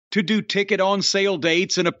to do ticket on sale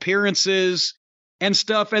dates and appearances and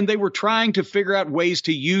stuff. And they were trying to figure out ways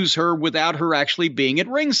to use her without her actually being at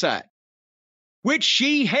ringside, which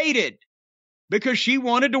she hated because she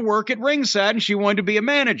wanted to work at ringside and she wanted to be a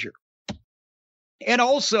manager. And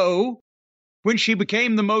also, when she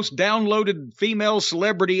became the most downloaded female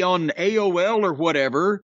celebrity on AOL or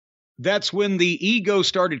whatever, that's when the ego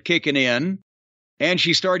started kicking in and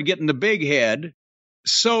she started getting the big head.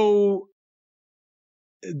 So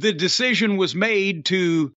the decision was made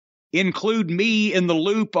to include me in the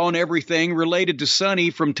loop on everything related to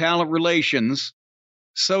Sunny from Talent Relations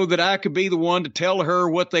so that I could be the one to tell her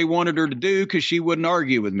what they wanted her to do because she wouldn't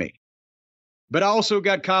argue with me. But I also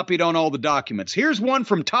got copied on all the documents. Here's one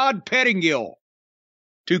from Todd Pettingill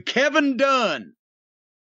to Kevin Dunn.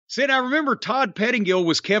 See, I remember Todd Pettingill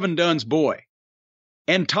was Kevin Dunn's boy.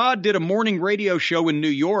 And Todd did a morning radio show in New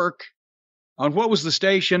York on what was the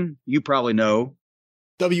station? You probably know.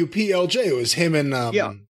 WPLJ. It was him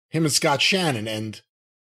and Scott Shannon, and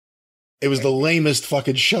it was the lamest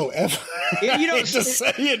fucking show ever. Yeah, I hate to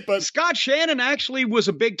say it, but Scott Shannon actually was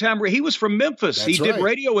a big time. He was from Memphis. He did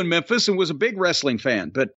radio in Memphis and was a big wrestling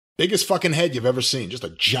fan. But biggest fucking head you've ever seen. Just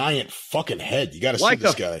a giant fucking head. You got to see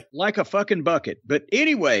this guy. Like a fucking bucket. But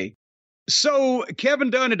anyway, so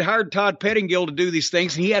Kevin Dunn had hired Todd Pettingill to do these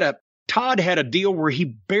things. And Todd had a deal where he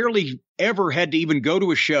barely ever had to even go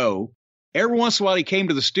to a show. Every once in a while he came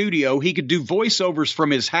to the studio. He could do voiceovers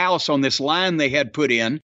from his house on this line they had put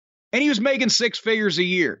in. And he was making 6 figures a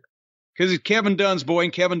year because he's Kevin Dunn's boy,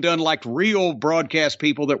 and Kevin Dunn liked real broadcast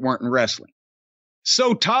people that weren't in wrestling.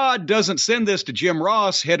 So Todd doesn't send this to Jim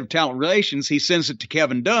Ross, head of talent relations. He sends it to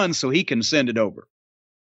Kevin Dunn so he can send it over.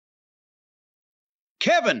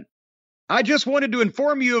 Kevin, I just wanted to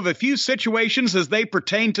inform you of a few situations as they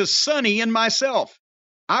pertain to Sunny and myself.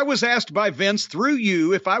 I was asked by Vince through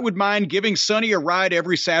you if I would mind giving Sunny a ride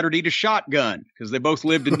every Saturday to Shotgun because they both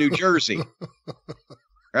lived in New Jersey.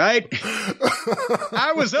 Right?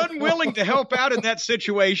 I was unwilling to help out in that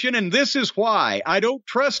situation, and this is why. I don't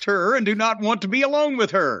trust her and do not want to be alone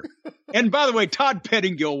with her. And by the way, Todd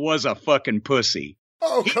Pettingill was a fucking pussy.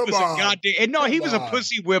 Oh, come on. He was a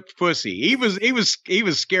pussy whipped pussy. He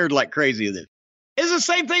was scared like crazy of this. It's the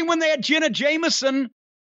same thing when they had Jenna Jameson.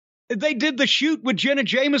 They did the shoot with Jenna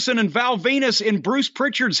Jameson and Val Venus in Bruce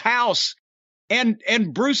Pritchard's house, and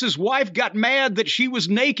Bruce's wife got mad that she was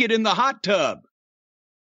naked in the hot tub.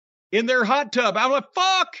 In their hot tub. I'm like,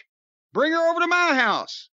 fuck! Bring her over to my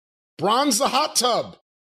house. Bronze the hot tub.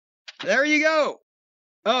 There you go.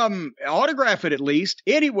 Autograph it at least.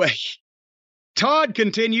 Anyway, Todd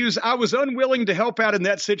continues, I was unwilling to help out in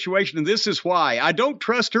that situation, and this is why. I don't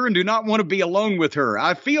trust her and do not want to be alone with her.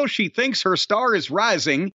 I feel she thinks her star is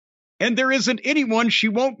rising, and there isn't anyone she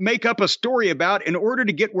won't make up a story about in order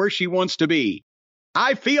to get where she wants to be.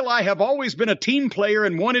 I feel I have always been a team player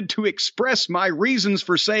and wanted to express my reasons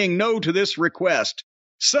for saying no to this request.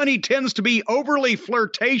 Sunny tends to be overly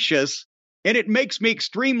flirtatious, and it makes me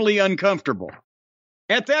extremely uncomfortable.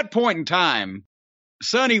 At that point in time,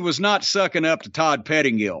 Sunny was not sucking up to Todd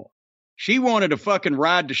Pettingill. She wanted a fucking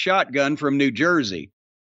ride to Shotgun from New Jersey.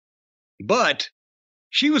 But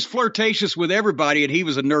she was flirtatious with everybody, and he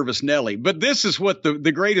was a nervous Nelly. But this is what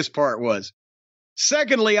the greatest part was.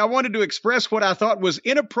 Secondly, I wanted to express what I thought was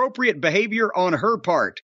inappropriate behavior on her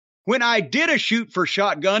part. When I did a shoot for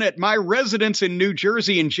Shotgun at my residence in New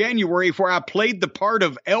Jersey in January where I played the part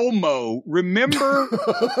of Elmo, remember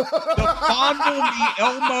the Fondle Me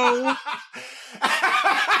Elmo?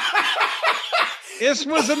 This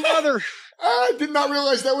was another... I did not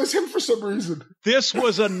realize that was him for some reason. This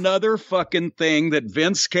was another fucking thing that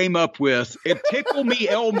Vince came up with. It Tickle Me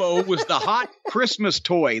Elmo was the hot Christmas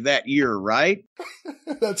toy that year, right?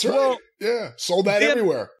 That's right. Well, yeah, sold that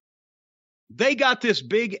everywhere. They got this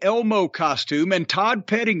big Elmo costume, and Todd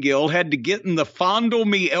Pettingill had to get in the Fondle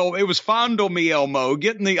Me Elmo. It was Fondle Me Elmo,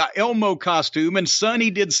 getting the Elmo costume, and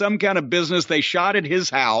Sonny did some kind of business. They shot at his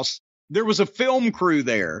house. There was a film crew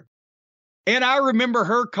there. And I remember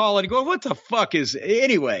her calling, going, what the fuck is it?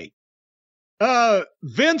 Anyway,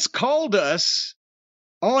 Vince called us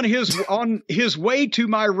on his way to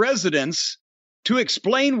my residence to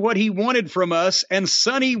explain what he wanted from us, and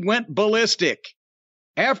Sonny went ballistic.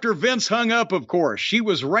 After Vince hung up, of course, she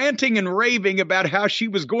was ranting and raving about how she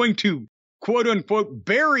was going to, quote unquote,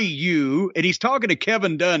 bury you. And he's talking to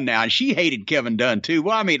Kevin Dunn now, and she hated Kevin Dunn too.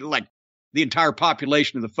 Well, I mean, like the entire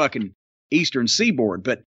population of the fucking Eastern Seaboard,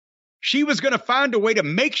 but she was going to find a way to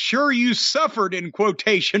make sure you suffered, in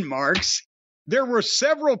quotation marks. There were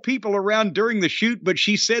several people around during the shoot, but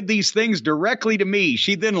she said these things directly to me.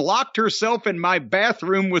 She then locked herself in my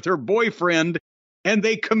bathroom with her boyfriend, and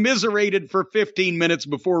they commiserated for 15 minutes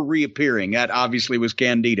before reappearing. That obviously was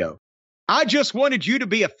Candido. I just wanted you to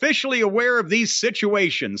be officially aware of these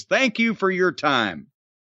situations. Thank you for your time.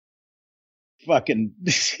 Fucking.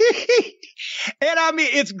 And I mean,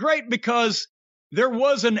 it's great because there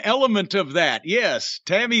was an element of that. Yes,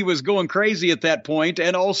 Tammy was going crazy at that point,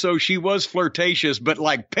 and also she was flirtatious, but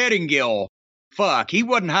like Pettingill, fuck, he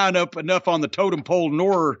wasn't high enough on the totem pole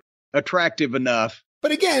nor attractive enough.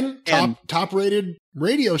 But again, top-rated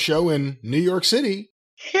radio show in New York City.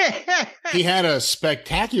 He had a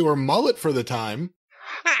spectacular mullet for the time.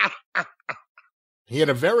 He had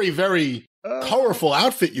a very, very colorful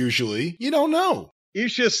outfit usually. You don't know. You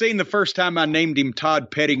should have seen the first time I named him Todd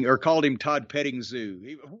Petting, or called him Todd Petting Zoo.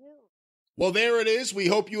 Well, there it is. We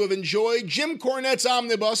hope you have enjoyed Jim Cornette's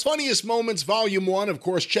Omnibus, Funniest Moments, Volume 1. Of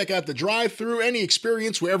course, check out the drive-thru, any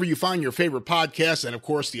experience wherever you find your favorite podcast, and of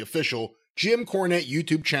course, the official Jim Cornette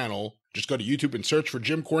YouTube channel. Just go to YouTube and search for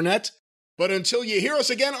Jim Cornette. But until you hear us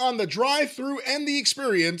again on the drive-thru and the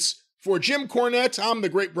experience, for Jim Cornette, I'm the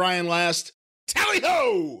great Brian Last.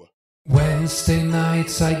 Tally-ho! Wednesday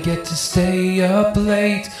nights I get to stay up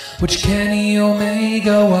late, which Kenny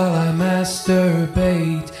Omega while I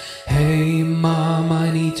masturbate. Hey mom, I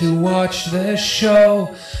need to watch this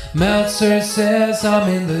show. Meltzer says I'm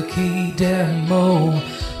in the key demo.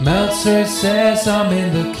 Meltzer says I'm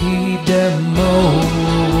in the key demo.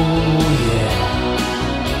 Yeah.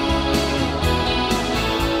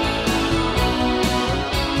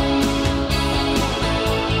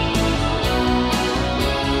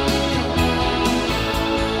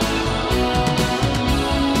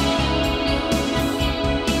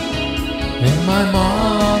 In my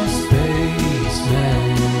mom's basement,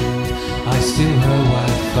 I steal her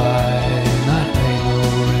Wi-Fi and I pay no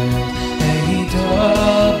rent.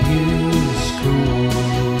 AEW's cool.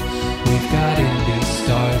 We've got indie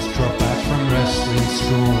stars drop back from wrestling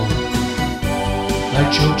school. Like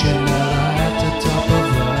Joe Janela at the top of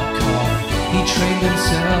the card. He trained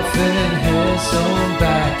himself in his own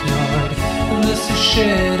backyard. And this is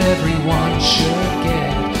shit everyone should get.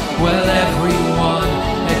 Well, everyone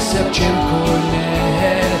except Jim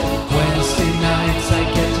Cornette. Wednesday nights I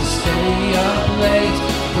get to stay up late,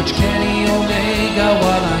 watch Kenny Omega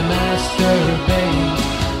while I masturbate.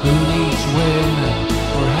 Who needs women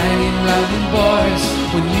or hanging round in bars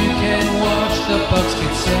when you can watch the Bucks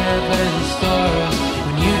get 7 stars?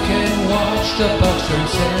 When you can watch the Bucks turn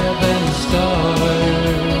 7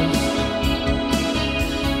 stars.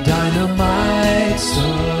 Dynamite's a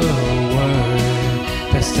word.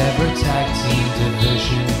 Best ever tag team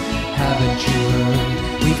division, haven't you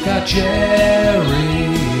heard? We've got Jericho,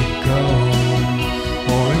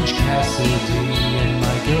 Orange Cassidy, and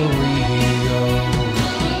Michael Rio.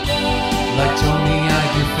 Like Tony, I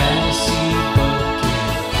do fantasy booking,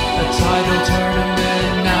 a title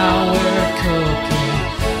tournament, now we're cooking.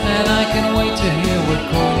 And I can wait to hear what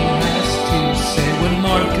Cody has to say when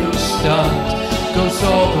Marco's stunt goes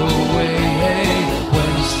all the way.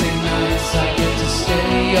 Wednesday nights I get to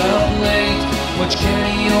stay up late, watch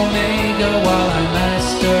Kenny Omega while I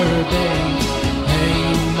masturbate.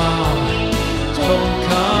 Hey mom, don't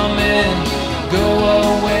come in, go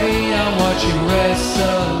away, I'm watching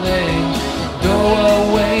wrestling. Go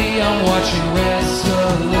away, I'm watching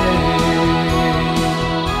wrestling.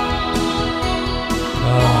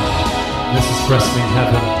 This is wrestling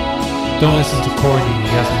heaven. Don't listen to Corny,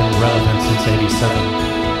 he hasn't been relevant since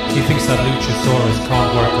 '87. He thinks that Luchasaurus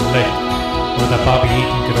can't work a lick, or that Bobby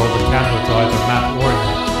Eaton could hold a candle to either Matt or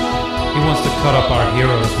him. He wants to cut up our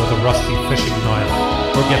heroes with a rusty fishing knife,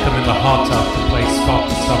 or get them in the hot tub to play Scott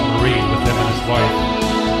the Submarine with him and his wife.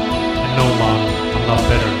 And no, Mom, I'm not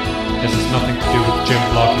bitter. This has nothing to do with Jim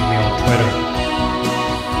blocking me on Twitter.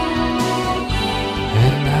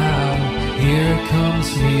 And now, here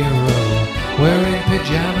comes Miro, wearing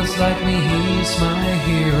pajamas like me, he's my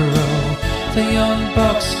hero. The Young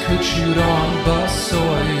Bucks could shoot on Buzz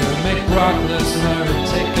Sawyer, make Brock Lesnar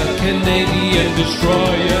take a Canadian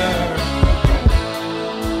destroyer.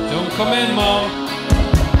 Don't come in, Mom.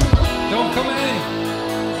 Don't come in.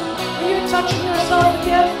 Are you touching yourself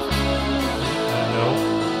again? No.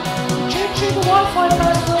 Changing the Wi-Fi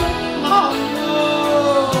password? Oh no!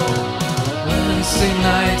 Wednesday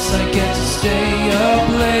nights I get to stay up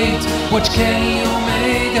late, watch Kenny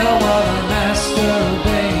Omega while I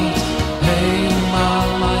masturbate. Hey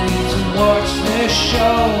Mom, I need to watch this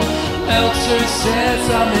show. Meltzer says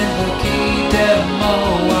I'm in